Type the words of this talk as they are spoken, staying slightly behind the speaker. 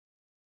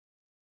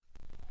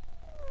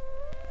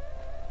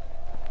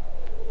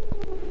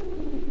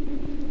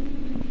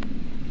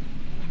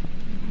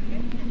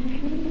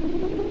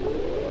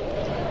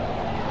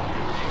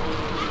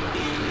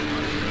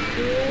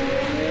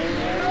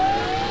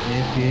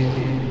You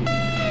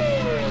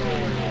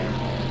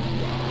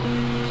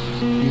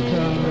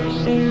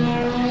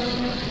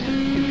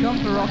come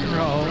for rock and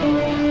roll.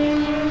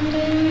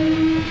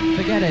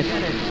 Forget it.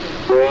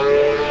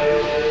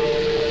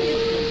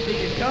 If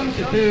you come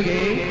to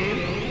boogie,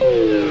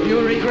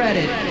 you'll regret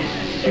it.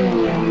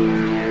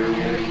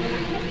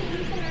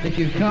 If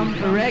you come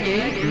for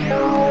reggae,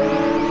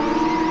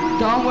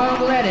 Don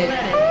won't let it.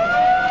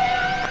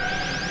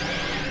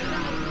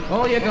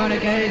 All you're gonna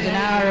get is an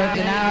hour of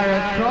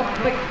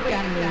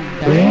propaganda.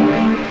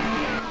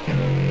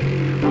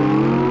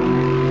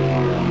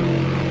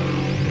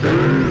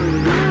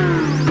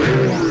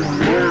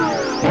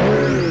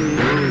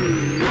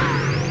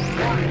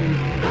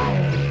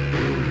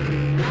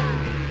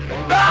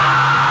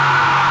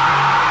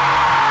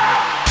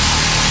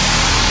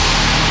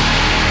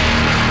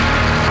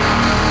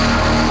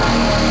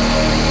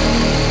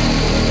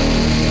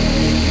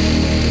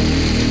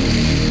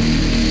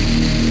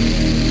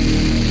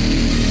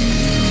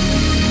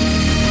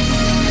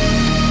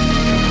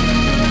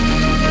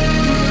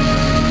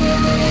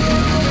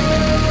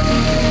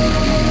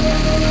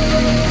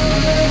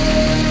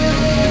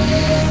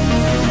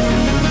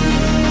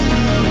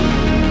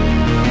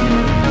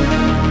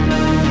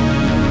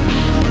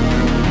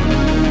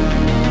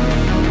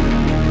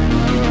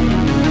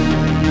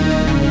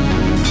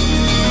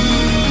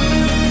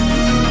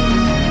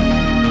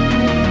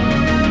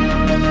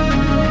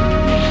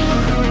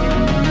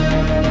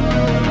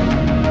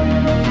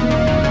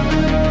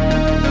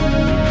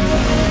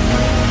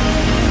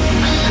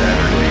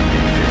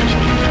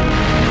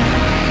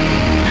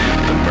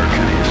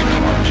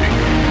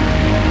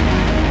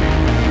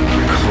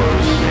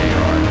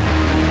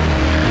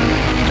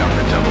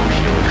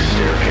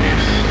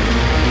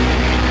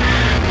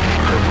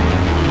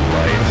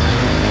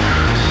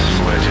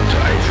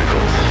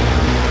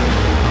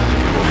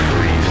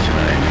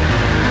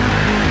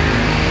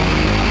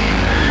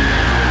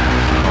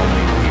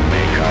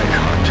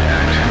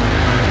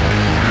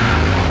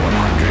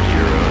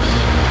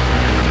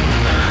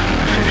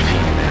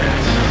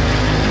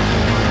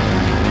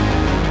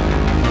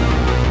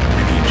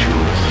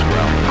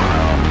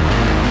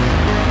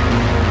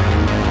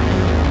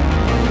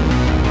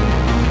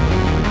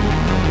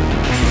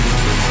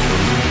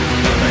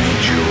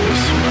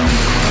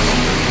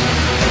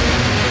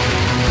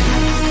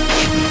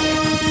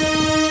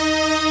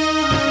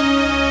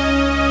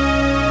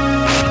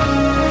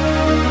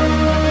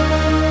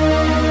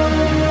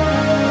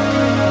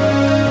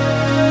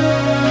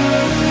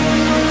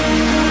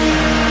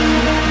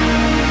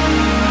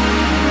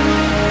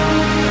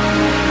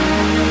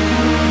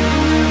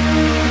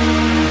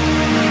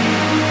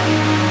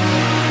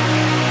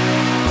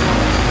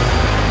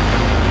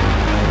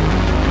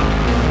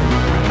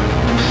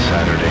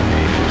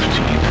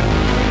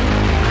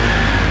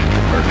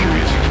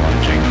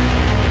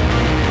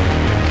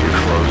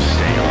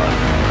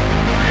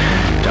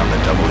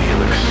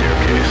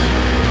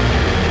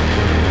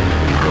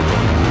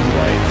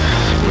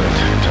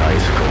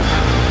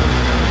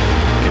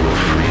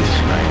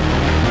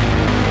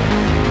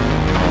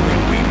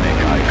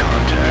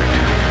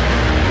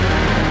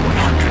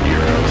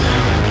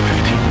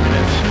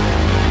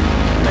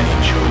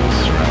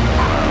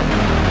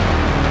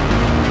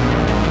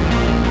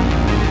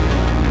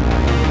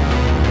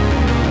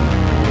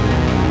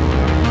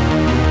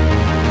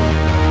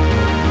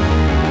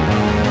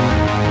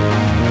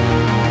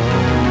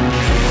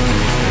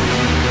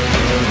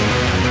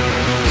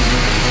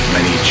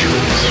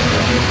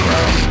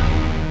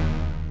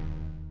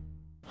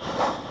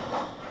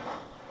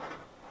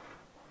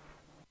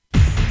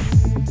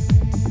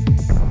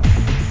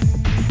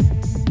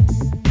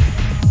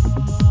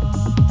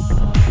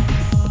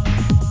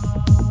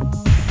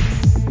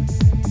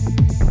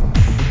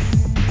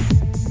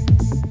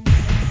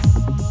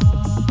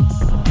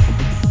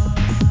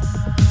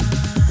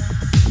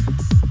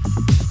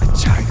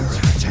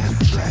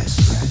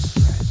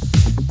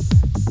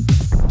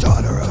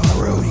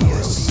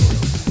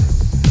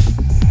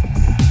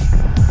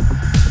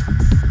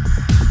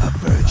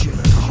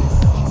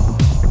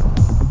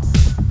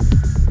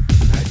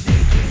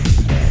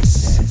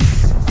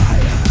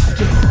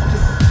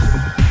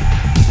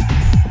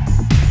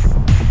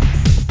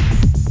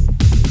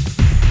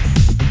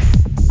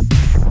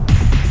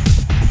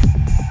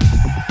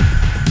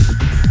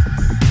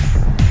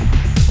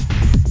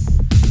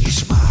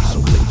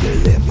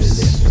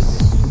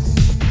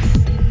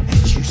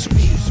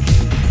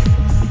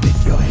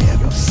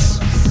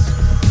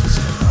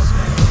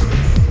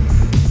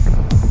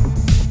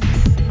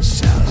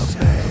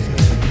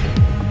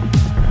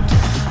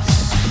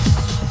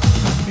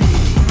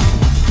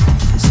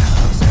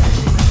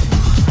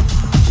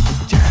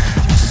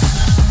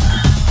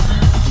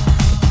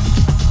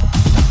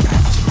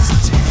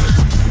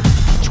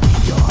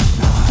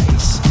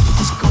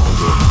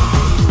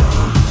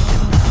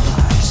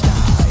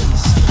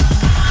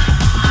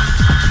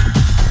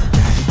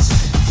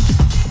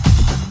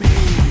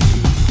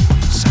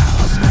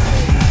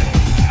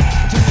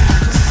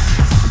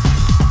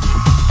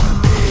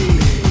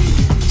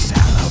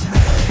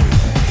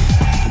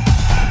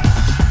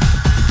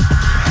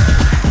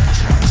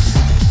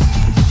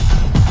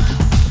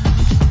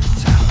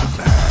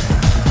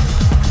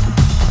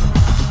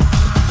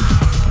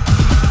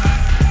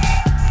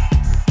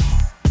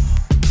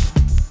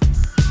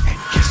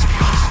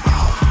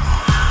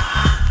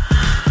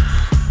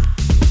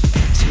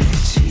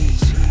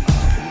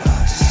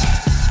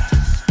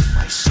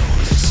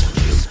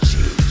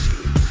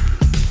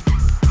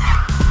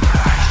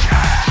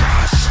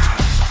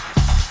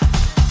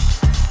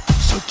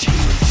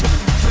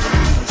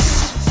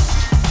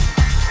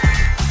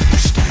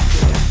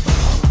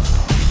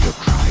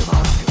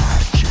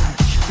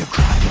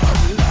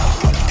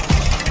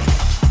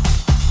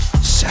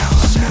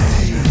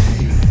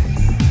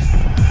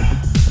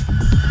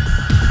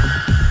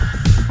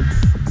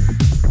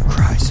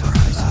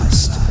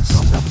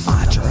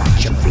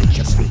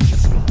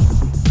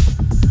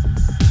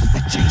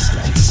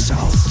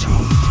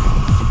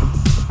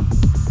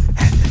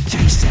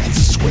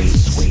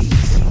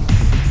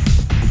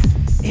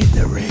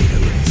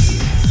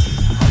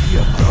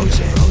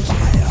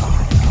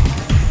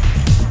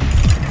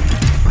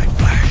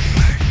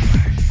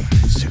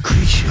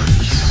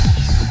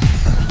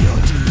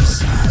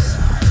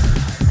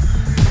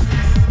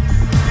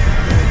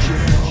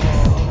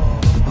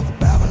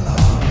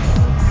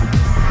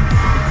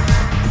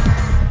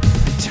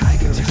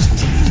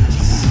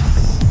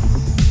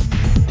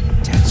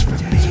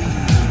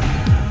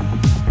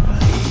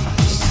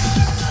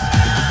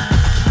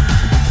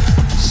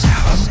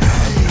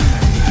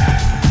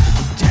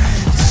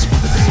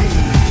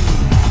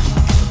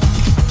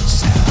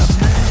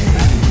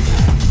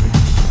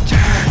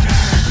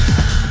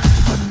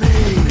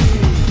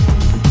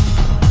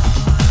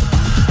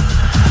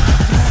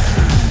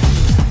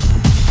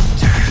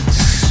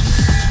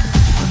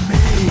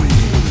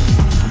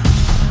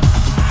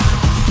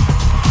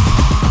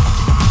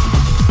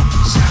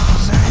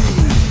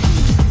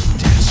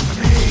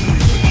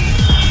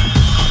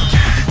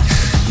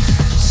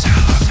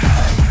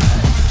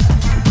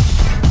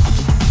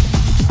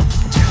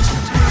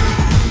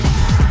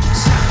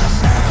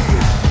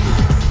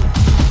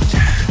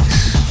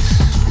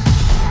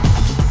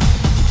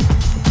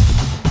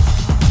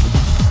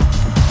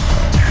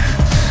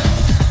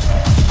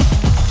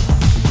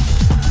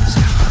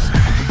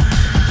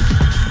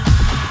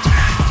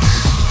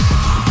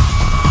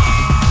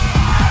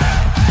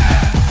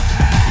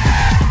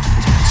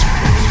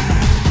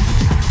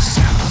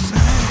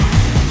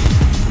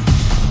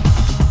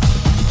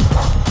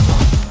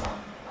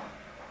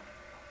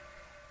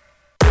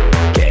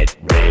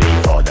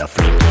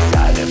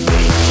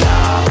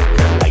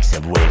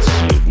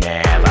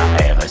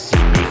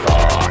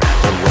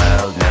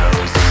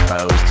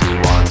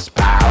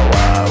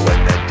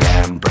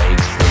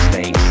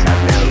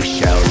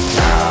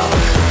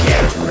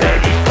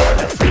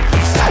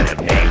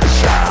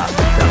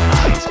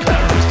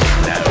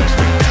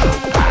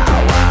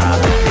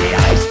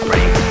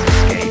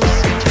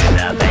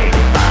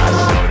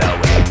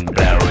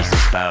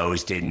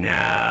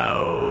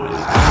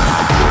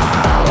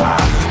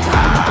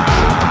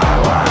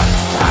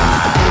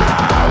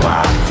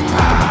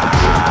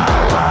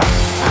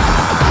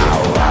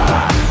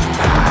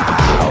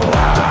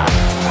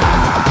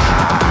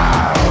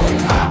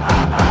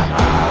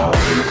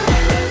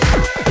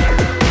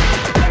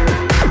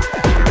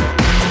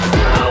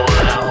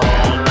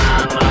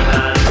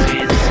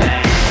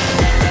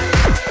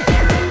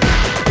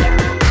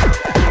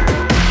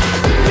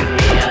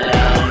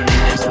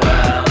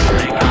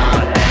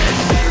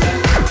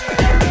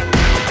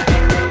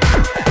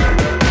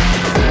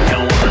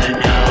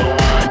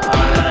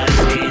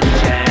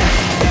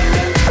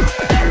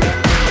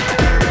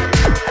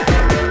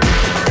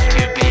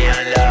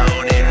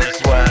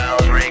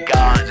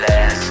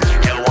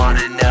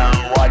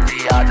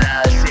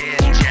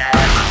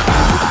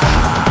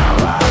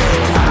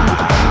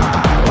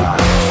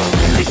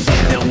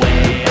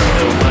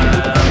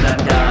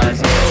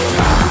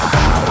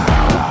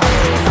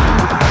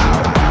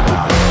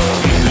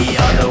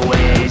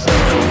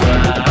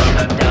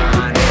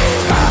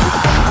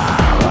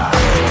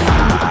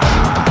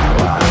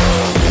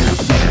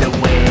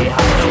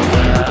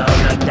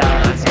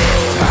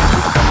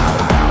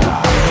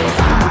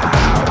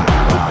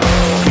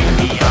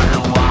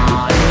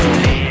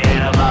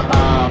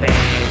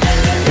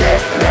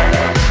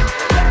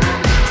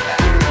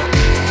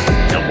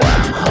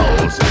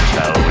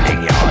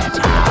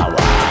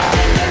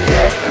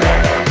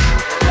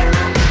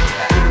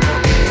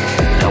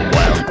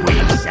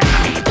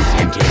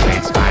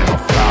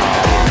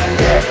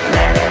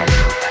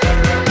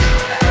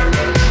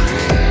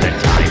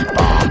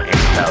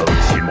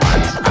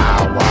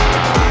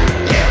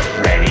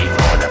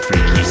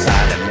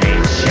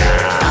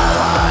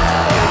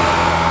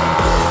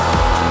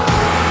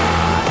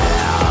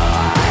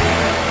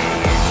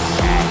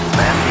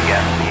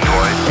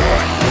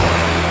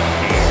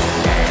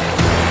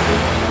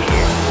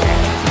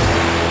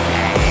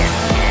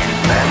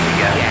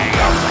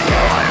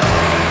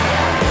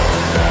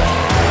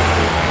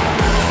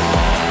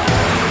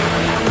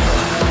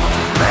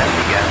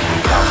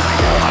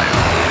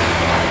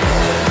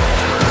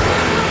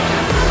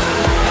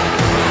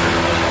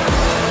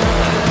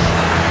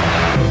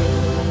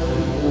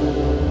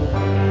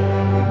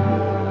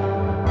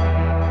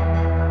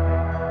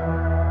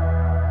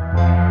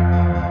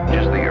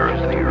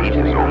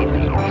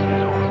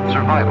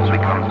 survival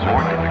becomes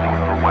more difficult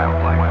for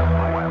wildlife.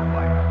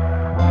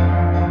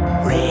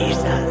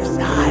 Reason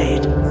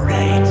side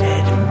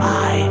rated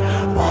by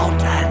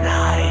Walter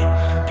Knight.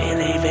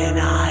 Believe in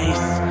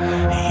ice.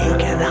 You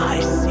can I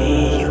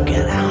see. You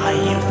can I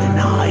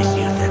euthanize.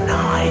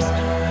 Euthanize.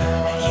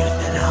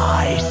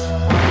 Euthanize.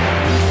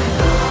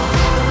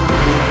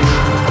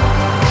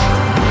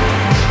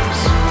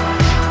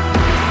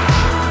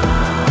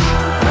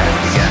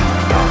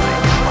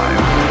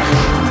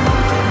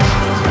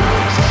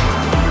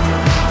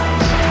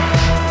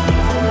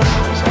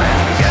 Man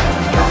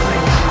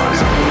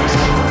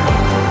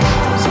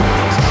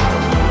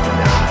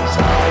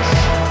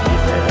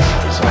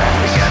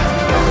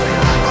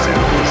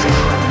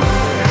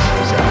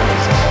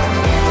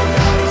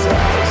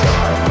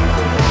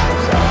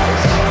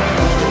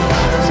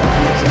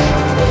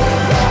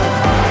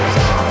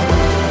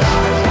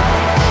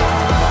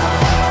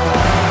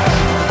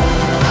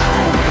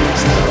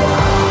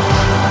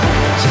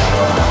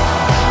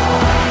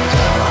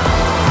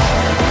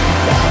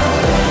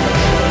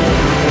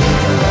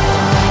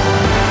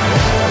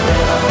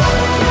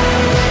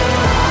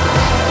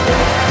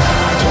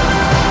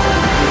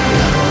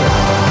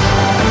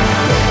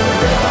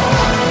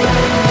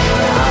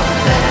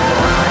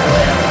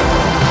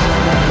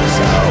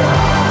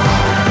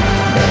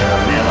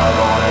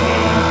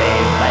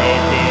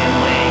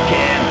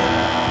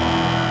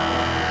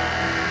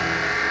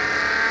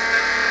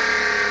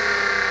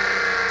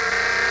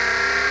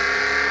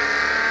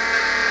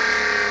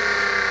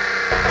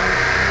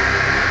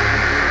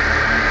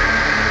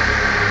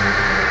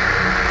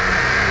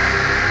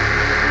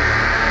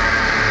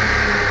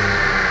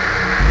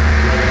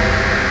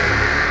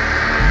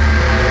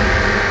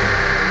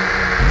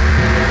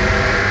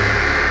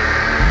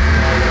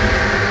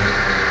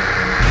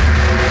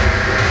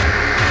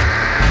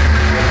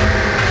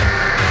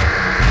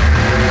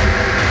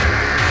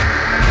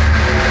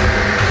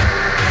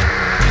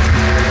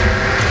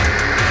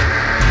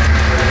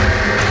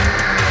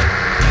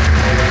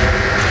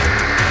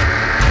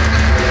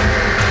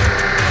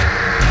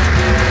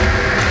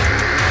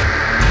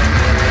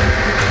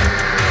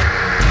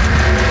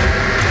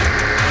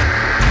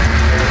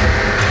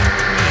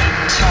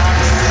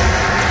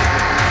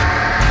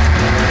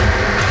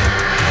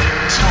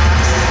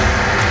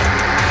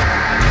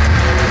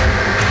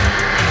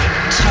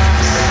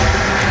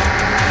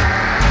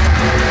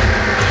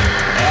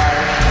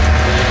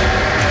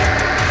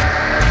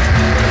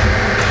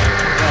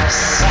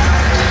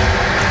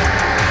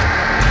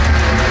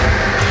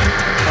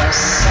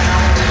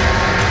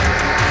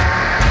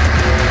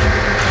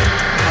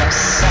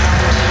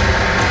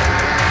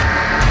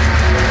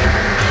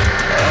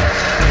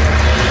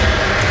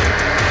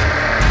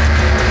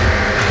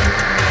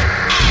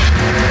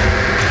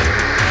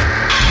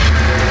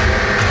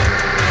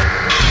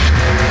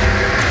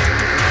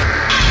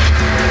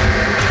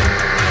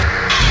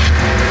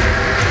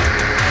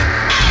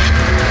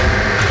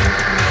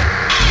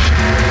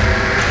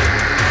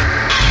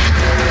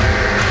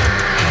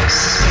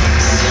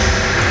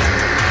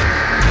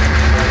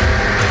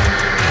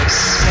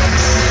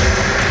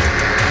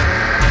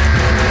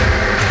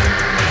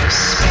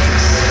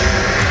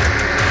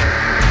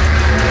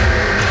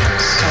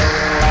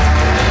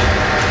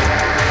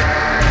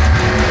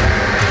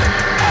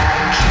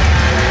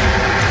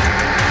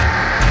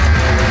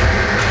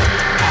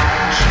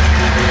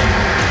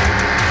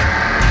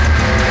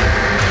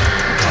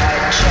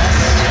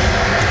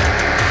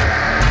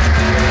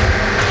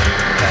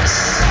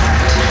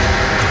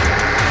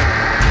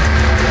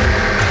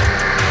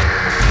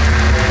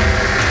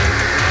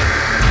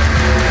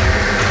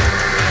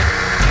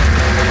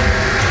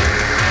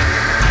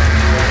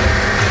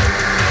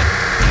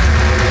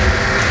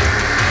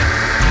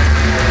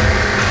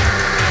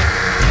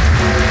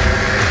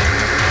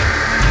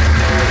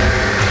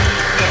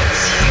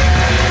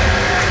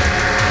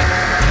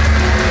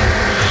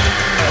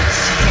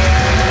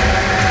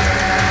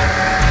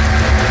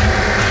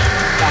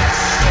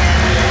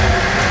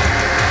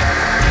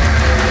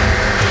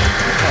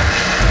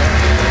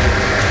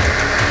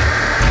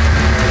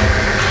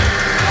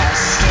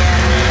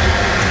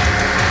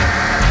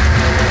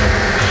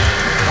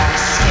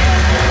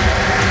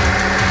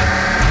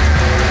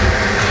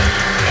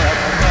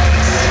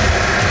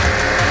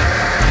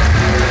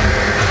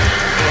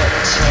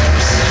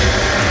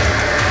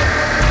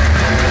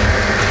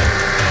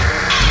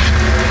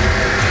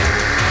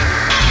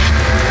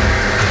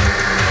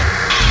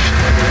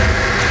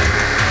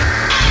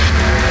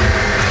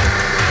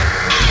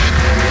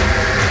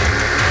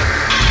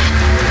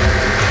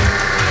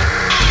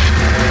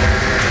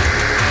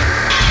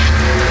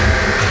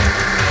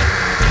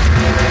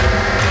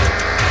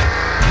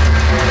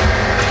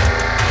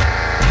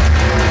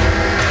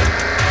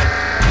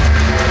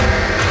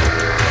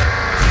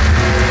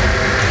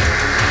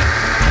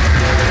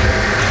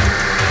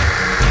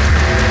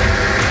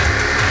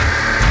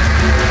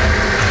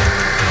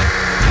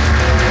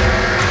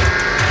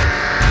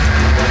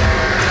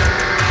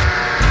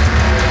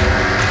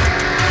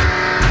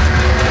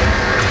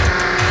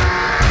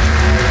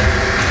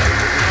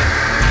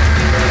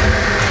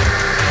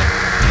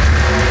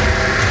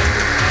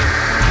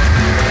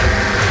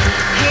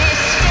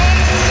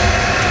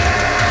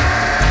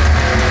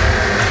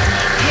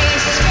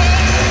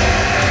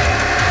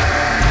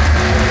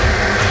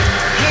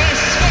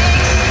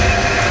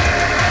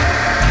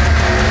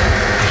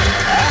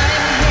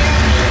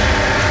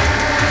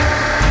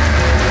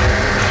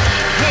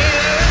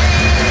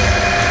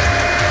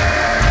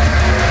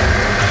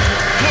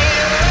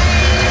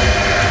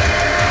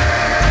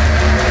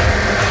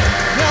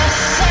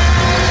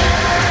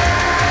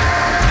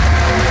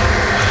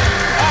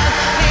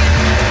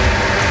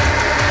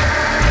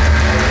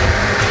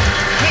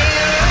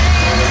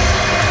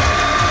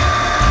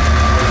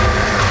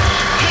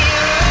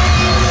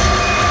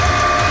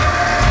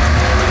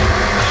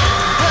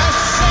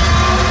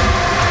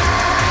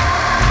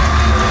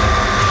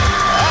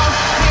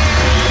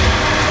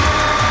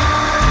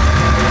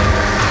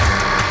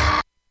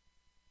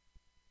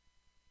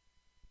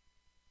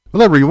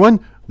Hello everyone,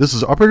 this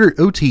is Operator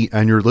OT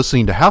and you're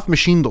listening to Half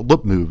Machine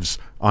Lip Moves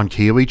on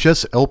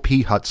KOHS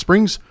LP Hot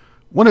Springs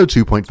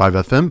 102.5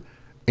 FM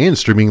and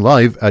streaming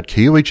live at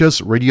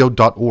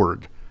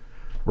kohsradio.org.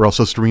 We're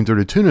also streaming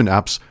through the TuneIn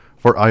apps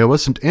for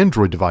iOS and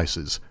Android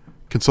devices.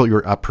 Consult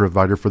your app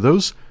provider for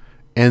those,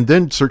 and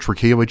then search for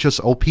KOHS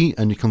LP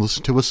and you can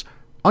listen to us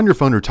on your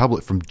phone or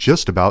tablet from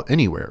just about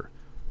anywhere.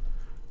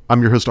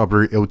 I'm your host,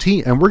 Operator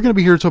OT, and we're going to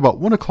be here until about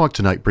 1 o'clock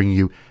tonight, bringing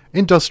you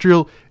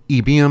industrial,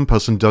 EBM,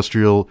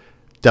 post-industrial,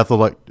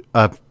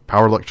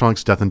 power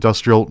electronics, death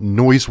industrial,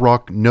 noise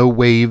rock, no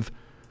wave,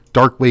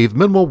 dark wave,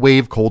 minimal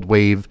wave, cold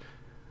wave,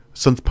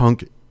 synth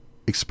punk,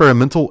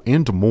 experimental,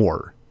 and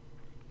more.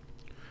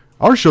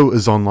 Our show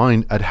is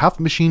online at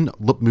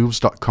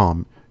halfmachinelipmoves.com.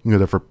 You can go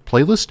there for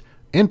playlist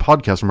and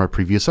podcasts from our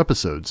previous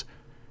episodes.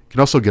 You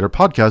can also get our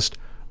podcast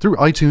through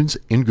iTunes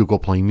and Google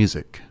Play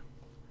Music.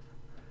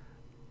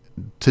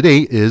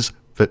 Today is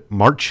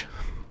March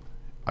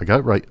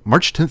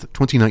 10th,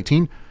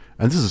 2019,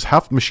 and this is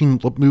Half Machine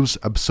Lip Moves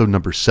episode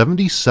number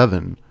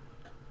 77.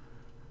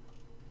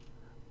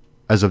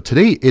 As of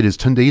today, it is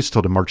 10 days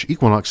till the March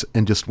equinox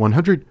and just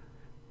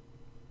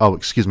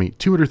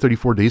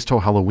 234 days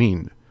till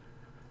Halloween.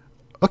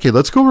 Okay,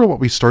 let's go over what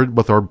we started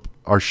with our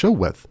show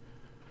with.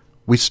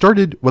 We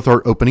started with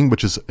our opening,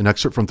 which is an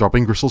excerpt from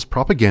Throbbing Gristle's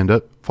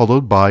Propaganda,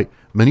 followed by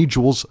Many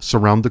Jewels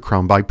Surround the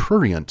Crown by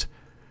Prurient.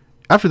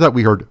 After that,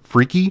 we heard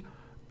we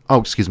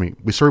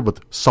started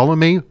with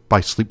Salome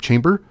by Sleep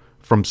Chamber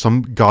from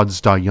Some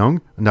Gods Die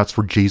Young, and that's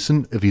for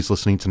Jason if he's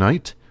listening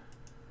tonight.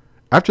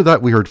 After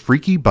that, we heard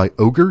Freaky by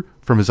Ogre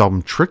from his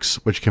album Tricks,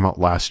 which came out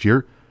last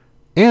year.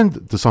 And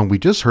the song we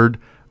just heard,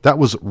 that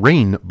was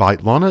Rain by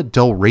Lana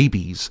Del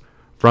Rabies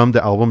from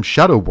the album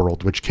Shadow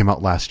World, which came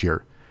out last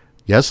year.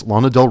 Yes,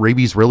 Lana Del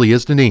Rabies really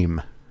is the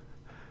name.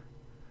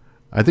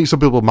 I think some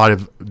people might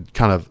have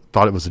kind of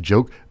thought it was a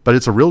joke, but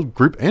it's a real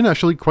group and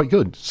actually quite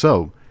good.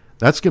 So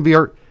that's going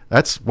to be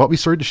that's what we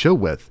started the show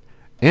with.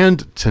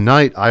 And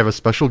tonight, I have a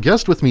special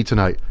guest with me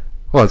tonight.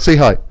 Hold on, say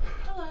hi.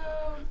 Hello.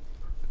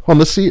 Hold on,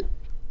 let's see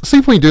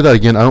if we can do that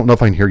again. I don't know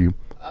if I can hear you.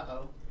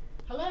 Uh-oh.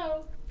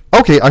 Hello.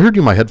 Okay, I heard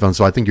you in my headphones,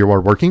 so I think you are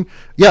working.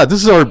 Yeah,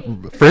 this is our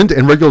friend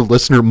and regular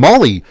listener,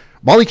 Molly.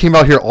 Molly came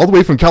out here all the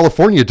way from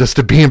California just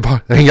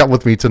to hang out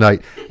with me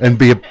tonight and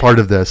be a part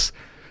of this.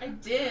 I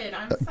did.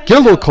 I'm Get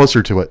a little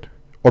closer to it,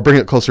 or bring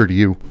it closer to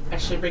you. I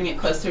should bring it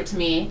closer to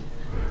me.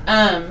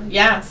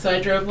 So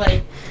I drove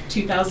like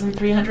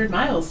 2,300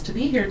 miles to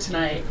be here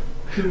tonight.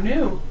 Who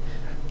knew?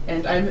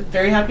 And I'm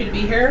very happy to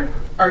be here.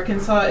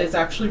 Arkansas is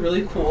actually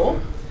really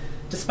cool.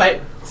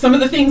 Despite some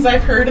of the things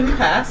I've heard in the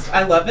past,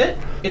 I love it.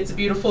 It's a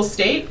beautiful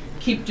state.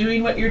 Keep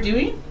doing what you're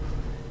doing,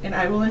 and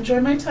I will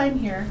enjoy my time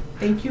here.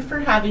 Thank you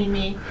for having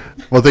me.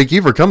 Well, thank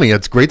you for coming.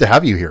 It's great to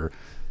have you here.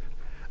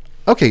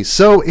 Okay,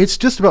 so it's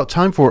just about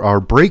time for our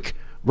break.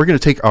 We're going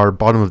to take our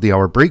bottom of the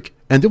hour break,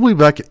 and then we'll be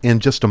back in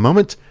just a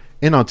moment.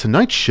 And on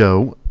tonight's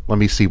show, let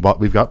me see what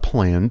we've got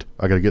planned.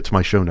 I got to get to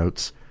my show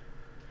notes.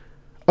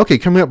 Okay,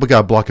 coming up, we got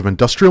a block of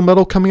industrial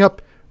metal coming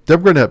up. Then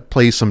we're going to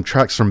play some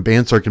tracks from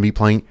bands that are going to be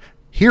playing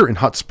here in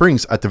Hot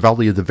Springs at the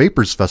Valley of the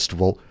Vapors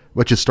Festival,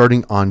 which is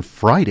starting on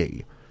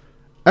Friday.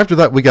 After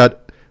that, we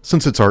got,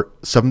 since it's our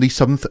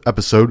 77th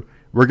episode,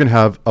 we're going to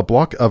have a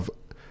block of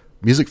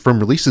music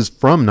from releases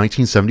from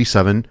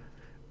 1977.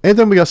 And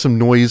then we got some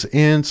noise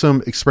and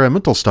some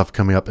experimental stuff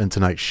coming up in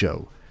tonight's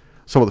show.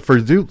 So without further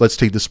ado, let's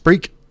take this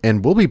break,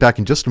 and we'll be back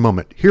in just a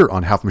moment here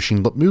on Half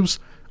Machine Lip Moves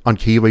on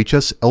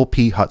KOHS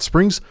LP Hot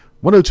Springs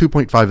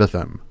 102.5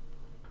 FM.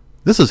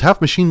 This is Half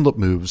Machine Lip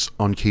Moves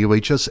on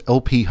KOHS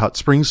LP Hot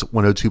Springs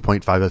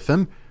 102.5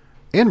 FM,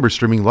 and we're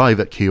streaming live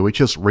at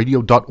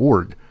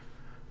kohsradio.org.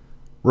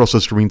 We're also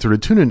streaming through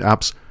the TuneIn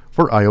apps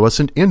for iOS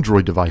and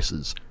Android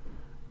devices.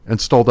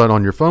 Install that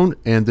on your phone,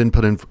 and then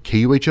put in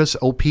KOHS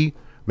LP.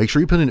 Make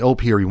sure you put in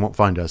LP or you won't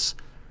find us.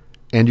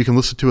 And you can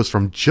listen to us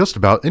from just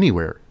about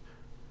anywhere.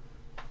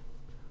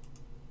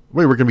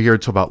 Wait, we're going to be here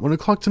until about 1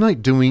 o'clock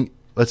tonight doing,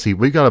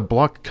 we've got a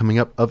block coming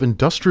up of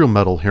industrial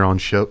metal here on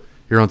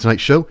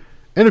tonight's show.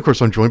 And of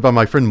course, I'm joined by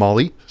my friend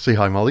Molly. Say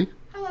hi, Molly.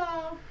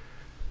 Hello.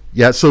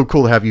 Yeah, it's so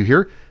cool to have you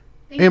here.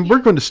 Thank and you. we're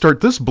going to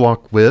start this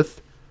block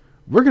with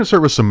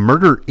some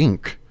Murder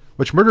Inc.,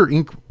 which Murder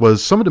Inc.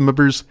 was some of the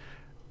members.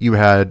 You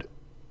had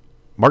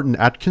Martin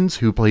Atkins,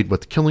 who played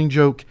with Killing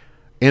Joke,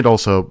 and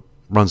also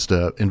runs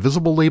the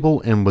Invisible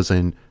label and was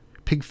in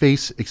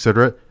Pigface,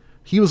 etc.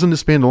 He was in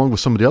this band along with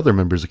some of the other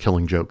members of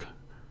Killing Joke.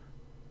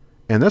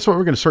 And that's what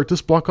we're going to start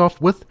this block off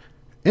with.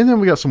 And then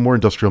we got some more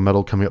industrial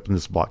metal coming up in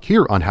this block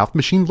here on Half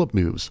Machine Lip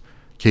Moves,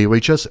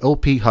 KOHS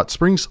LP Hot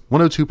Springs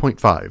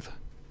 102.5.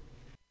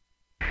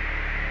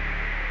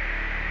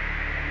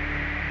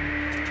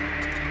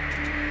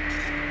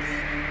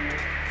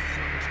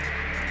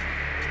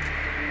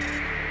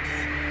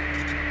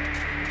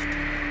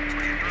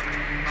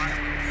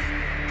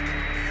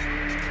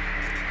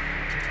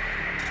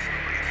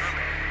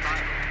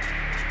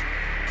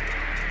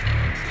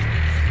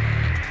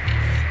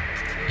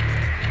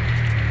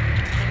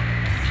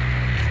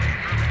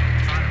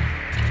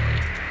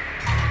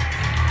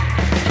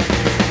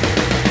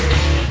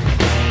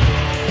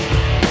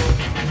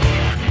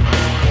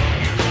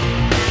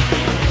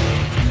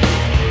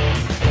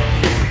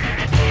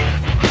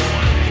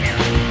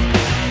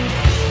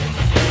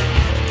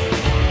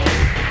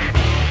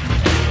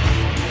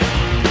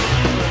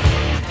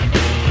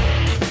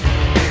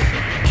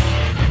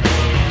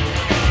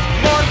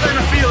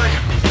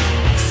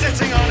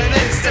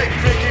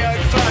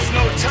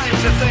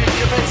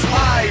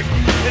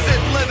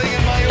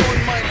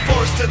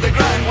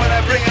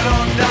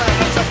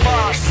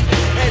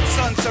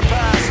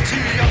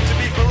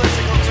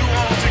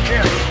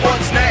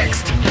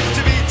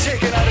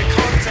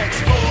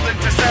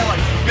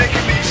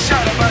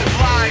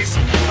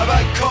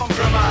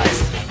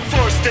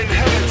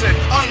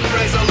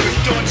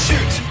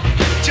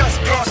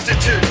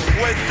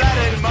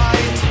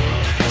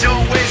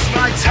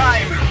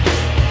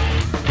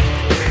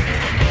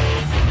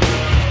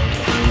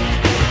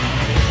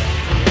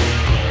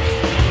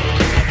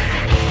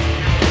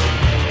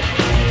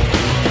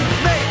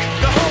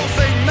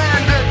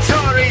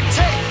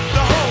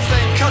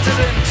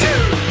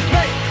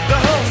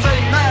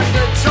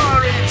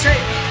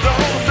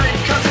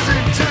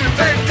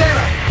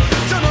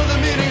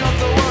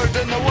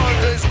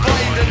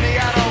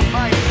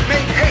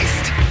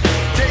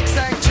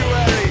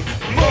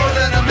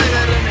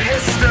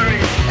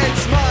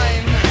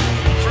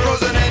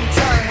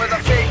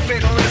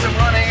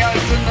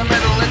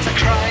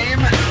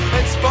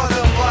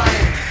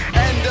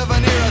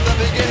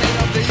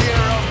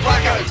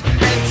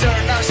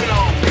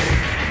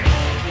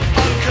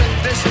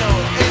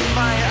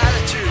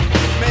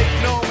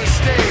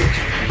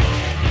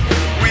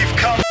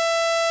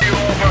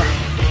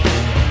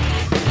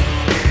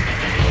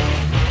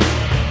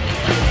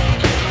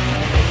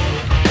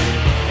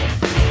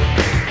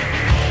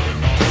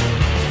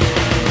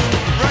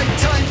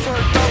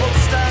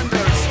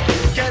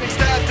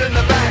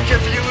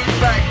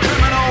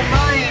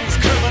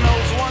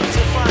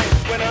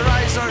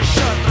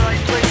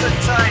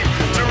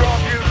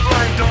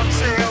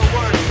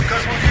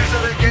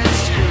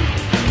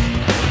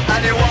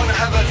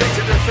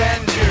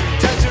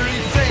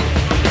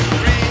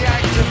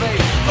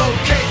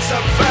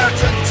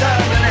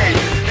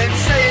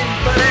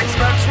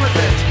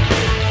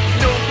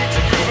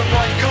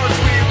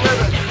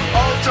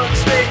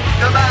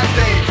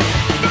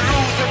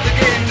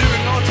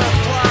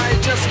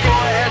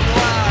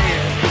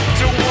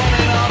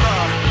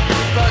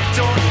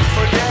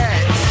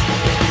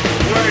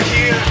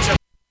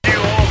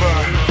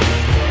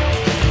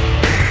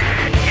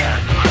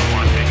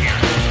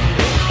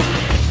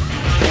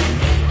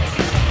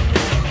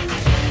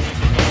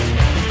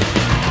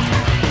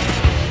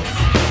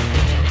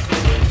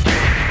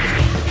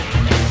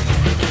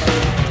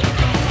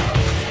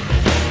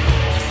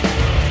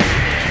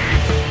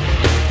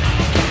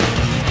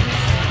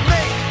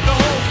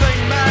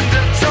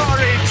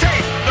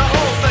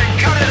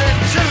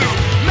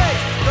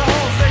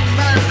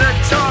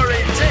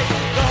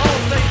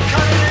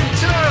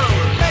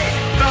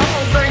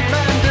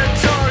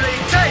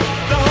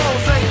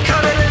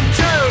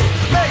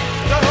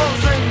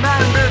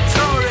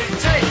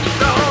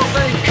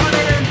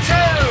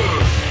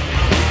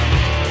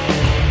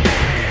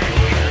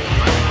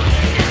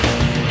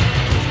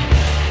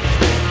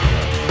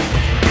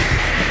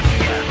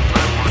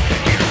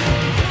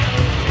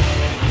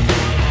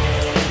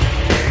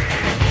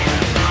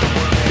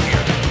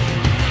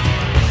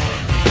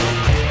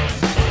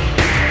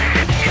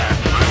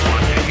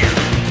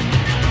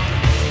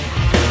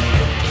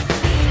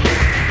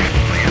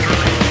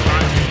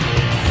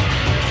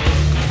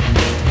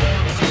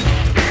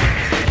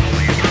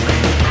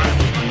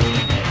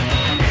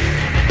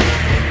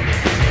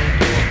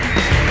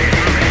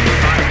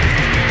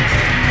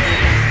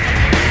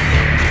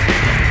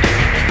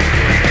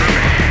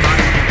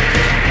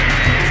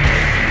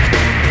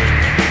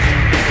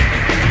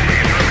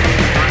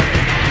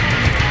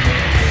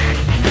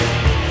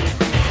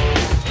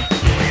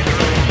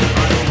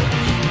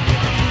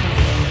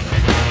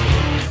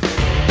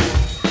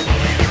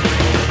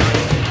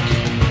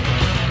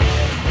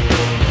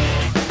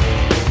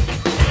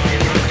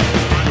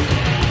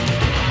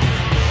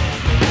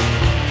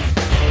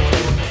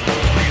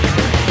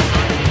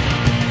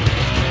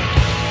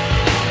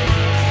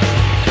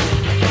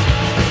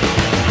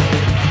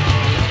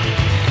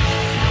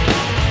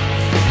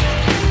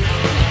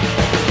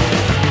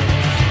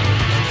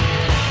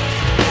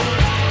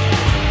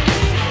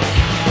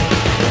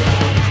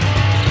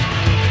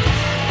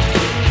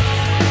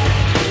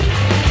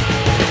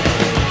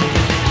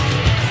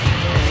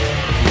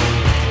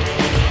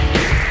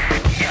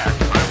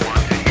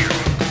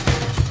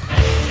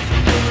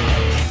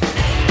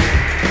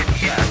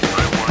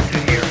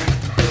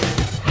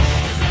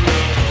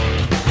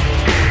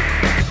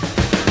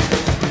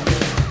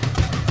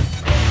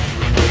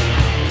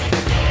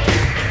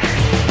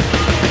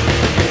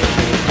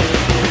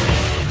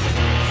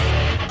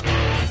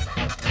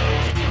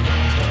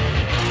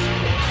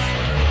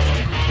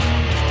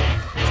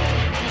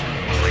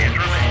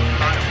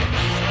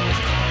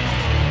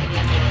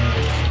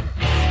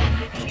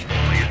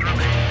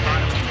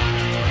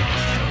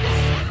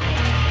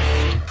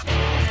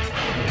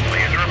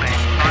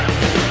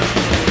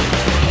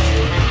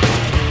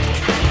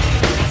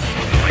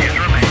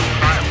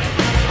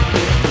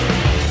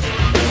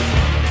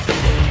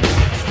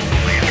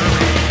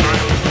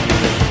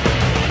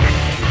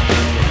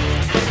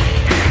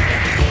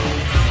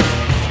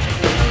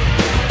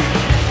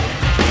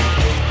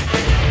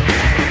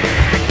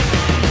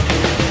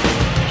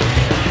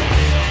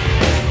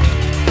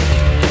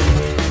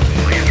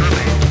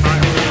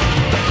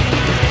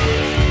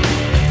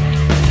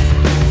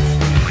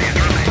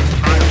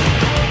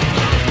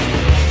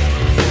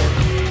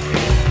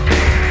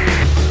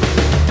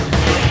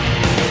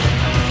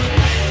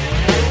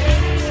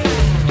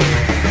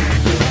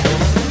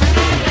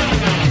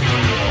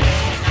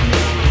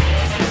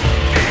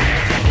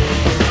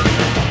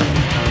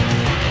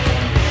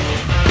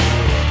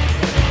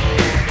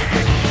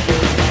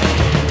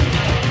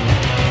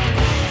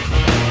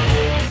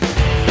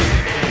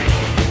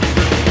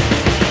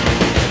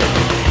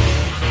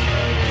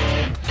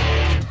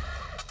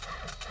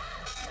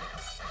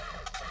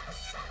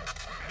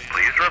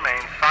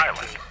 remain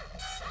silent.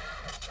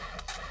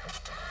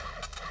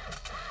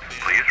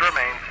 Please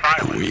remain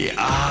silent. We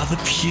are the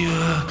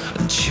pure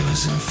and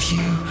chosen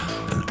few,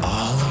 and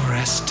all the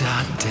rest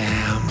are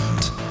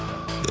damned.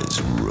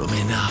 There's room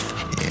enough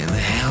in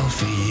hell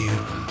for you.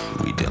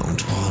 We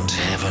don't want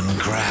heaven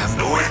crammed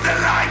with the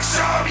likes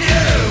of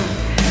you.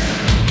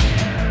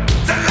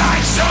 The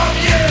likes of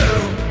you.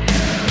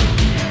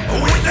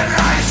 With the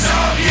likes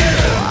of you.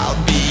 I'll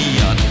be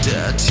your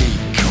dirty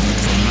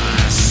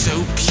compromise, so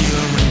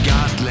pure and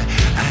godly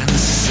and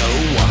so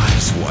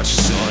wise. Watch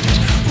sordid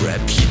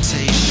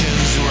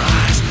reputations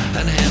rise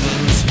and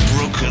heaven's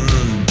broken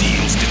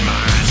deals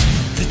demise.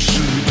 The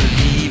true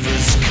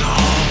believers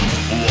call,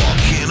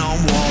 walking on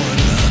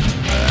water,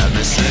 and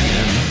they're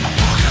singing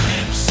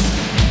apocalypse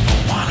for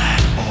one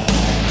and all.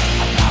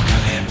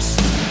 Apocalypse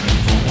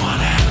for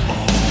one and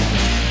all.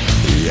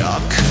 Your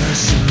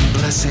curse and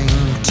blessing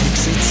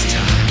takes its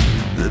time.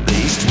 The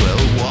beast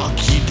will walk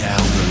you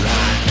down the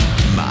line.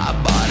 My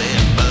body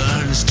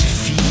burns to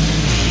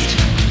feed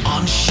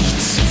on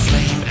sheets of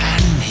flame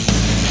and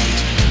need.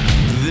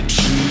 The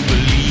true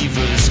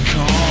believers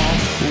call,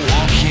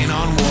 walking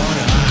on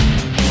water,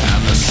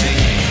 and the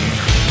singing.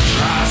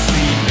 Try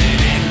sleeping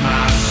in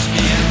my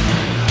skin.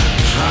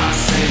 Try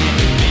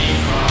saving me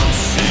from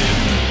sin.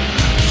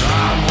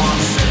 Try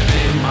one step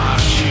in my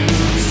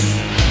shoes.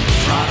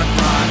 Try the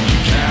pride you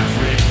can't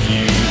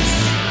refuse.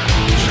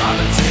 Try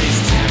to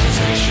taste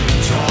temptation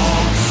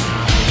talks.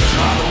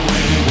 Try the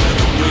way where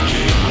the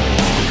wicked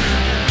walk.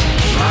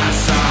 Try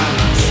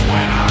silence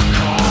when I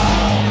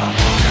call.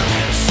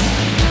 Apocalypse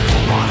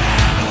for one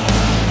and all.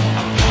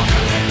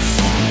 Apocalypse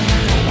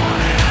for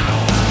one and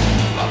all.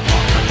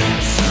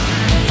 Apocalypse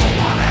for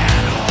one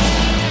and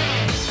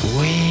all.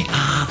 We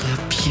are the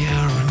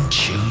pure and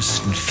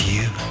chosen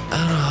few,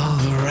 and all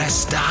the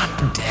rest are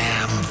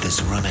damned.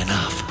 There's room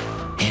enough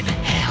in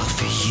hell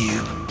for you.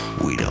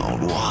 We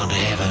don't want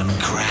heaven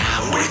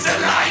crammed with the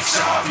likes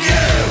of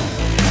you.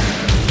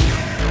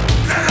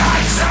 The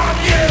likes of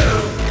you.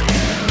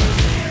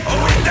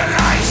 With the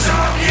likes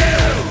of you.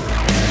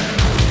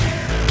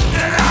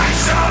 The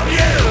likes of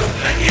you.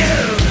 And you.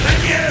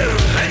 And you.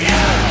 And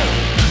you.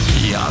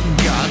 Your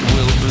God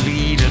will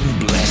bleed and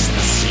bless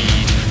the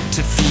seed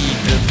to feed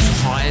the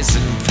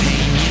poison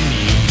pain you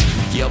need.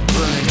 Your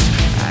bullet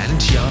and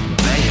your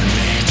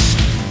bayonet.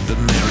 The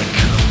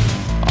miracle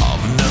of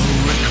no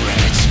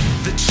regret.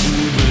 The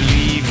true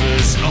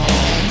believers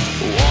all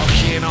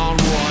walking on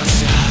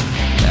water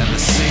and the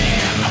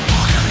singing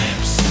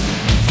apocalypse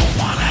for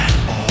one and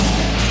all.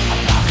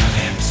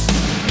 Apocalypse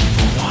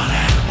for one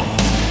and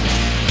all.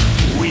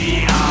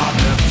 We are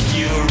the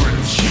pure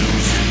and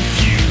chosen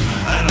few,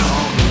 and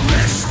all the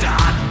rest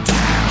are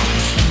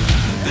damned.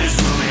 There's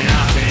room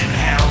enough in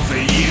hell for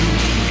you.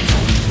 We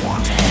don't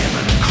want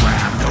heaven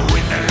crammed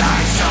with the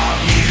likes of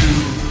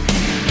you.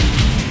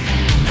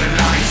 The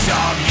likes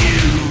of you.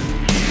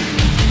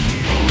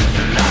 With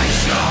the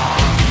likes of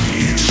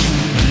you. The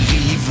true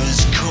believers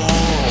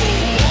call,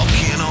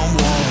 walking on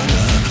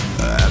water,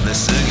 and they're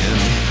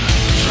singing.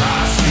 Try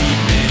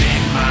sleeping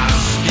in my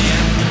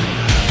skin.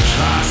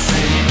 Try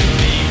saving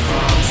me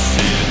from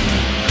sin.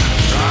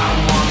 Try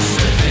one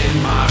step in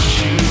my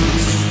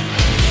shoes.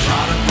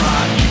 Try the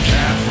pride you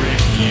can't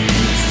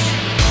refuse.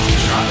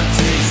 Try to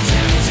taste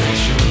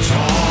temptation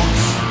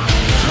talks.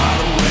 Try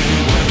the way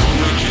where the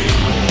wicked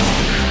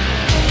walk.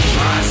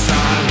 Try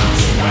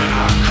silence when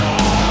I call.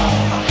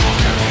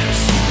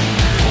 Apocalypse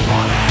for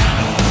one and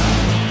all.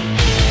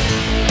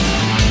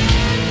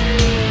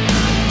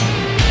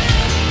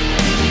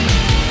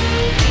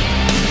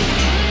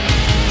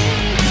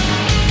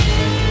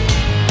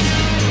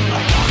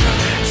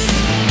 Apocalypse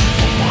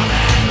for one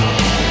and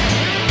all.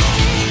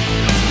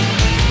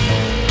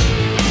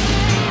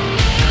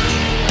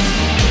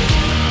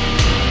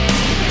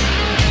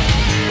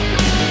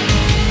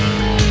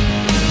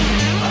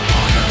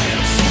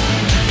 Apocalypse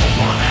for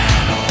one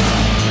and all.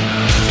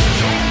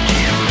 Don't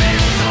give me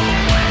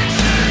somewhere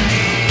to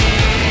give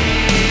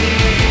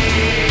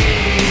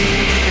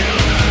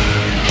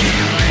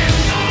me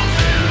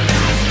something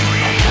that's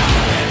real.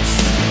 Apocalypse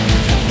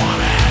for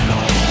one and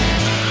all.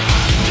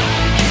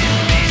 Don't give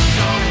me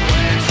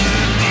somewhere to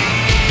give me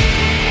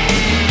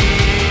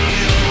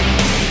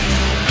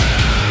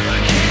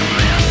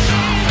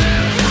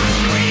something that's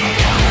real.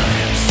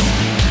 Apocalypse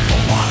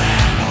for one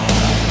and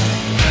all.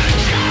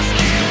 Just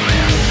give me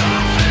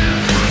something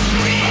that's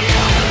real.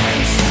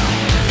 Apocalypse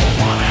for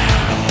one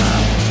and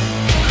all.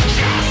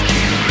 Just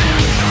give me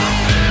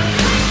something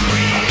that's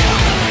real.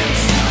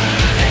 Apocalypse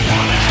for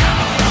one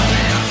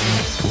and all.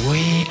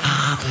 We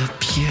are the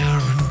pure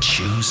and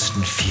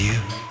chosen few,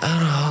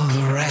 and all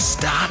the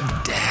rest are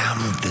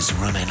damned. There's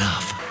room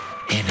enough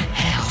in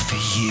hell for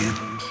you.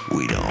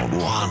 We don't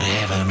want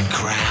heaven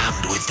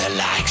crammed with the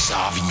likes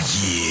of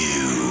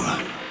you.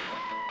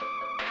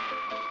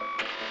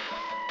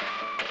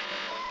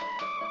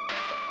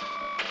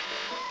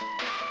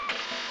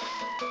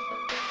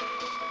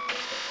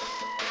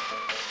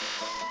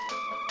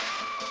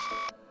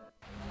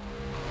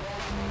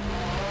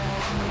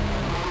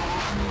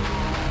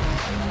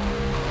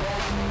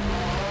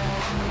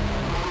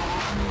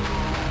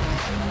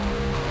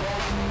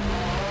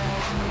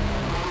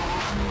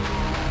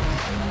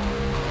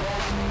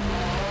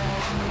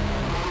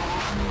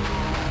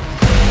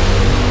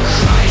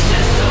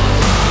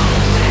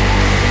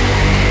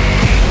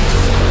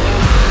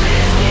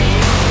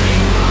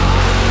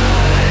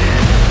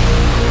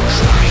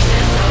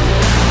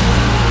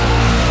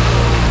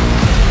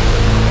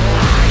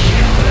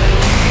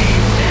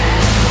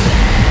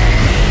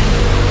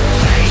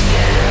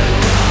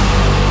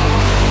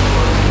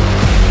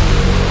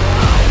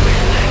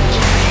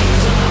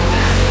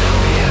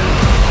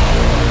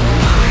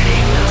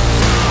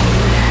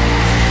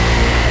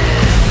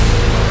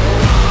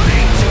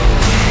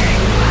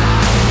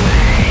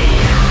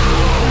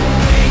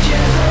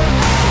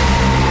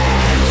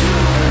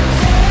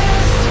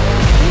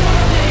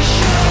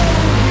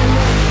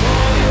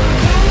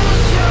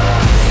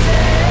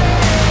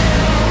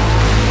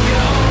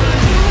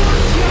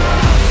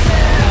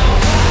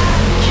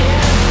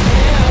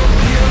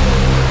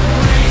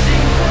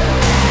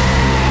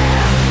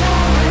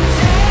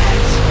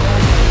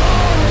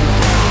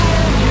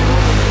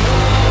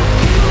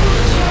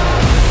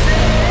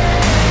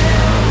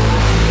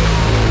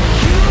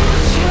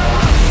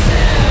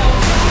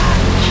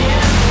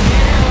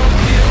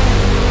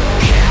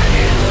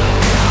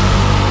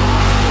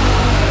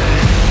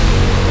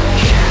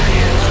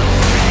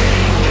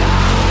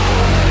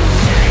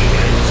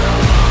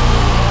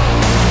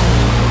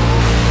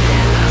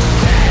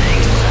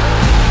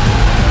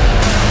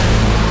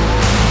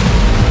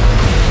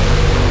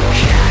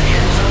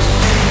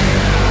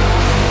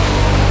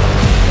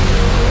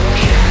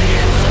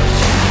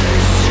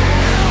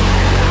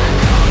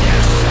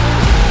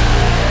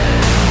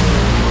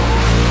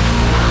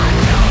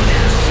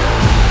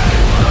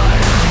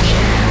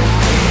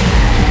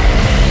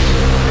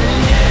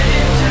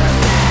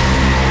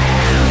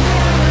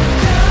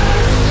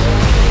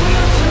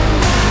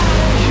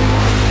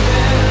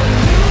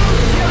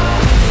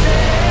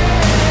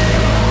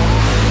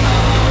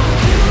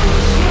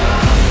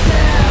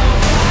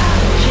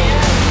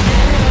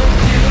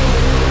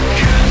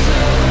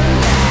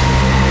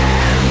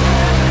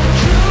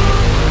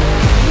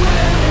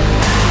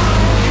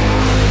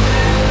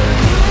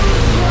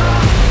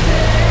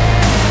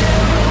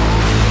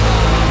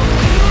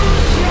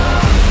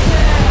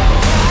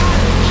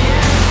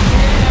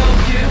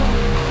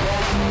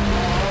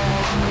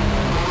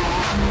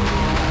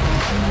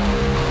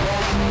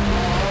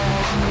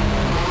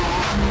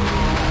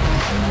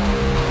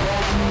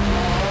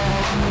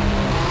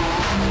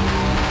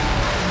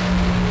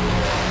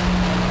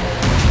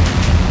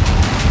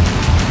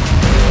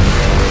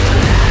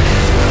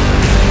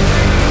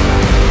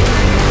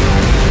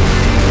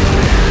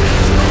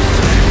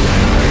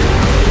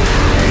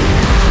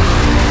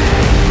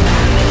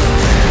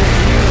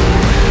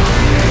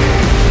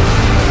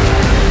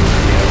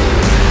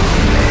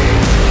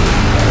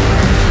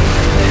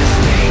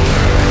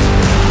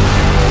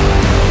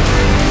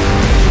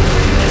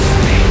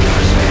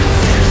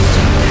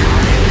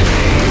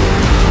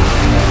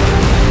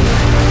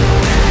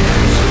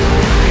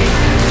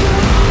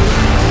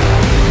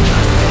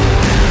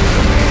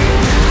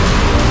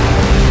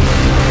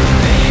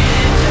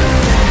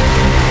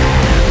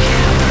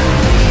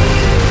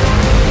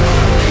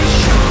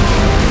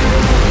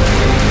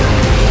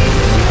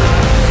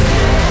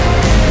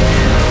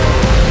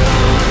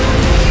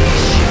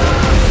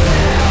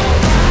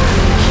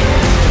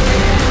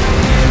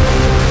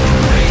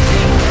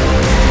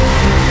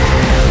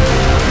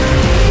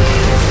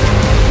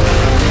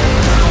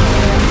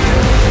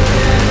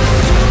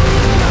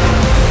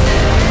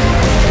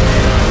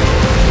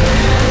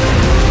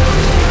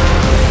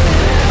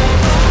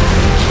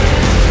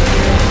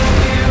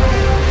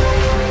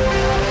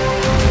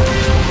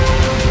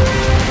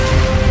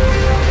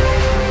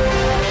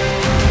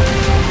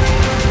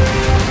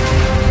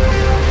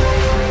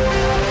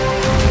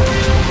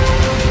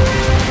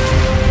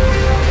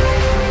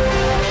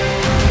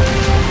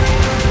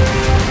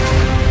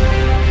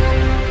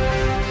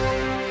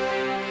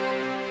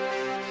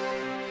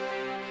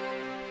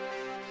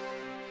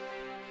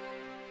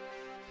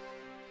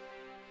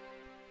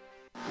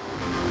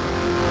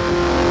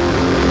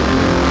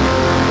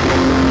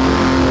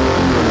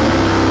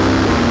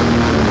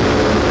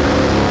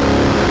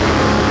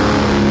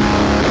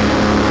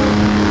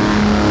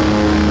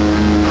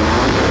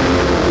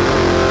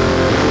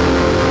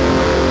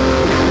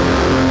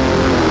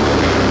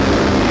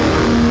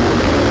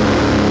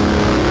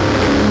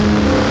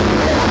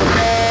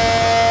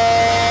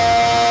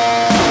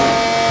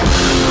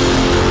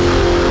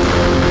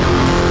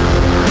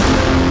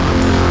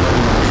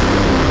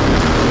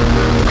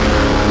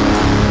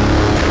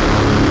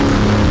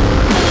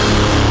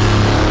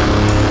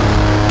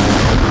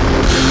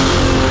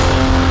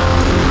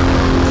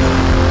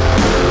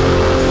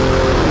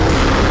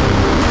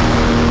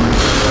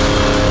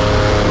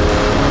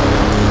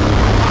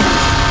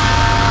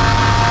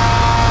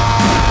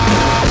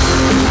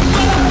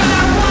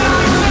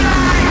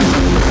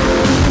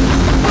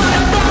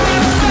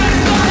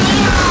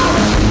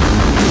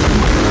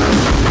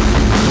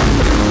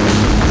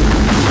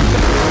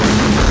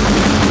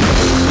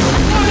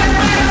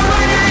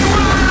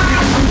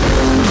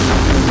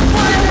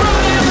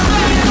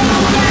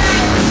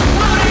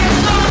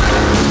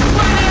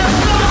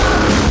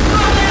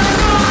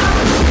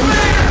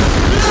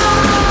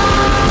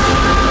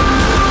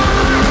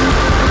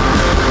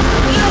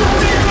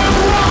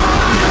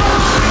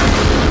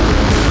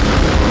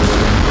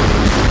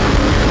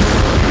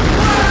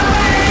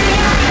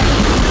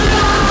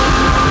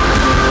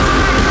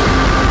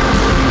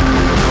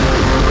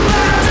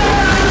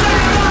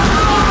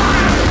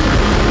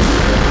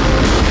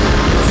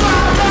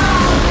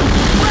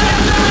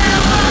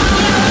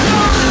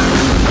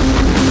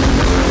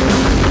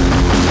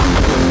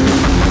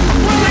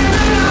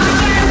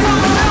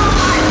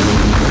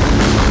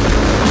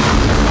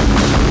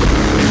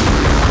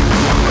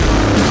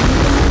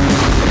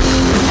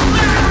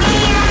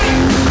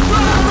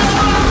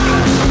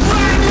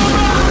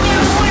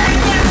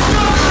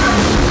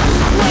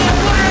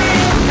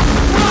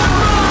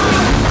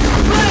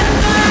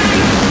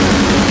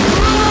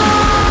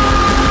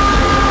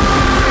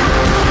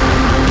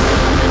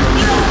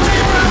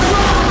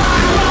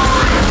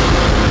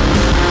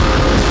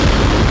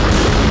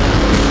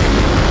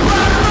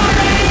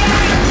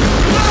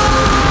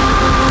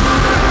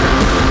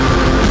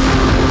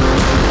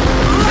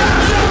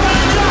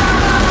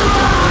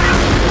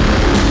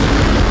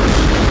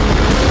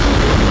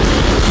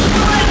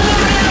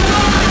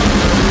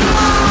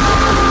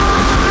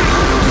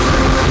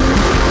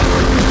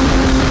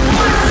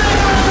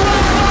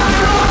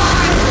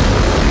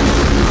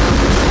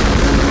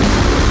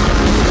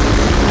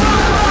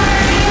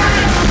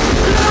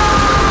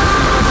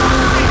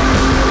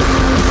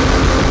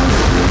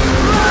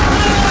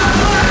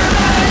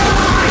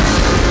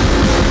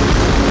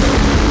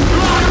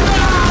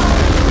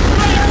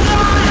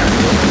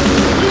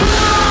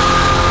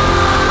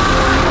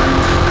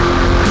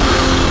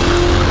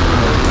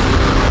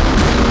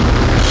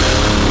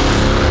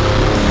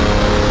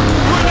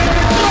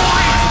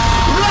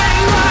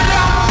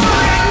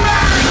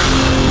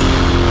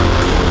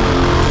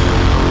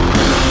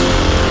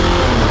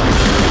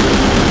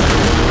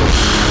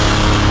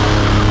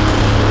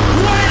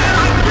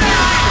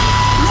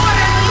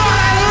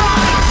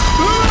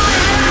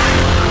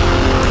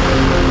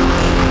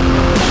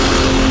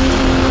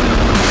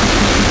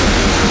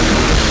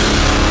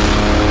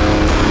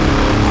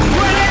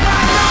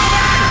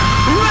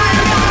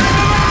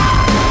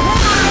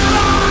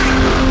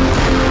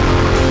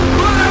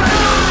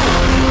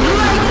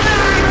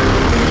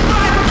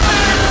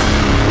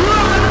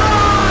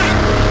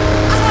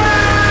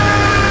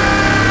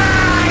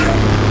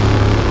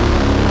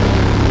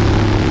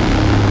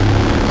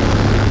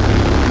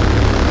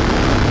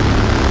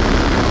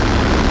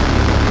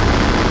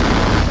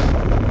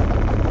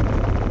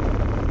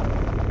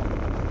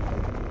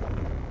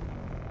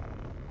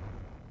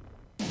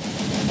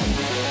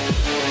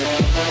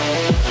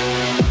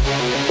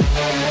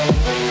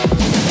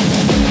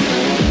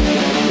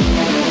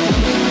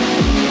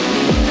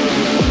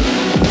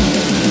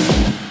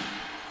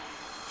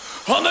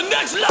 On the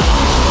next level.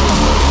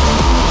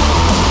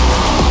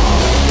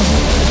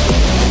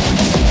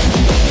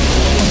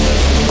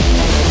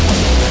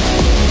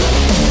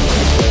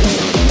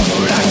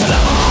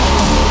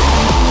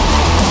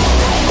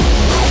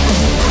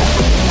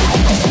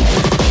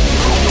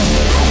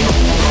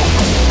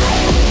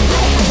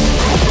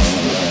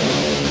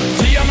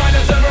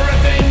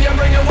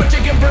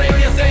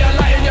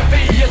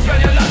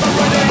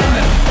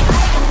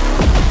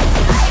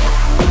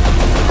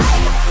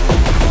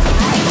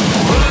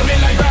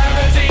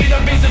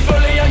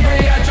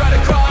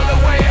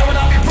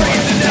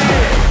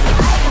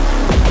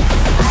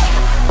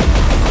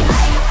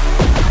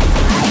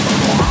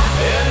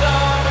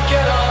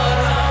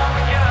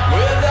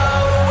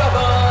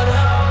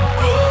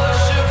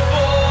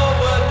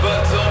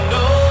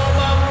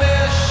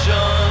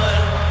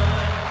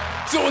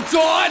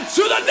 On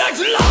to the next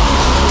level.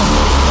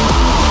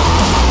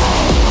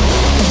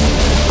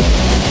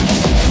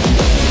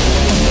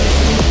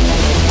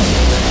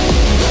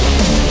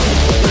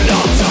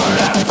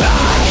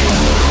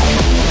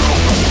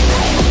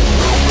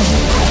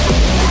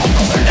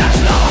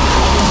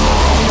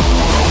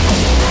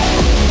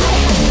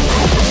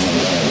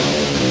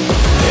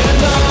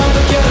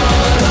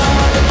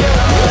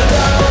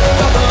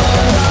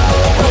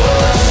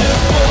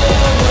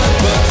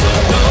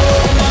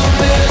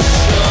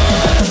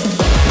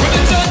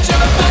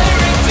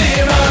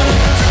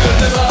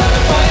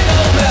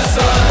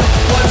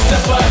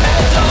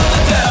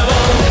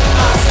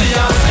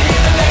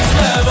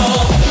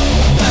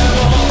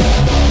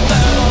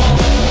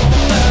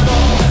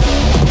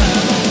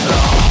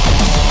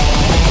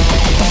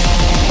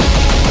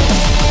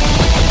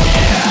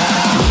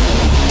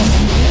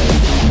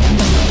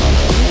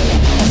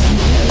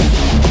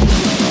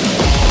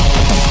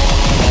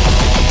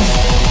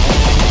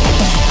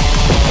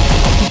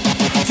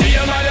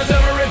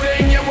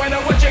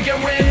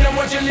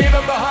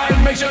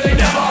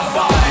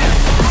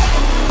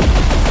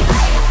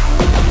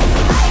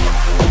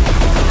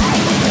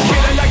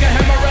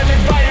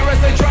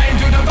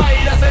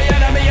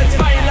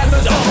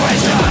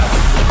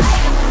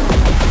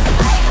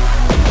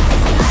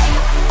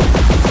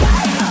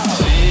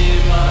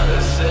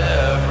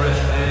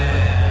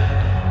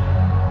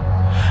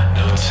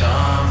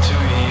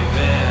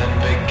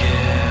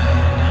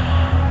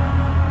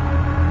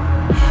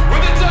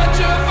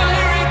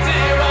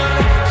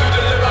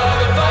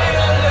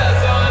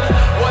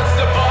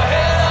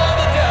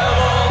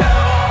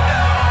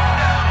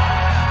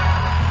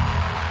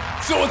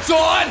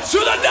 On to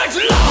the next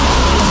level.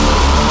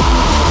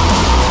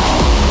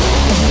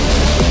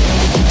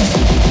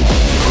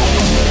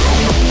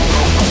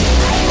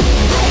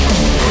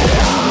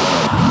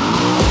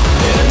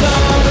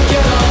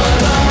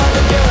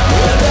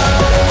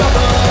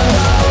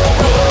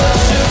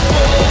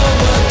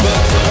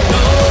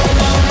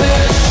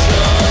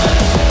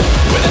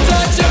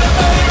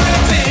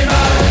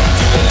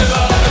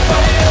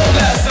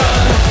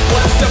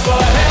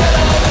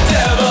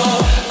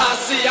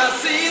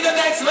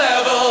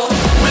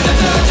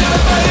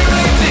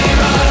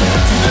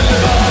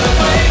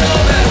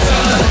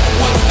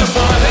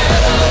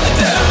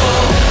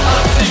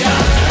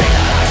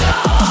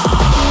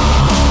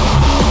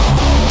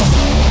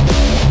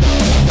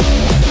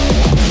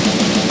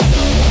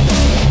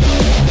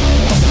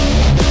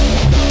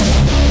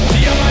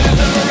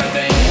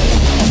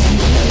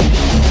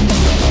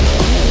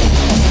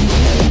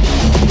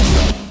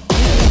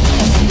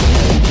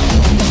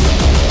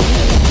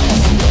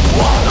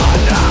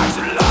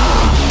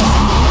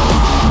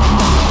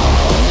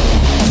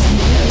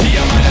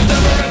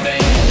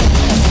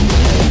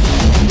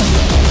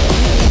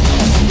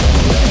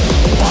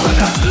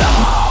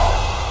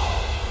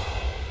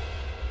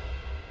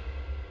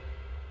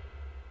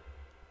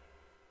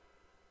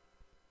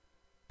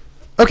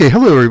 Okay,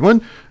 hello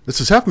everyone. This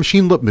is Half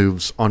Machine Lip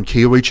Moves on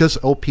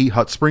KOHS LP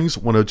Hot Springs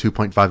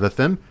 102.5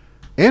 FM,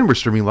 and we're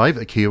streaming live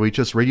at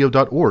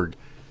KOHSradio.org.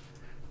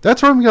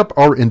 That's rounding up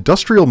our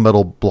industrial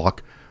metal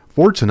block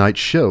for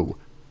tonight's show.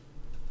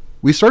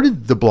 We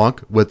started the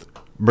block with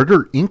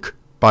Murder Inc.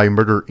 by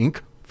Murder Inc.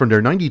 from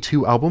their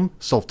 92 album,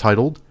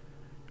 self-titled,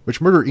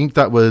 which Murder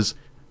Inc.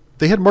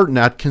 they had Martin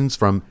Atkins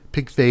from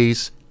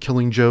Pigface,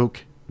 Killing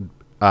Joke,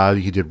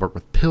 he did work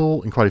with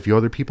Pill and quite a few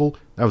other people.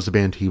 That was the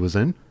band he was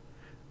in.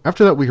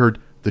 After that, we heard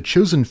The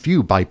Chosen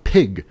Few by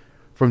Pig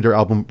from their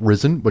album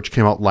Risen, which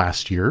came out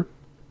last year.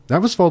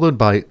 That was followed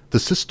by The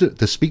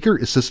Speaker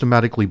is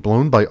Systematically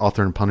Blown by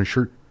Author and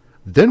Punisher.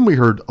 Then we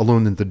heard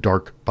Alone in the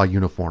Dark by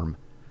Uniform.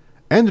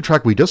 And the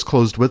track we just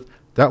closed with,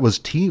 that was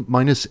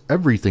T-Minus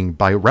Everything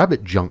by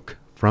Rabbit Junk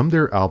from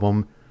their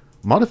album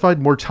Modified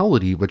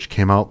Mortality, which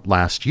came out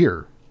last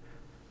year.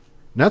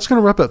 And that's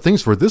going to wrap up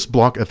things for this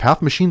block of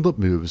Half Machine Lip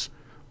Moves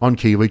on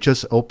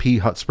KOHS LP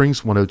Hot Springs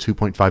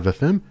 102.5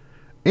 FM,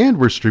 and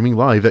we're streaming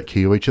live at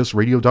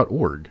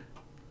KOHSradio.org.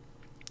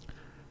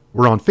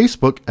 We're on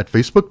Facebook at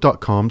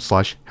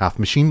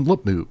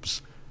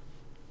facebook.com/halfmachinelipmoves.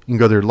 You can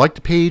go there to like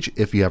the page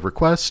if you have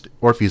requests,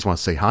 or if you just want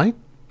to say hi.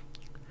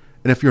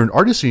 And if you're an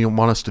artist and you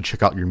want us to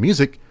check out your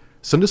music,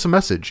 send us a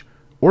message.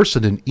 or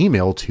send an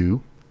email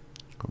to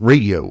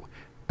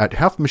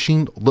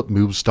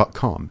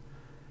radio@halfmachinelipmoves.com.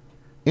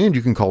 And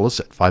you can call us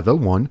at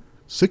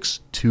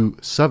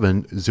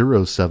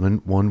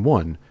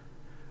 501-627-0711.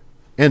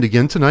 And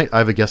again, tonight I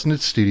have a guest in the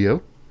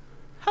studio.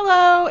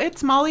 Hello,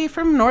 it's Molly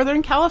from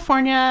Northern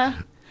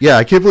California. Yeah,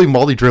 I can't believe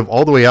Molly drove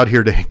all the way out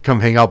here to come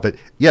hang out, but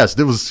yes,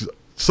 it was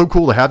so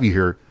cool to have you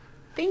here.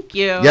 Thank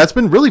you. Yeah, it's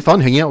been really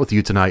fun hanging out with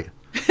you tonight.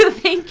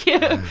 Thank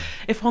you.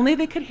 If only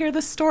they could hear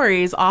the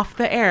stories off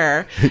the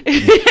air.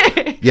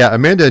 Yeah,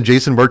 Amanda and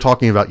Jason were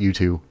talking about you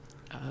two.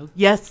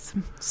 Yes,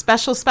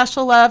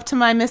 special love to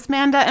my Miss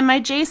Manda and my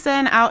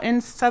Jason out in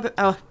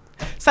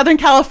Southern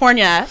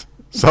California.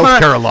 South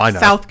Carolina.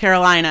 South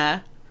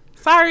Carolina.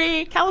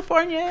 Sorry,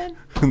 Californian.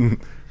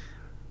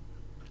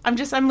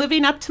 I'm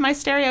living up to my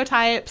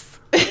stereotypes.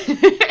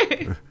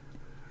 It's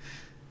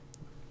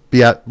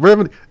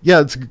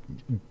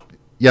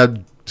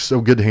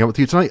so good to hang out with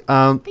you tonight.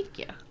 Thank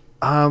you.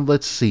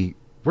 Let's see.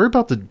 We're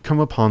about to come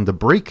upon the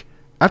break.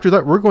 After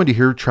that, we're going to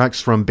hear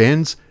tracks from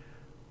bands.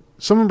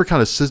 Some of them are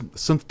kind of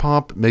synth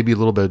pop, maybe a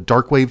little bit of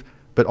dark wave,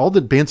 but all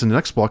the bands in the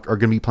next block are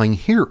going to be playing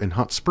here in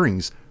Hot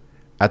Springs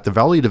at the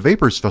Valley of the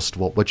Vapors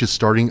Festival, which is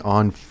starting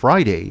on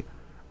Friday,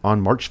 on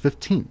March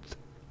 15th.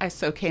 I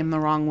so came the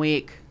wrong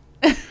week.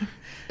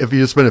 If you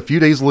just been a few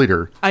days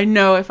later. I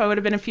know, if I would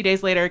have been a few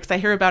days later, because I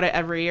hear about it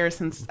every year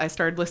since I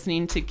started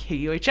listening to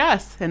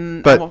KUHS,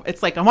 and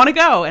it's like, I want to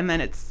go, and then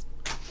it's,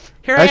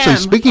 here I am. Actually,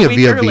 speaking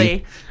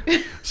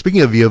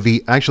of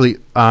VOV, actually,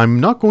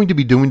 I'm not going to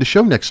be doing the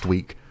show next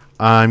week.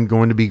 I'm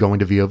going to be going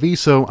to VOV,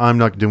 so I'm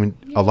not doing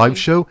a live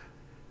show.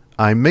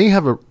 I may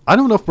have I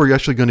don't know if we're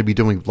actually going to be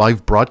doing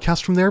live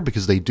broadcasts from there,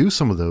 because they do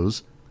some of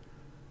those.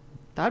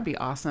 That'd be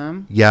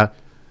awesome. Yeah.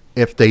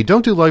 If they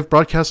don't do live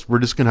broadcasts, we're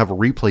just going to have a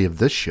replay of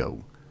this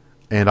show.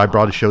 And I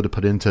brought a show to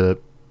put into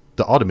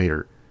the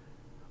Automator.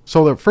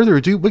 So without further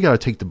ado, we got to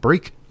take the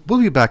break. We'll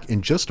be back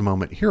in just a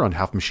moment here on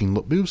Half Machine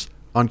Lip Moves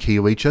on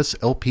KUHS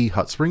LP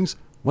Hot Springs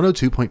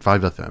 102.5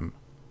 FM.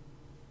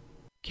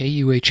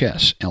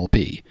 KUHS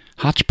LP,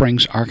 Hot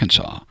Springs,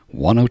 Arkansas,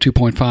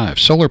 102.5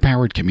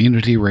 solar-powered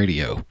community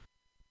radio.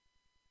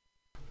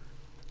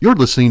 You're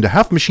listening to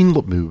Half Machine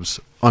Lip Moves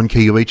on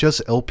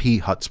KUHS LP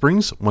Hot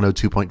Springs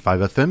 102.5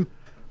 FM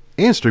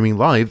and streaming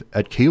live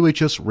at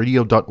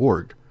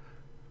kuhsradio.org.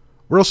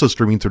 We're also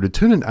streaming through the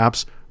TuneIn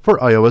apps for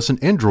iOS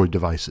and Android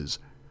devices.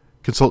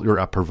 Consult your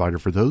app provider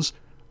for those,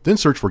 then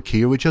search for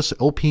KUHS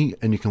LP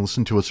and you can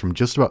listen to us from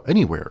just about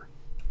anywhere.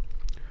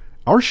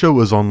 Our show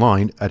is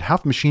online at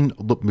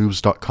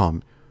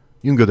halfmachinelipmoves.com.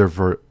 You can go there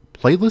for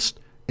playlist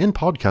and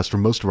podcast for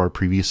most of our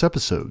previous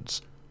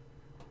episodes.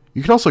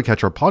 You can also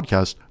catch our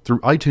podcast through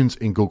iTunes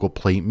and Google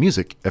Play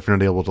Music if you're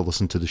not able to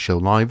listen to the show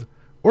live,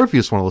 or if you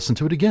just want to listen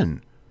to it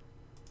again.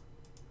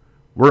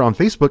 We're on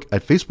Facebook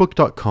at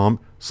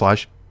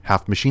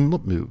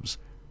facebook.com/halfmachinelipmoves.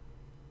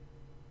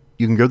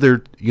 You can go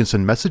there, you can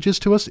send messages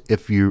to us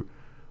if you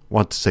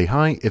want to say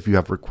hi, if you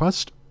have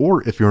requests,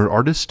 or if you're an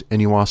artist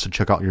and you want us to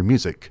check out your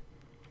music.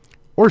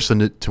 Or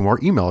send it to our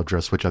email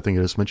address, which I think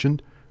I just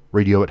mentioned,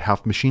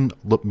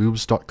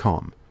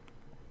 radio@halfmachinelipmoves.com.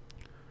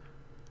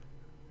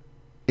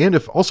 And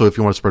if you want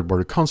to spread word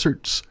of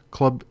concerts,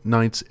 club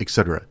nights,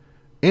 etc.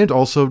 And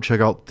also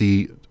check out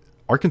the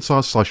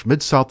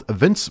Arkansas/Mid-South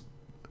events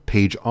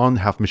page on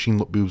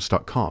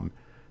halfmachinelipmoves.com.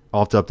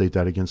 I'll have to update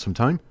that again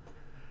sometime.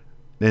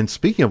 And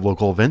speaking of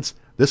local events,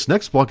 this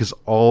next block is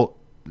kind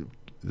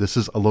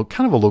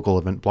of a local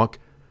event block.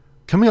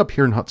 Coming up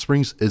here in Hot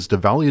Springs is the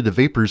Valley of the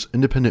Vapors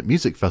Independent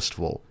Music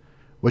Festival,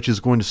 which is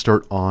going to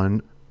start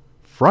on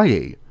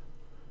Friday,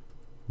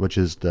 which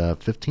is the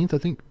 15th, I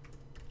think.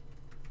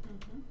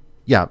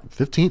 Yeah,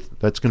 15th.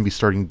 That's going to be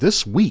starting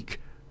this week,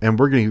 and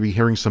we're going to be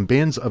hearing some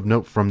bands of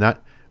note from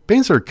that.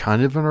 Bands that are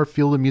kind of in our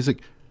field of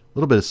music, a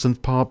little bit of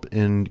synth pop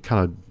and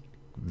kind of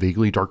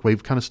vaguely dark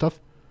wave kind of stuff.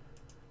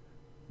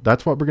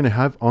 That's what we're going to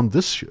have on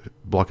this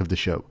block of the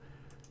show.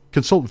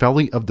 Consult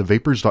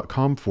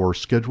valleyofthevapors.com for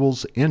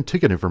schedules and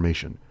ticket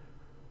information.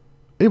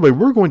 Anyway,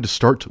 we're going to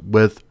start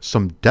with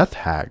some Death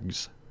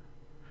Hags.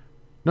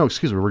 No,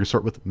 excuse me, we're going to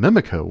start with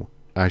Mimico.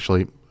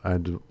 Actually, I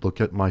had to look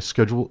at my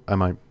schedule,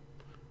 my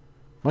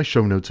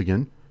show notes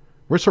again.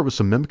 We're going to start with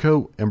some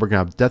Mimico, and we're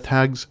going to have Death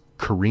Hags,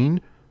 Kareen,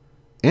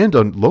 and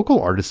a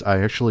local artist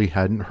I actually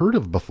hadn't heard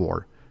of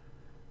before.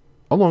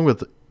 Along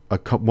with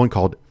one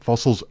called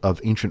Fossils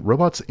of Ancient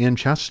Robots and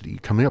Chastity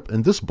coming up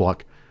in this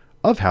block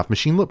of Half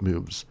Machine Lip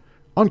Moves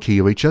on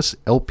KUHS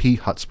LP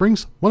Hot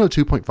Springs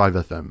 102.5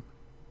 FM.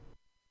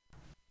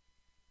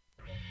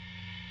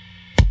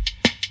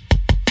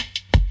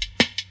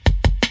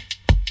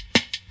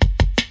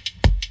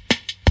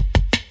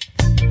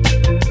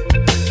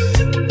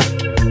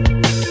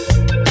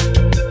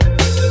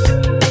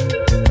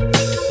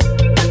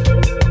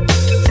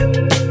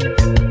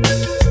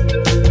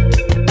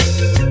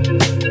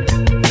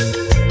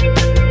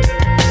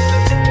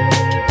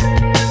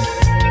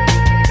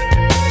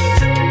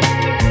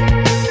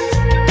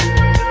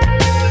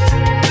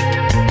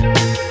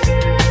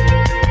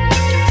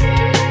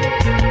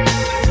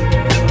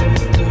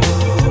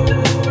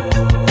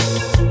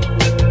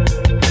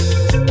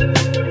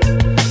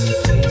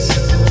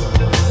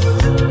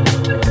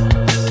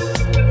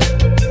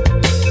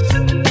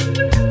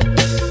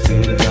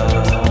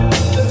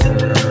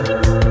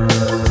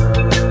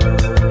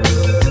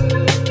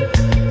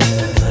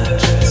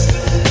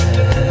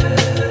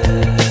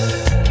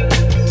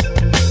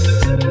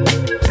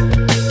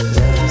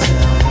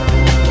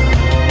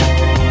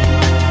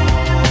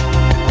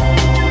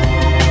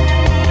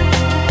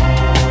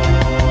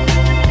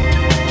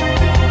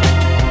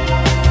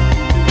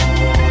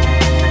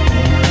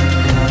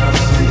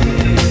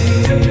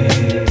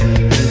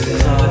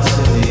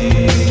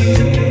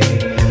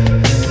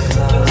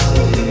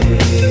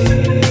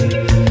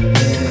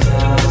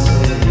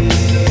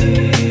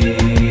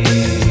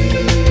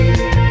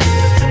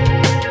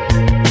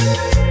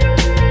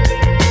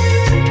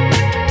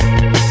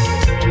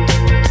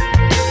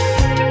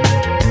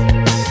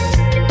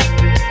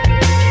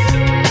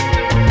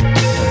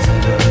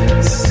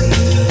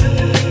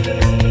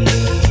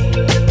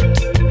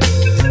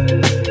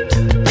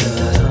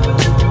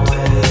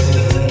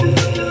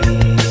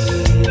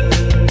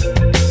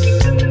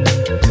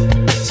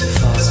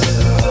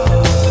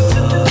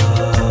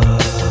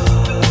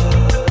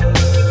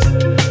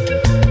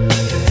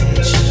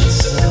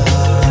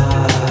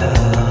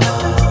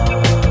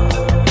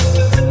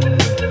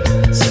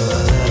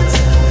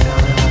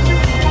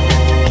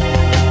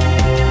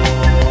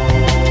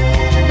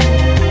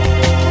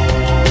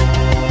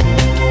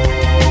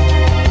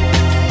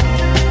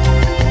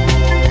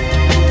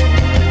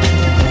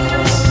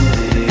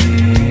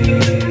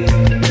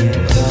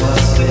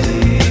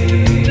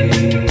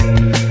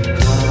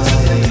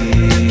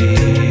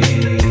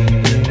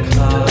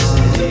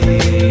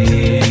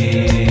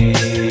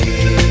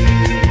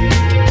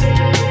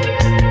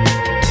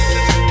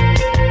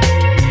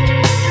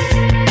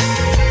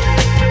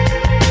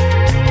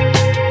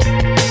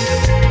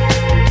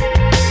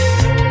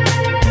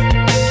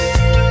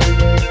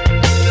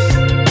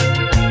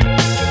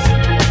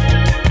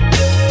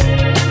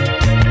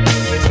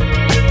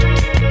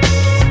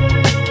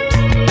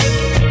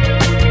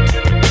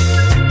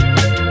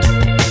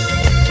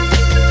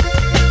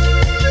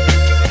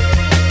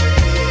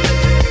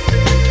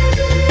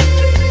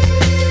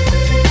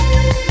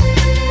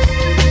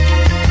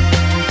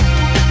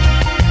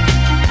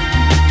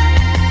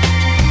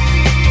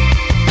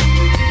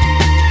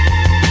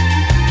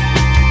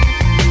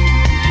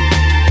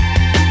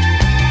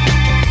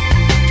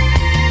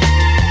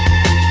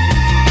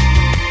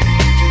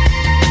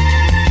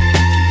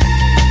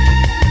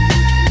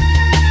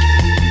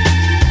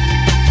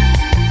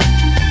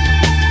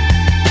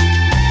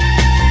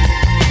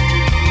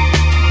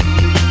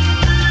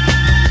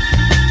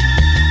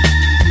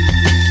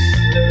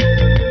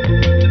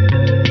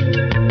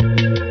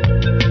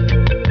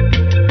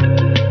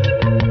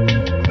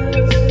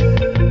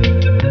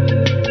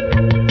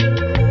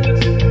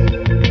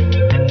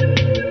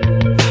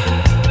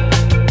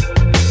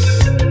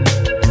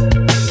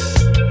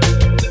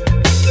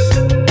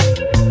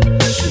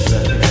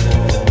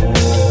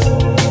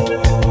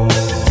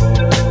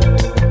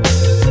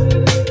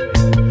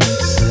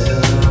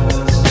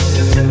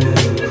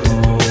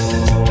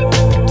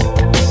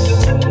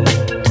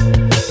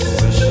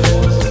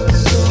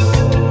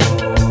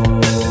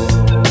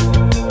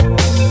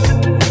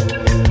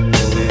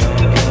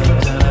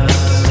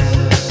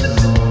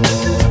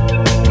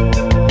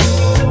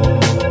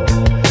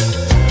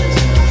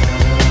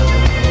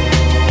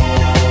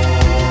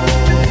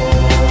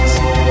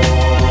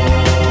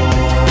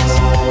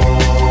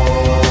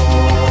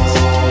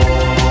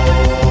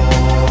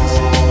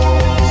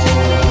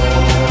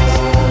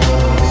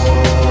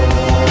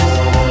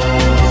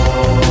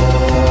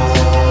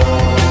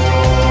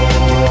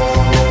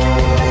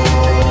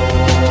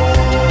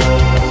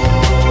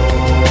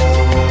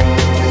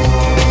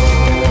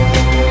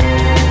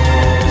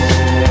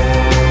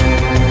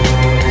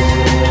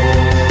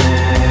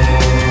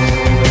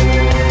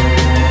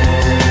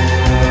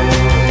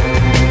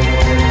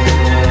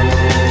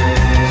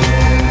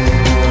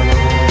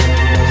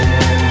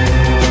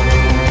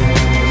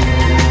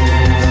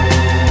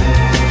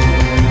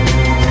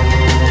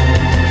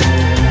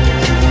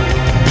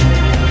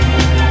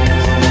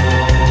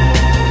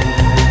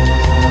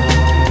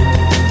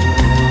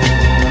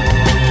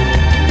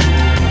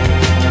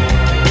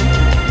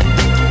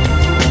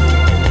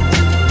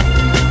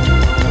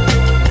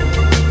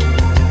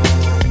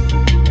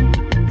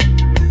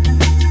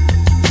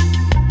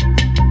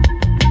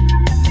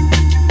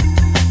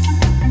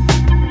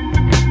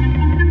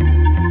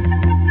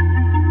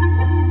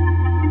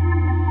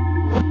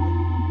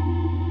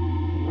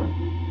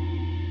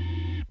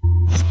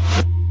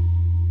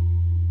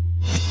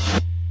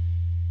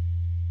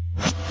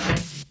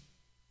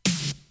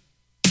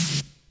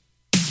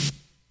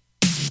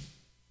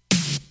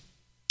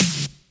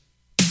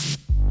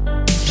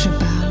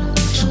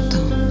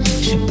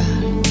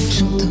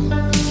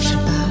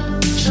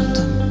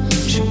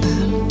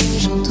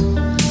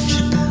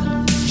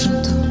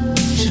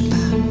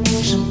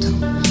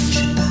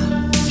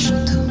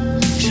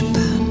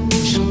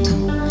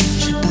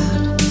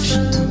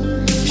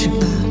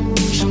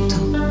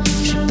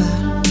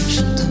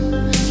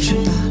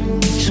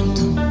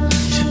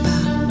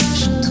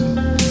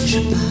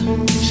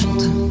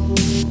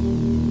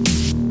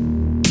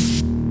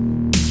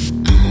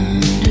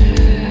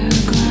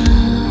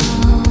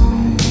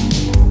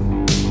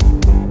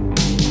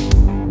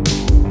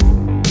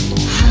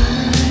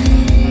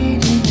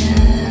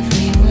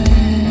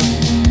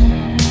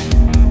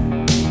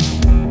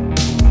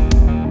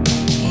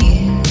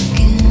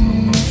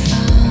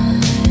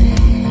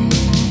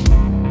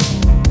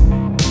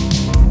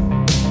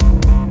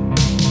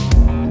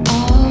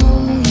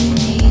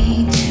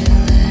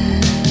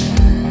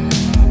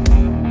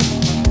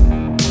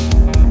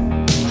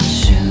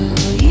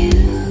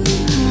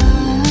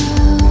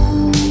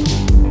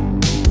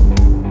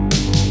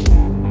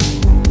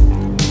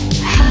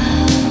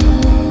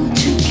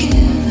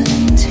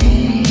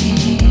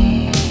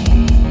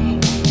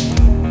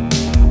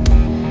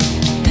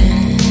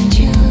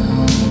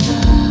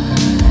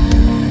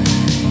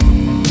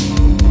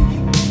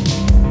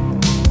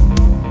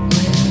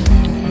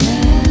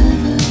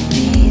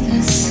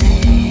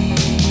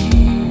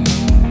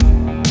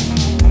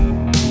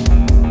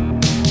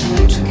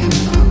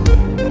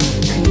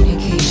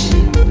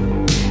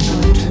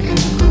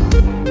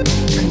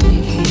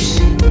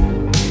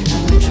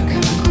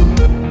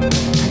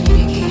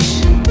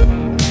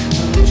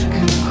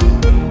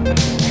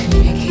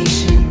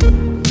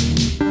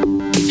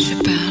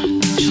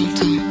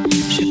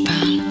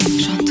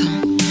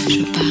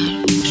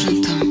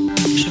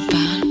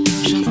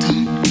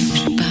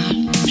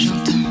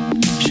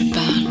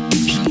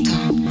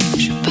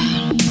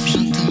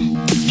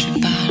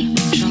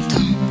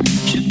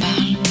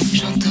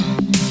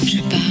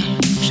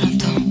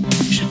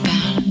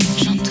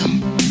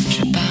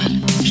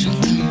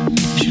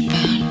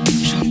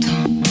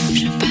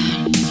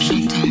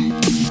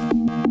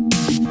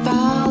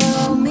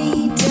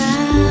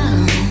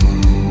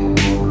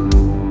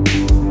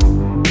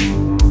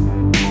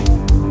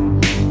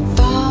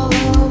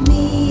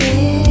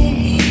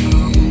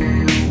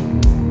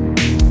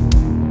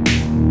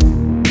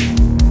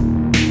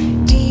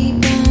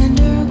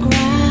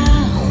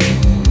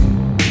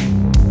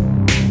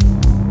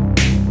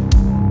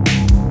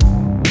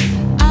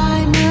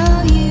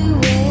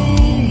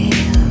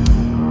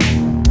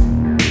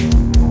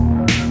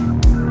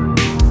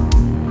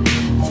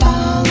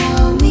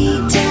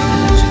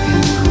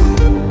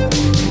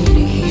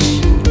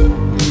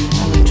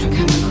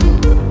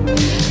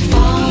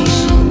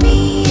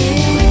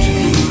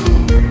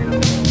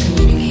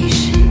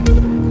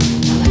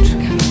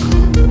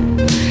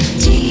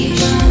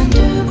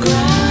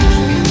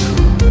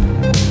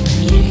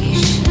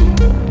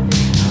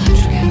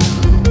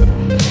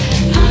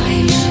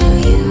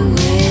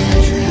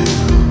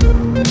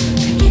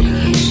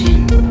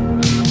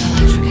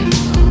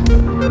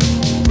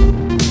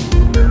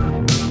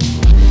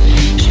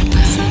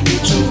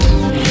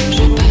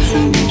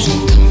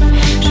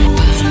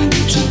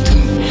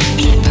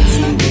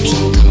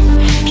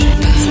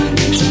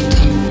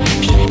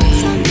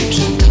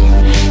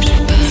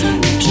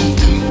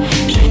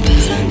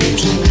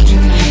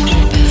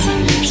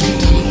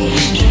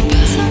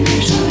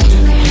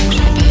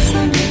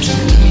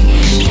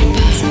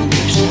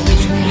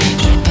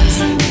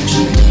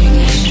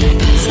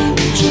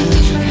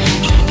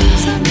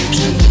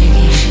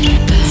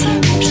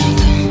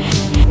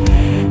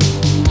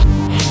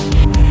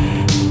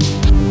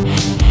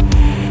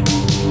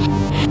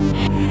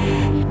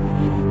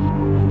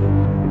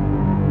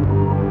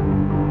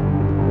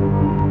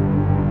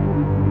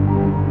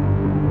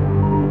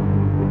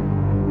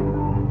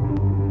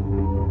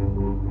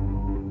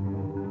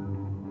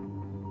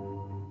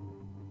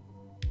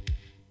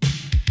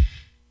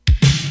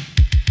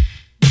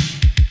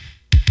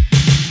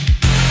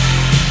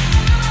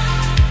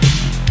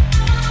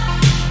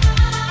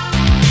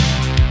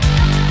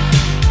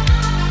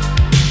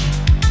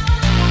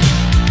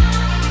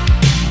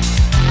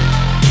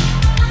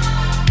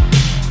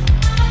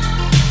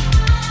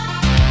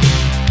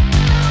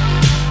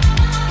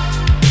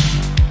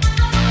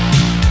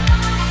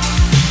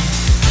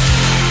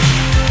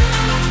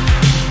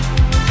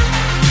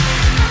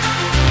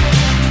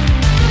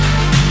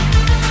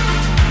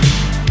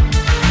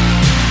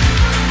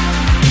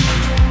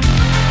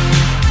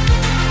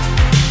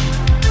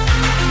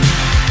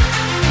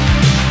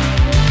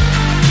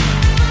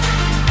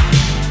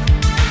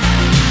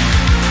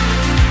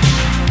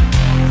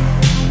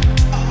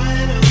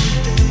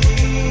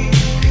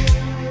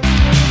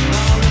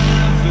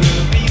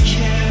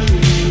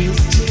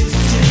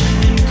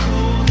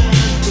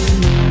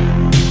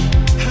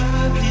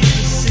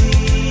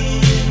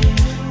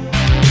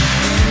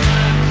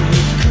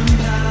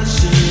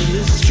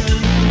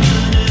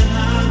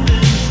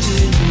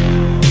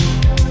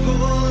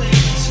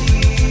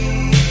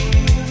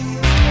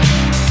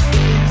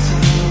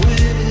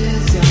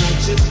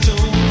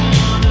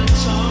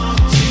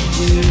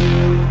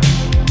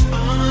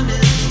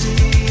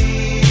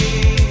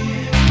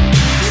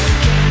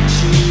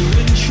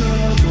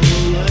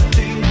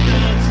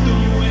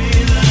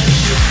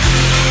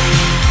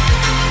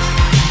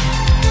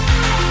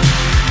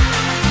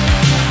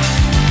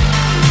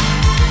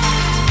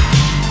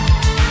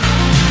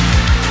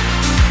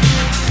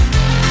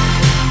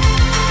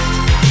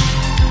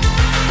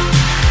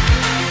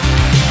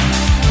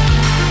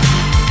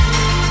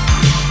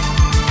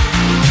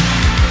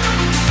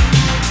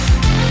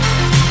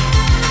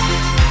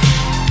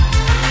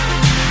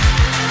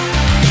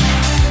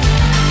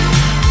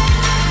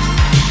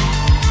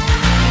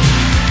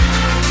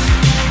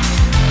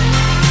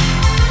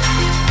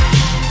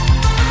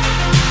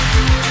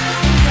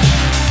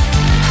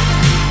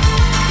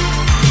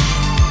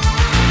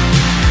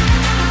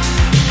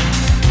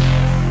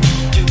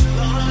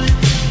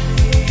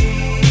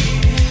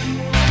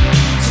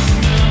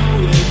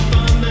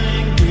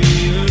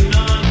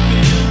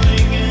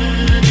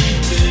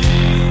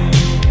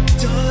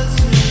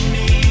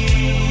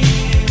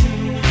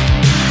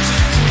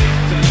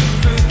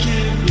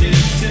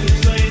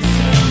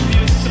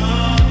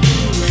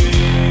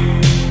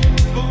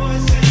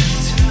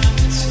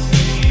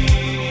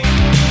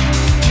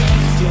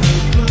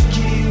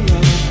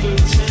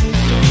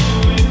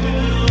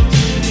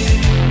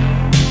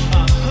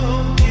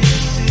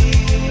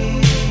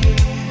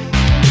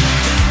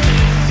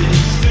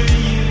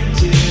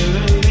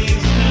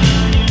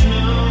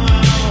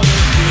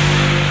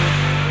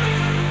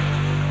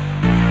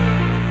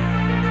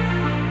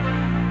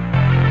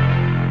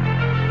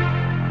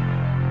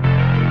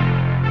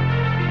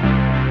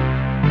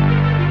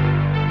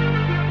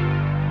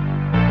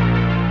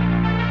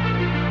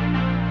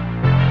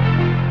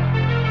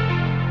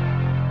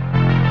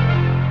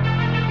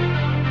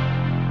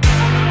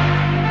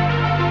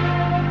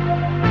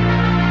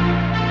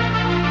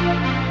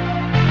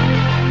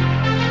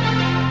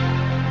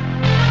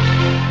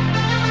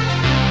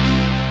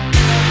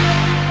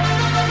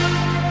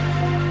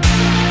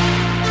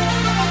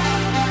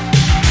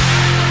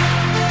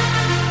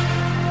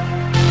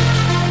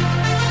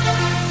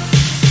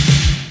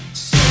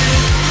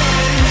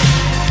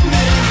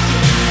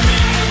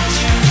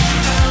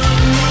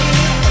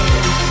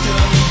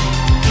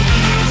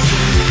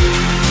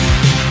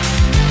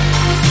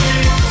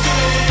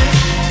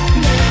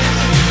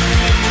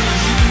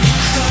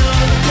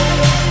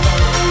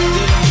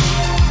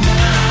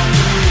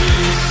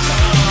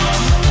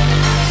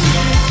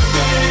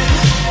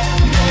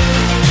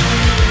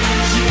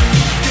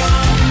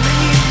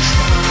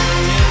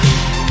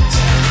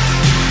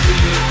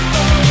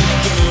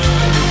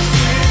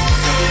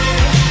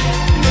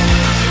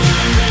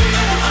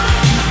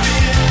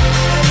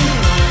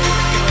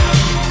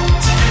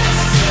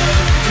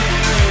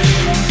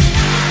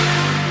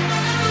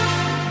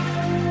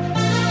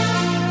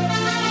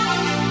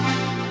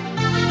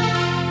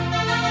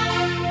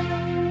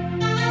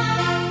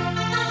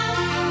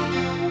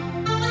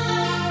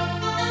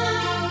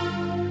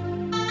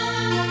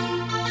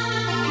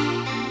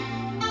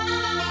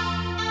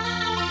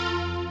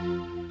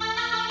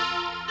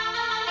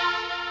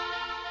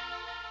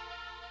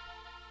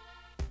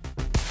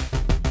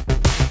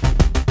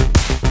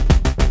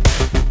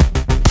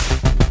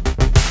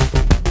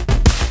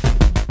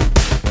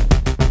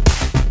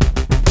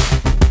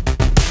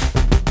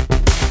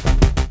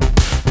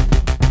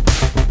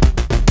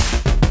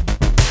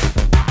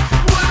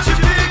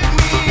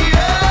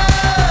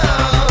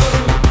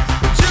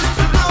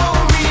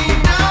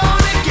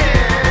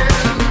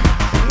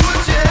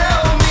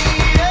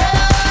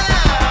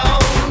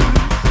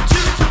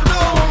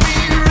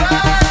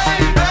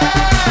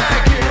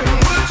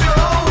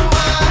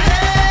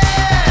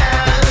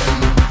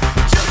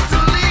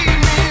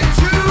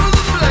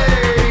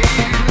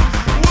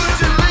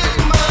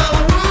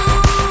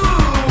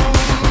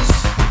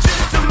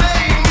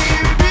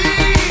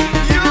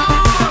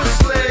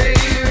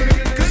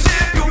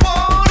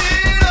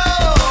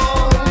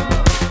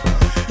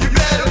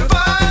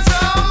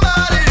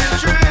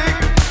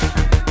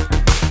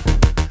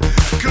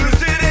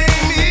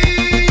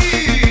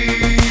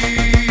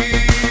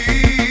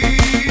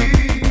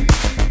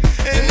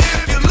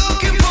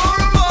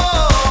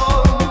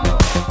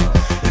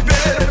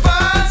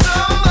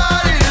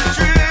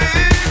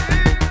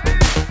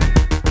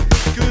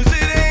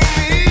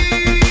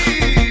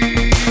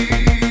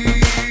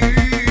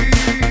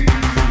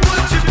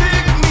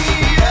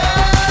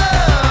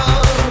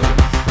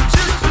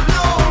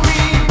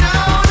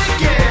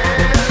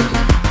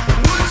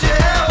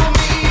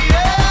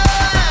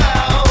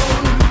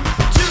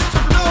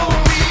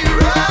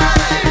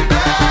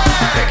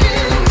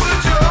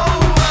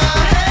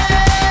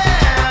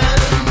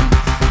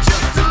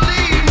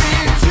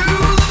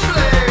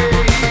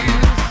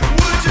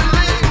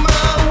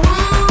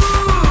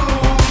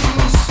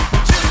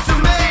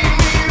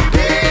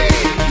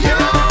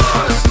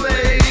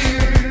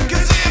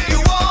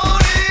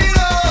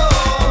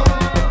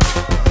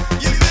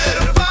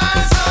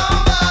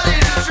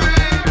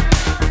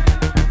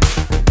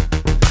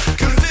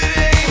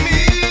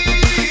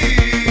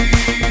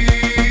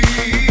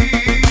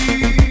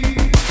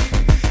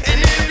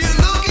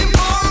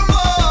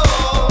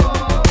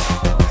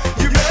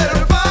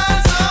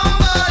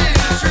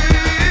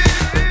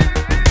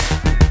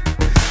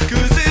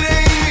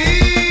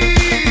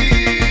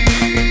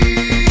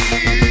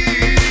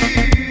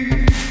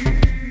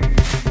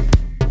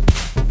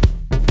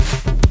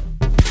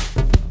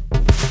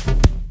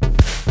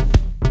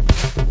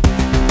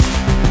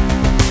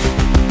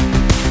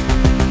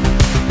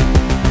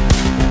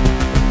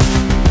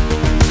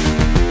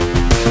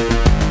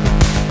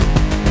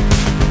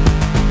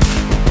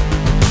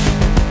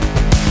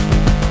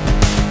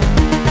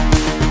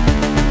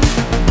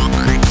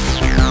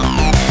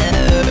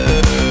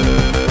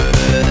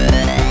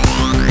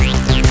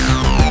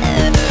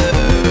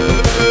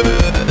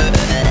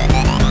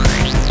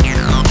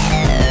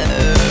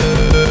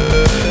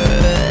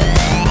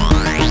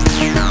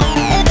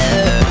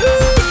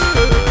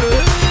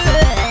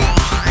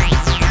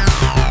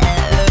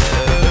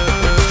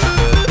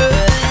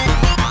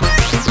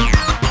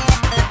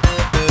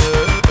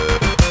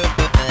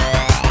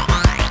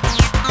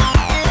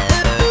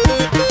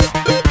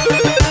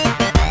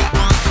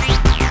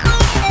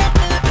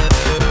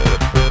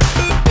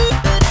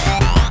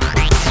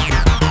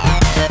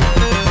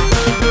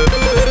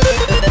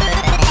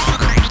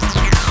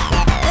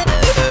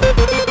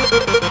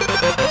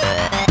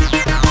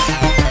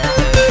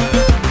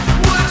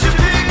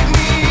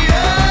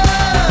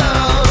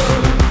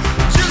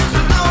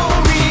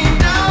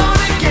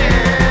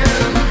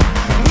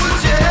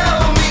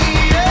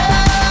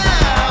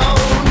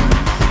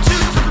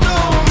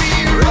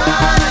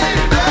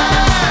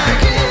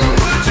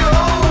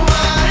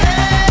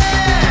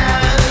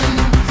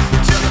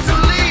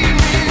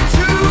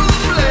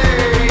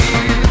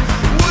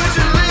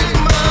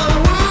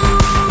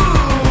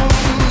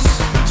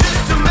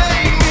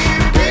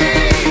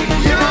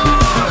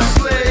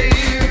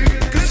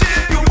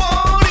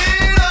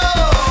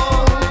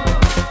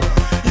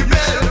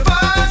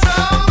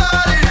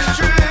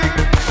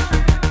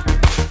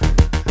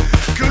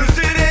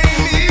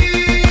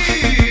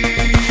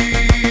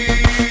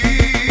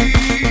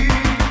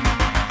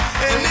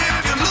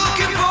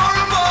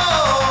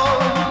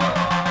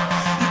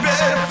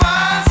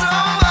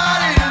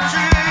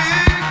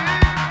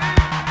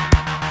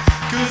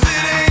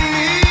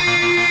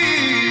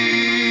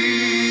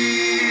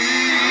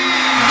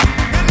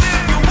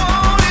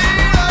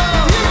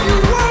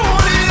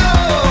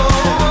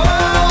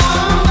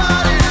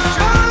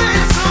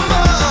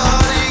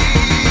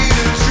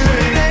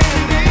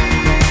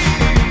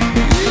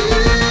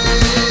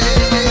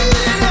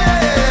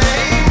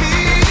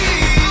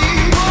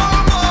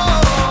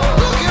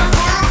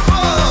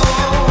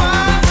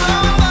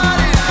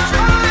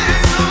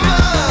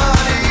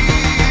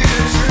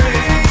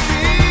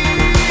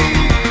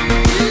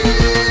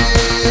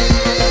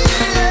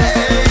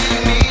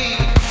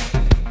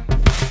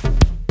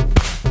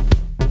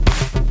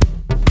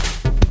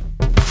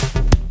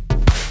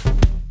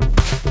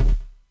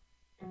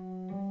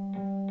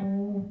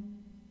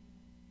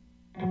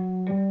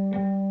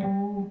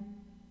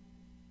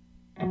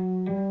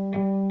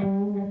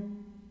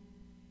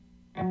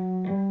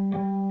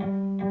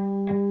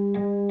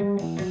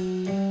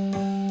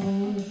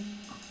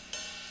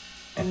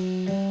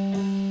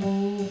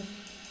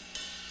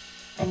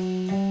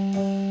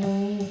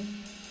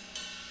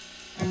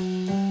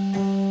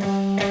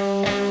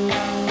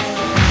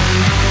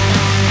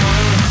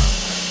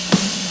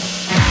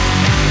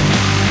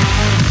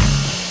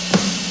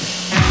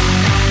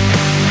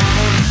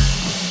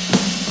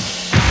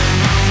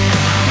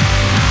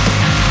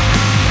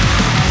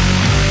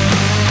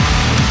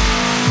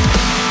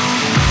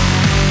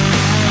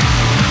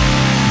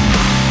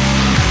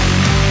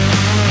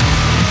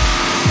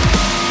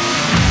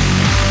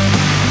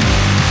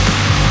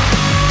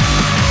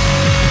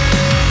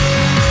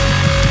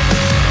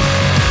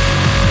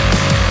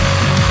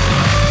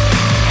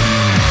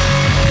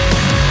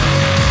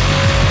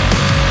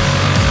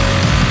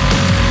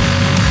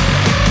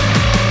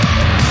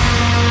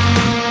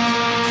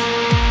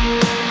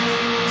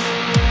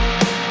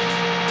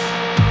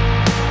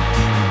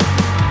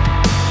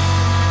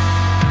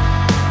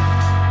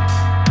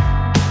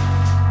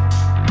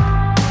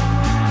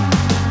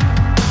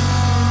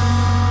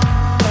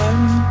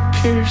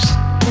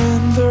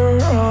 in their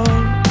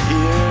own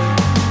year.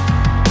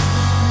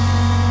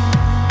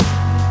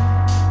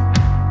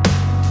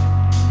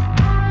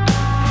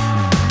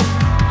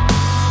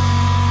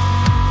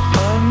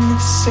 On the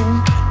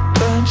sinking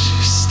bench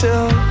you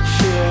still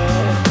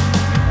feel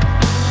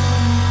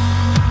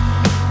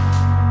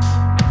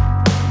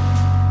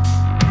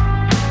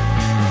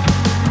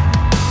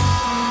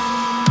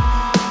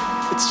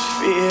it's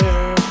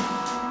fear.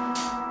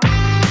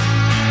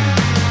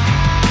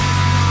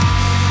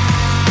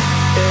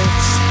 It's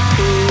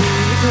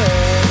fear.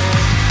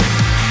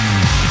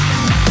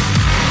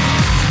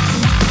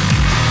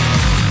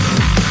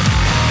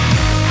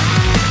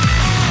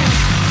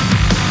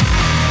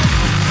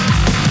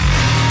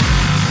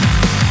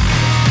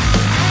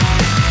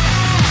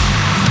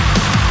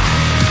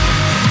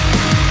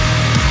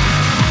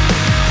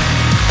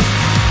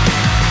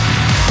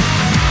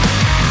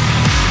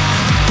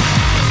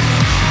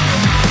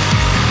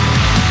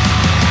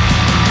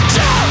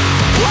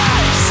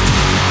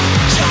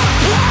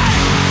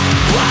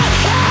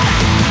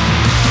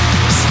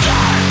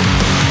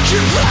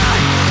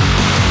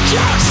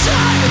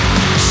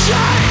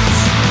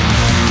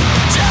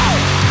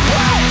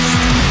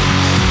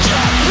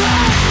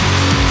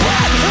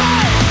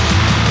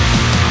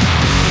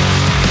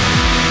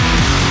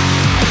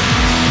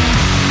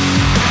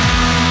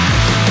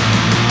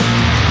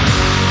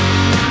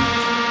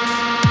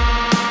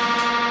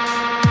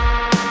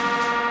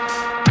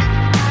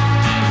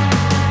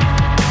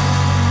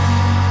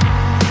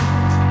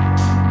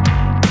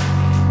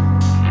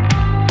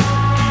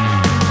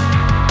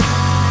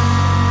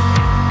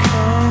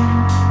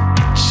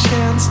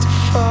 Chance to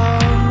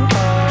fight.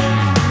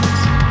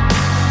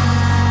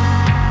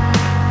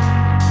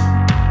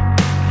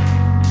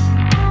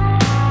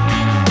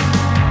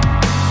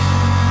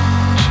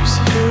 She's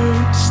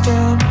here to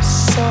stand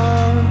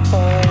beside.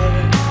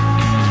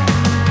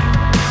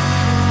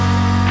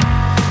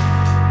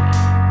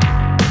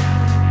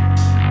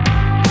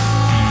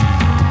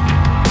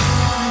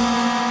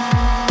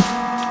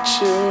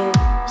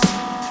 Choose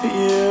for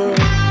you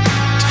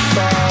to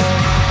find.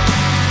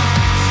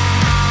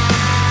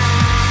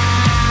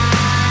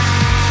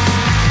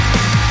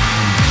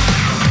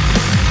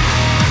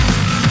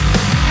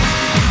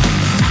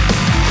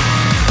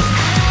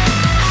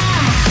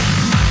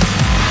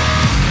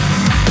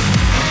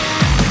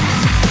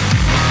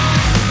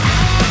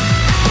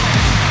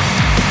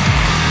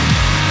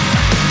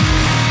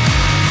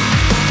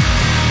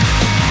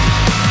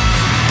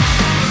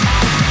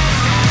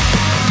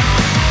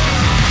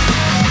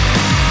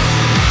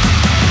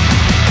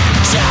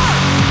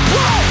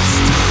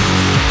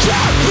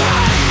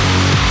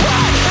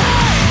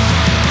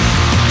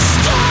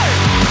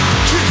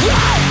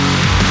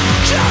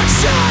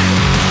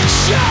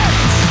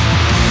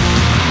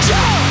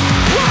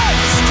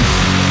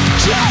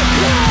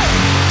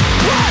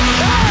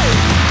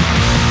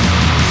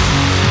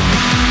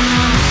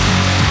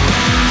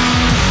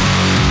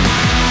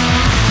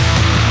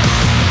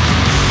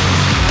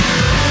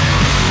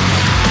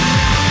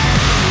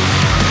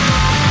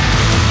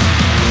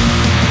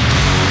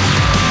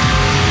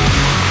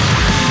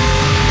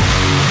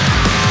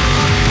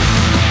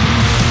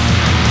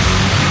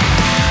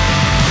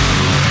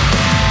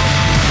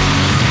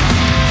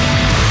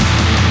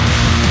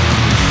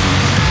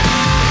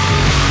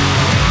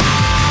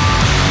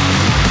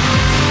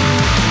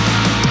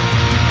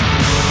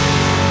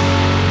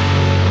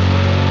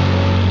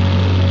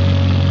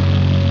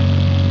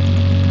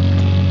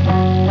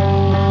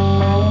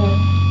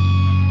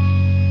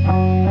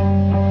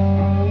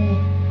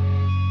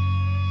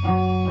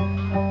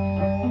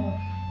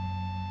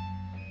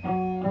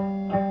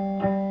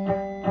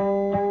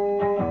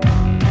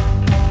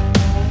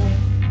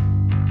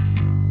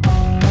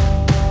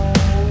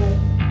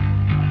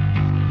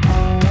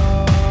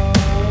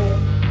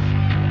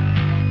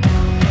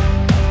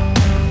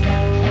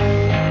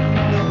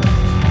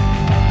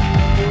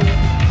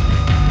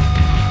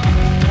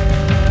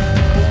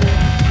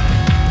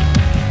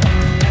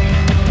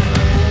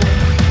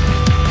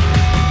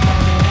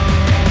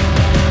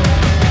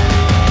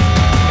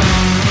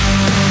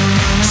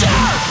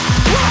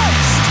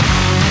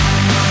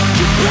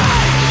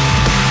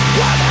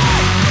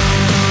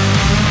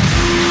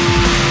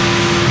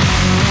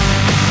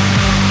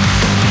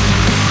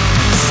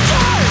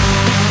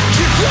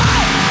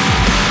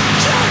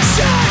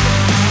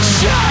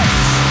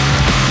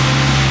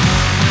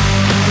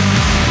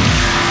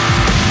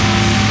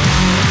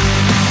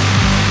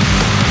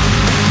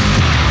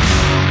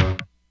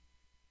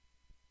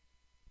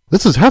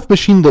 This is Half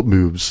Machine That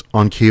Moves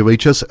on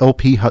KOHS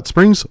LP Hot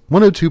Springs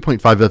 102.5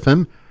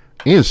 FM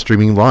and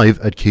streaming live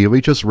at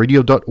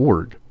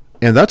KOHSradio.org.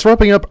 And that's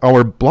wrapping up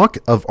our block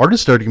of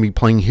artists that are going to be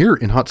playing here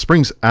in Hot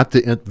Springs at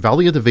the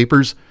Valley of the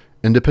Vapors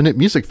Independent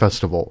Music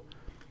Festival.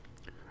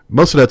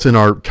 Most of that's in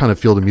our kind of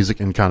field of music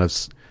and kind of...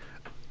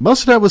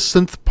 Most of that was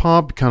synth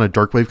pop, kind of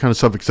dark wave kind of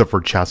stuff, except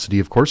for Chastity,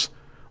 of course.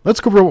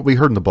 Let's go over what we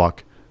heard in the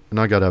block. And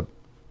I got to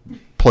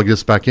plug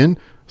this back in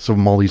so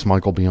Molly's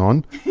mic will be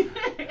on.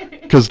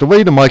 Because the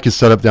way the mic is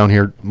set up down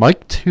here,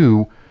 mic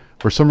 2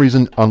 For some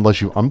reason, unless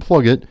you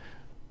unplug it,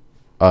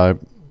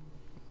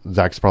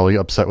 Zach's probably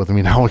upset with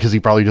me now because he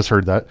probably just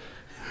heard that.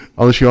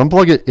 Unless you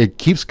unplug it, it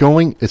keeps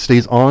going. It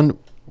stays on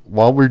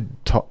while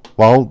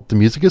while the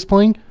music is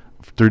playing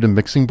through the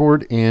mixing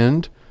board,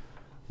 and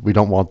we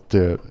don't want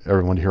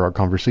everyone to hear our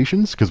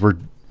conversations because we're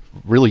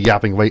really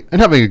yapping away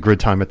and having a good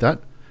time at that.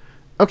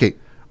 Okay,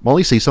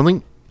 Molly, say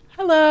something.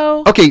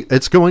 Hello. Okay,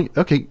 it's going.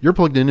 Okay, you're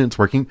plugged in and it's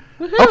working.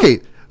 Woohoo. Okay,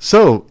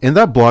 so in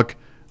that block,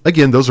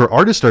 again, those are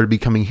artists that are be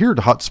coming here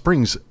to Hot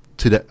Springs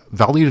to the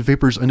Valley of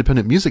Vapors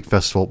Independent Music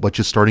Festival, which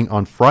is starting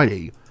on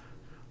Friday.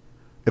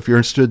 If you're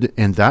interested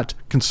in that,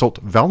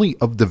 consult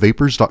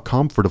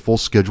valleyofthevapors.com for the full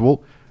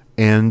schedule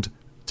and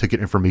ticket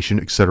information,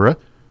 etc.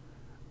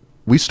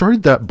 We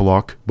started that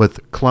block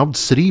with Cloud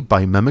City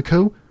by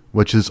Memico,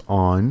 which is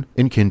on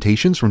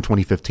Incantations from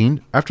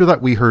 2015. After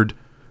that, we heard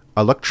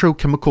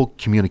Electrochemical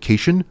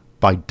Communication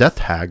by Death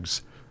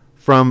Hags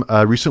from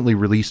a recently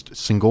released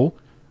single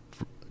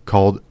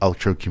called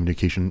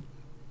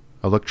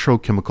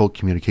Electrochemical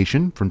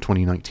Communication from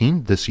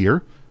 2019, this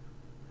year.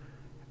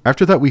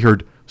 After that, we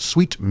heard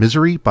Sweet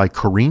Misery by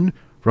Corrine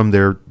from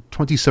their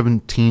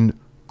 2017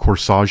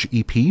 Corsage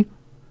EP.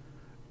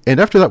 And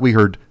after that, we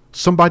heard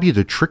Somebody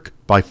to Trick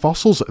by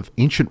Fossils of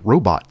Ancient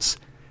Robots.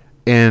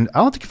 And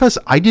I'll have to confess,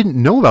 I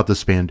didn't know about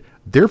this band.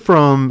 They're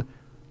from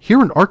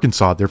here in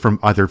Arkansas. They're from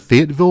either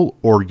Fayetteville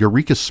or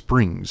Eureka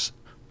Springs.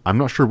 I'm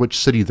not sure which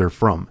city they're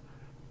from,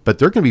 but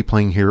they're going to be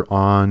playing here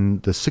on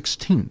the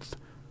 16th.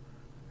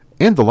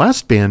 And the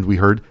last band we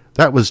heard,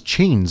 that was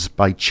Chains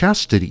by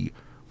Chastity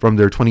from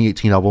their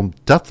 2018 album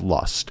Death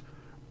Lust.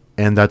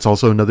 And that's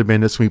also another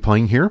band that's going to be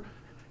playing here.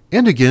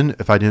 And again,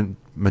 if I didn't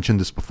mention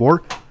this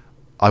before,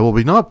 I will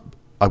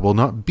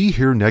not be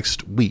here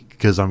next week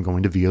because I'm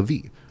going to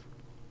VOV.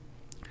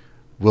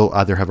 We'll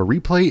either have a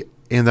replay,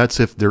 and that's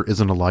if there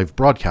isn't a live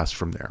broadcast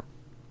from there.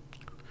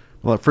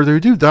 Without further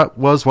ado, that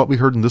was what we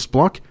heard in this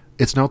block.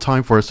 It's now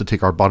time for us to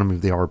take our bottom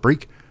of the hour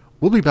break.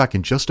 We'll be back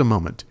in just a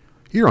moment,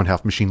 here on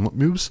Half Machine Lip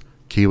Moves,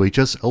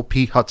 KOHS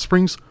LP Hot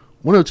Springs,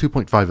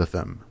 102.5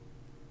 FM.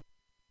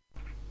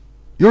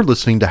 You're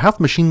listening to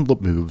Half Machine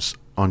Lip Moves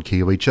on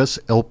KOHS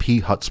LP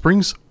Hot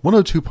Springs,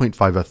 102.5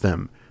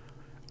 FM.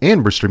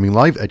 And we're streaming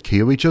live at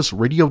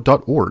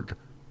kohsradio.org.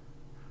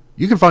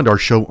 You can find our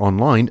show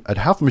online at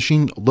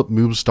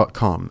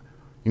halfmachinelipmoves.com. You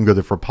can go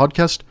there for a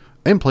podcast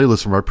and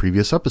playlists from our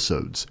previous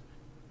episodes.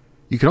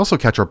 You can also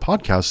catch our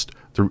podcast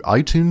through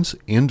iTunes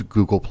and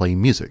Google Play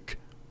Music.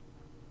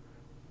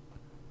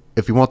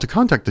 If you want to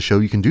contact the show,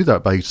 you can do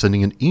that by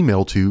sending an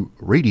email to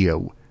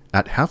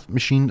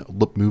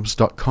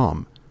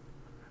radio@halfmachinelipmoves.com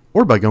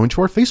or by going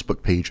to our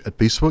Facebook page at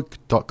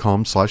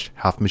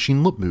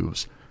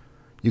facebook.com/halfmachinelipmoves.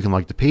 You can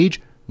like the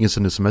page, you can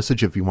send us a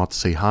message if you want to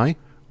say hi,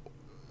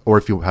 or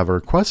if you have a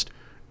request,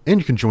 and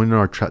you can join in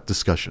our chat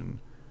discussion.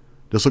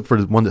 Just look for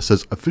the one that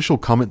says official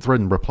comment thread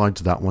and reply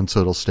to that one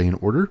so it'll stay in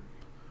order.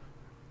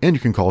 And you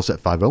can call us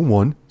at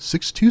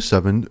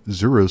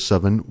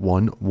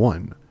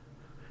 501-627-0711.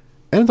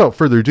 And without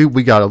further ado,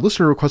 we got a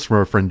listener request from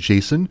our friend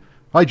Jason.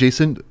 Hi,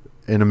 Jason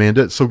and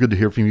Amanda. It's so good to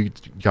hear from you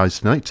guys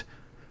tonight.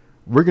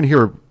 We're going to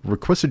hear a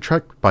requested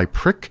track by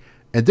Prick,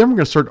 and then we're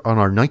going to start on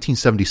our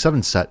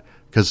 1977 set,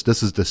 because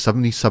this is the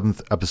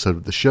 77th episode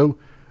of the show,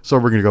 so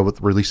we're going to go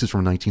with releases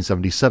from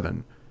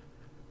 1977.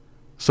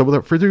 So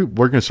without further ado,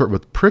 we're going to start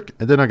with Prick,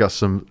 and then I got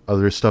some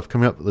other stuff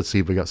coming up. Let's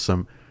see, we got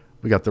The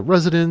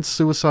Residents,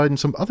 Suicide, and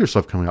some other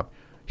stuff coming up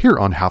here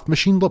on Half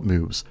Machine Lip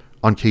Moves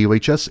on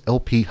KOHS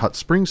LP Hot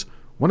Springs,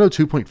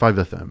 102.5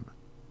 FM.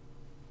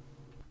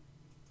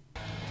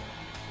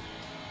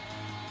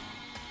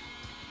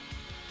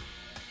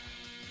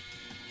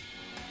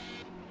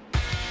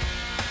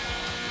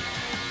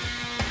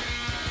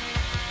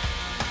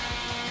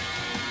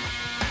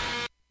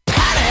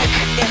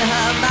 In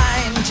her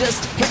mind,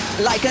 just hit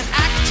like an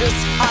actress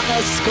on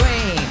a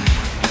screen.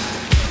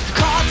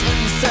 Caught in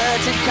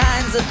certain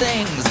kinds of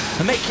things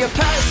make your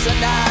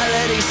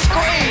personality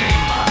scream.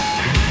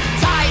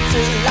 Tied to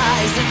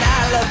lies and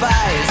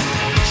alibis,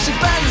 she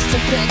bends to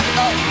pick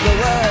up the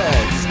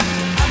words.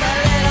 I'm a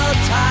little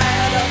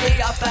tired of the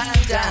up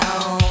and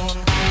down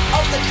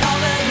of the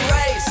common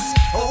race.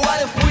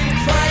 What if we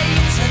pray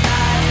tonight?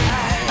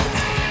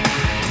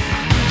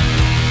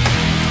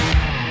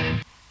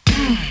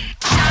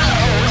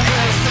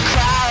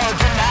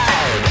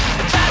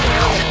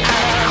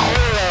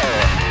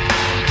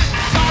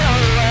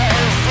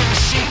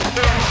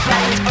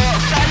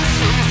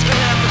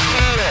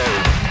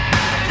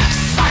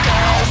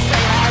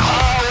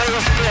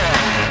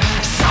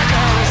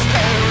 Suckers,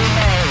 they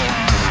remain.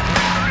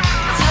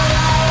 Till I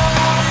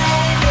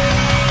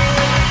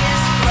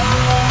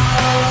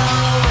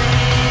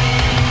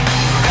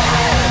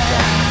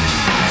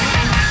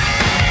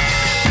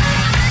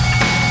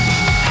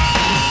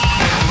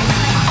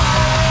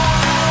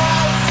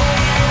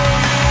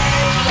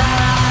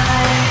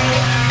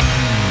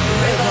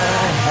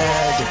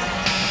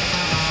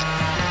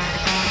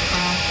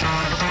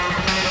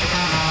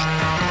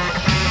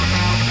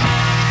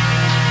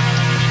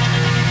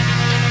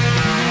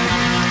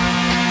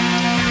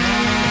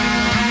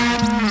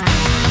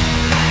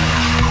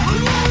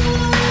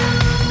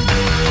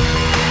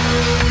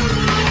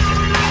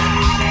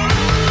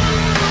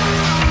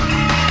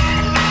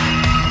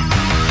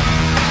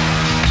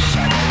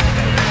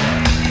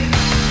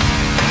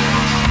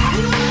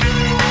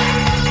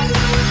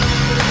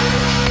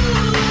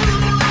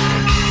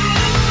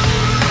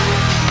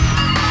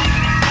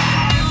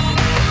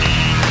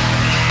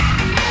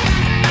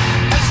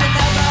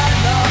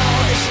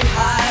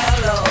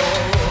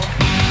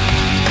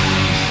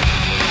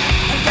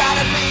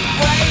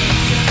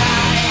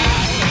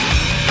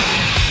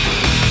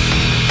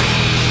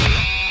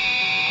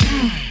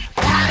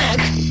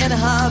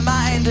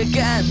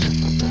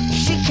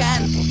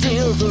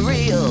feels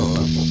real.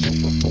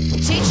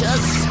 Teacher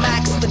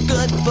smacks the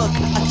good book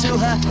to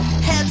her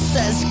head,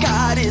 says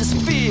God is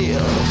feel.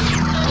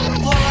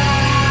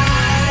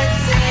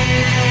 What's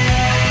in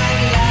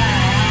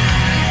life?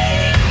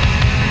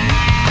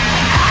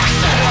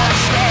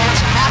 Accidents won't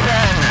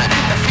happen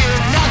if you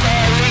never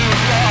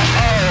leave your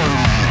home.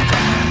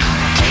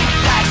 Keep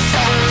that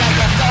soul like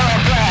a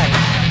thoroughbred.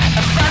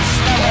 Fronts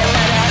never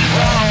let it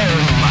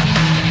roam.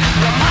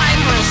 Your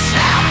mind will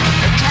snap,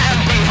 it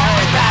can't be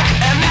held back.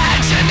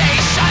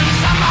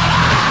 Imagination's a mother.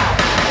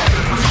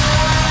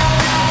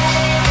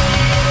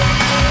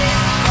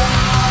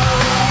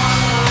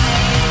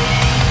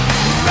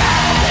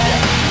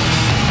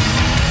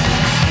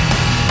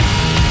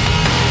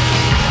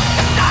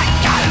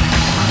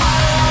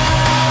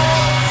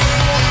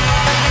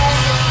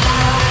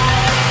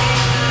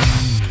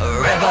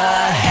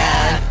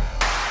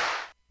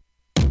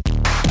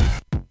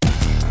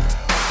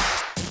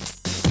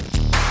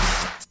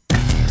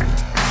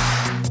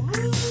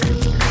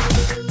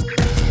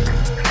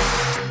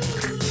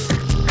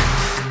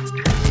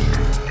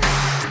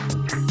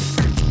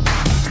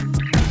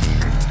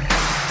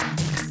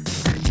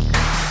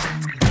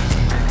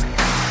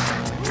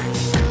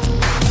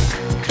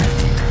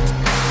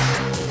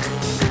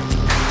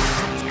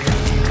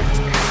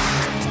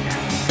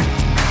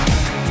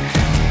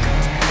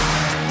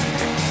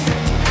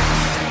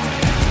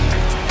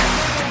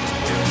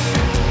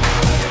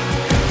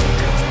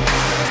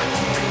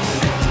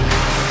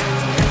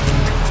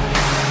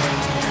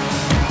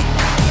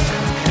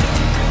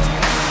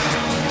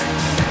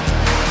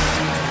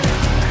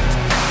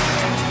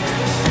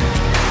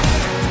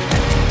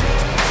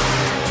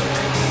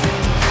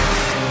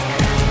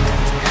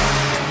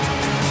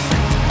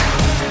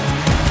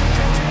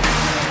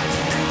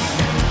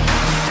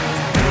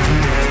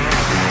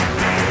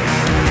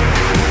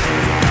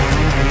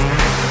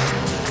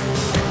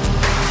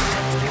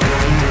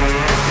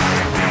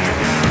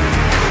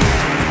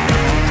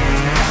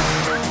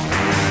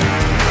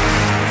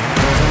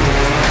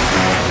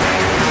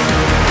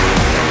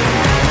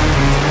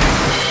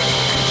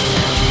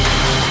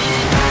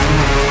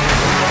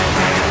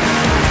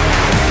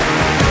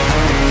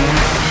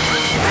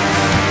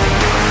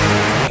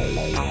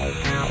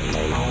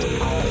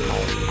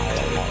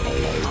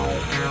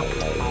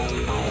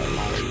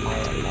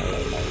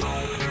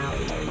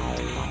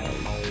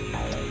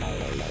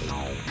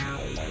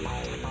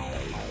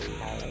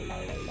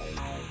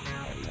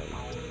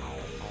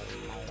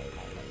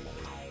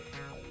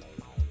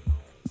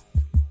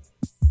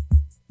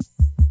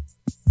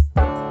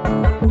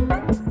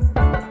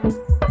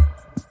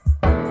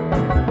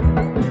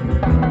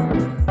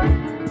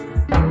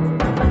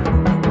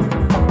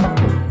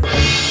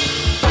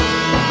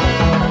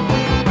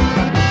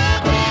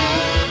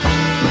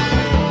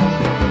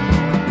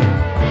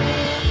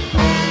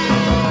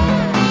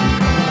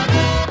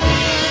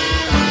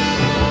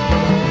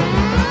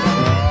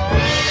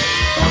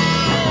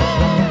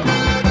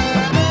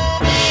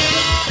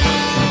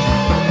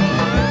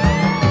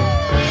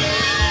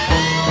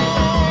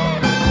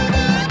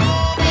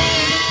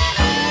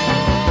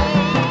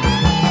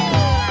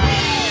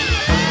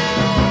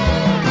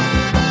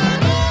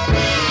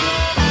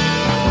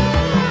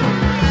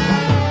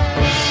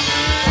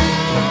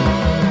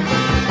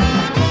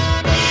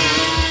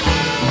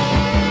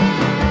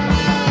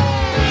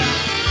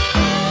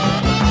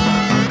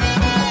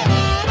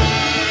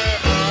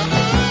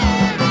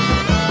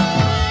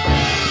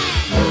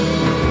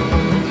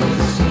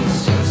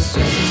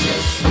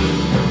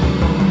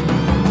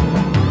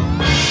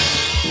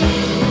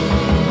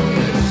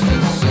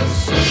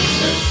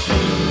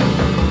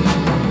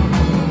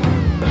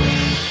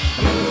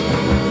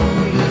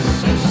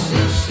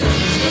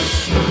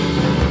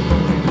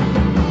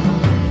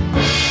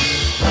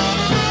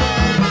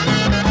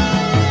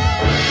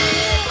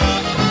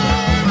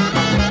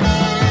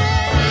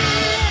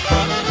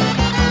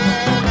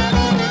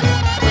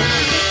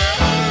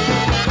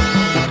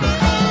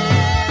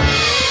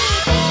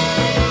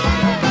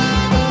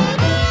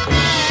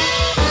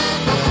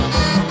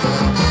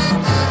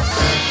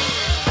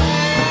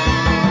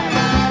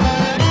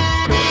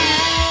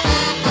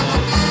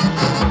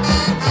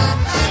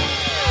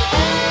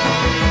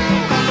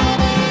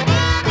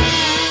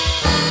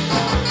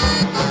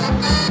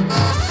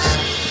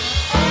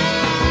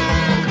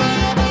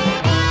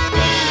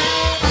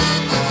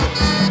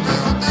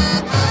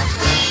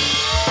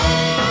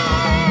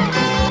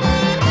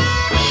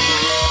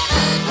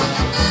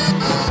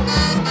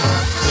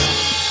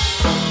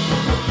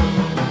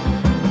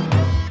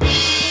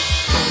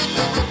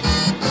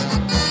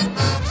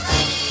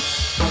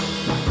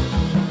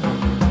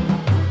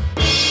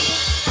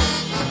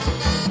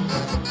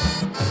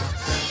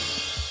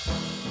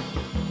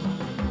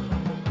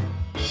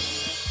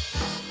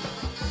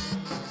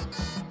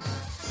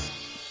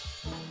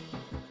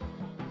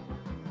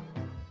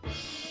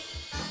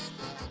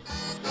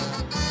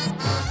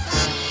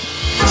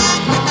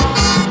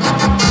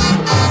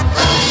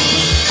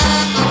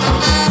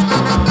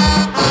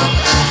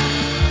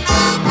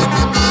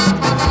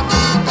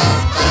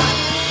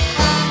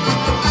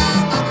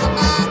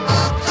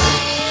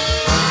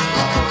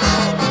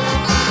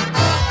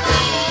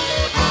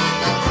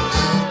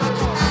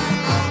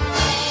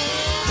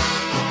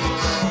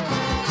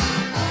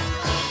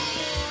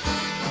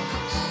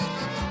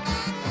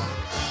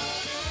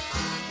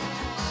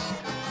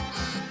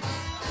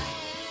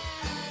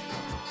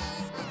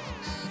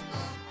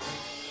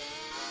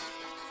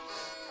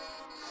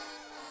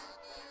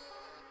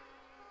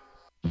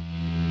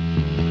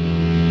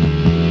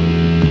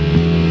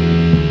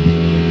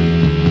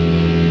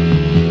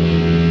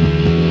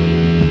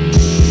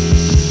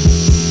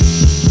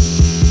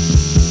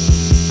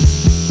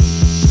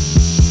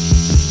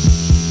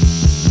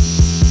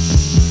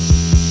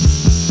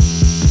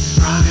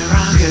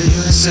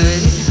 USA.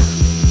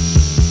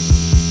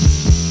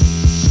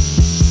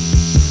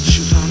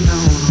 Shoot on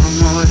down on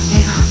my way.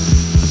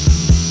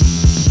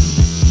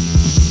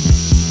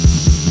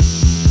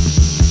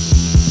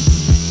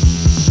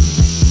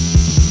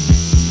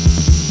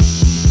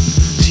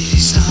 TV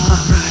star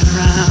right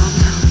around.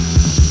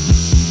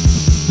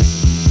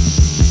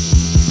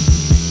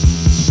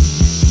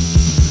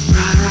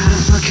 Right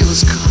around the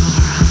killer's car.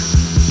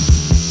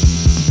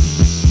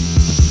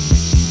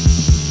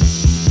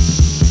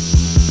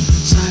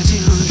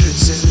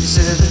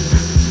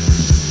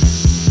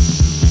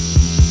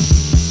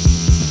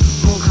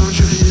 Whole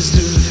country is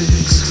to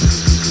fix.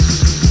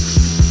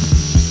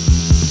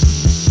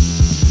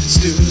 It's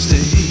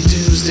doomsday,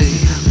 doomsday.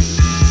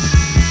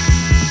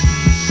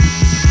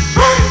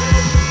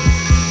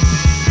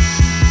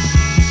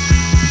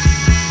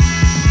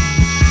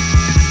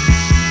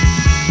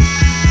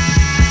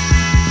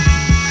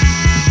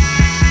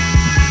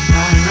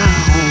 Right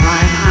around,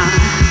 right on.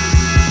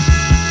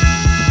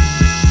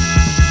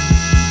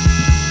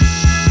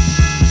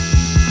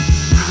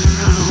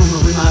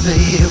 My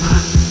babe,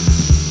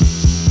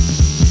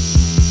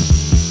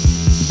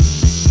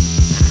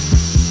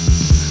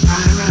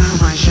 right around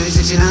my Chevy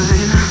 69.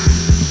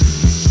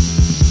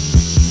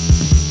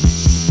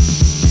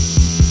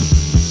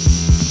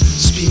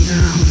 Speed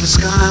down the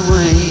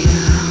skyway.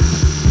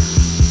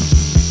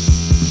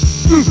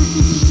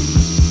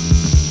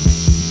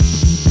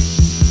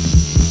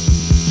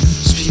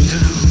 Speed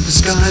down the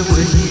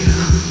skyway.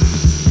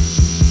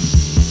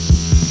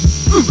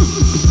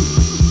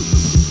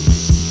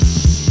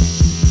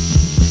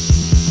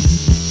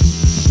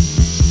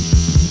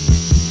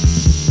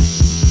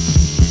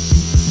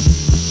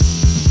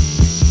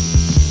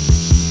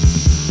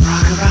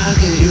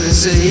 Rocket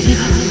USA.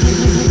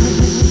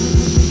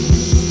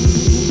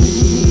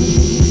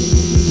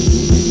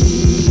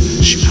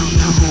 Shoot on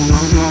down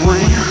on my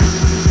way.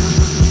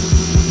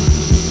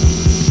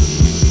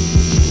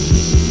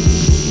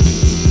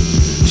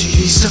 TV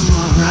star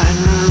right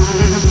around.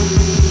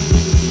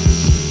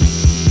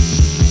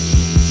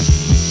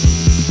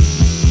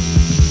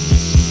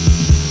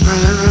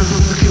 Right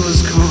around the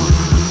killer's car.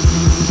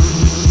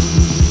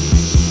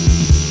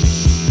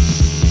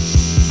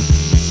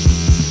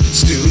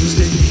 It's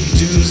doomsday,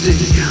 doomsday.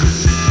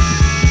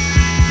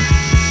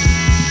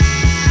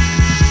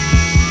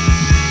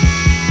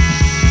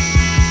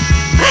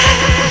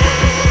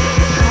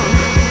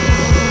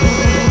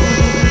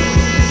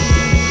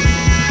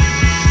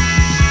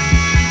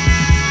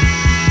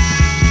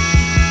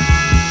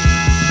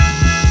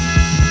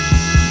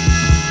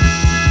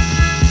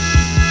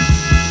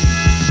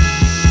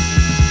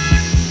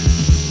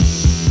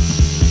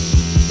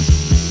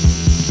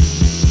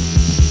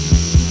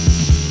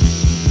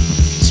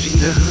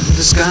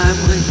 The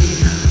skyway.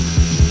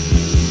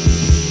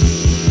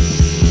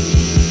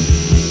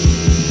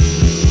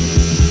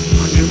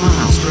 100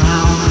 miles per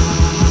hour.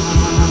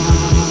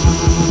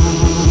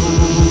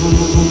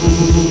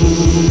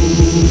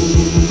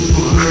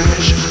 Or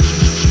crash.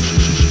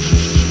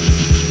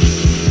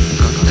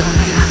 Gonna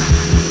die.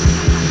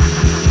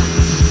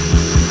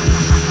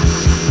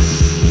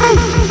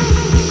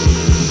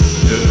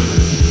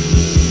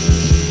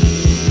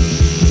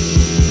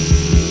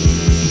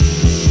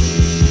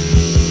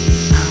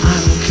 I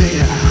don't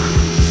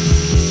care.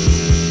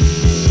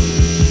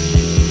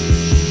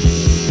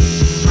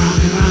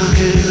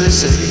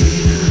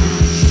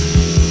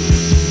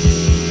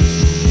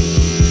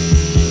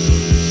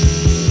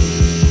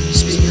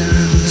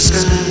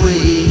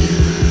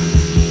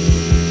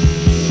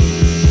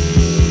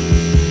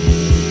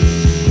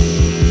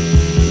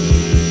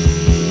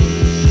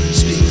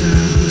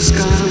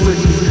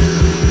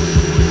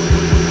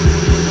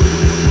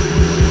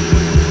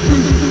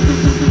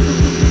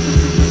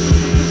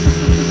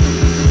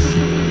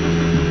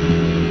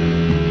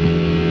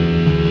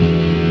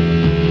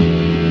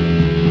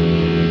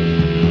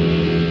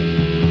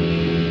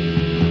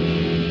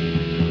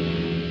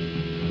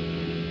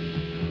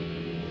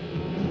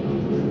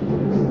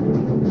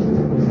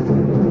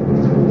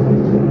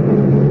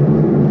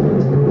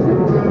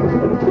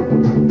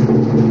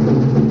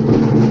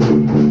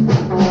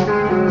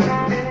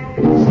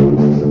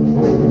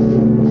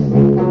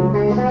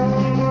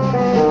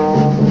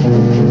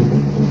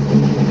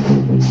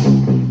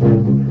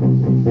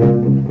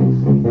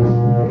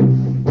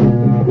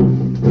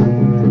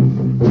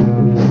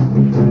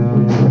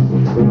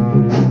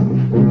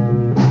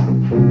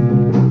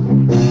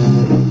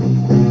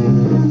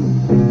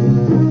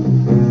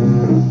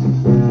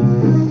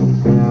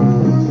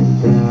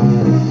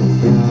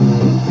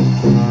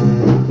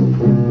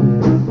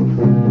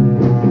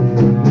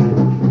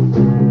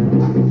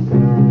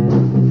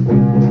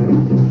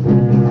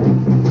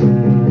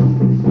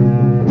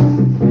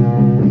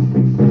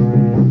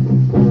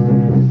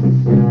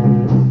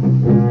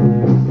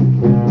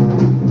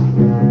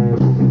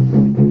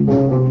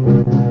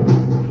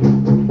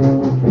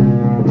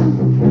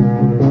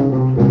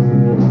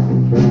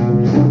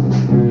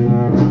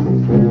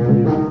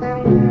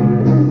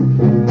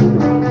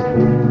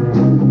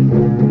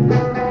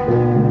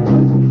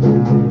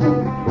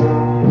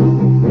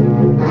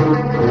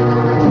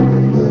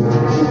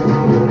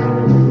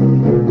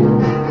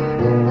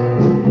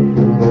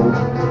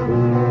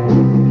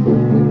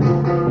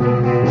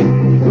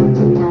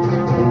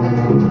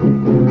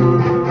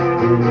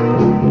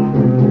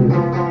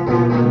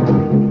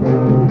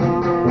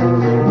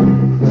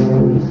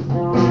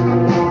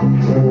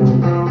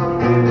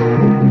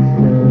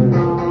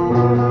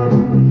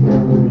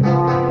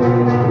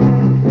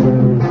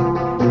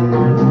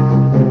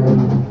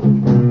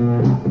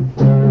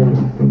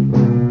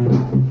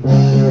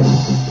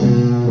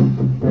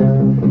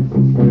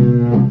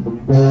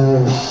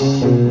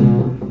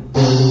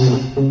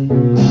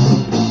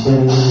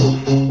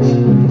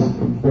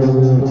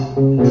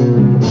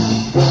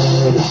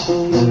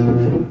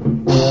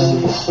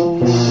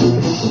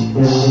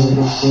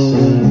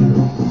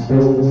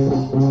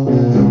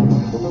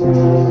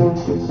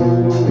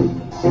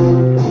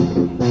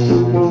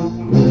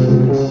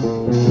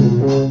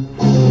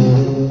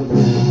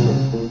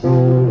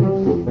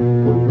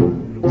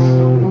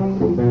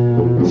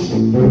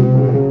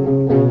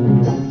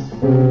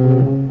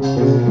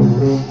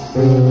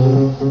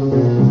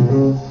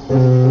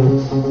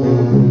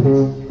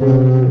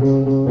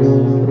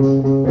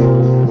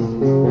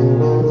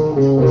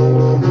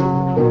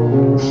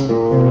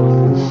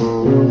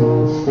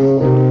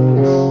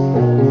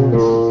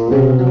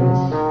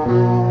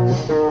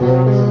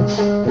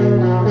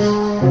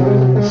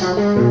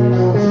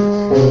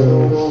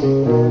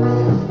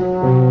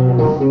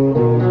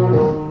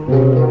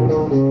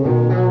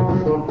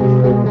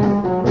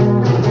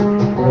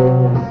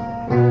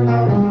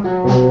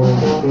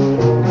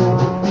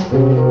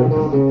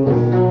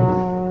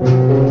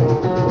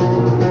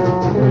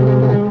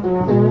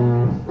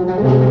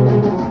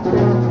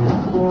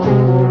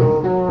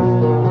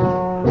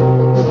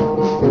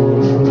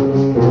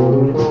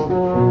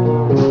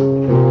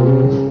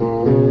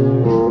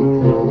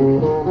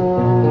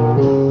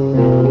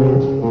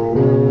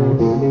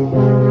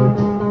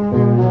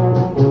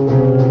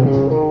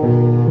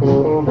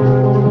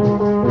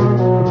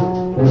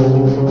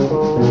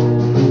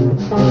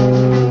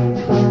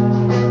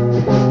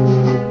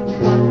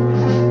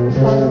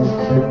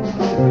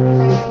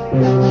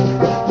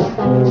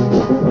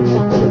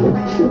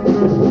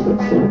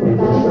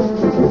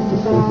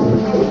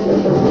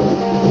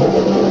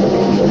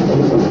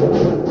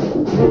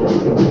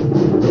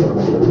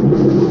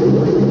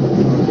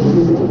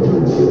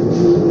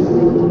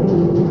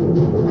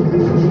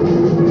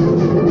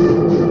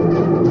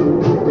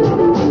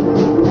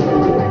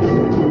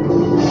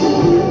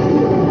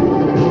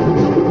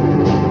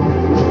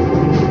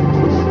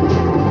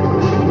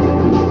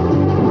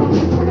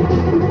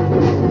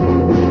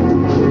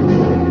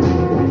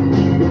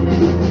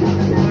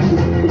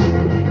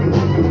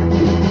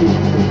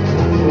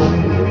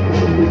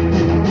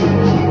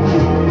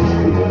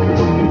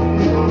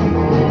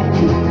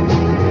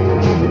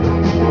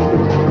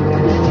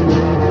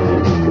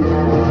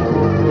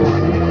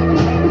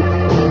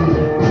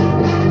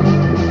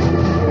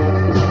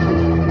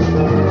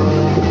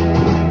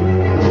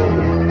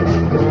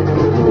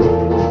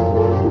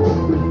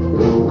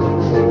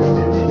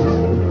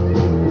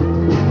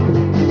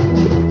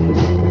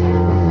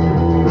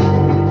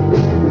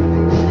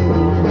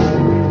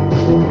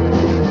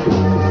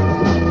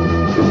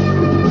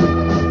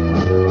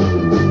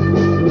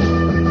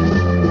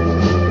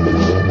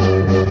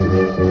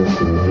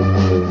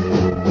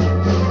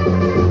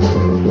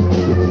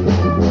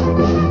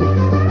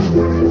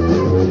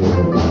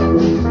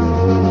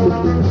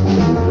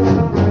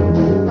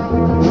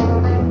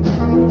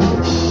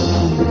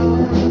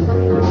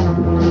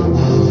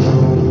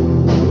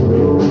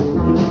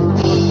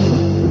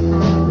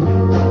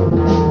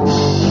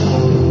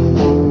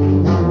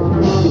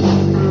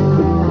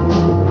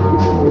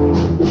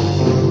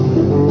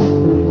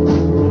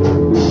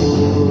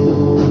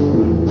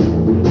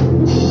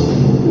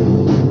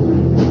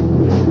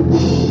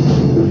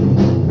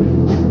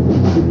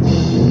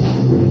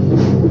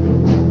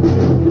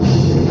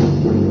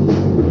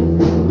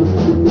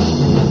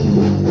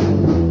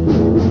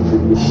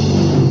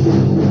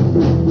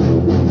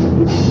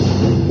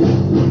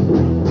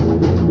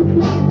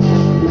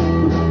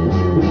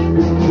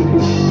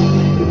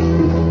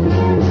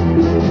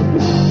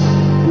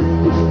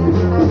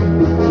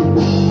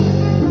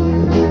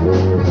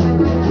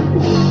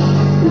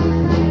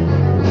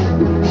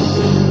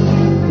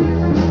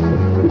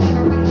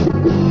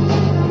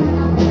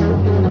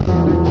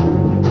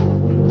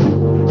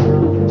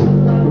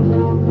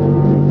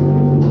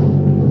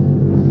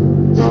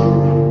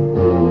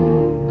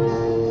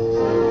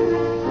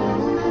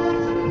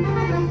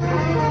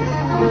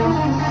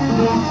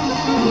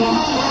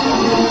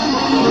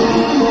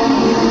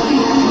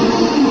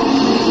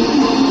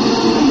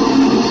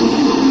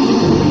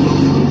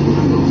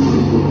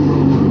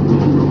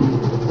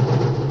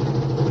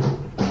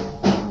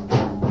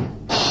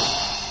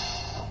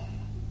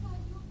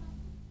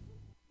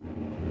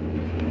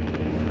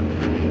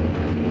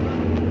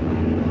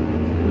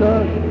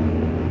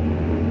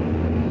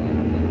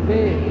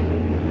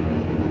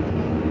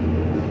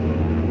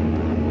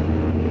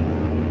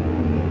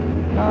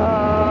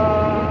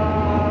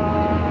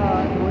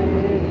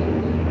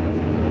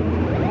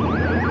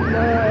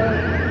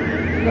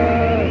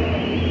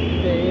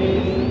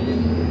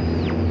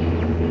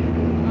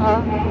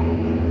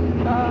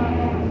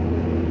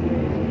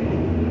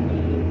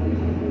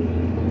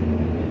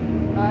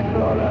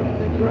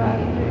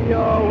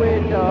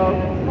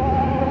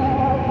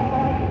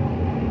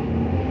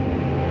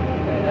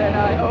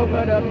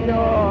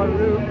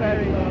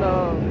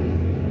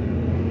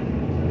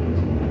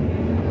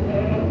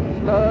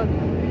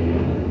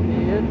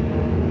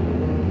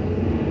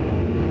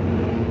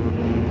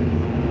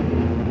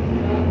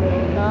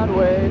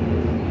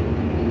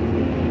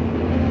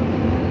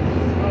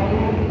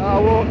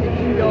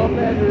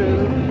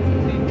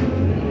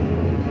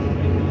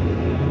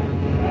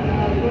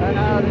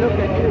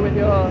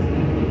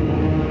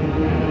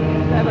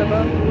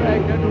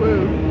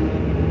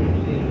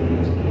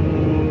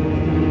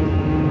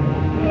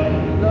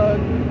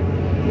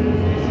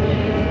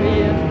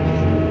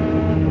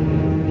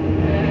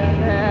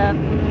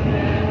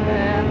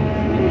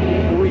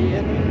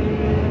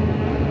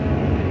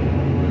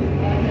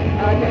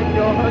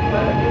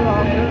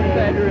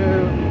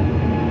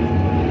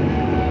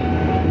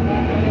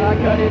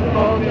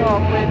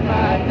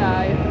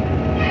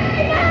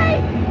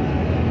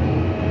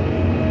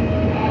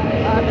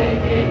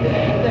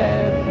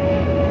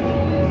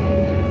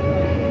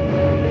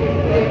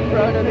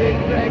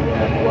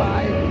 Pregnant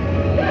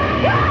wife.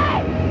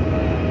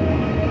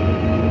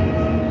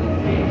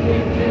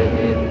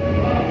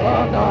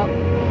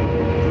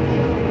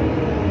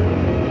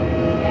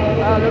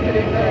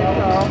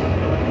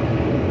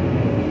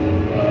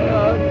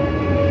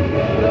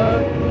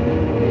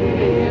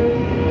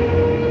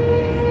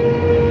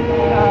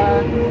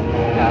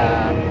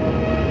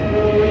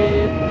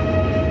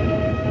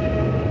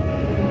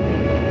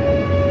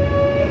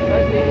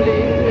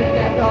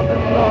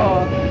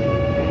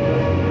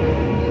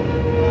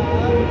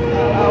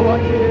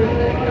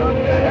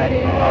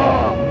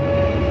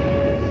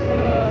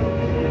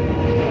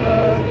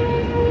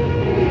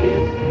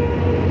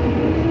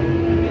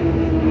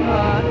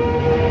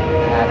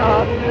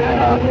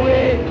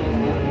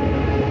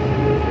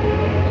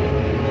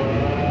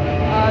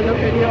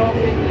 your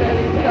big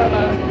belly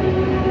stomach.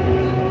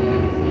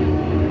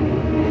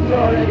 It's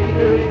already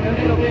doing a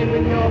little bit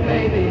with your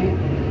baby.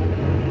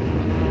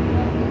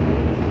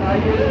 I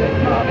use a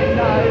carving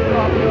knife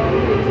from your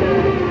kitchen.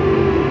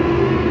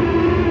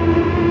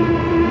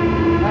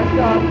 I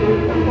start to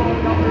perform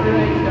an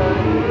operation.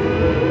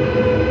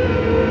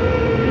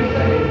 You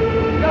say,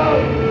 no,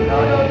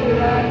 don't do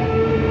that.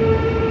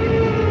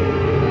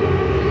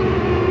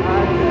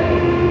 I say,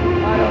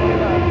 I don't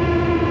give up.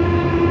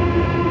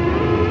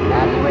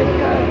 That's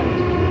Whisker.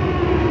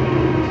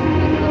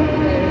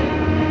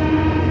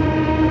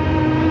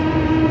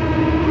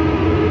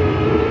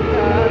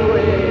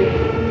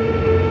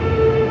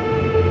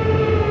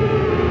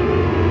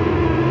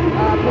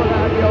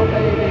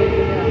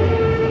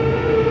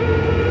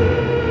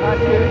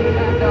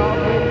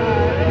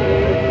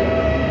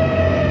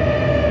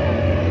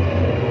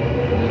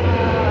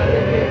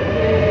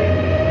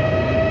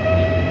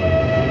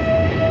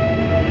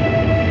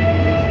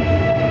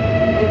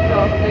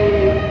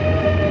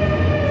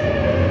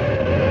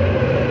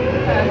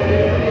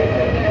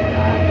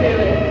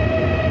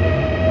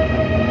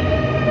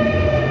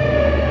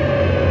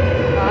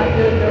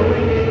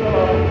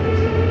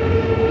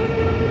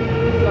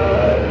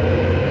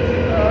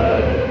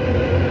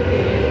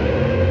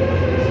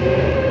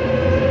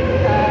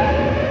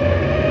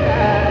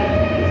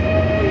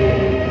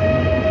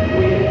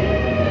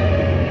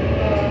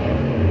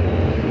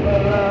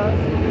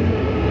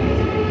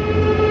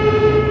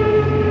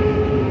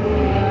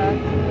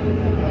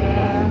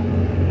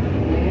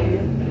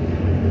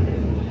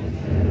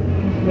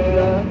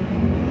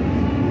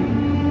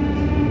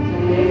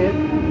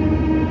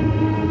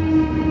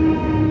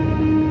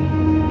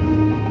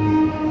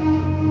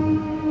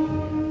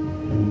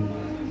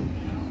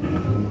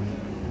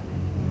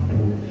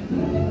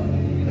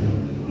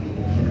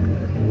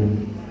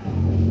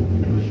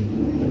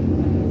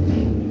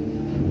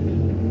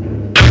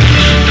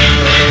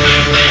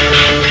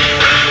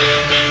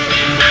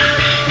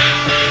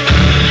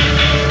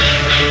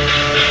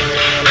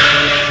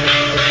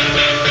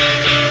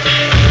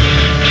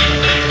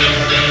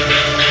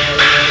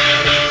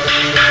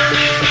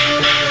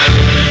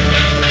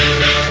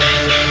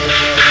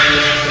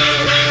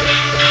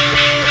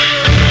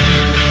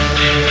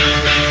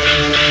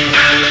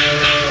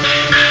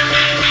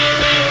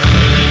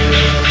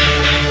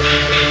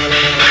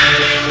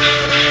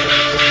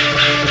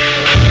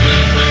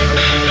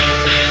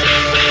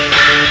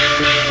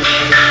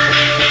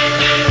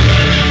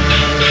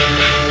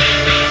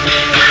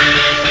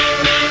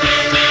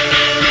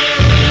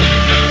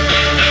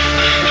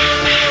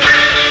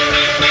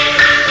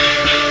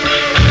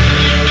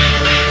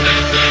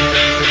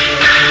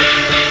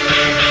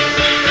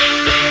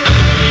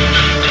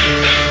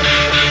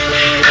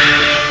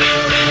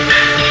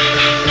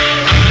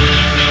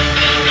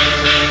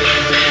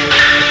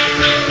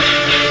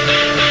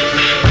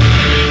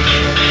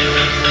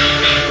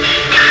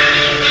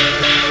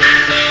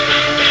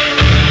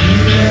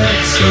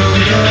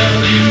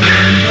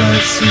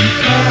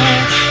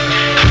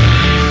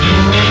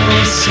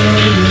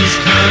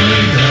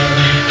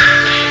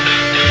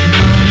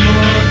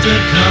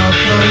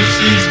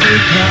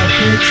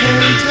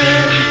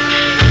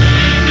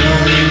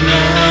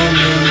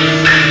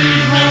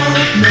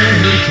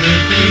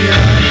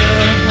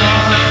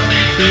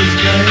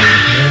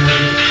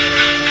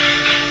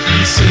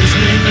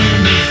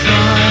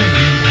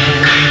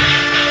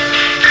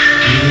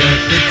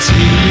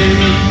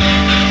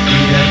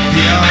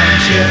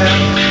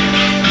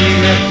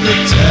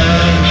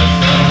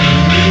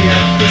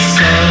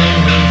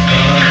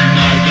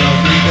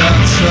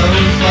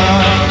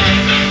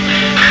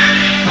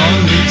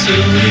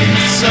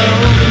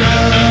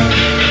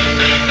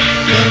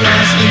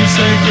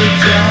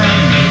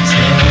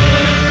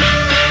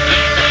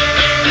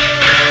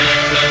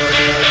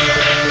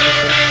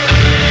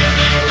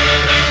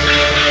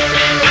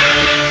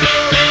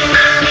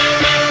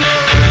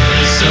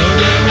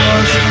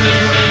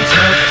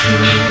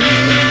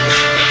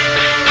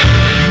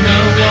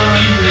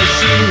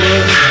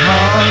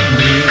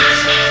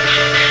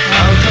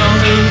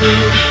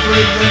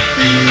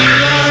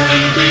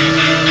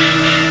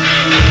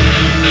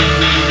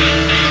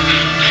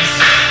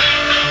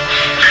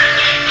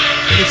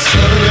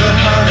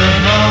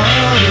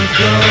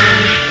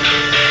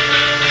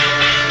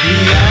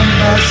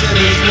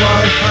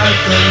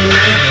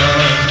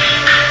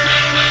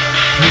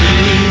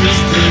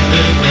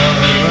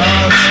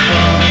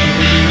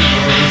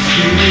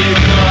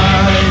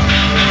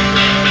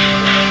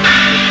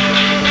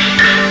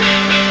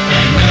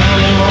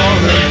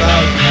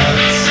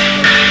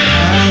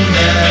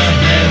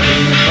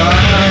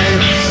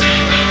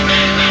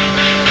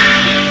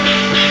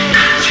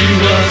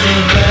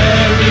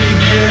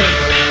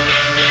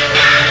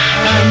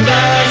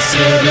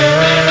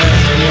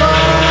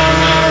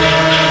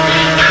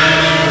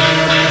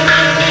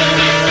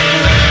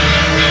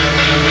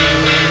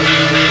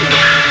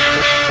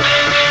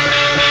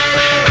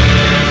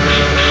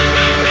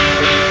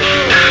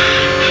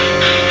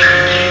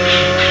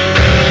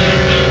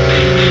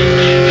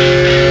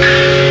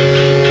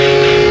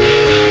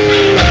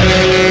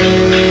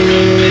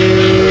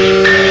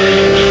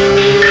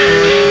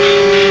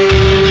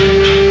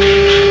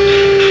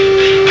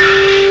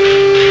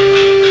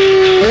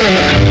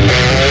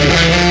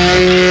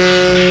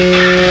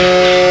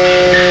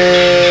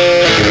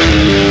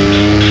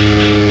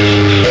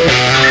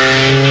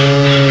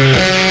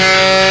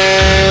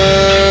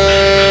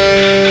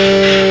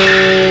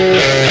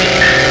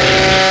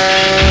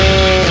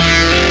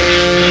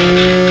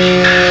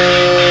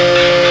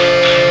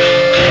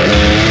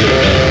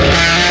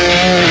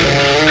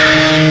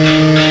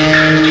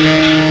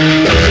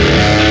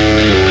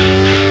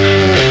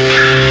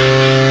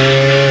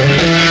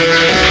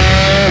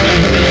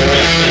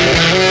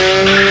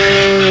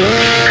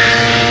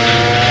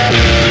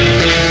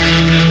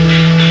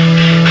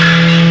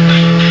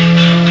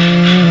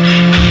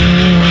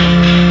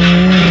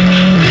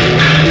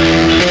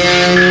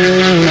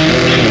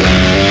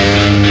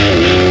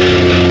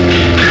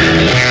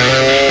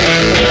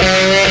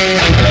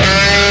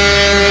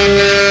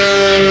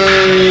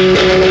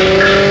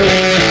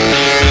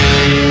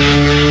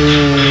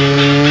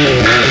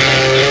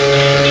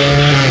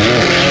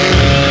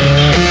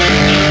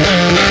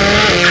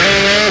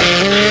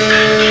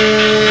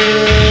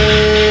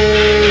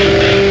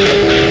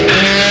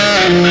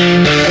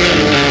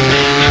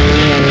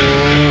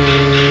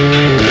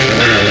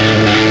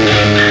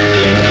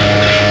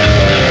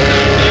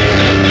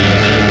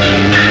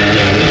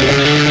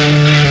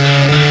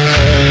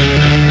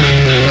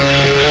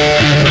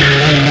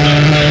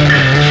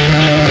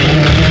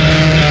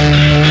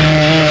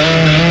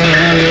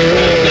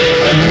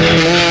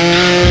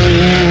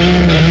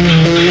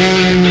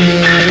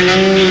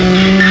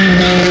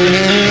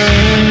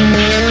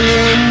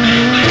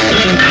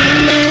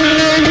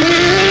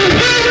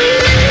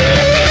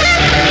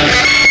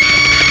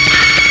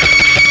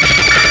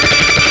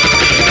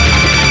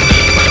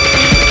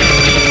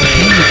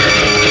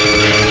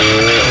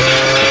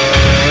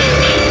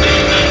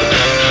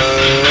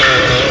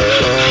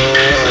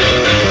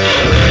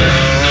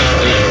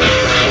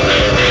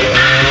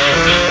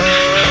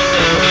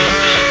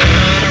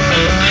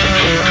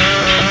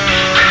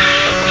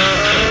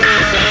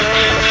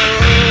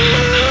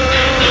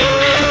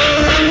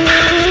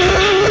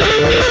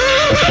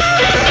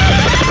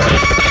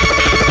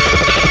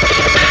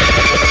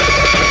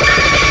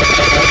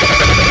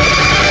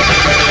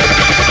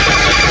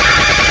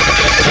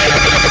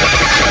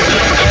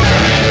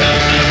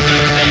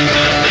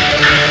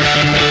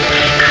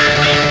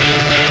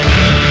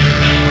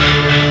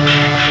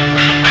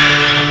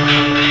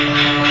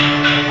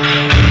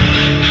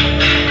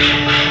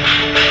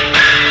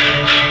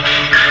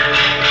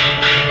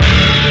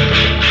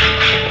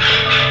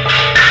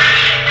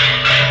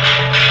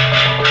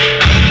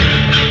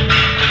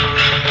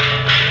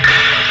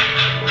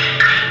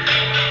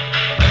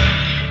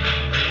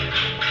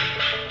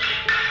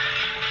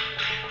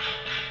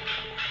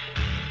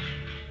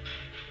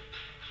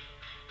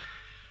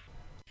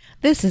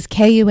 This is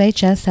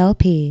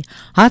KUHSLP,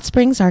 Hot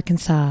Springs,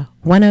 Arkansas,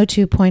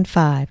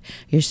 102.5,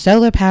 your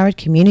solar-powered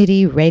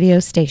community radio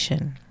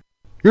station.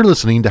 You're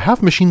listening to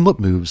Half Machine Lip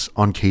Moves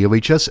on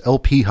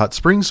KOHS-LP Hot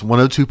Springs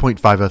 102.5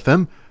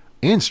 FM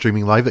and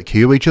streaming live at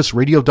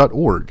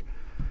KOHSradio.org.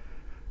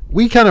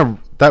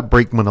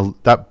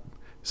 That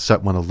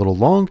set went a little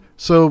long,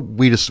 so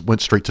we just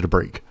went straight to the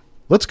break.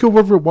 Let's go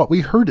over what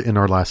we heard in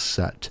our last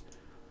set.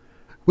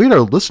 We had our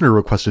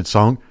listener-requested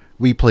song.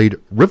 We played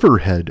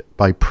Riverhead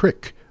by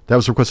Prick. That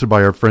was requested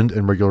by our friend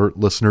and regular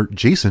listener,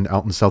 Jason,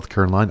 out in South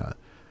Carolina.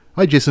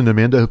 Hi, Jason and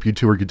Amanda. Hope you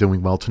two are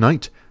doing well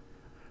tonight.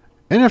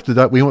 And after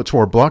that, we went to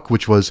our block,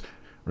 which was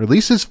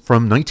releases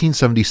from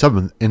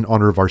 1977 in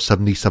honor of our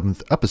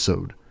 77th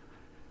episode.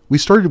 We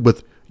started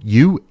with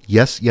You,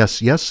 Yes,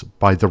 Yes, Yes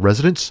by The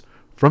Residents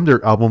from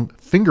their album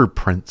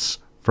Fingerprints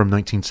from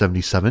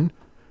 1977.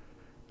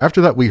 After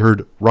that, we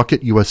heard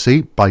Rocket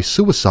USA by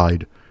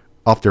Suicide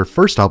off their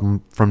first album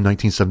from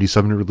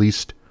 1977,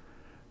 released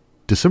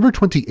December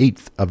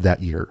 28th of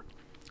that year.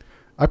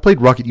 I played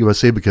Rocket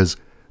USA because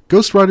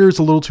Ghost Rider is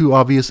a little too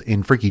obvious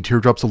and Freaky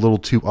Teardrop's a little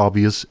too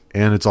obvious,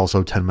 and it's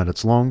also 10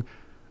 minutes long,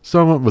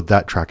 so I went with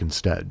that track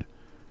instead.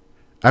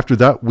 After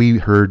that, we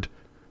heard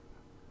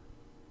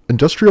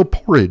Industrial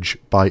Porridge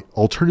by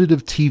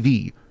Alternative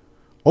TV.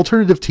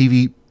 Alternative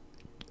TV,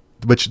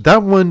 which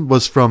that one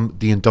was from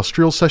the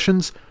Industrial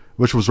Sessions,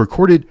 which was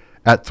recorded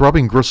at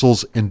Throbbing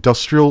Gristle's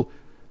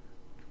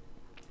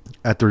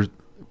at their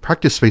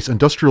practice space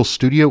Industrial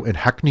Studio in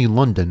Hackney,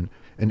 London,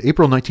 in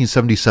April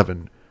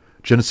 1977.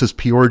 Genesis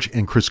P-Org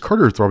and Chris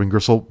Carter of Throbbing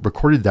Gristle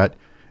recorded that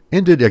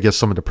and did, I guess,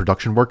 some of the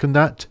production work in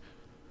that.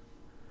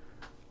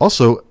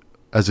 Also,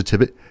 as a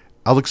tidbit,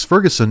 Alex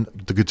Ferguson,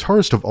 the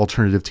guitarist of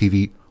Alternative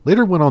TV,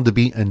 later went on to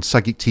be in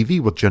Psychic TV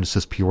with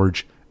Genesis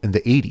P-Org in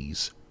the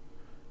 80s.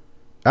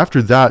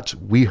 After that,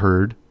 we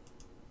heard...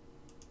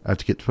 I have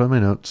to get to my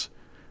notes.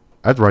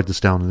 I have to write this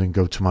down and then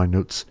go to my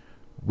notes.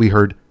 We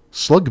heard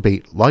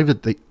Slugbait live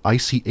at the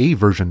ICA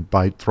version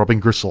by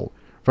Throbbing Gristle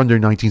from their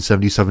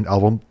 1977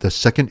 album, The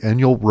Second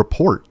Annual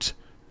Report,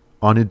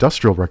 on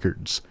Industrial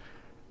Records.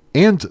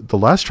 And the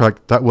last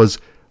track, that was...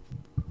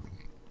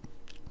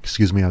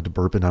 Excuse me, I had to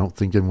burp, and I don't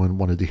think anyone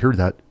wanted to hear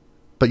that,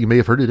 but you may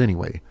have heard it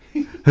anyway.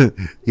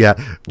 Yeah,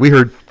 we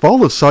heard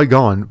Fall of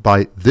Saigon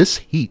by This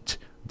Heat.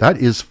 That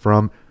is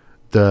from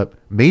the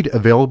Made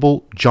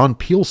Available John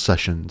Peel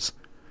sessions.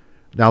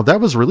 Now, that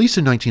was released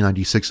in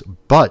 1996,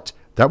 but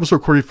that was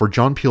recorded for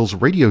John Peel's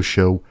radio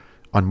show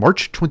on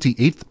March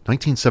 28th,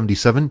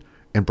 1977,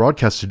 and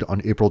broadcasted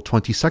on April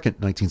 22nd,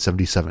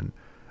 1977.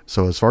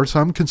 So as far as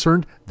I'm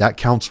concerned, that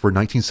counts for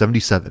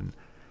 1977.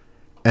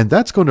 And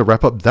that's going to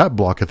wrap up that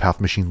block of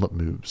Half Machine Lip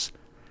Moves.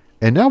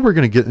 And now we're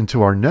going to get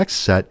into our next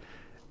set,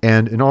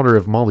 and in honor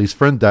of Molly's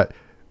friend that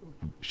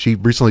she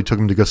recently took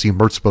him to go see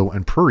Merzbow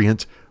and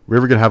Prurient, we're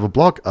going to have a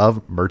block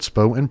of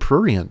Merzbow and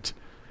Prurient.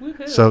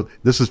 Woohoo. So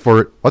this is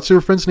for, what's your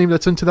friend's name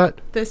that's into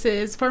that? This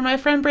is for my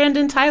friend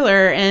Brandon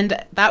Tyler,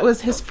 and that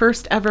was his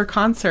first ever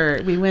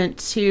concert. We went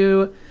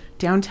to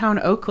downtown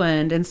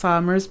Oakland and saw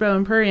Merzbow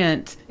and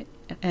Prurient,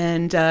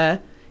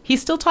 and he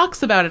still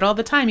talks about it all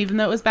the time, even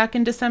though it was back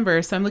in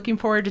December. So I'm looking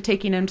forward to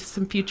taking him to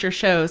some future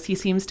shows. He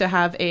seems to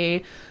have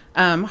a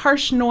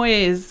harsh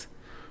noise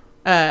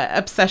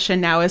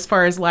obsession now as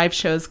far as live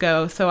shows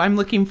go. So I'm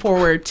looking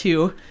forward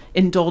to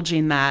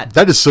indulging that.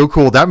 That is so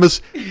cool. I'm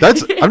just trying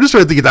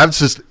to think, that's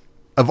just,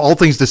 of all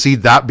things to see,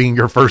 that being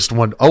your first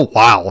one. Oh,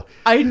 wow.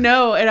 I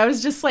know. And I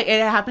was just like, it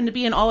happened to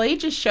be an all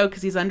ages show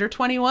because he's under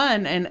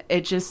 21, and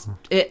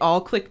it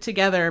all clicked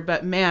together.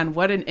 But man,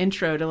 what an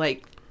intro to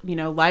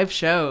live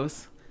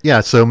shows.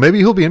 Yeah, so maybe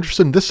he'll be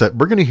interested in this set.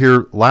 We're going to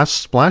hear Last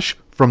Splash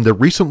from the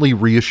recently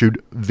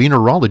reissued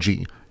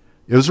Venerology.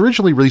 It was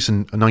originally released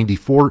in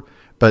 94,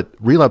 but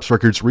Relapse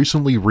Records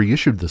recently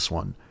reissued this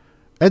one.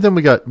 And then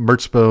we got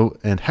Merzbow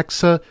and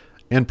Hexa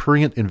and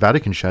Prurient and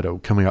Vatican Shadow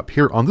coming up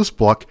here on this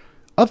block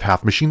of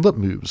Half Machine Lip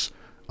Moves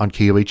on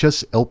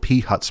KOHS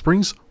LP Hot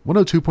Springs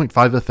 102.5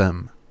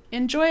 FM.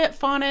 Enjoy it,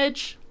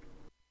 Fawnage.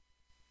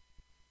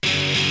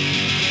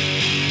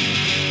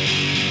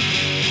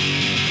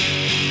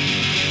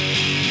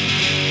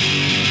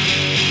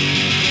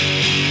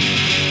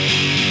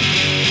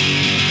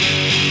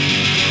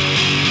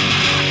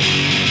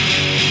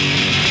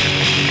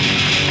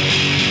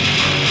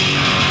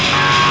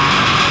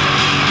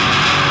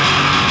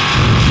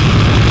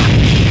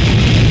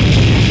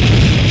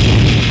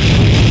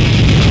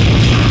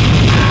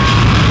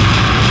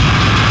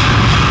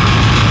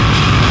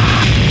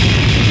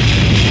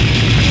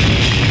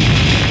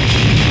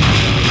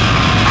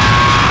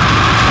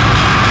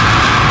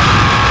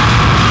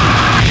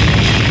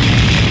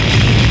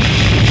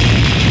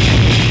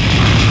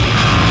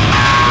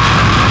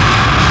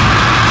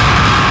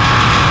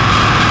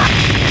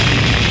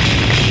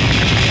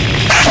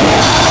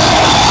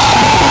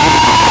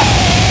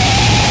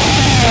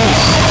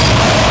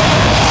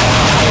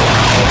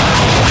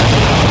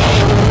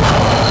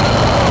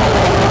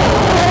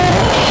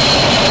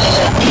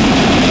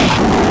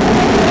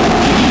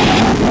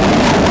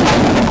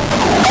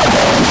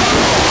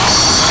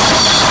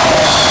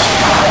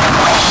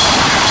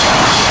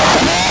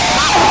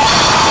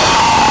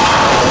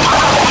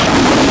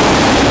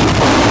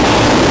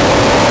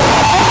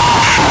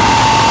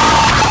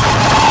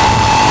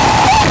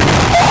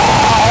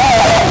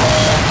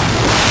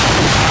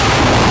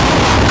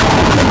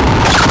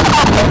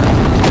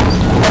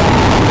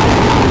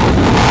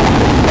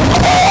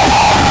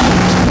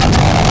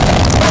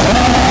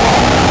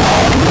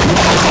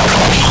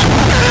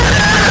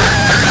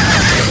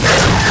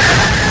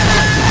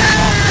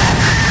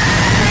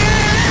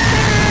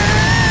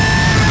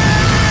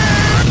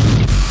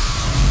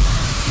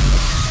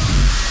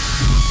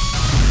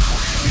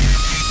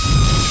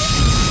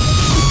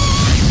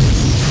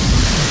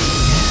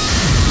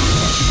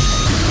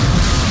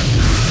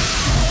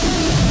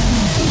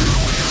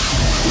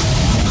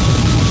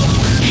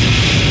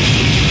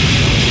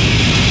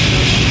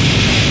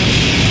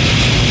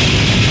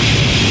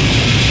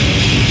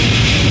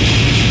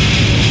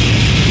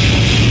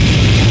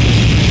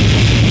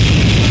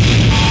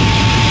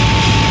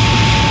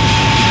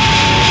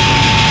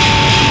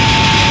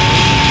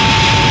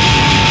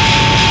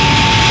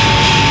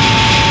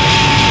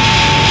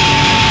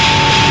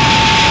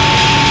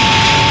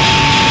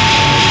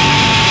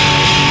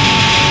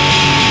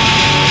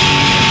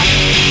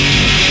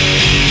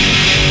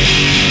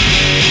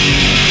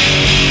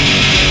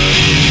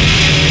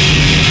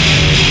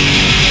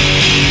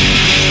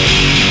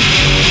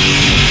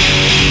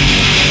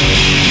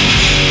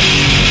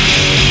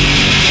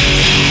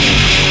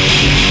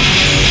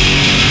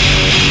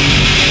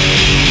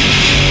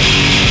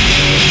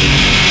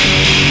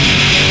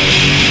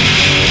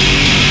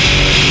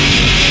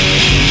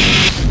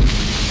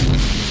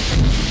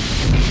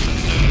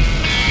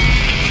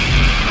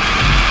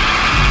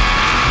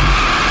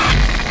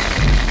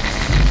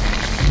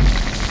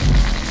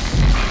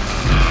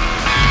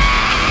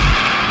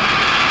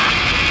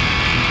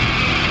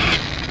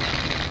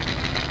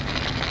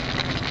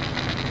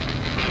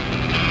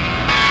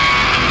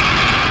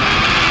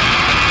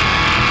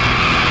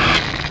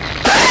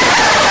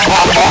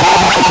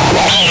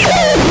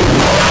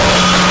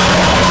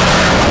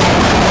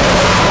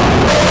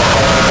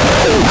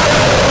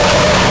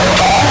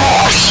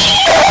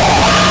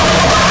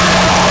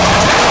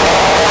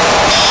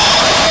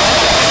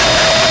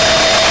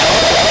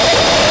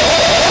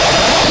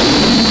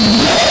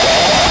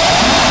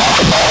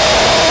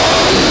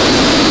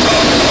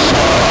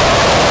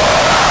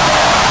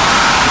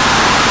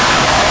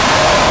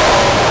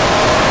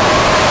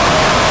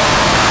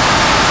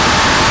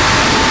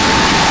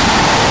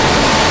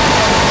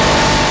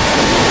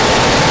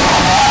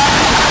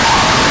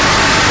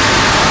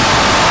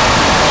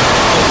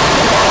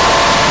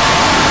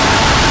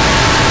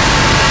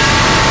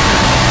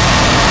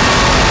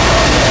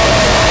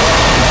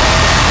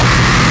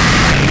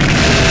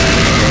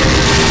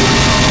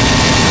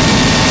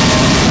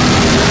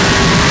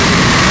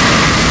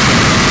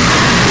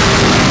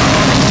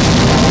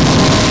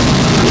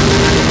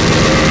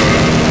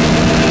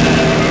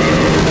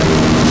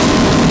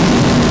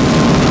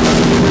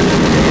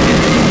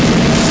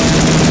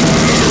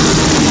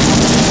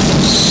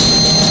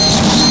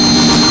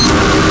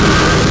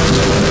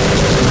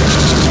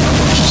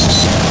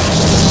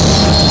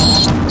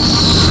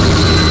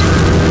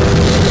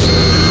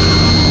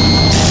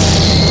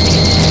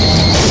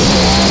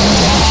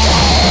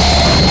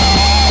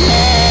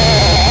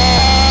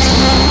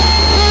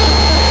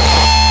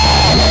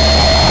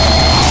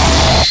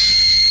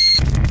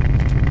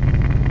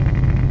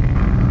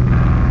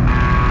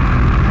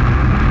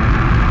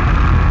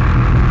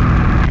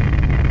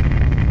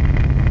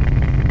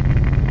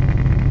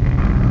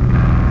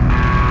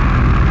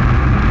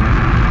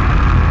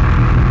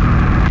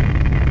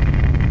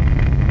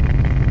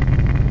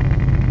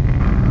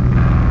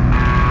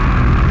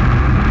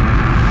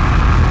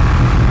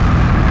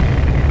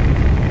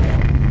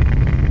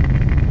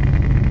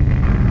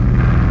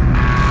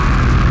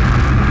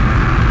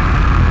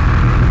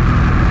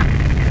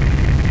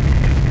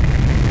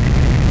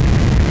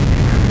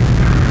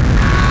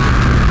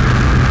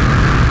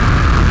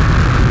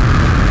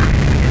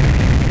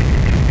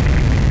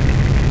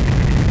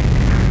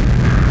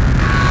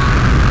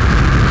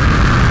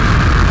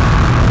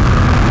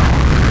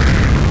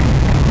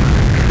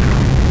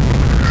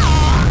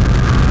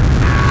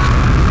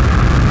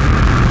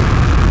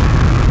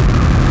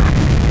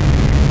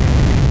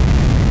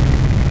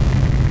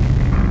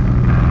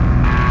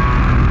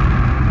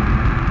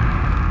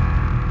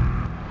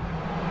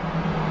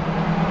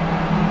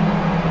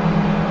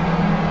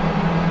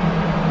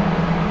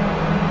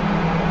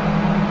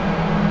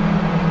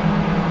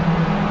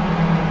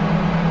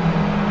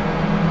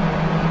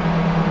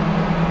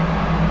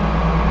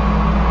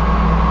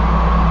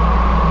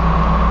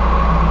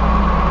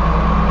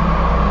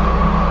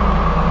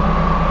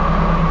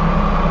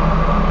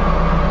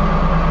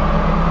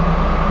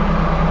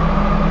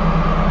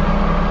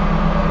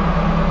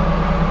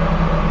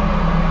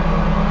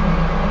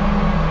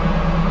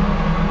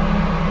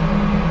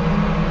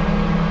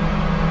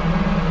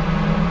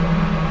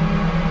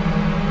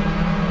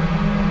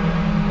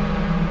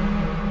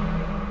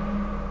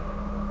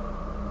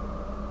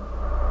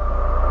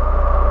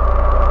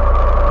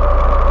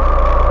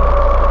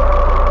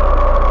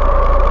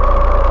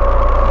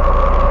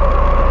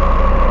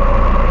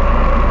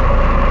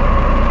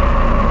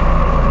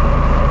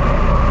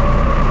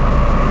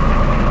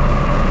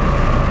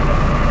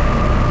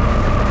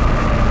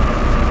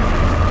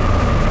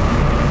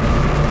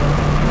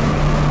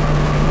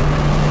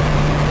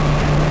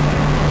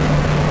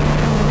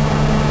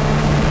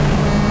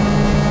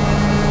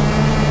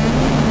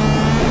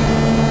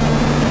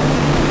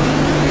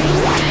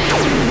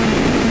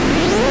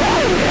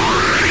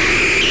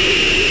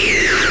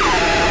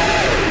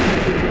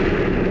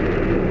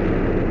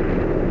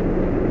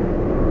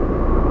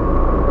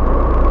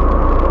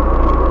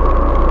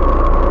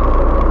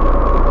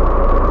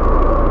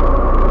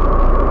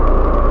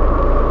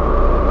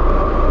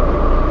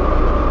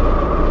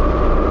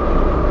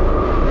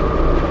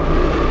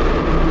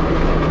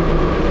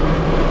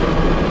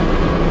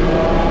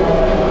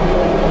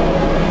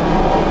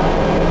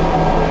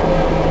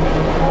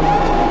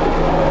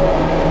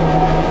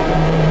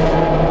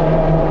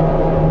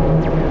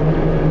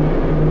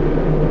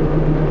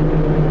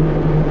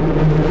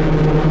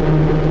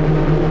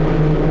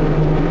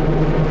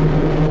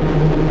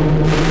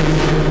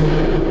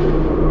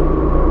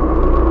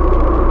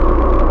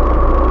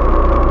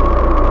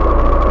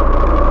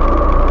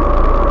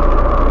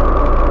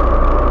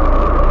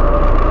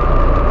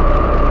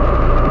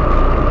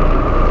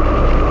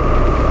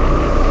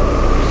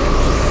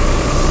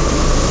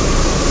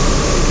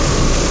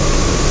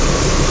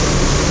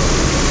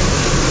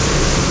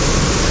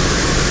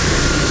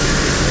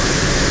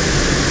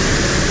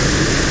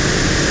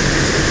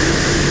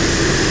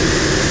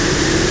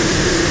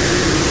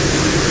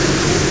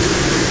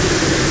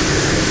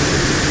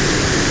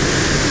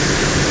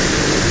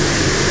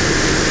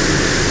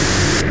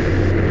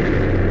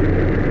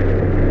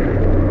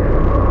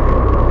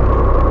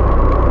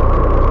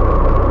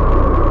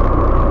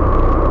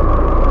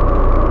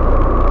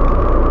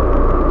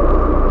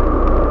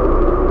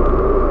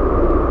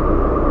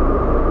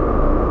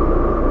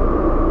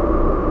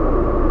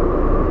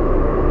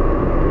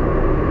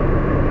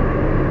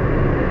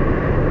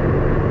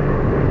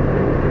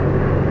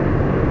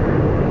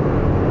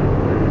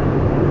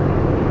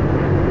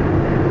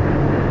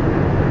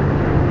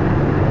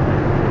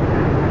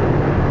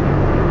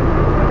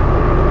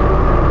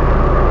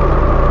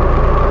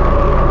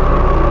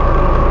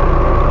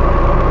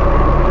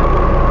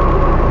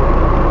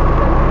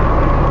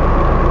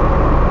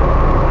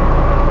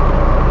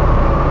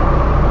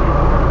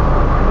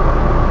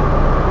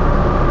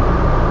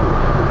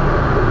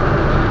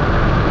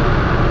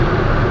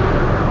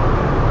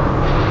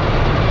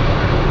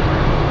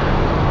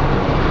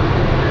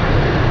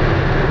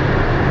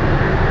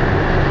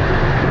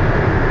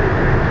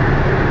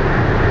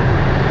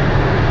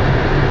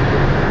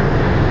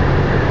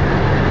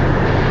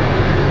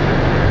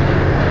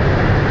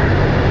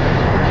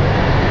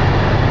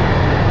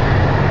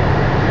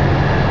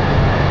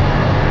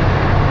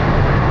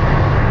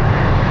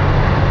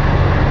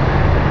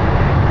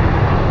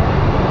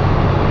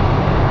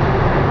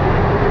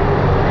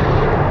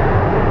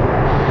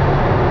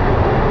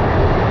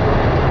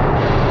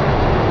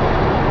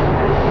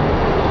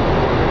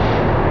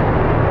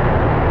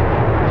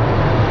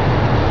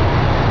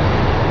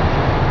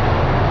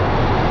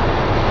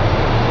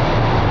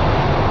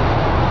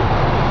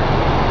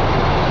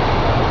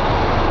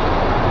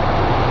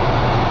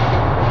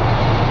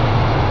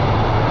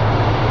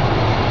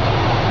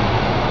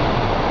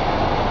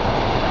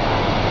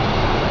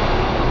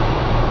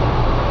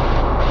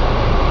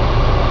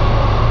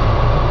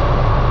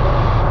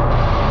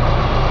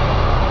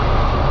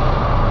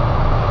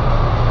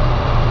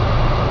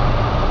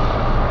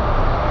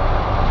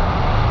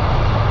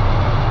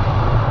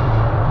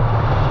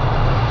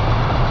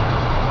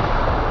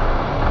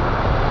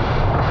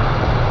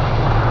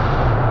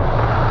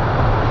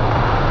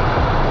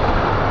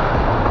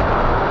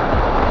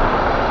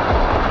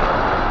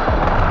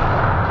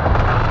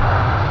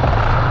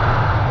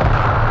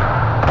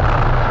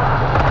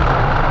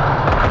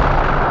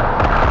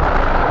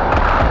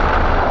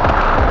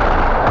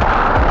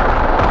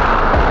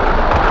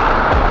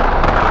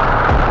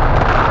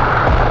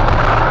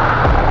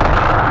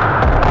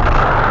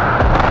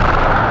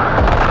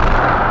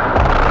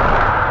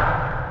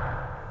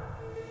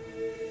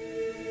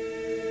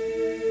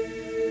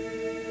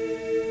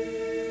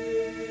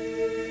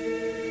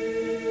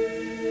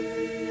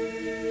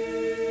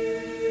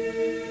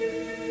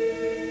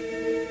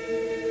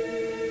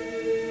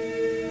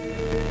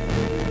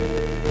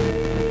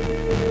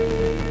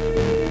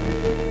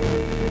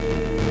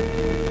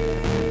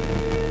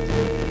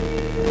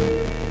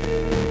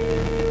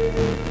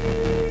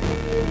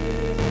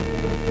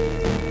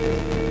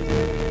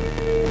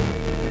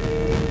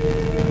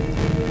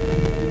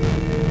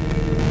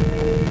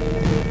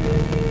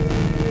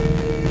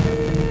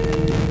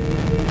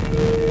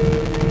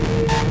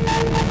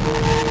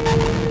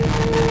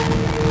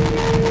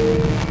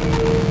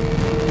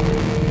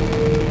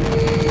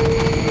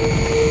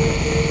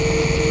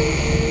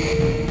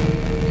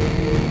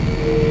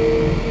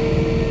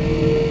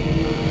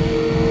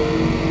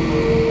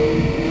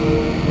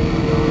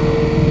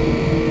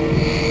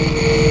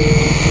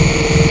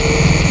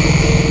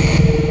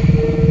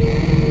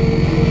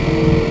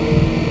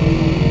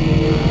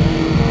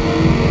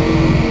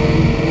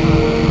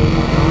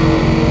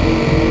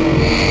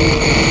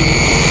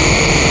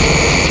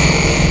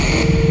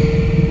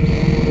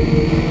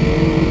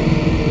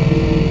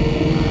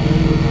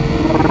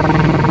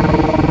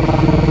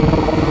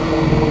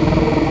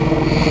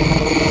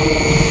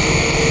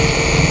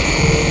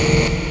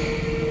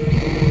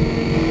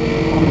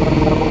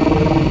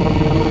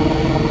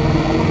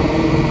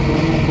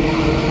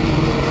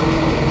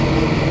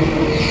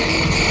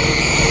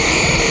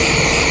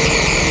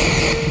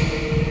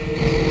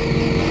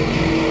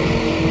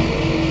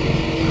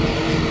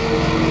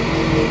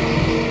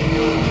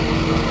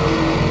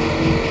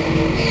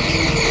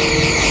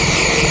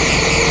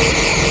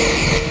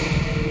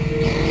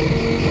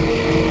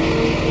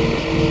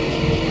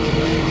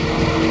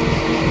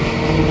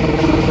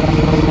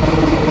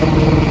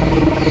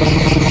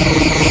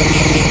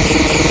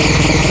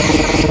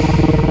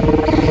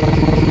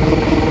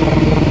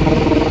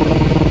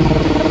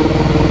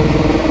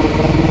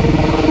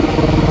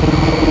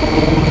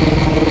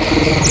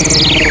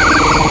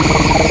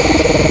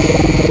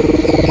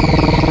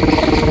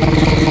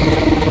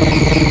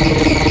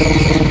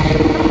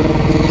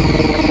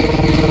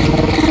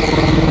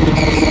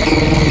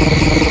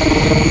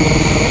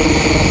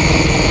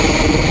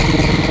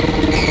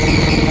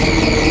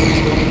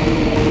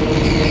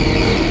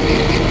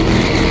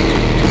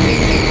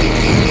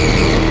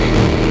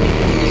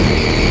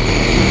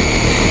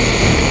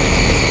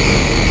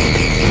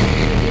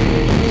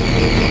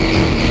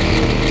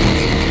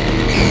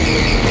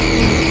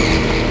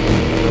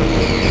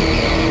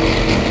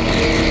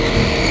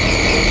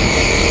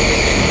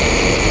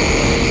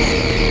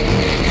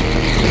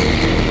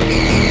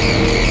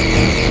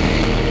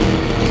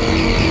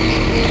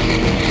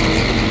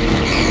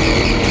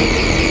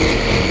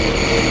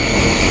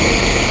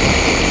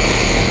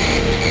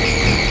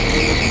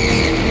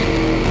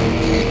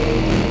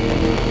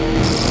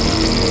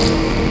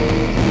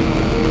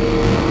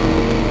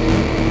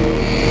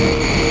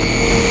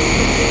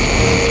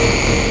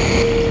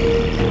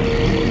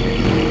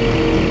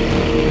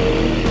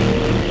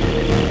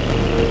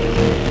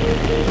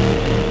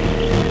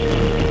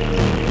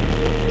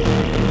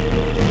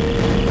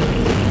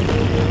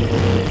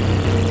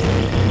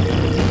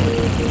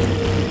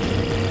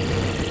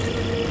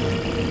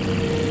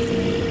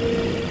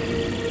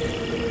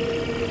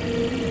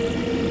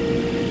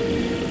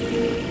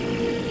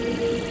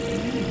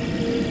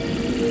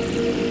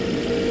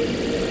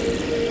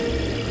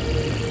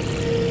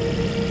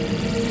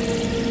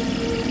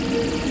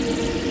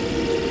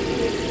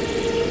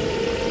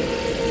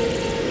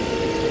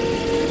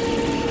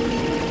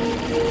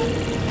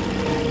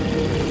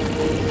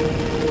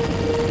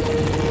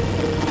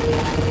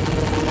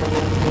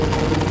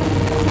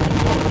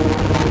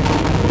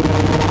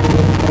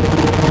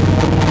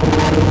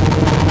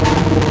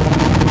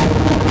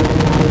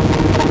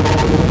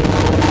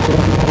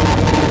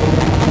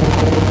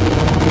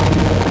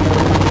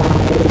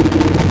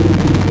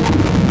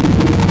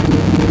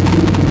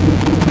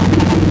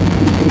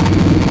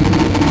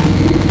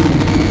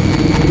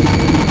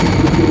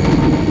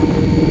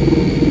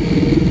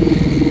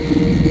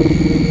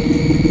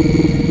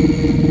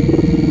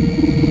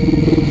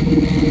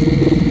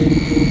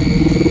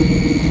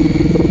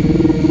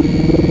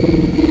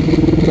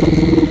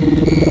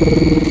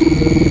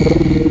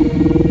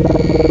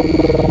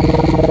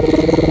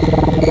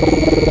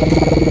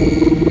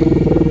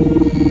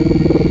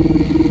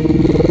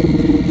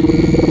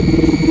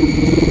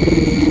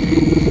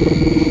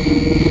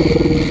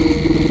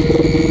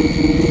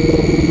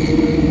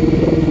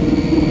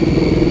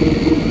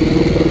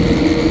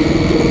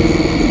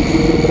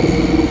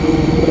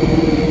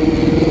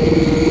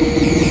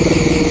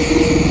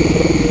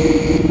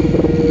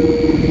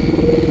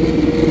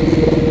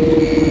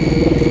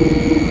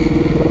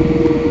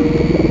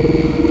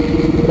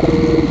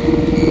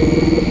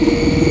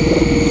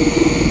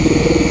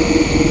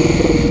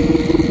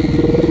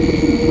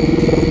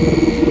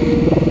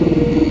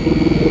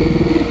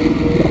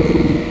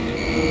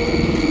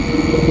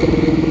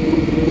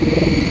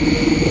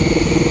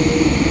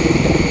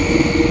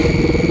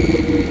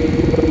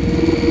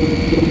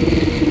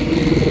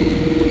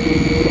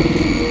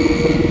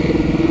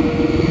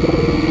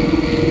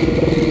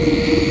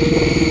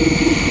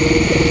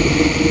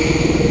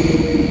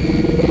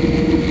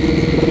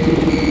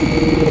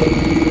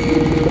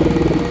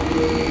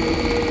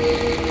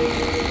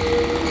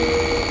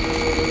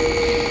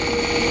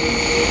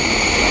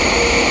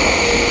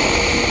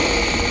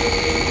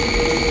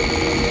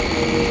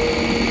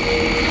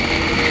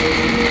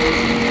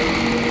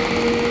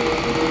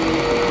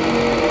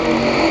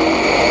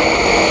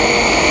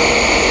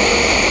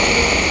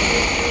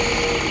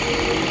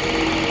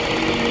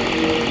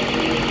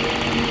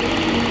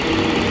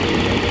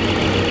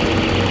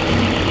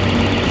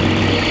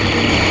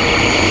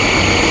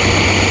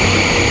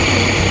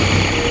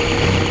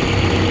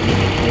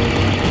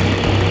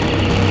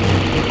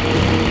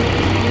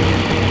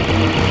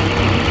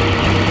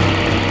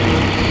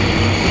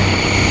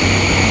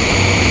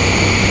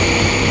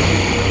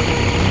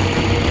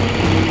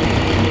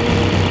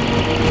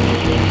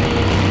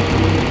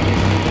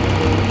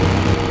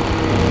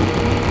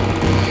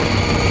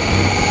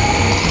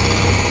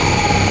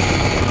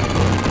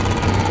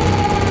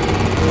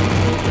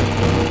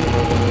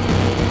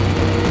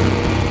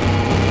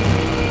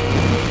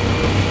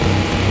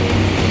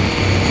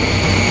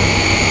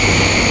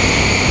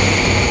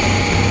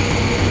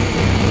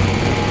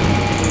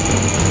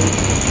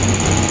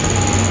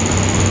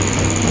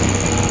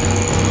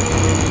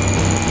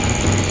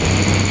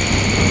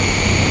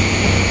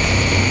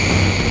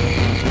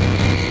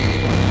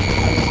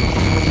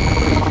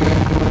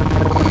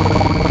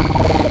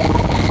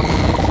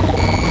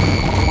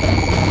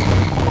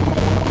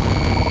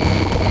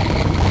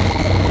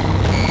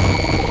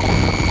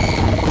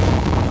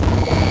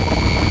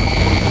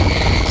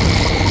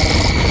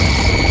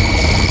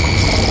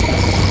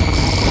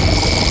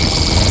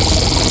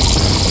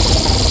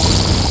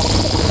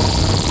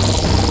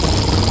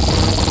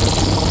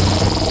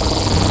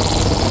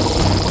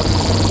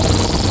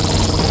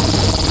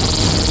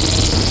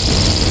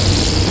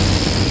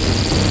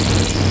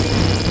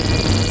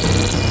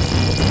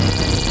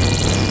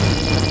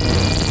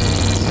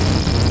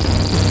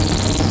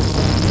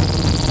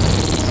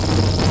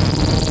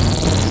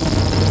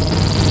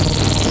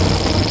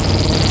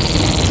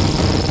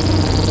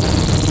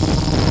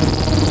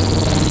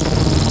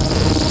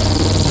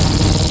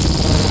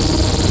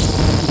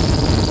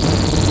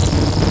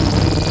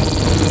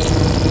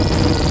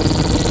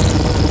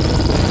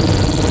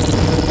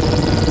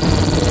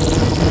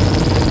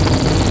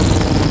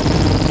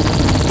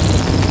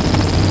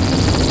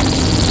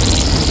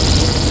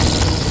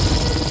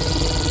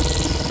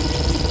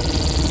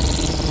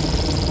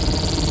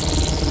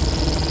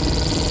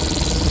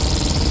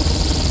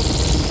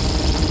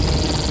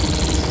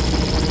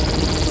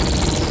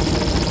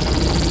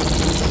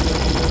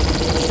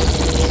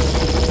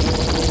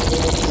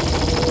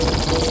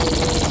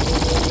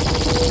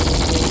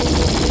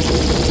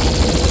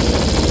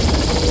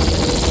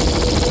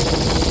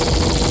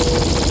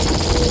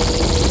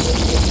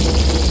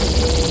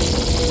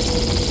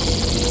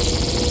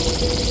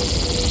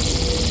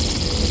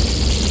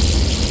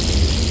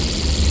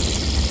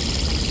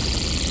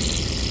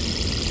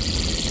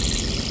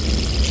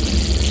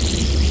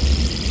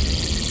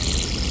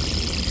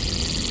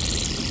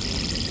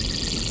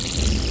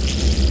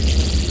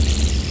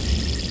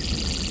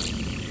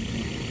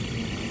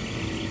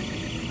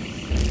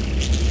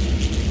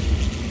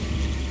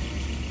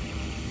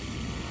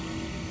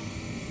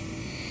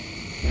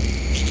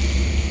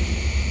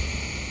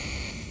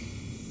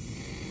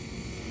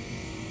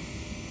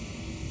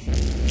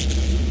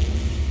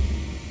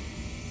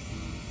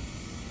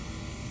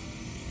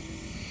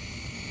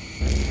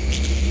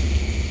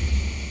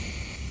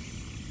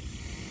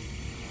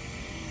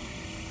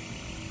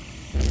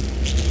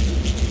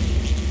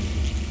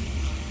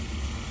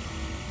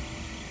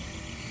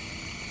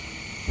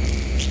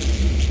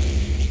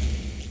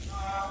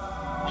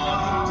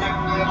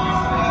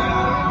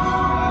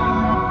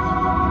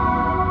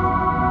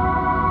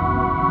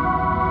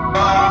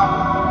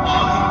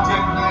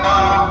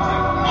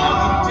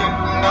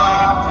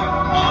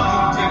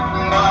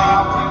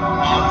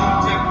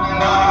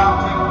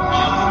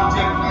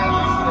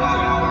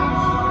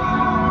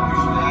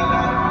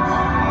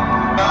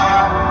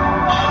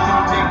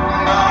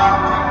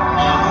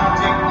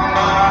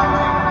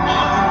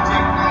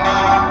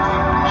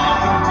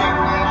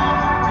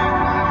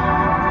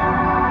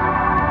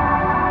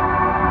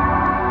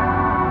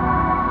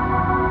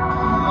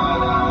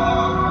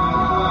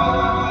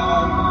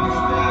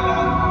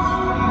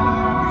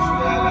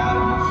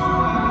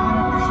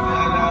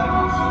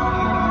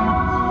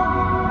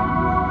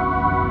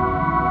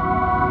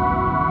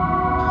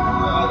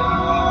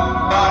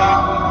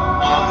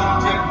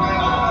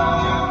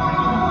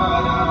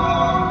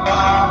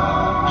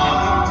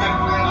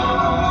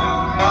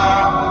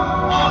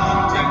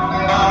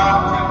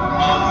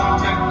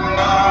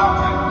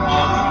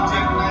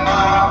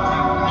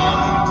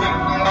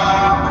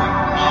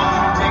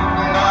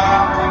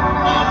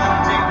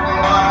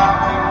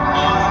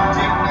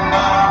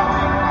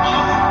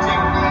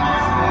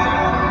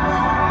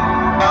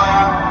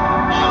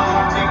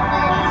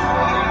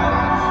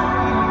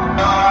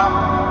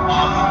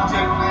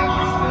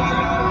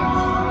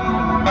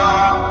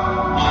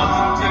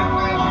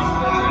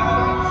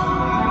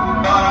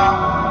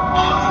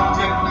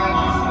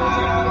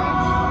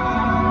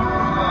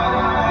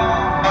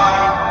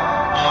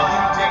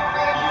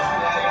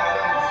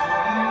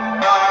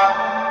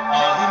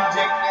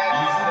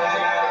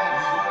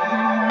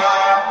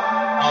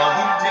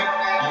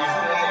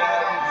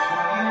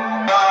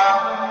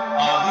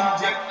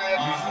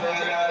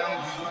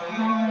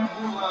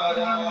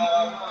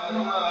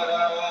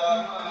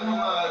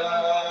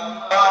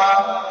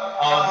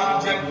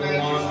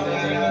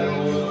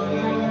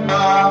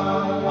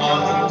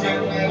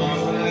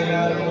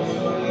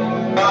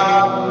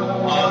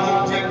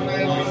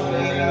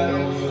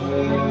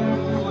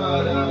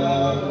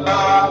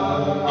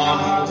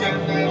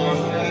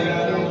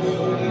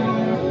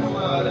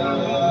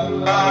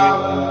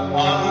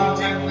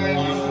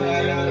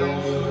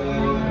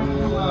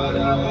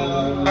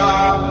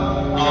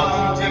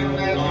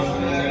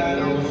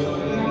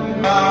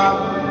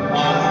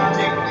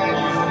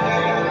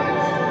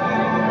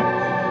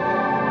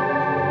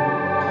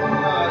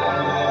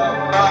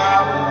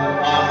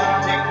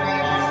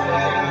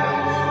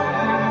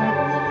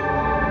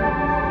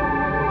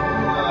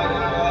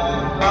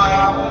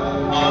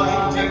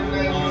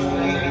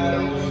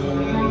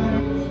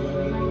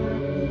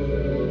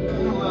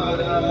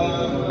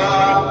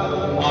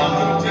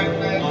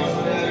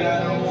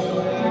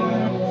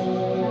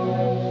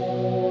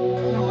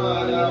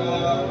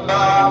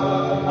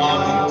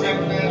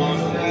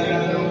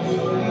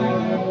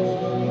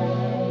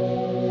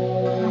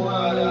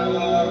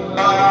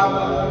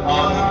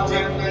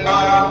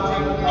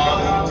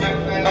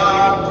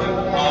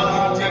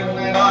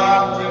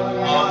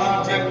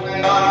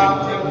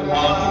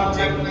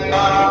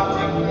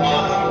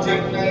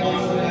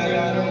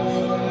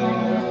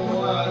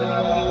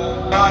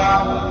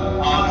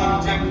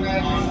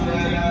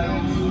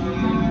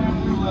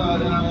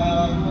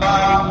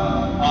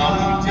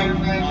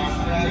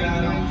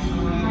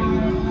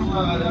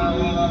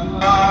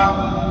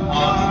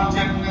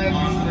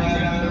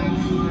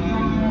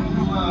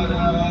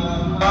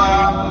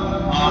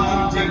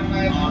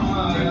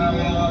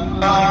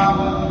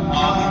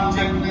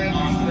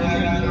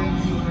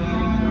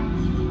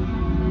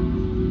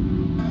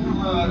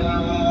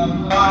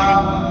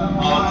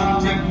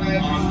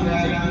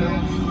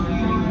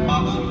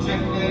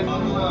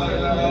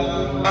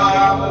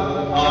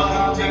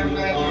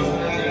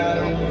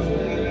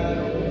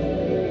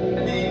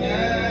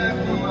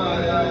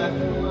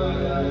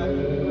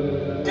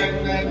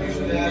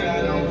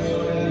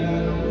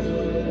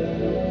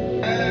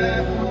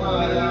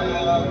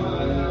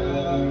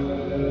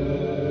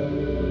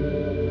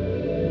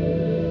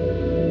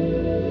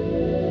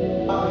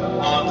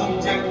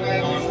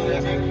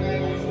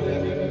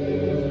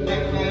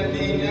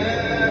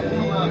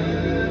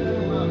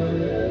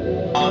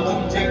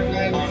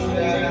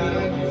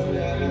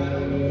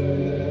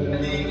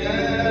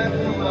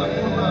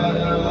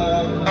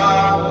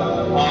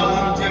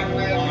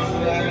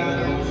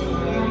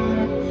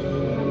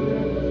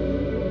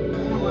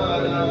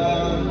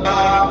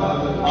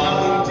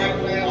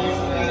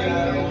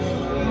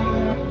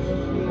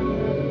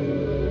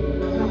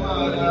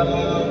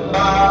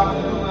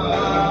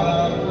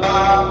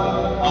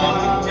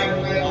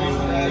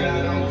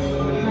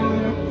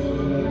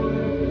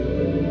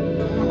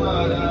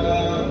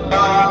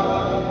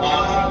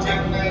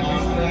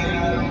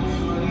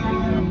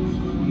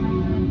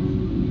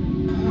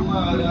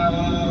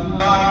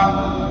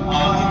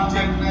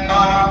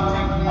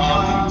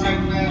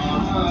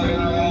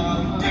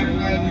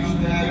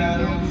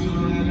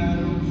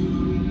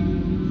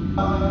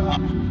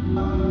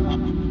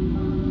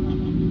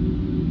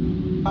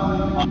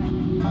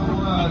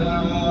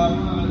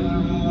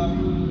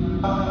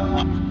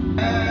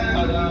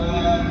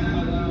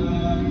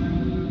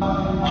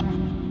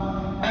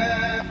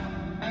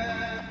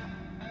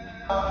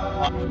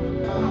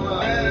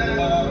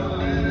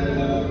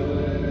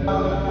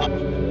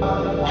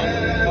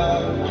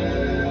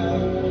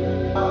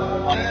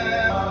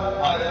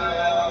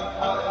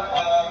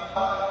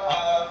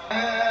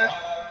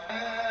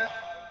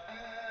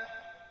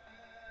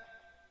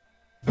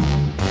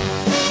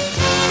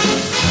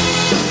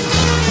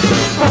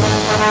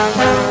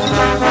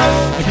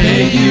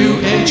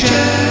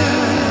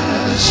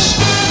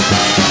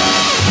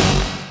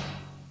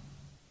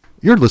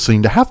 You're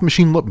listening to Half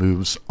Machine Lip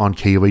Moves on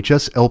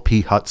KUHS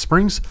LP Hot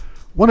Springs,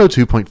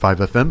 102.5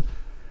 FM,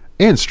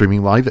 and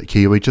streaming live at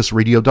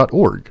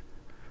KUHSradio.org.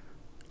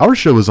 Our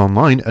show is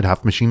online at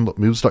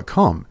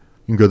halfmachinelipmoves.com.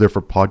 You can go there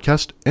for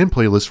podcast and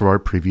playlists for our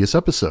previous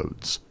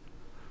episodes.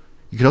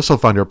 You can also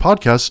find our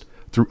podcast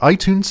through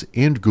iTunes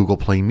and Google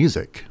Play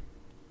Music.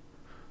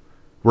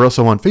 We're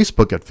also on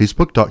Facebook at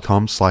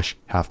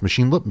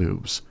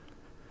facebook.com/halfmachinelipmoves.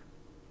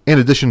 In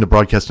addition to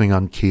broadcasting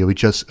on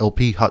KUHS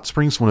LP Hot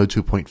Springs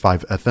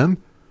 102.5 FM,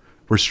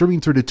 we're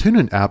streaming through the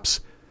TuneIn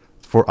apps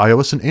for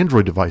iOS and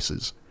Android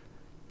devices.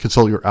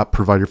 Consult your app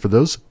provider for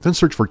those, then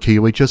search for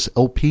KUHS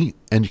LP,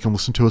 and you can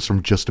listen to us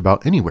from just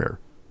about anywhere.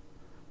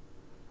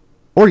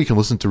 Or you can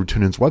listen through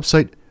TuneIn's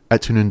website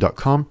at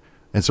tunein.com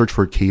and search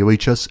for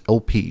KUHS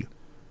LP.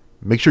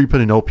 Make sure you put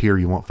in LP or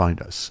you won't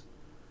find us.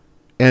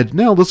 And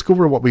now let's go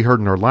over what we heard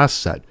in our last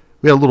set.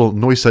 We had a little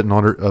noise set in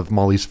honor of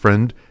Molly's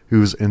friend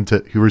who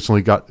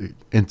recently got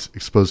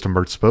exposed to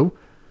Merzbow.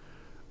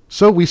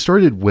 So we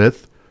started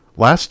with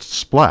Last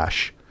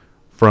Splash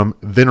from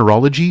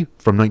Venerology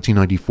from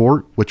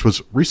 1994, which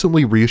was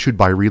recently reissued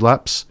by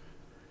Relapse.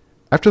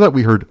 After that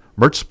we heard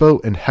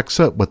Merzbow and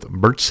Hexa with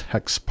Merz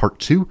Hex Part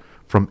 2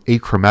 from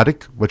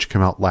Achromatic, which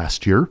came out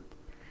last year.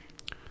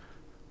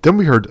 Then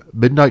we heard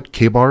Midnight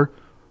K-Bar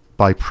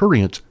by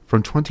Prurient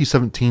from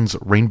 2017's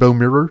Rainbow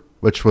Mirror,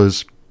 which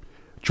was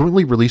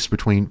jointly released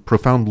between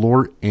Profound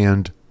Lore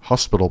and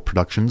Hospital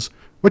Productions,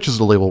 which is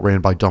the label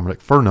ran by Dominic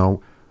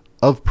Furno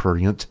of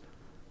Prurient.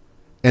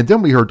 And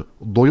then we heard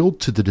Loyal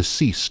to the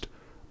Deceased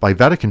by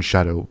Vatican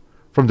Shadow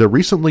from the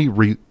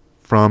recently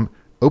from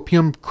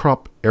Opium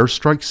Crop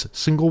Airstrikes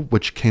single,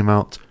 which came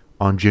out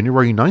on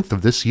January 9th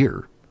of this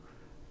year.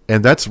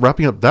 And that's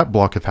wrapping up that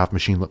block of Half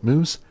Machine Lip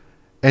Moves.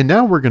 And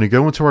now we're going to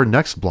go into our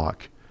next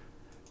block.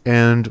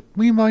 And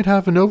we might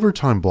have an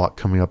overtime block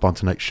coming up on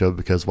tonight's show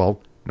because,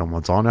 well, no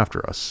one's on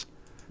after us.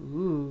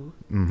 Ooh.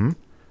 Mm-hmm.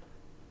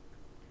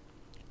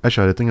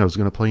 Actually, I think I was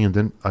going to play and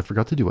then I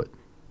forgot to do it.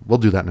 We'll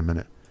do that in a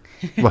minute.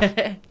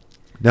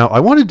 Now,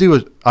 I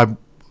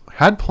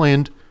had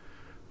planned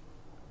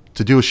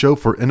to do a show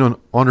in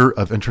honor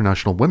of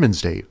International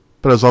Women's Day,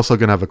 but I was also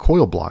going to have a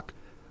Coil block.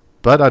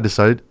 But I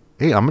decided,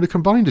 hey, I'm going to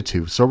combine the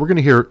two. So we're going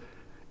to hear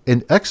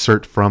an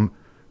excerpt from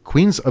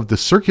Queens of the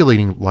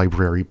Circulating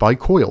Library by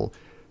Coil,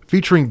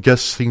 featuring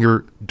guest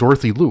singer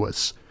Dorothy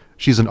Lewis.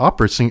 She's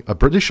a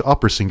British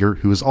opera singer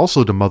who is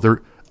also the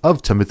mother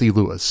of Timothy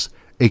Lewis,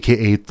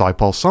 aka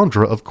Thighpaul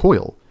Sandra of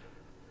Coil.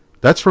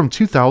 That's from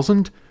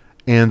 2000,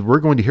 and we're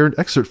going to hear an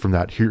excerpt from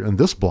that here in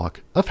this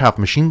block of Half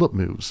Machine Lip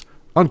Moves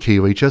on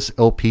KUHS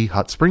LP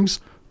Hot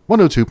Springs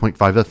 102.5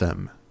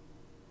 FM.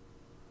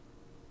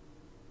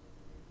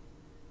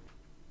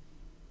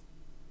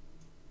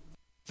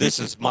 This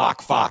is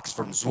Mark Fox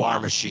from Zwar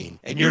Machine,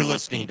 and you're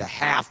listening to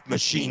Half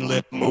Machine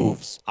Lip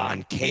Moves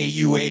on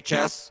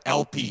KUHS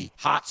LP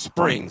Hot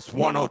Springs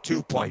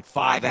 102.5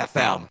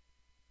 FM.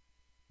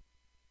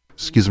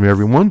 Excuse me,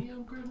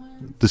 everyone.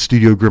 The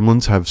studio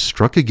gremlins have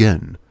struck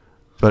again.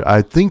 But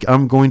I think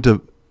I'm going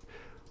to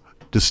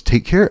just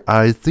take care.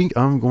 I think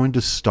I'm going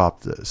to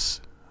stop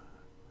this.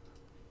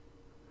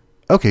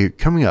 Okay,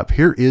 coming up,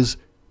 here is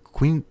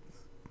Queens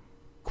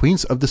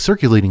of the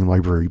Circulating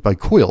Library by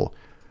Coil,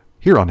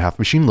 here on Half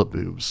Machine Lip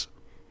Moves.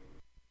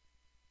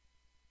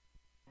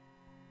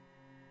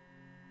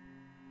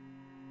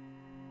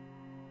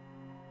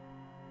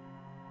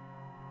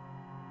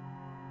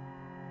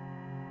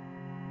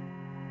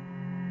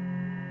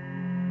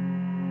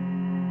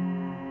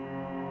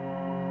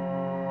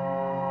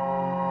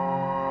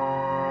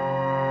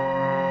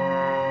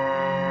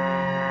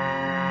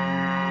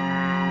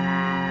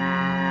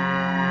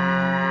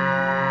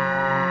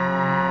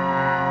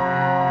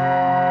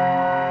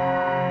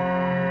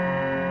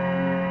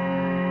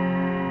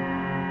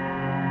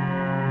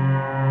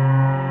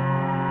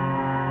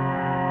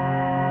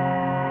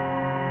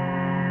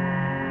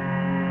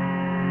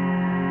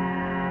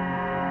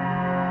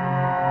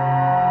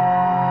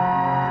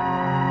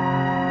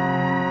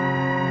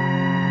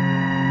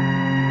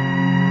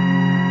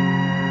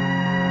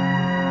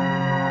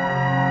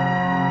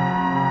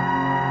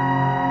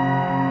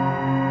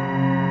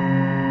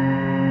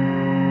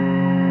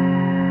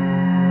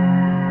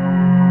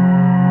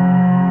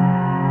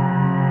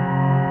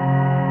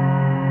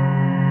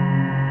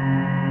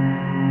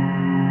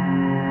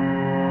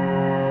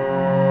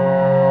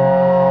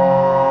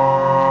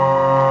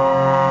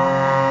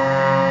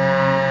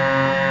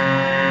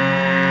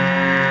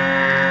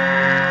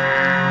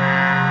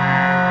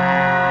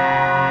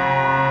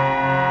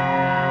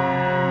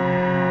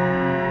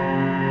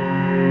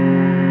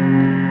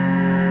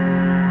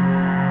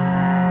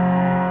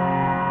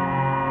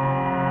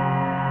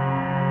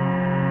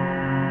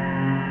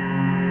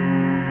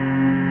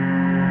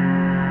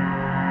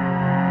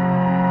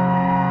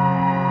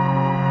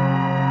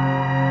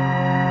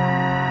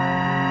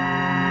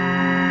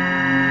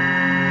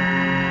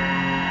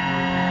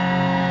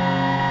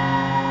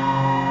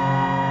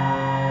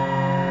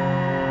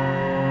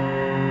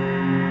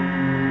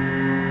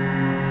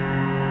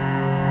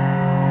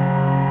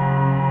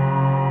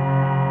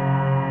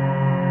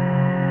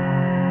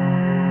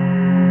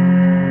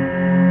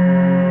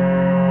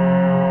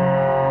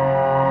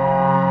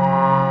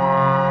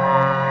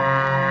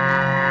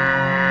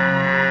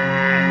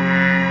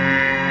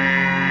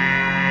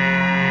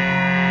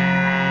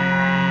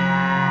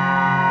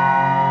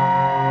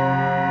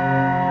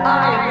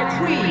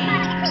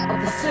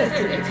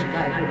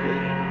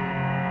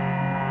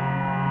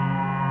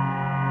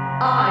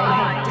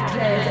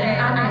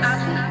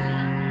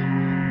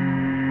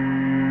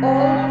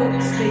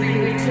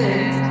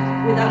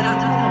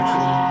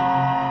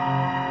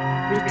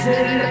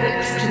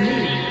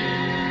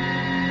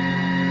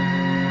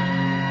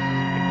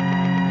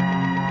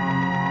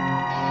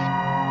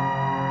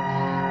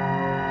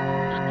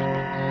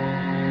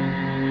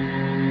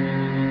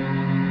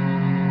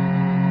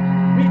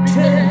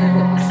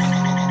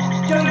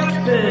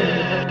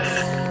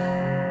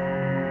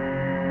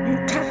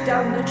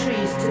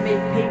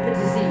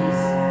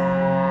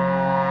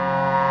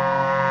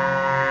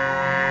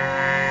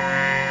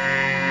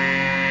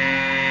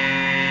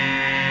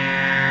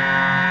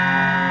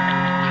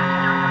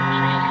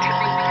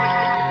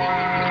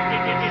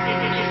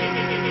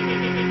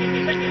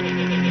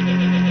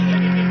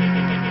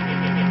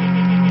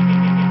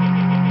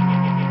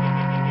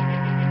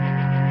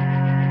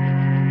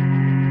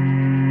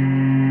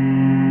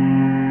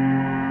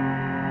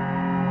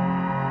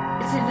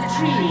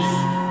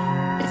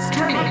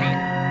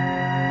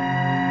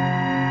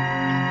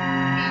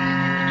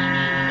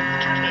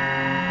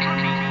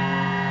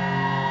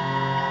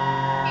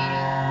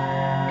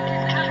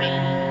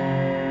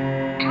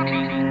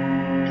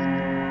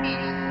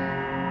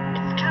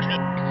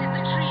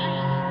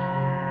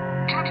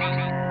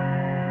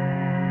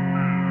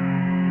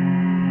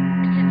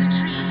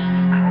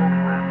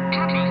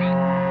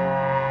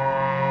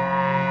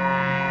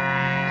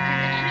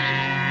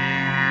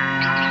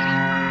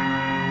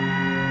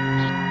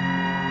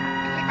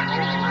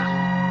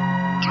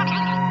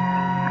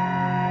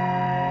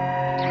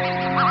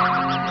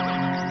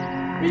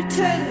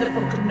 Return the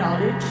Book of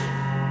Knowledge.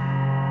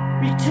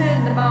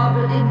 Return the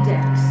Marble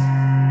Index.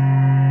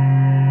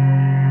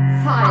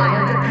 Fire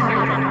and the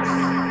Paradox.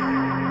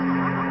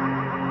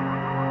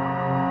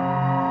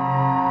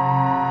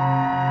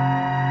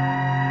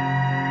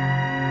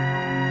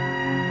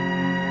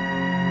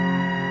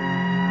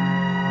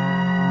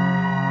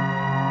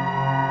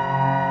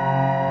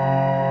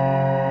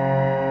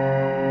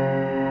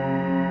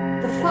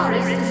 The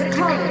forest is a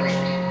college.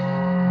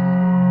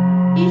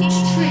 Each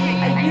tree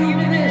a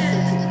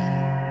university.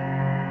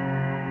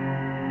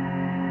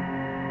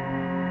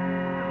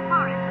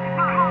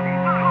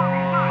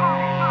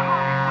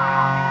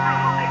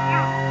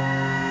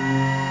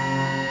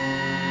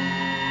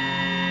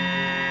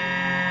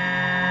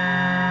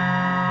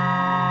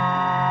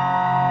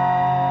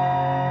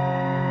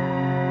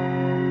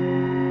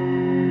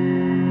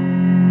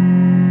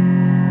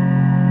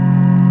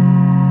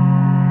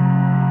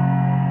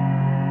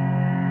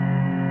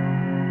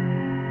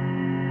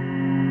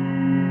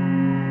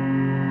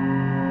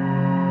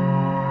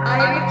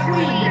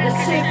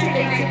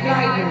 Galactic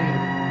Library.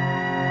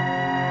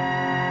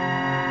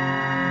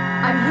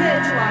 I'm here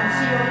to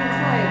answer your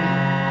inquiry.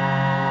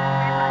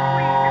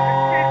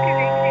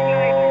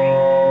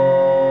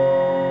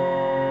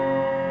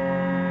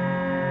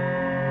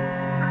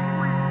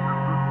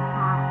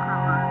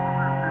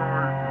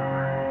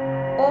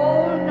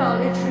 All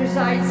knowledge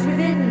resides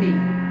within me.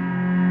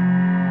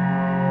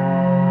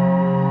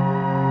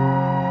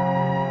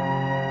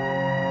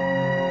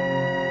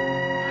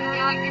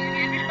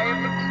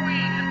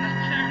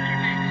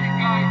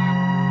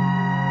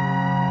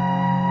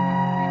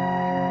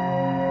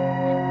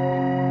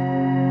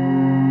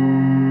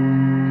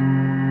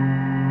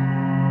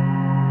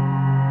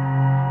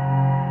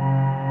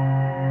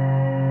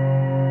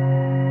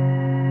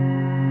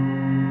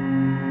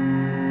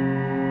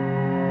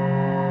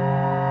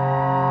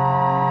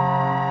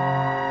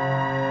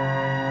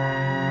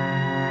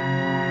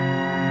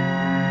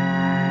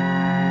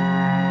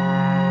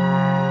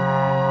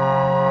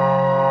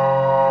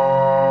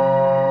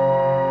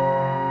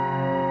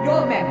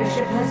 Your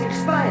membership has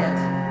expired.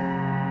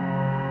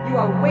 You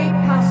are way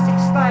past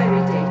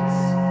expiry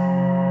dates.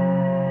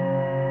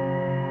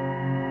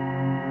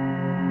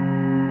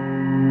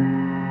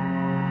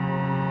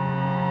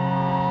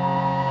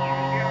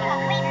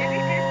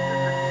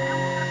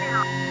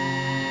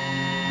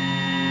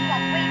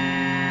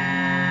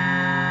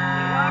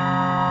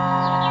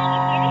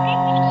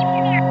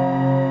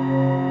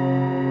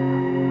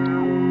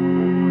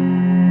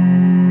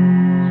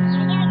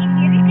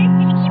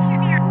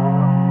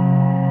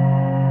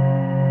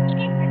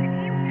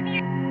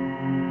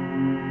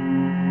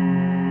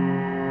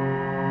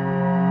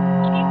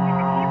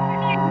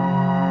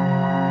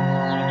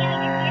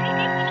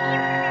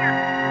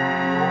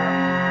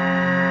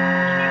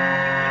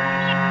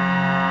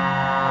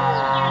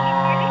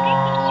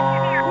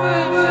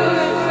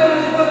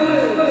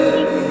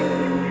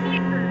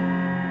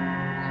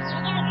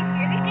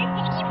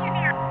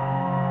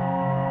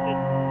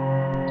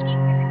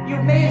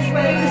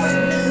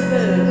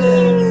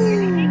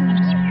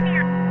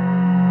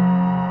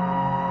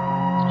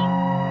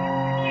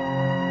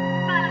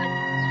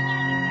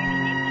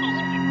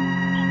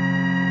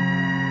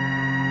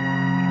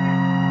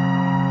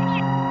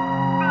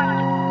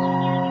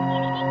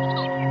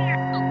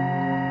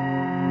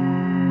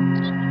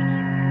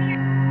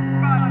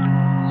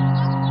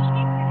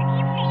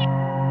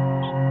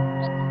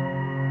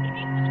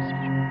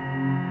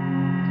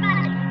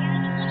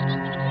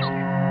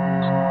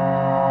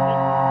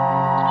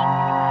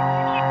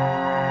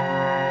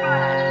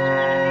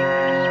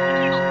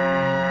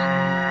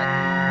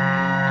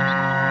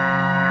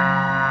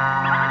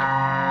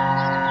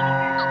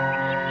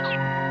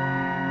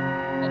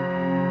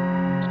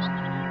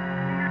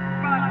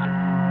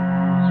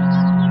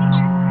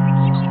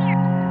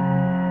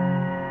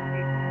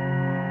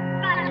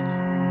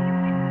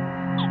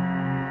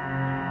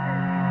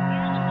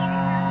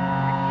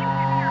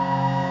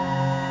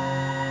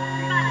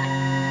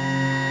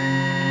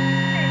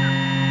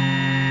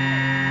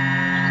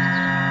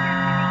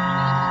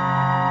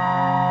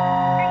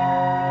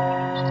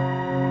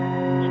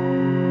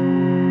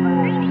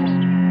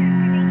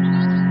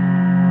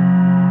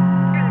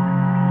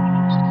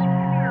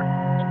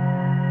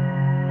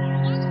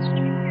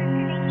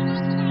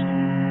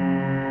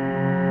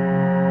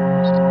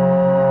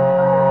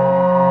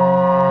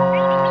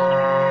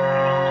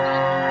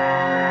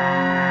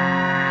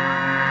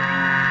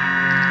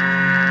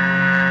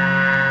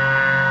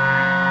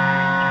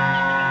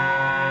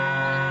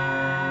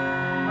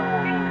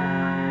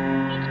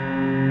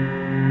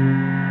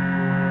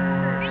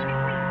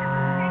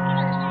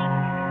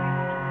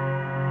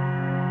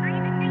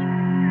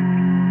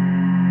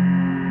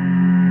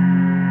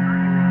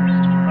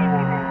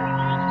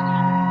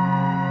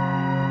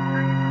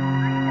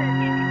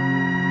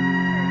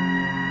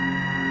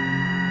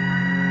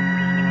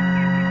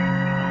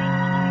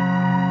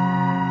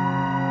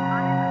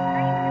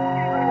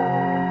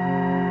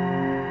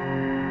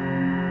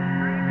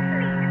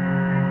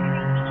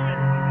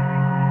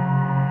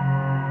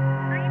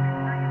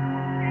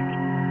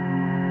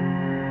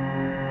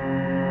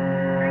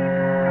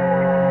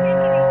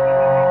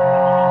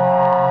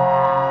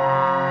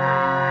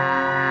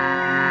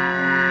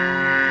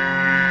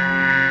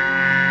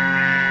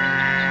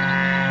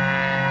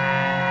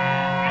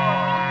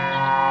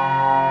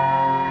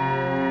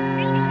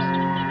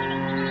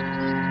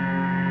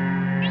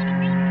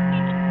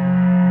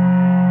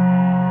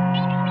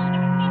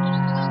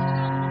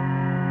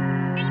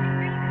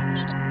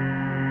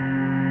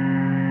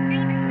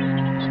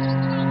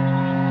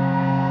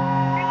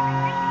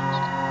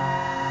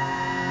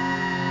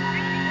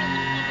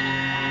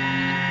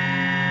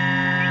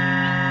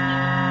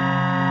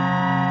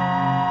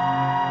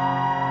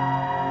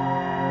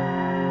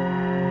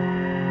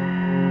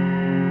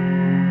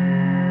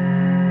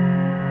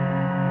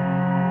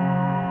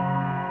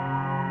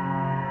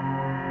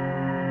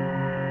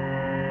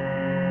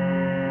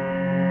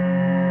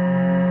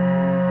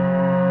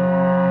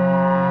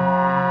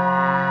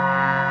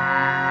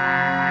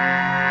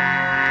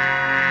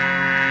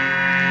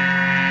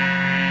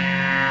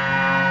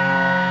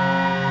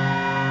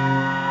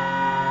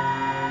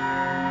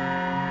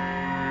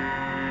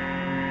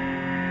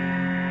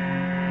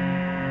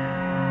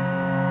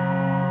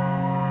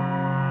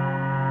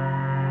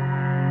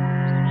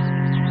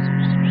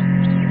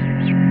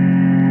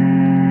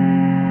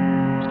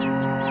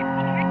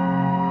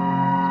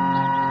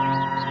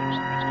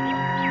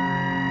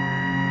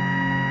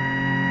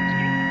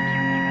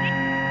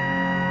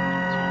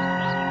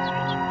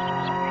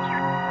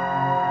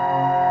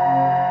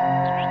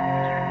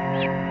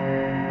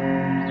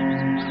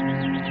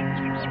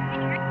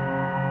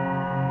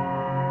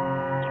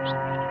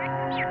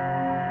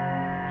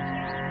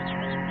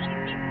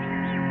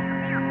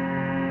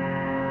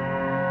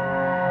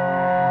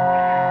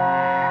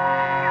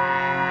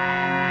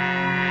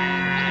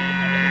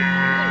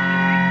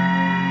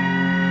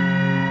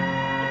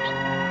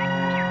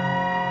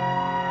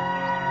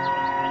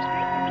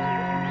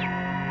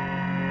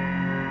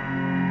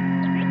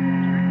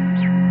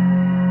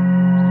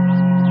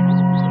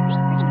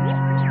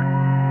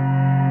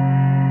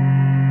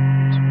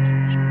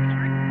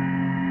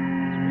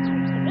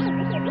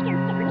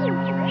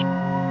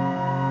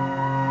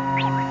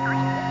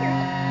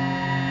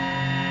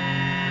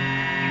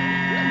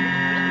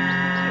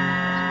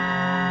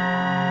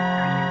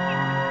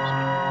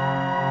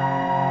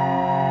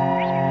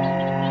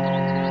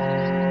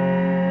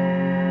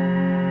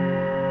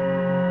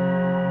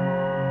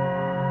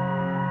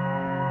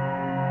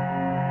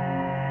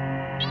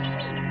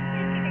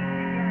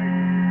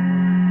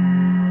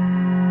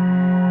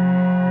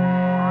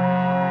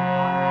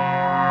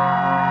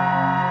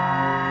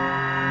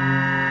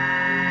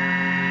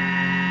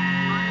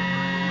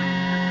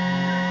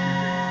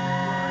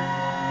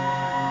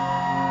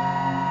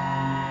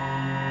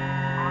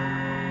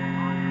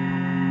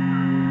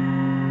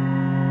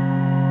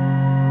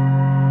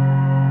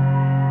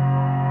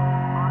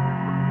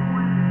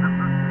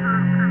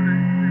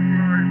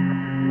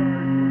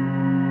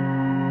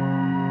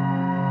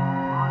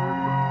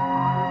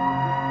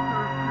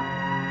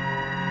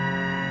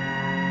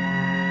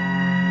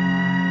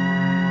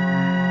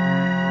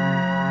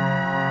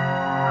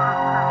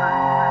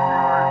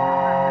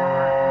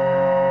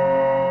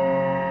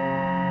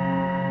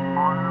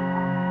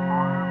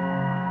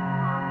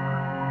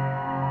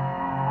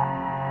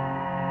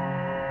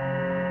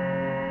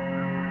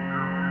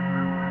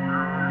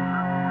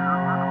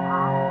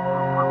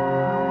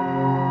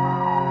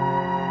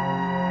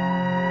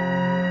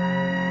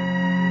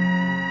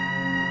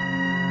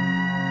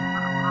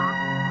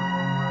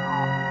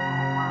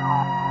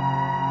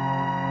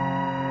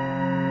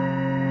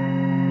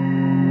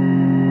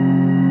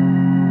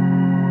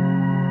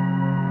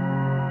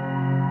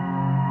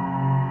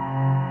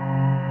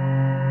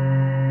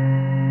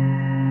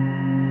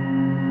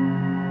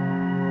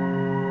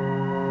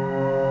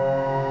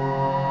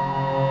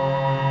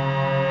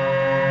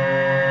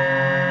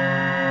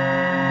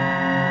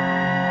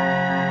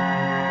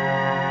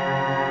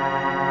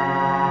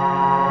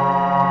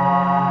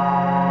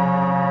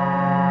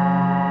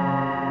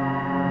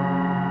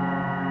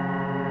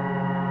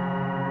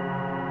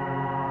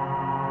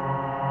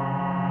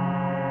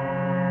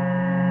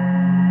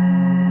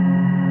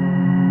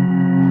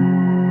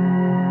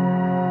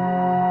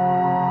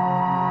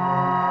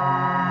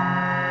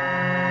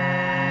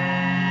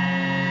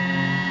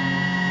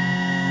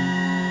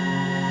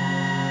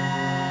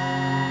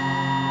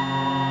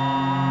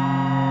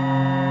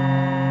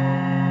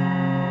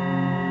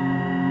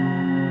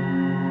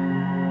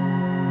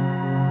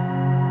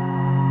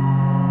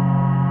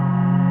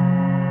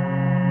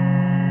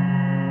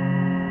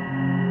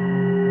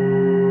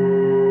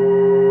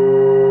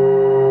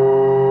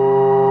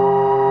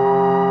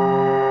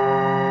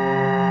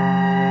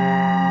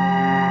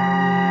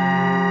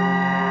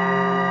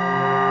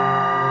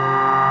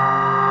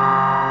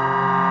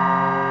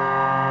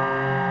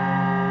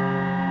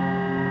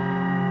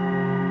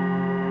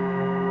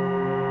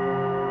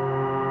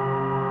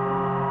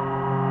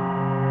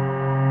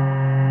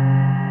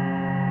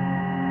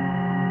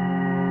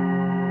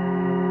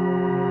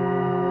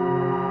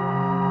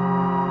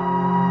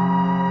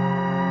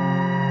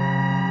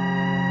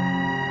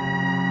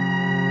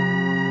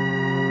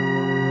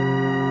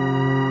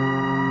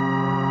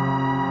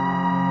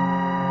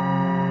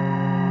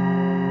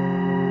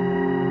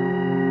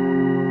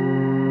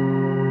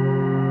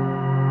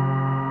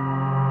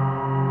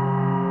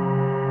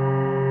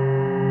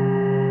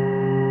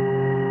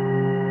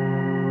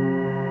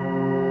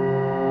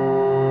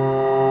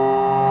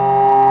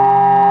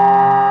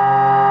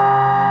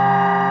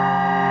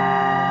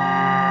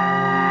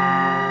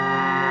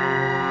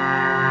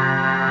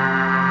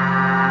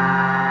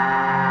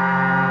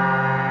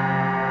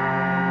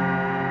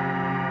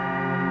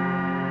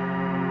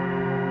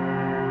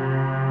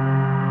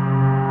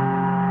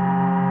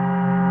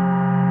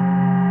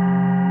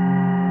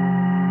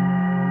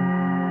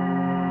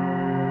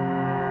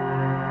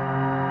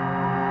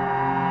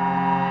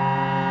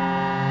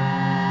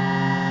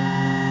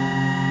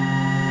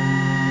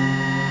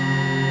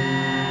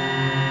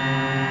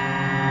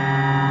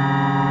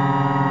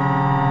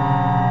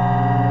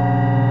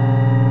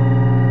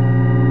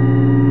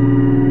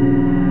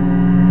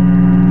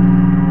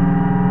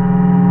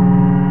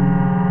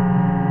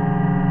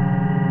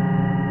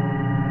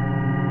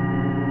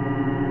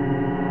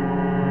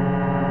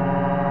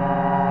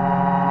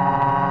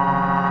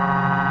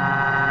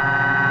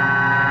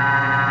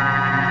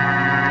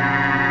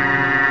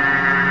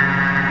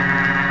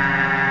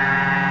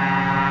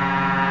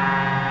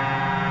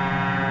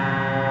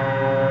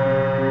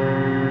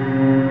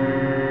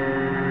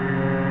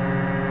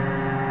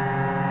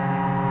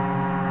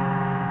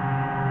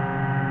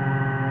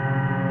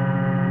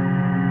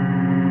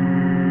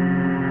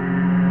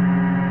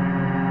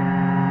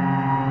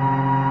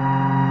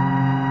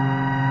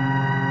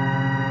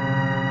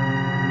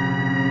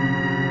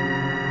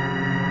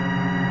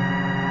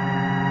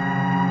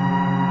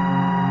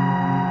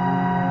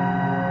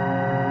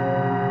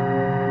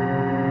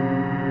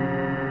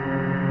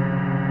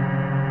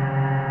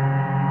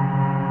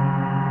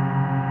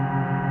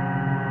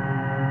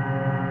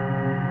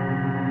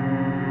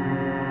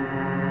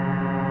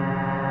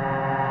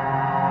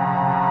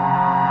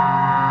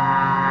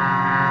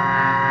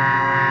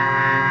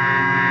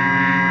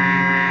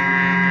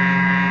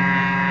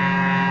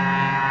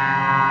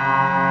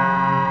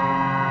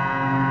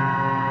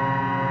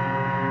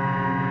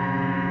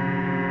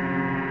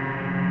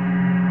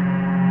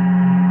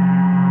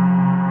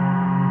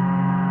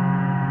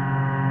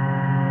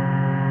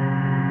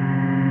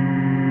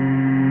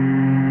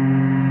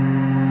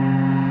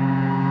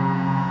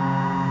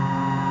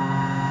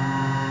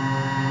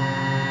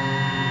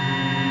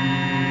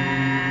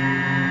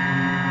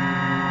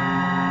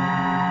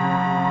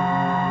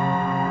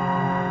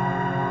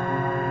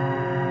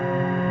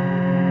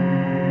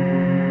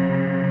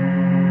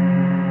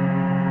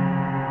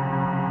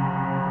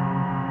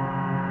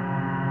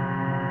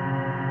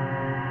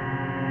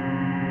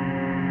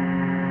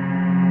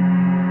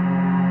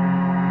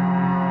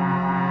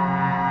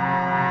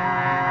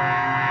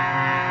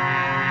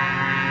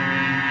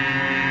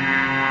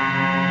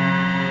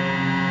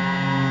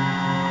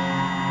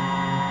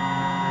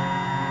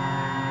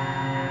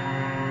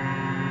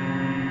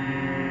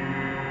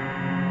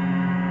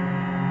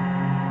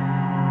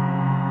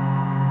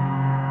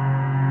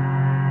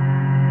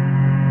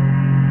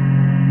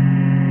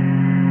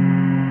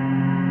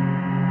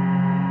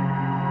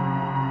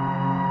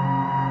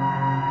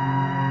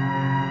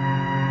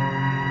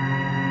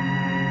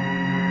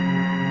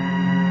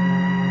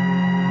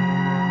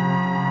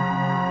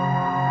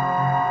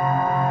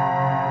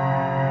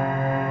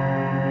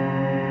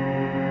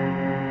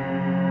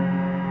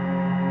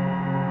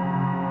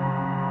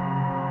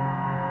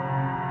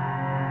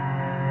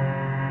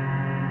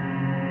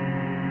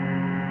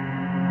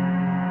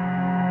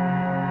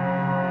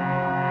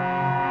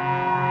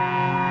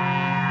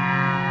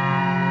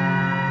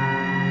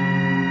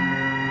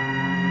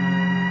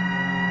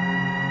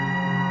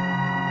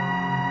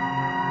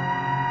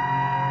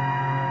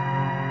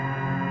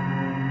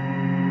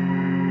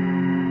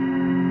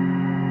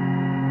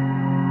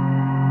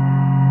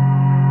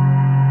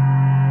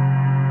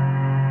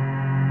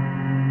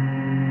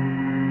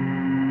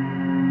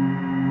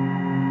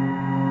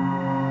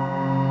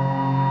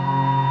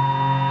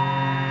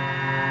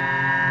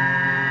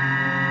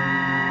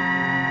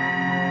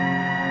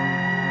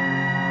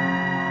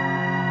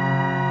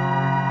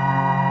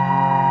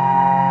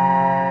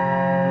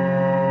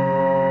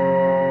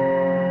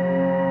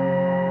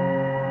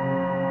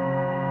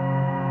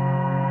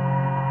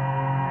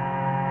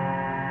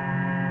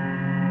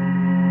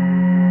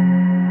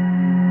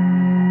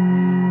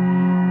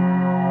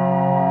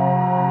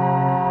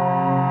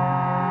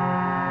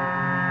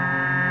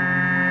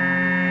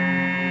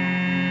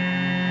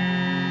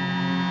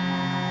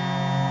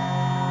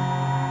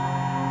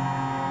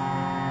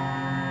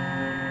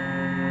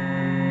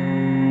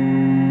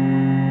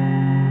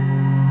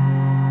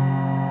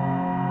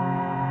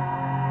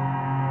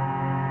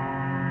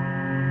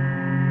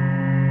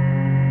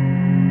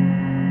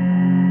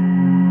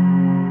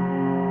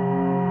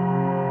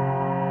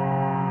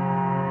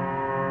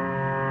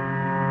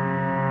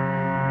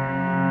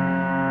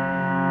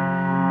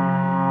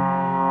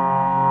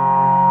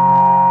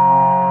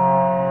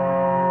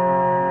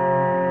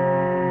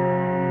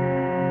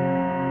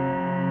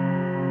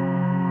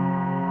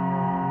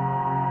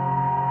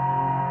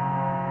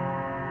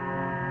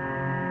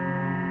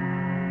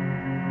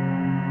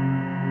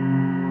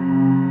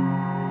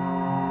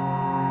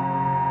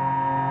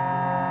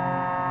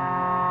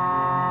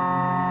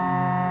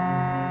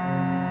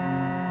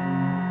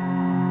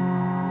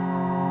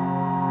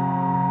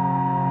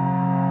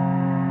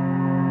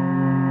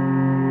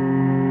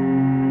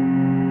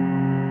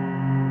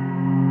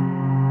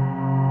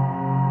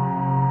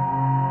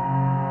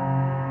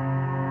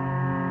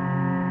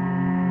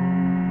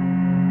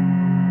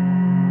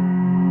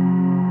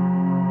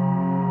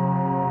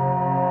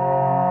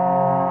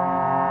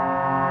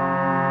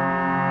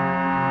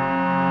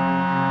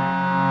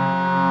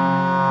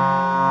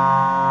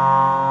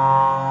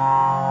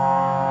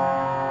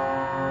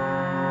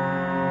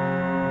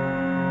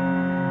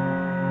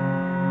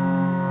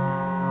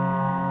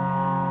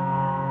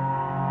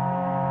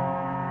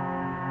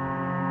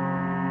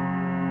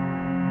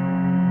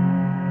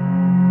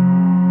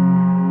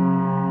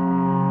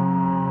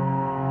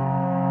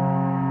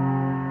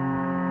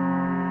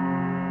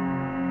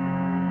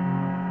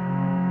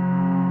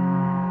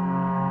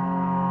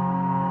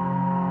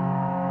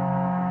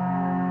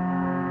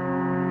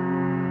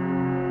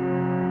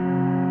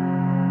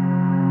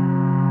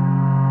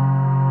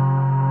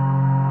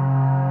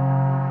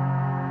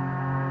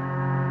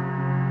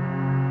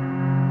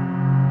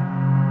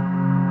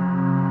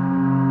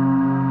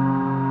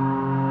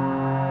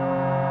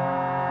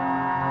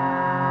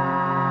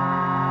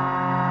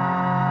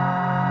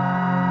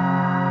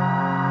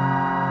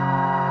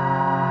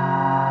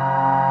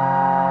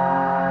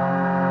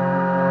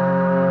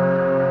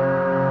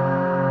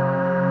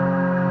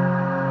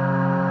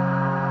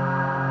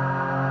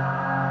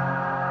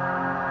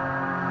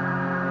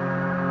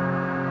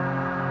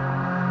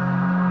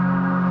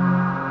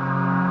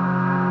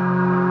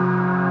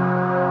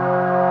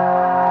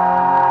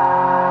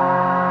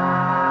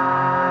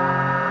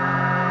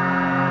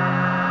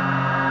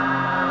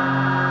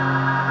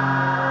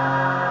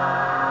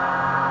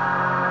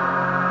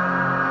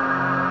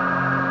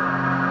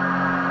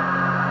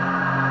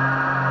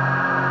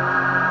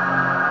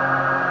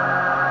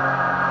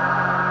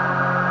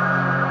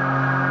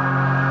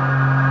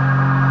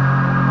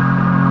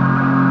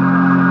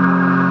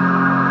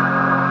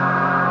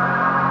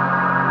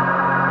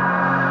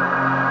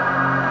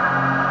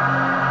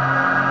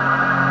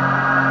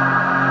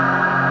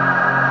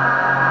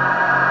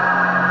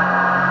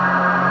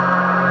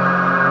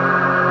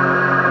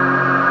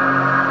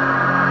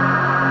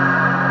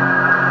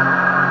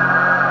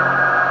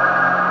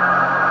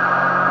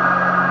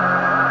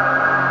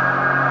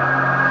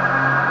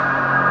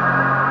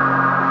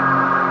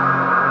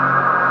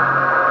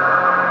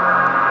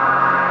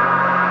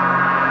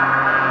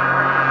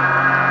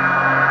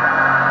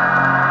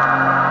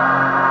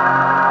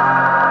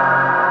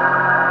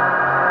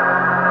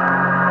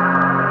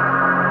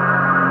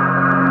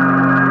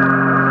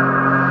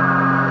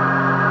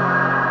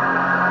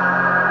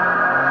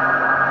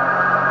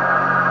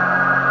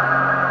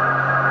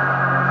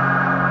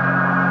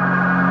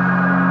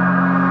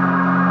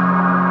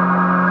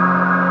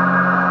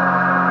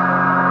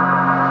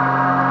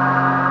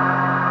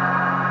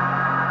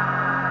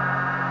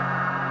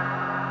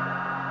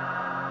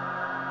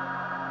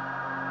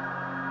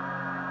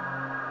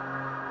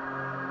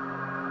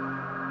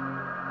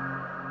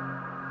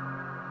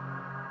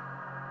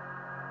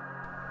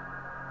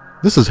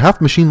 This is Half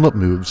Machine Lip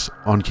Moves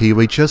on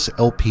KUHS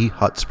LP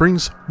Hot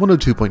Springs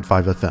 102.5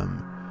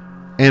 FM.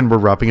 And we're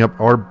wrapping up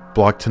our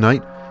block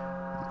tonight.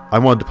 I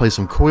wanted to play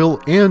some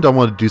Coil, and I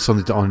wanted to do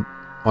something to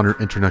honor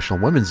International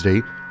Women's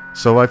Day,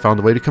 so I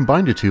found a way to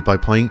combine the two by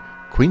playing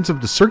Queens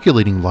of the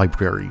Circulating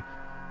Library.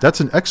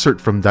 That's an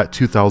excerpt from that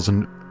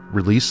 2000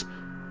 release,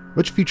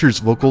 which features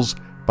vocals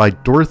by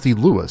Dorothy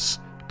Lewis,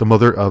 the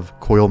mother of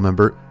Coil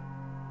member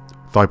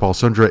Thighball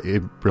Sundra, a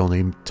real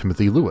name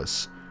Timothy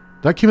Lewis.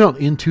 That came out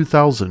in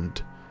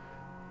 2000.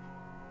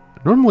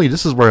 Normally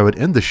this is where I would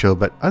end the show,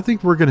 but I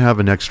think we're going to have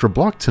an extra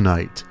block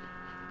tonight.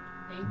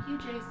 Thank you,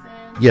 Jason.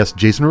 Yes,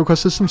 Jason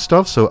requested some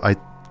stuff, so I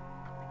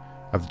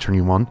have to turn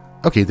you on.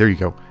 Okay, there you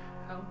go.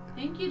 Oh,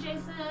 thank you,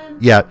 Jason.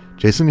 Yeah,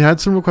 Jason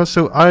had some requests,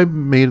 so I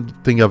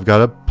think I've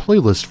got a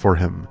playlist for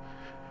him.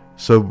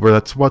 So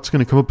that's what's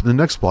going to come up in the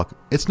next block.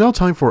 It's now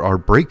time for our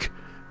break.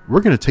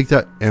 We're going to take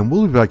that, and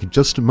we'll be back in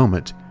just a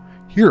moment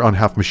here on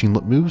Half Machine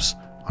Lip Moves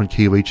on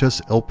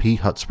KUHS LP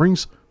Hot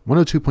Springs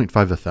 102.5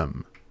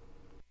 FM.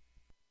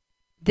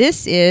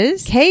 This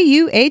is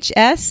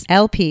KUHS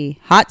LP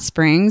Hot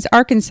Springs,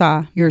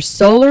 Arkansas, your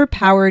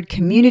solar-powered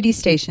community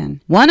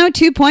station,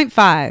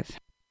 102.5.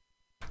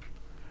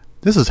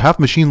 This is Half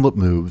Machine Lip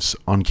Moves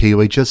on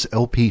KUHS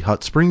LP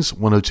Hot Springs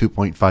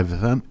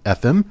 102.5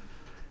 FM,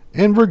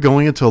 and we're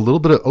going into a little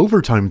bit of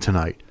overtime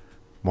tonight.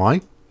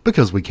 Why?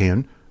 Because we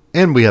can,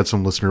 and we had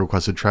some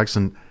listener-requested tracks,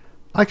 and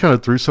I kind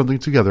of threw something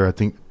together.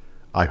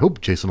 I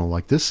hope Jason will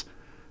like this.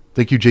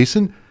 Thank you,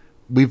 Jason.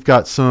 We've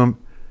got some...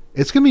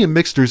 It's going to be a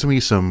mix. There's going to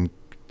be some,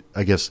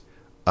 I guess,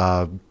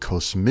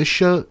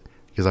 Kosmisha,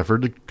 because I've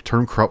heard the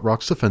term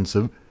krautrock's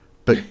offensive,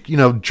 but,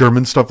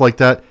 German stuff like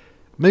that.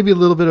 Maybe a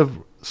little bit of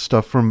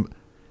stuff from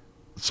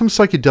some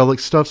psychedelic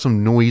stuff,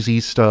 some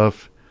noisy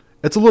stuff.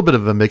 It's a little bit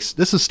of a mix.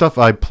 This is stuff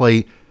I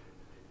play.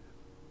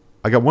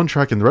 I got one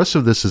track, and the rest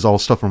of this is all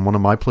stuff from one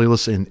of my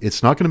playlists, and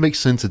it's not going to make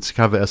sense. It's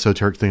kind of an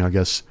esoteric thing, I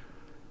guess.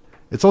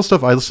 It's all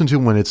stuff I listen to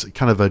when it's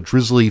kind of a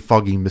drizzly,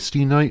 foggy,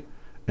 misty night,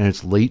 and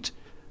it's late.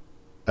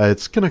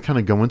 It's going to kind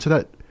of go into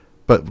that.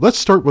 But let's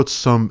start with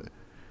some,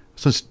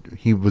 since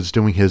he was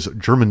doing his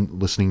German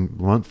listening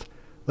month,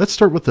 let's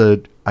start with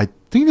I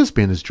think this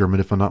band is German,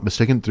 if I'm not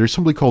mistaken. There's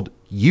somebody called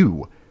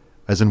You,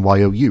 as in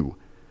Y-O-U.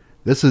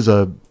 This is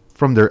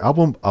from their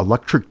album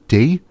Electric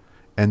Day,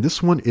 and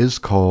this one is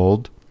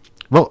called,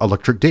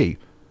 Electric Day.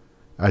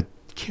 I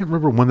can't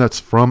remember when that's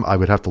from. I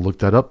would have to look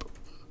that up.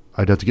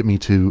 I'd have to get me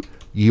to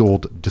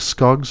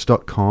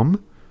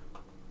yeolddiscogs.com.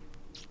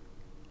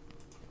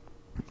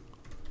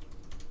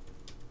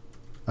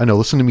 I know,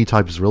 listen to me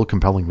type is real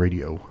compelling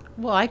radio.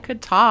 Well, I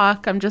could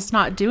talk. I'm just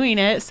not doing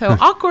it, so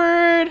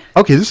awkward.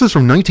 Okay, this is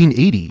from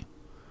 1980.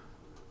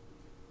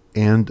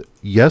 And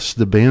yes,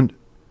 the band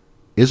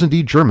is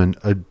indeed German.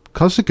 A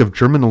classic of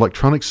German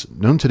electronics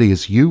known today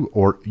as U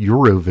or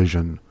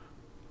Eurovision.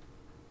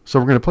 So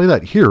we're going to play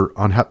that here.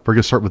 We're going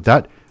to start with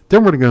that.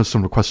 Then we're going to go to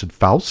some requested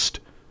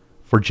Faust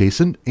for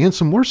Jason and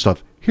some more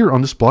stuff here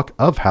on this block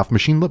of Half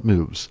Machine Lip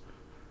Moves.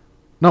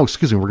 No,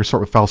 excuse me. We're going to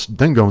start with Faust,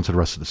 then go into the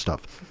rest of the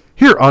stuff.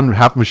 Here on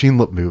Half Machine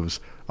Lip Moves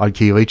on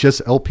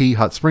KUHS LP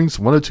Hot Springs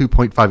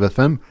 102.5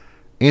 FM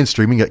and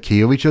streaming at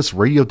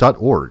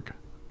KUHSradio.org.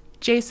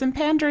 Jason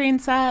pandering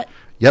set.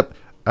 Yep.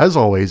 As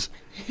always,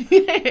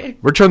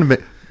 we're trying to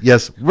make...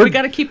 Yes. We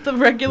got to keep the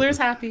regulars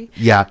happy.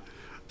 Yeah.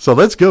 So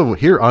let's go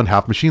here on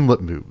Half Machine Lip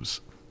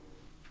Moves.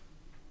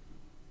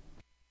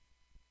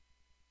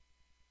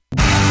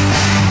 We'll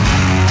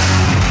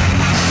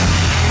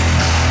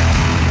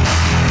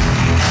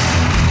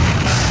be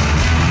right back.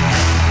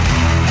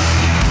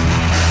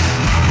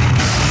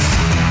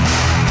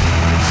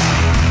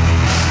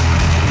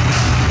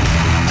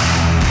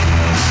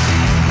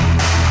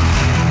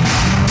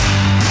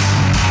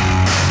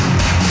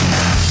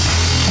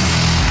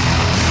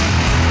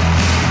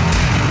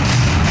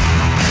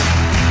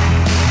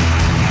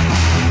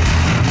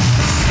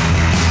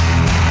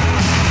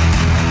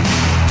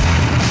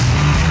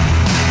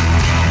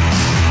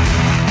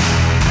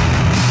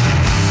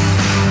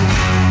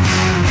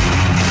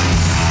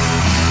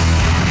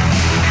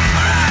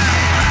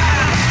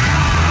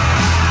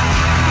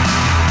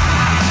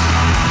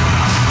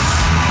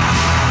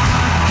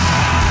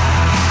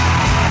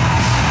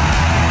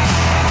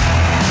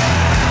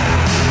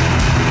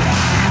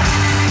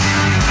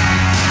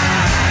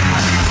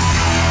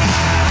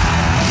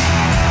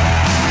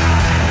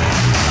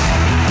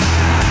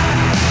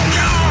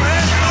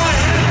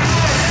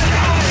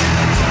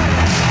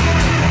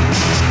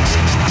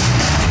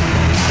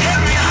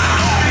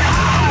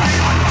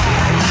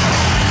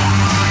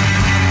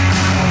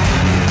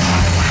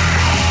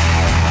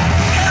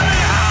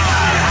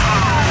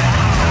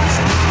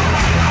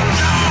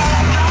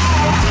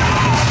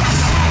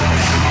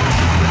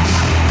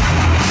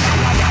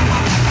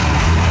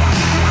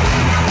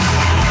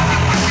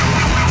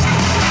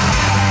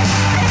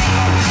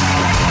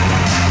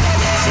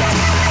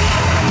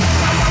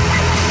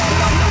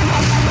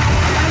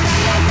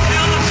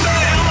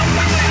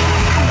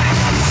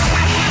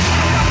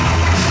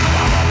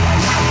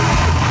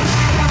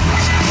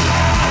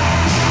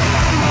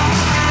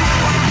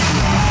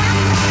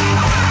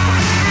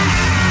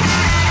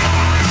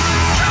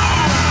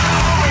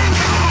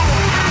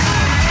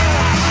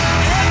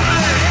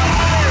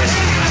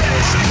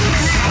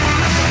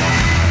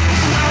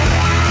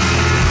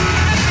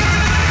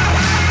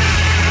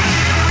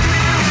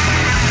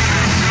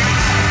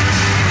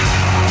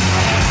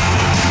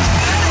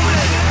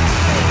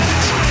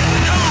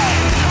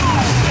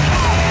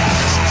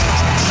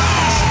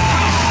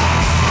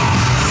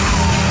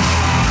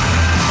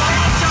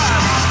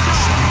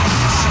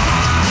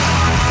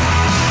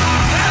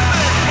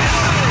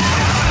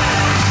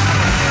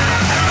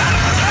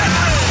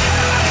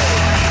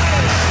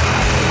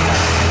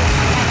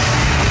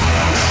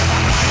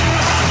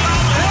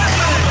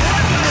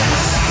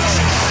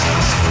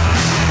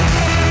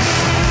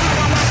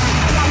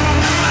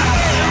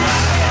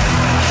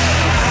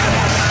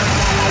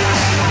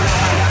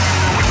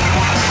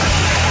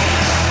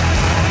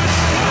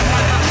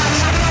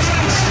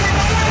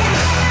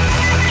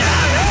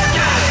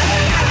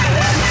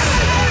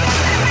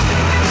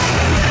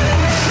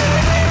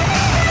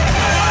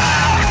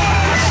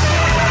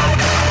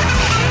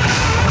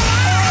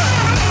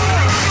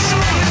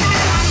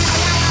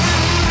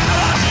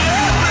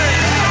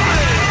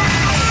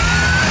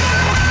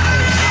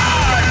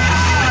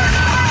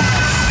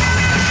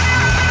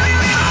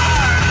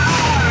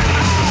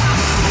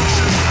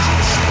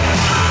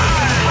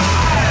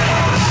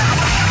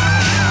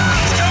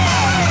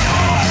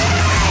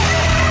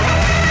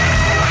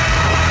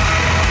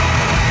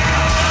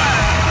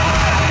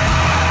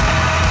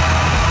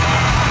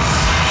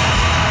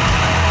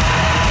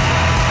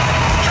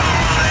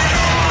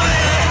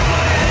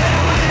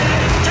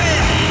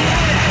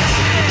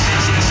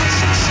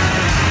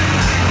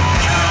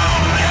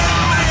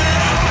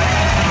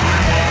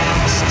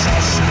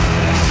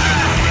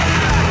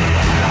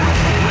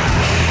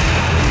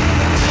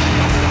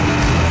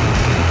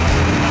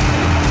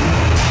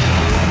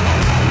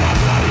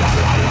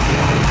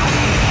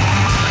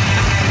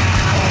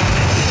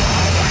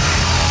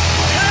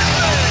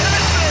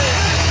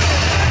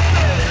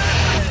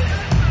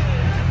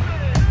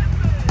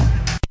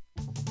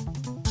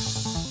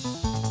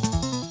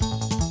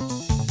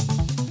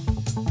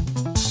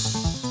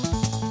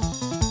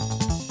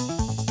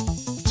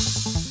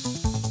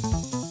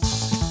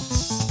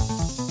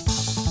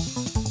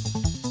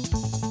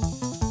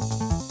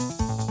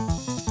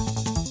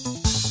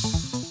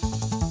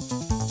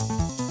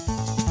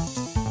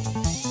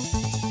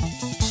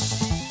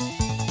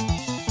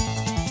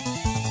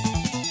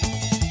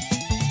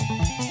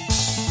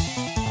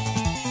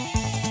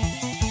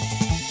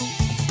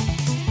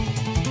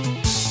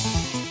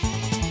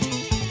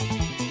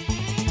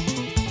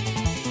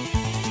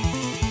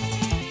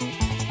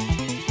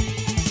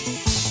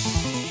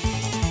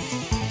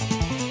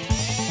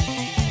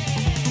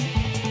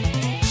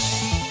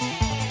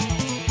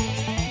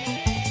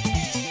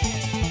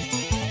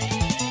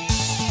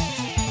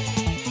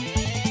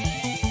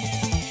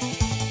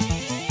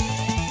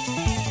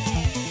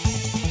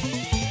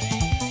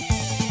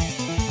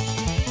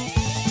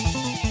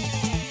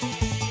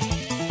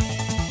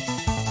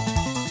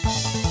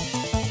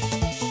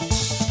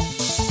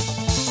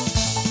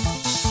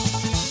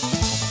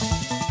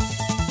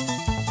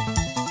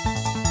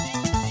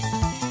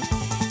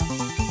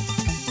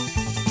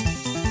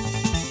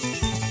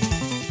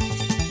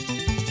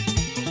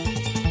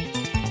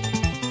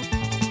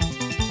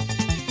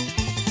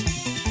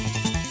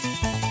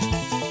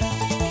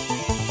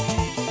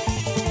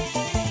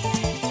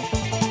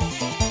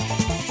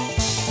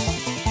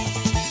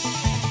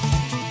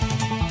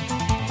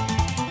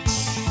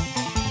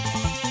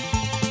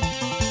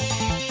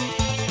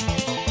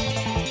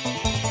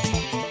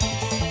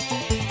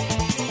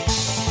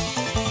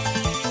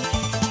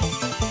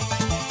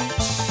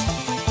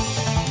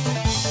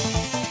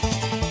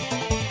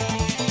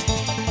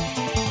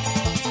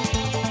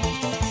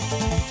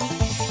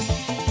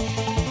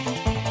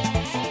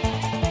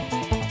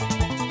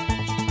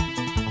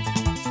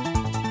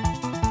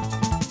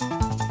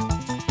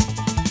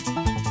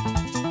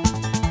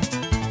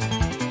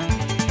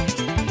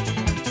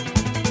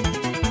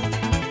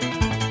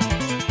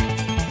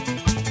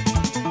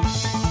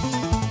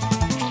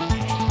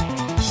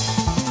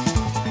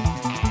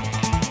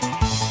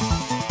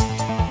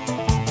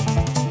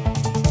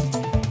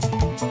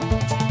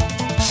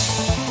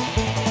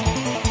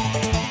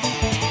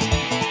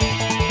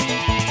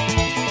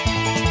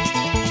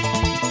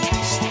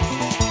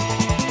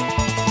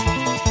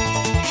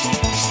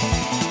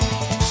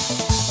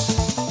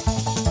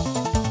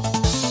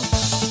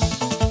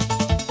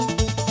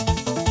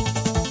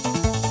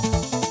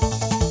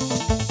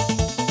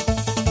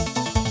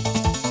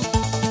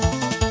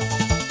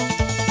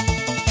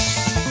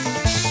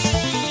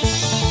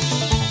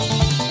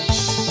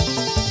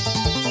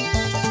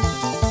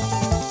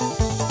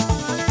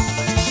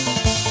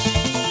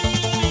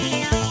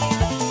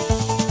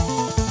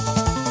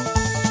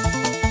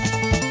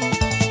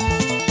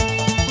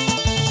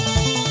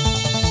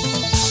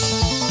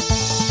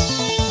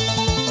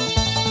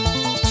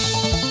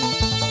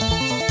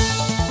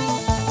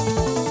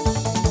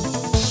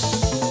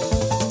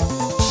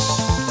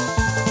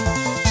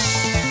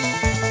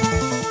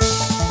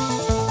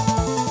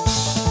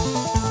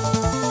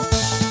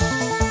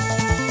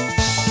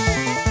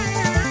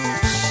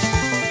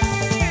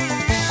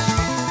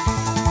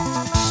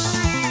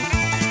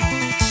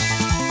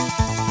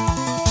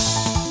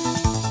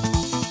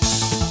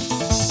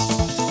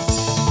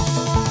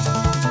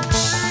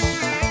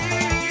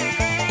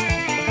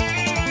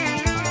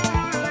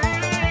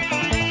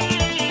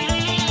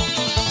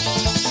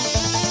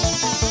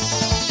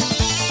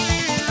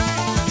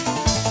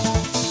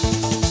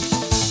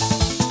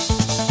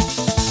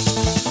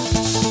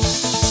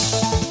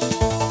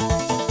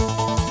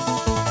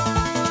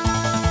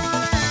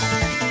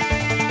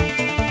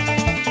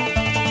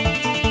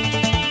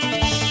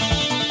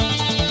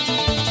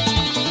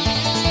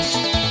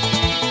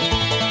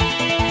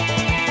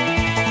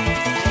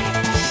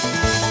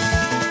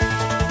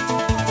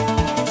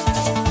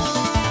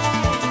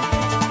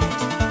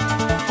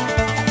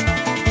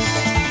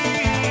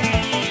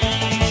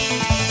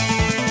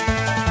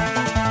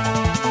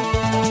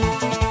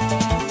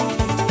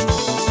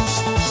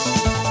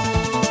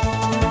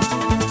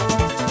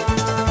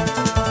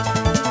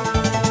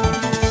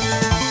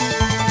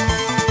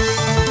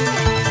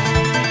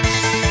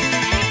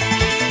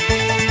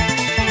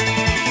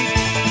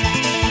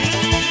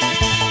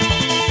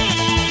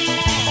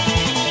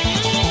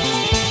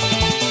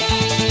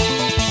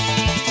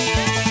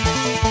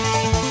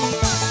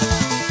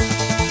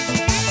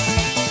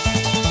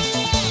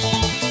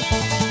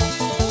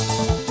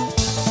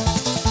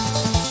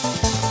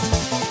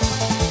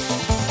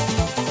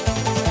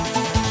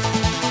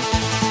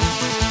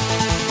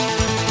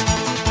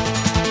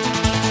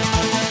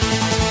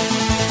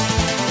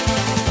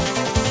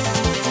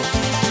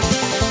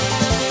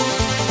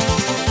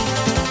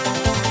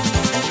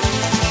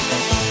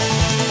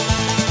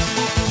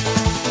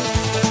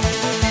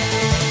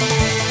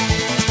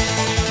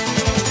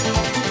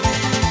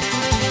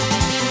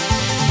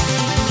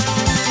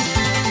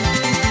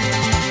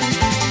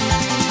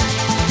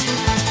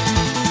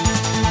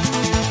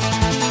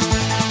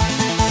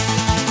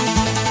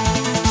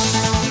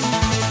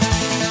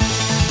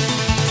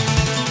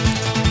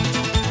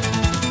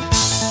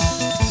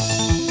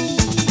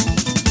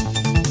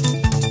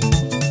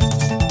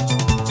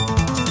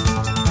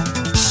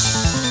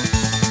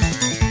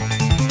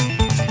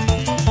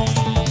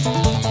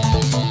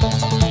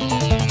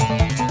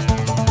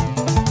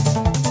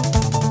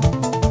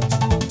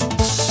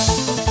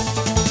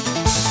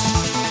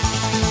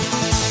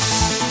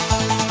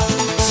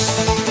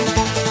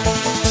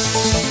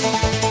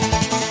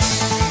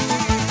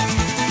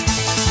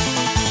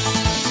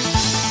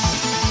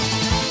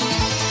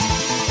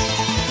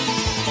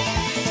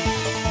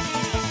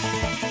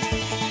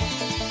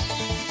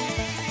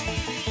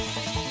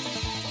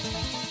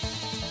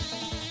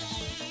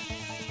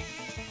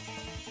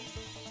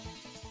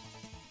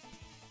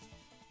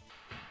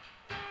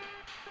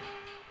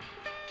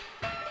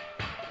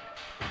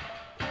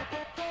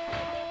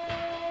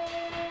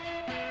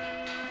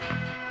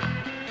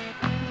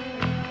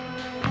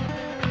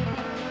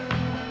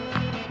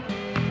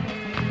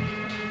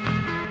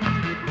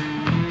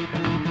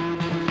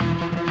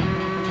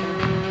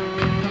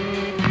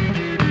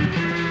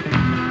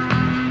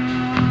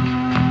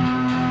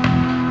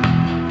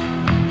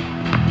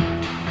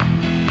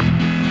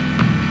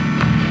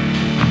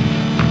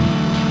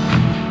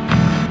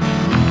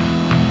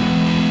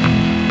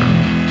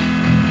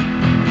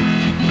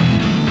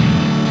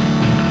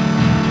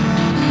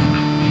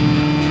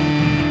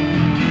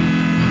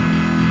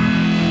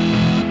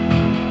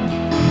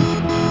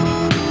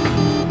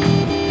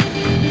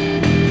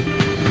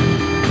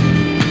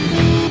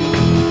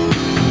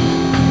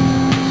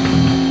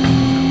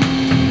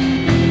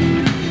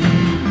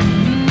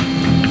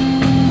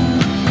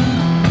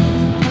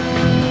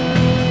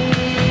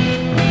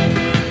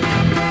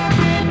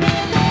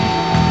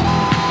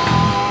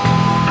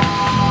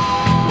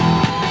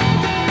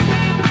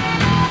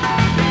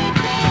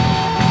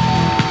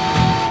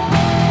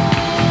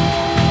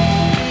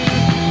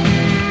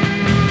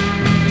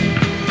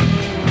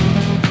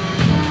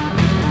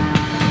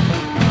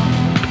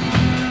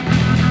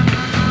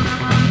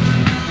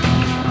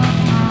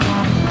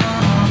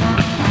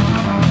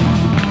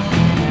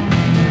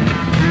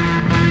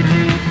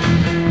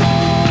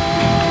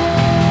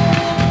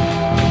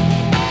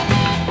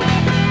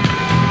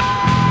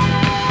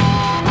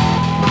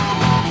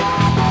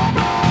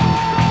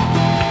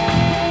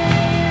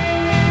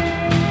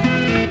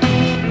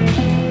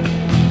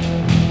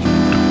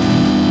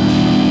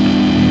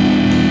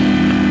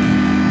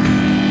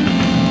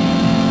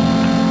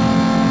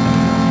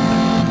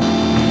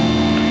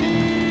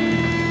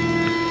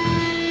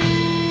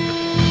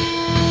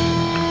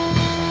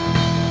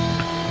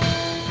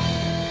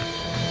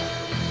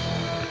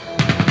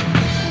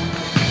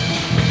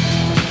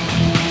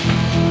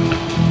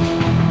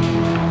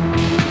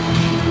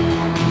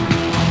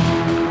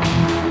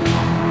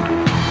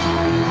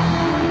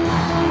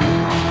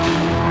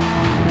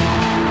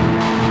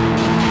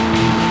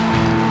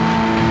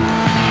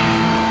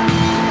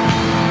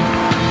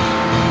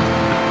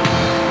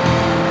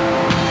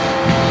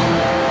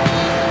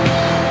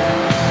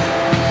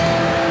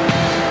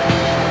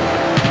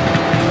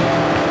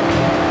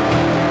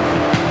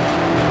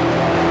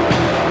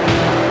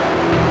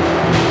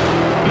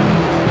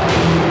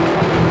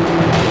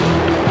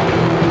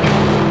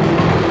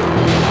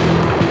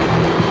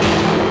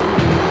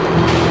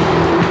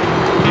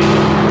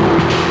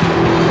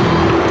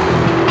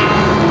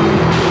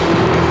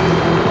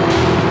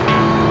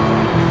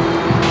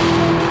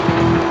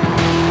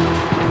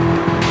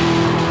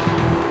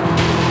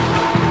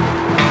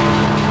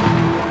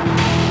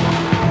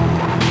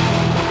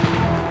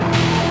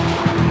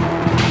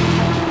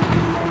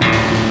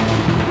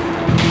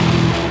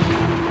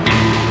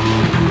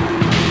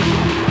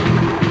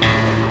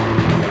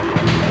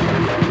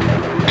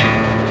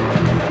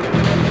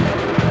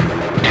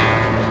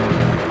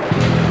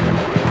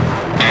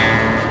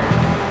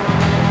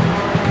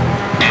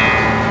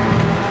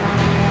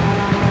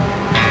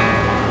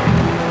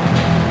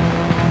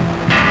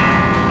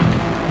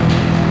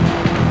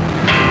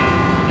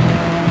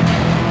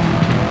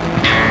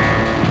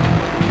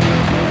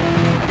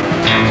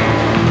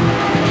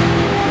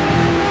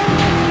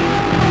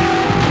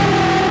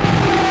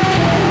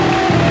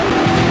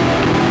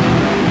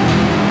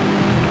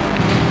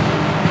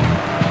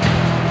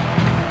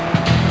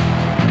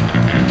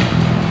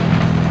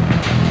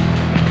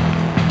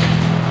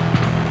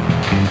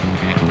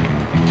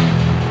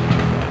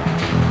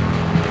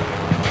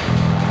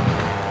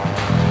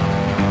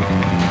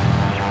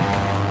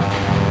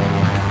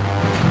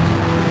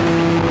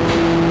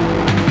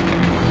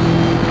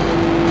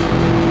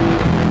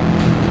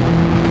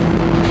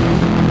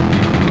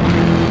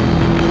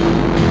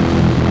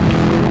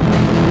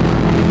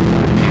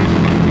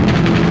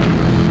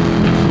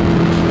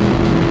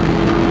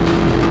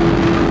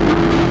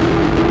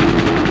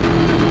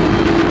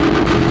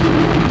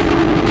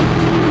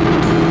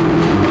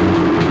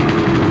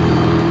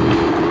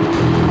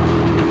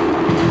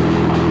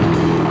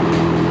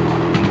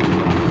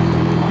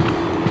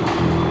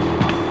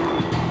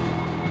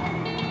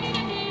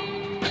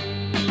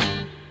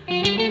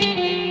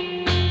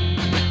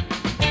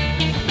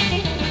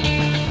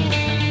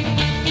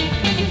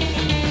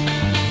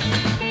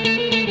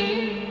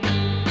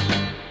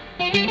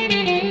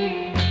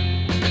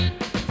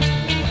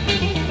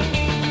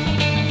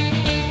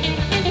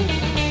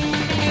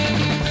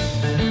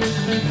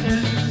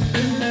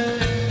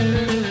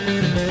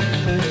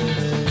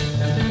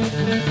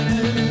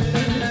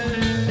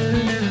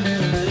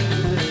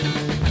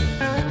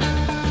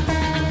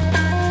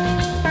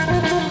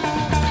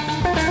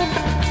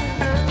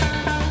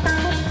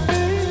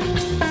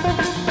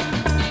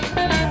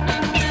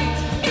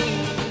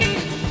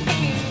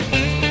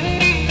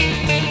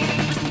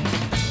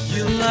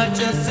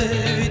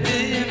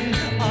 sevdim,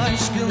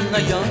 aşkınla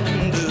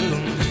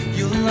yandım.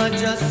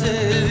 Yıllarca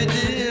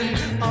sevdim,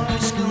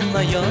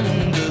 aşkınla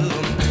yandım.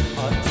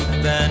 Artık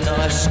ben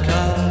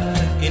aşka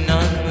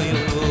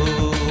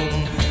inanmıyorum.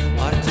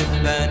 Artık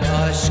ben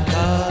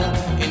aşka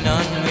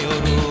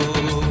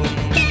inanmıyorum.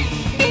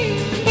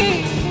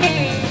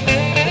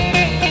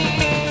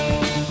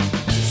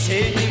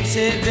 Sevdim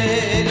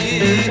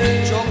seveli,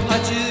 çok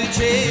acı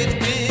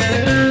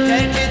çektim.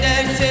 Terk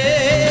ederse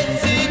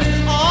etsin,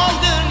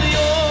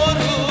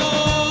 aldırmıyorum.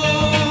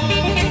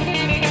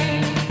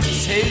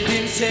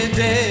 Sevdim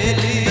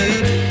seveli,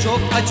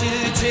 çok acı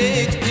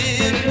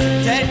çektim.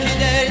 Terk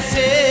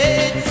ederse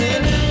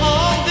etsin,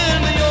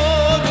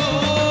 aldırmıyorum.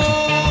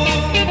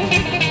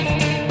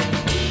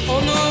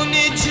 Onun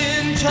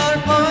için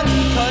çarpan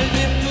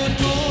kalbim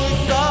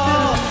tutulsa,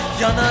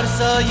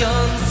 yanarsa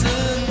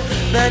yansın,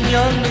 ben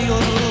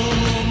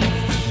yanmıyorum.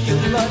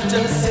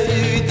 Yıllarca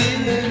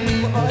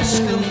sevdim,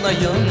 aşkımla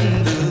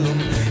yandım.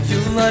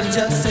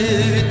 Yıllarca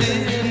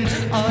sevdim,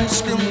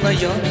 aşkımla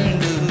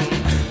yandım.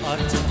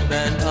 Artık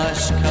ben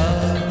aşka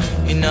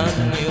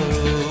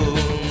inanmıyorum.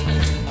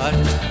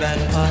 Artık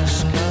ben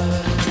aşka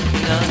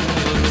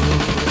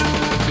inanmıyorum.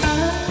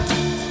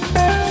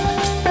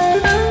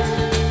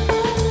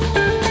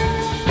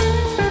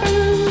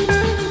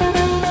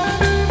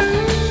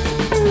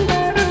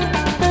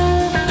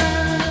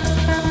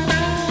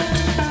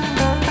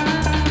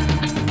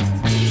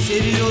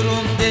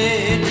 Seviyorum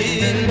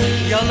dedin,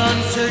 yalan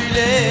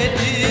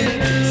söyledin.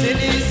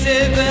 Seni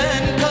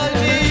seven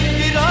kalbi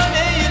bir an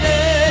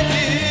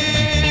eyledin.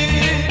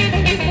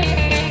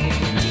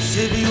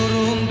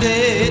 Seviyorum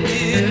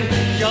dedin,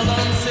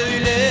 yalan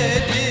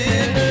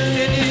söyledin.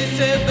 Seni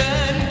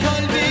seven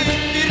kalbi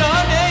bir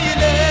an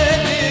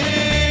eyledin.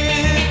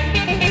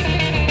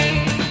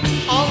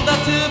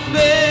 Aldatıp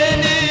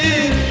beni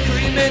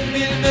kıymet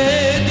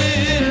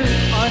bilmedin.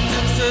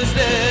 Artık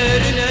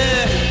sözlerine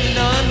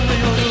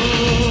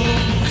inanmıyorum.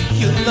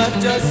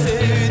 Yıllarca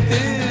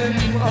sevdim,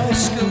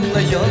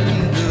 aşkımla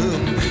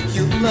yandım.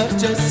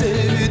 Yıllarca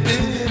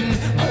sevdim,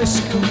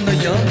 aşkımla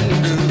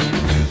yandım.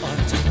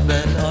 Artık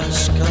ben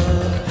aşka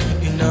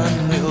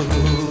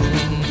inanmıyorum.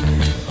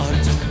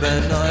 Artık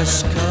ben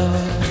aşka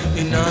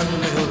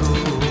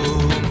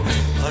inanmıyorum.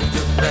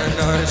 Artık ben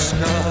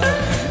aşka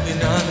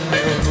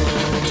inanmıyorum.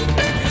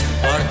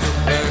 Artık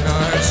ben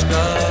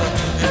aşka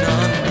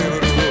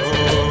inanmıyorum.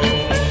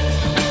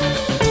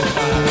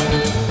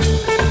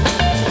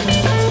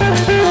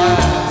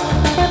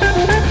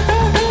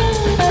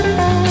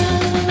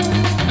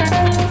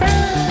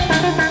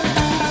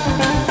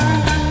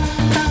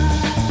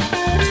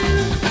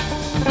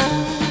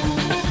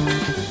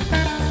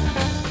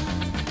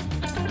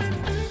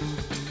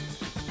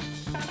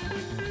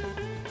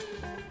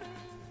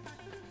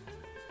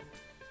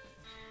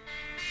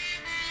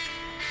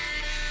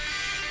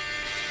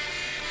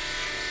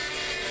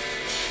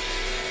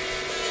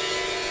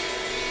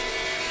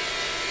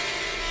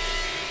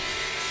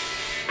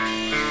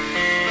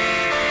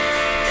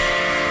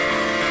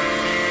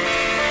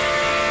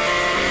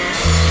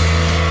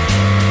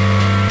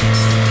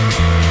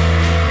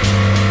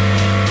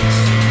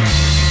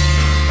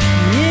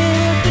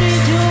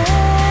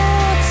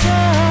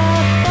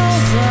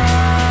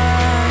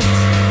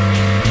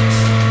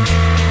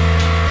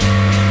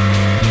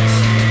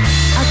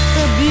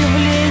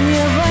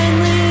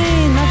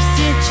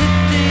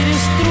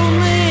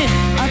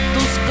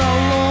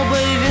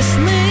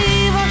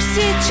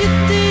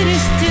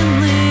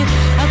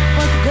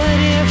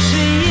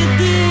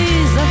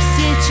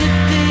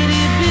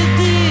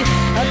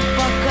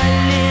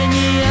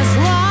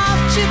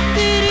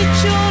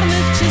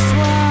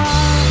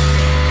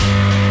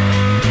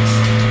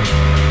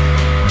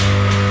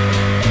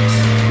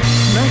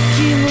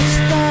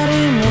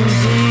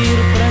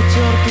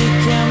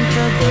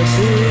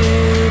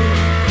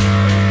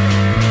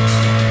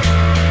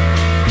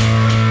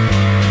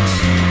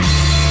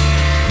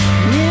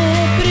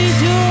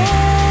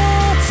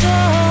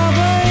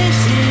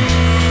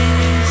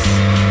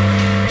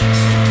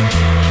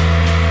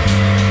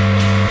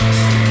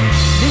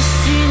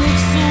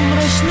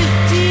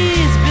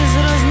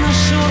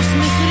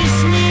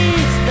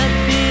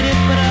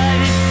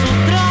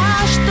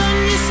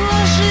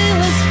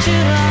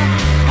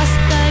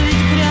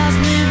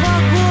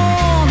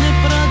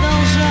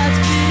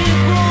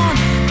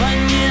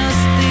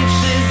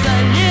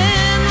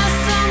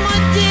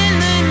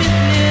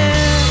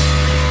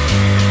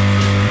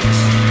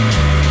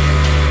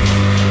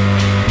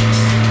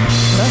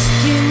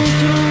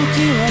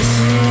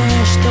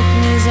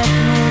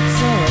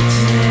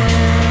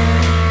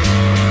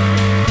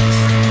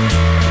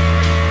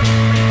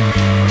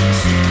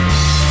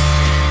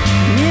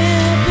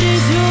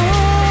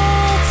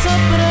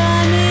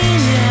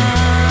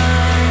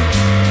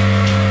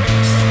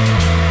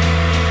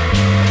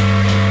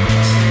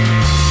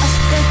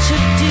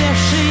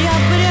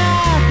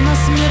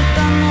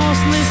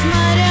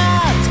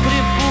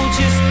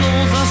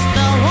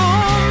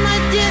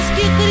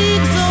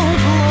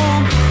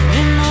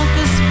 Венок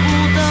из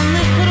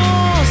спутанных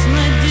роз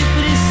на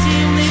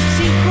депрессивный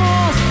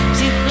психоз.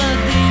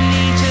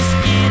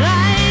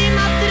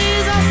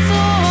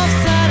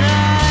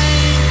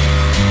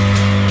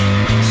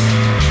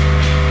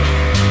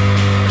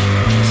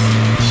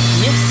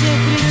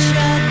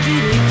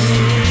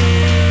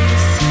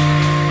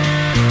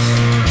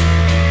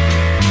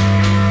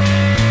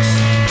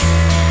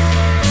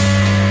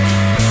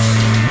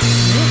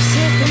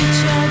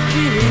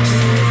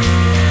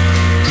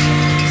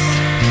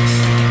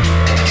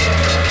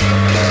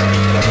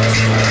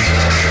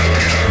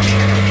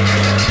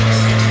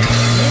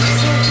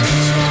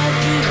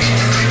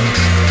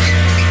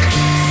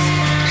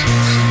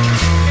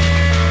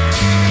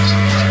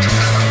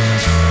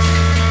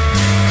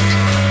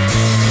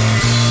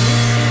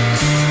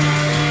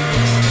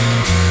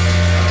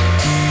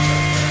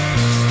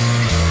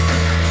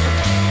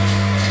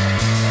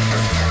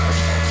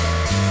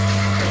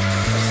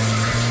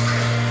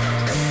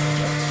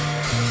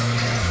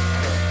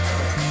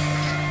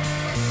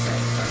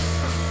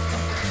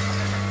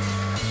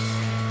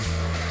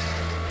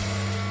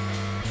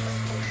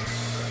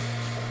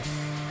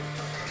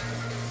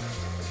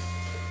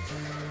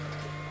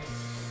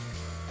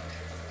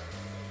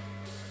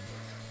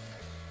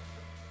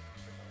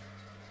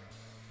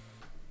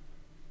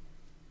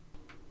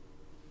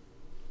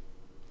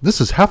 This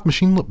is Half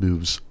Machine Lip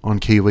Moves on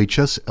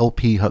KUHS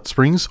LP Hot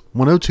Springs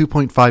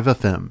 102.5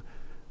 FM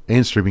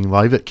and streaming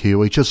live at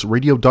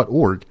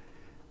KUHSradio.org.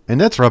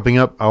 And that's wrapping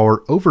up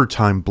our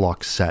overtime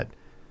block set.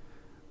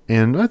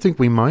 And I think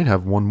we might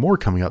have one more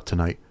coming up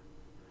tonight.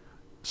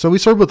 So we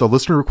started with a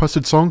listener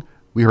requested song.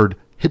 We heard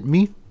Hit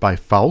Me by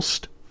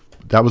Faust.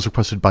 That was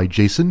requested by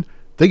Jason.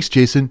 Thanks,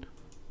 Jason.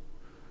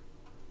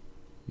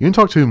 You can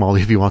talk to him,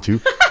 Molly, if you want to.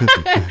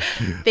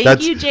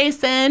 Thank you,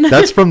 Jason.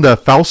 That's from the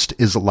Faust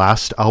Is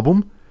Last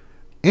album.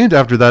 And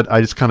after that,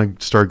 I just kind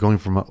of started going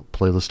from a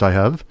playlist I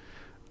have.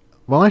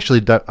 Well,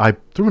 actually, I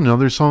threw in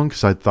another song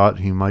because I thought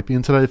he might be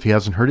into that if he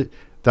hasn't heard it.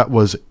 That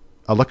was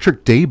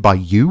Electric Day by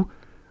You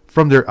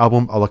from their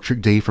album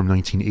Electric Day from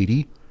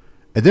 1980.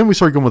 And then we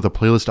started going with a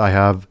playlist I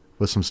have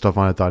with some stuff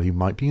on it I thought he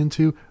might be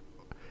into.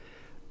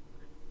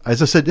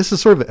 As I said, this is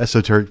sort of an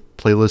esoteric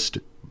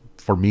playlist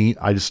for me.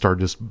 I just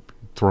started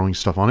throwing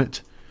stuff on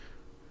it.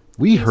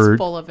 He's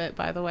full of it,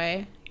 by the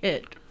way.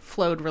 It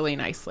flowed really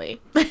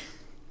nicely.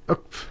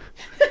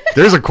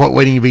 There's a quote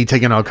waiting to be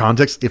taken out of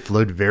context. It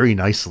flowed very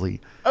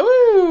nicely.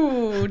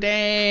 Ooh,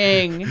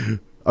 dang.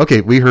 Okay,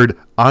 we heard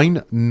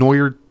Ein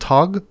Neuer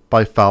Tag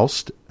by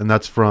Faust, and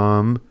that's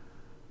from...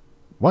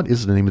 What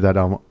is the name of that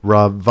album?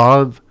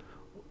 Rav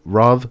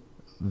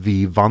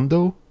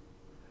Vivando.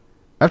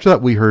 After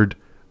that, we heard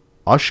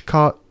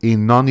Ashka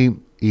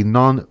Inan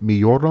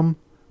Miorum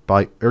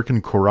by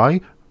Erkan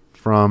Koray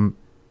from...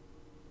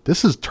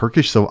 This is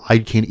Turkish, so I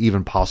can't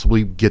even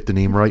possibly get the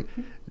name right.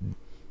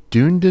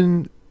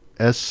 Dünden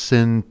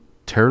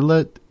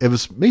Esenterlet. It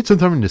was made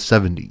sometime in the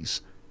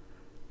 70s.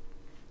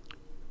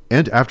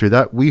 And after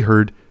that, we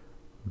heard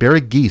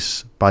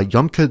Beregis by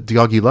Yonka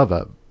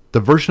Diagileva, the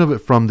version of it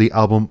from the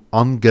album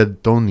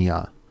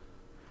Angedonia,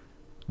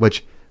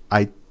 which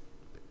I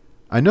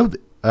know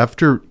that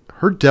after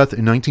her death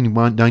in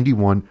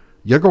 1991,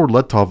 Yegor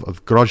Letov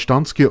of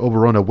Grozdanskia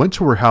Obrona went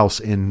to her house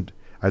and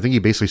I think he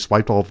basically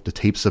swiped all of the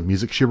tapes of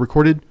music she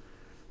recorded,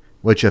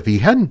 which if he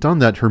hadn't done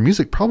that, her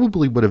music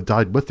probably would have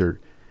died with her.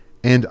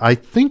 And I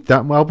think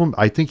that album,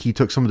 I think he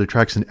took some of the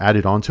tracks and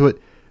added onto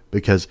it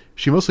because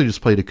she mostly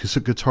just played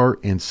acoustic guitar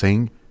and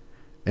sang.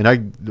 And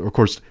of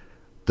course,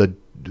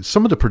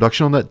 some of the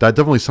production on that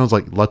definitely sounds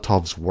like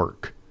Letov's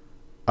work.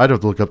 I'd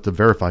have to look up to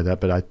verify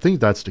that, but I think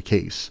that's the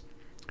case.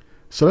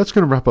 So that's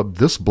going to wrap up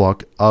this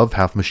block of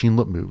Half Machine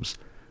Lip Moves.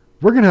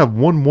 We're going to have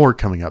one more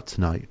coming up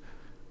tonight,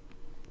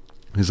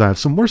 because I have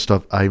some more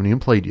stuff I haven't even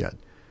played yet.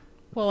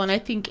 Well, and I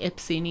think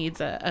Ipsy needs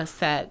a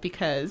set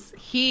because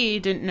he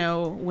didn't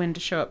know when to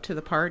show up to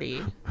the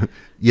party.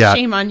 Yeah.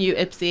 Shame on you,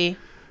 Ipsy.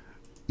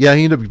 Yeah,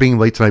 he ended up being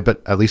late tonight,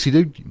 but at least he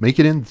did make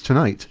it in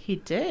tonight. He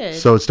did.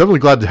 So it's definitely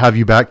glad to have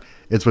you back.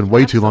 It's been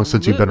way too long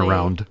since you've been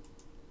around.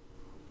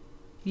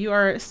 You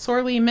are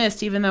sorely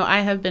missed, even though I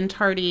have been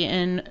tardy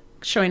in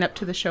showing up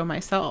to the show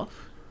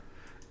myself.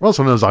 Well,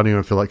 sometimes I don't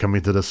even feel like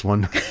coming to this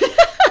one.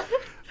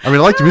 I mean,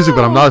 I like the music,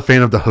 but I'm not a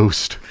fan of the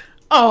host.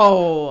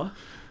 Oh,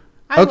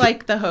 I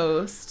like the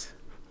host.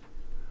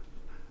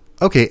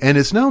 Okay, and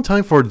it's now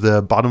time for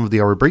the bottom of the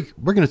hour break.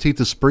 We're going to take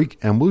this break,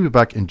 and we'll be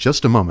back in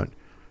just a moment.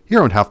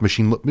 Here on Half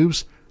Machine Lip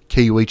Moves,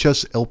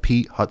 KUHS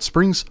LP Hot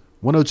Springs,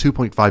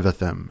 102.5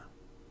 FM.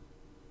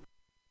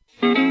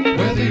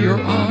 Whether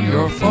you're on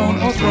your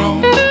phone or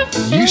throne,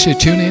 you should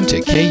tune in to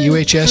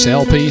KUHS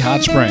LP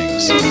Hot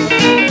Springs.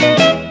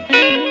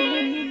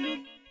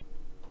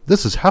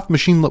 This is Half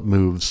Machine Lip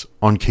Moves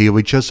on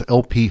KUHS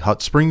LP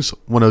Hot Springs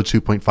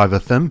 102.5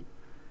 FM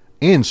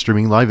and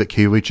streaming live at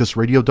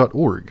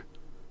KUHSradio.org.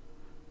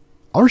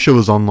 Our show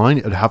is online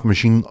at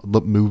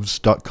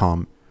halfmachinelipmoves.com.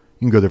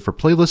 You can go there for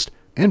playlists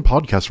and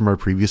podcasts from our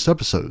previous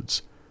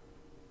episodes.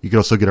 You can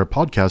also get our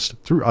podcast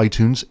through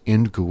iTunes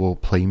and Google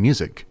Play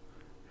Music.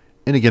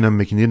 And again, I'm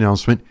making the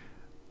announcement,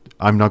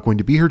 I'm not going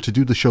to be here to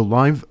do the show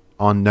live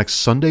on next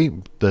Sunday,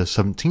 the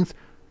 17th,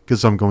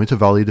 because I'm going to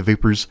Valley of the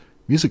Vapors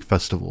Music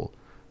Festival.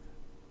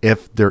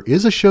 If there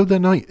is a show that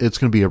night, it's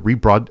going to be a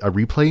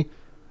replay,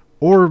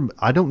 or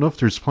I don't know if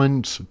there's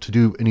plans to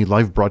do any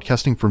live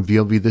broadcasting from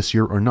VLV this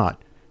year or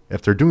not.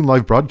 If they're doing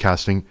live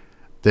broadcasting,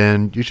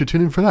 then you should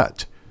tune in for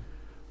that.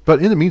 But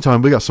in the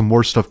meantime, we got some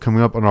more stuff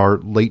coming up on our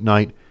late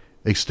night,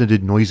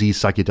 extended, noisy,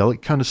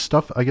 psychedelic kind of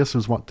stuff, I guess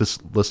is what this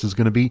list is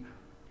going to be.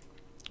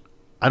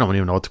 I don't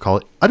even know what to call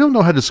it. I don't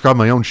know how to describe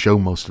my own show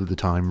most of the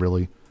time,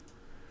 really.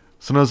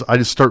 Sometimes I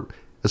just start,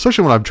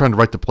 especially when I'm trying to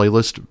write the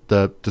playlist,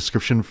 the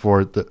description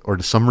for the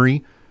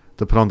summary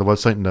to put on the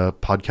website and the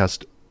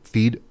podcast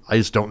feed, I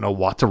just don't know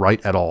what to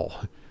write at all.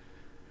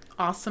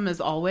 Awesome as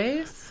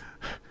always.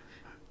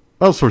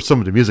 Well, for some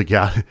of the music,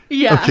 yeah.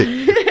 Yeah.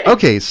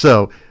 Okay,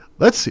 so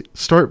let's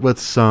start with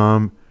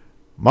some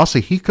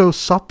Masahiko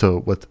Sato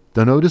with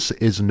The Notice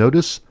is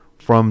Notice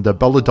from the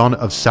Belladonna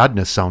of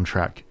Sadness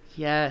soundtrack.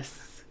 Yes.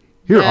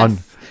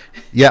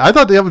 Yeah, I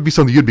thought that would be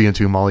something you'd be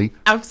into, Molly.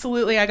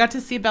 Absolutely. I got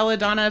to see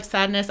Belladonna of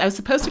Sadness. I was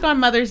supposed to go on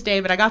Mother's Day,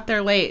 but I got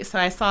there late, so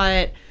I saw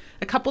it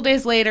a couple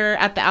days later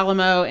at the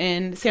Alamo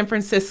in San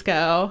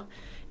Francisco.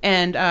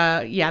 And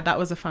yeah, that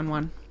was a fun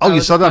one. Oh,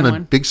 you saw that on a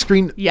big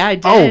screen? Yeah, I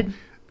did. Oh,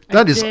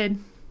 that is.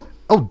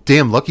 Oh,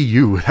 damn, lucky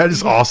you. That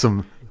is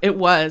awesome. It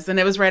was, and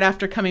it was right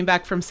after coming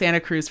back from Santa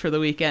Cruz for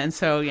the weekend,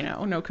 so,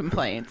 no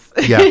complaints.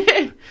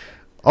 Yeah.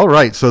 All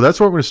right, so that's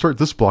what we're going to start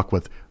this block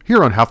with,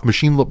 here on Half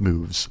Machine Lip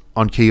Moves,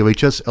 on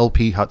KUHS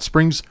LP Hot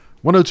Springs,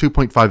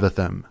 102.5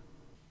 FM.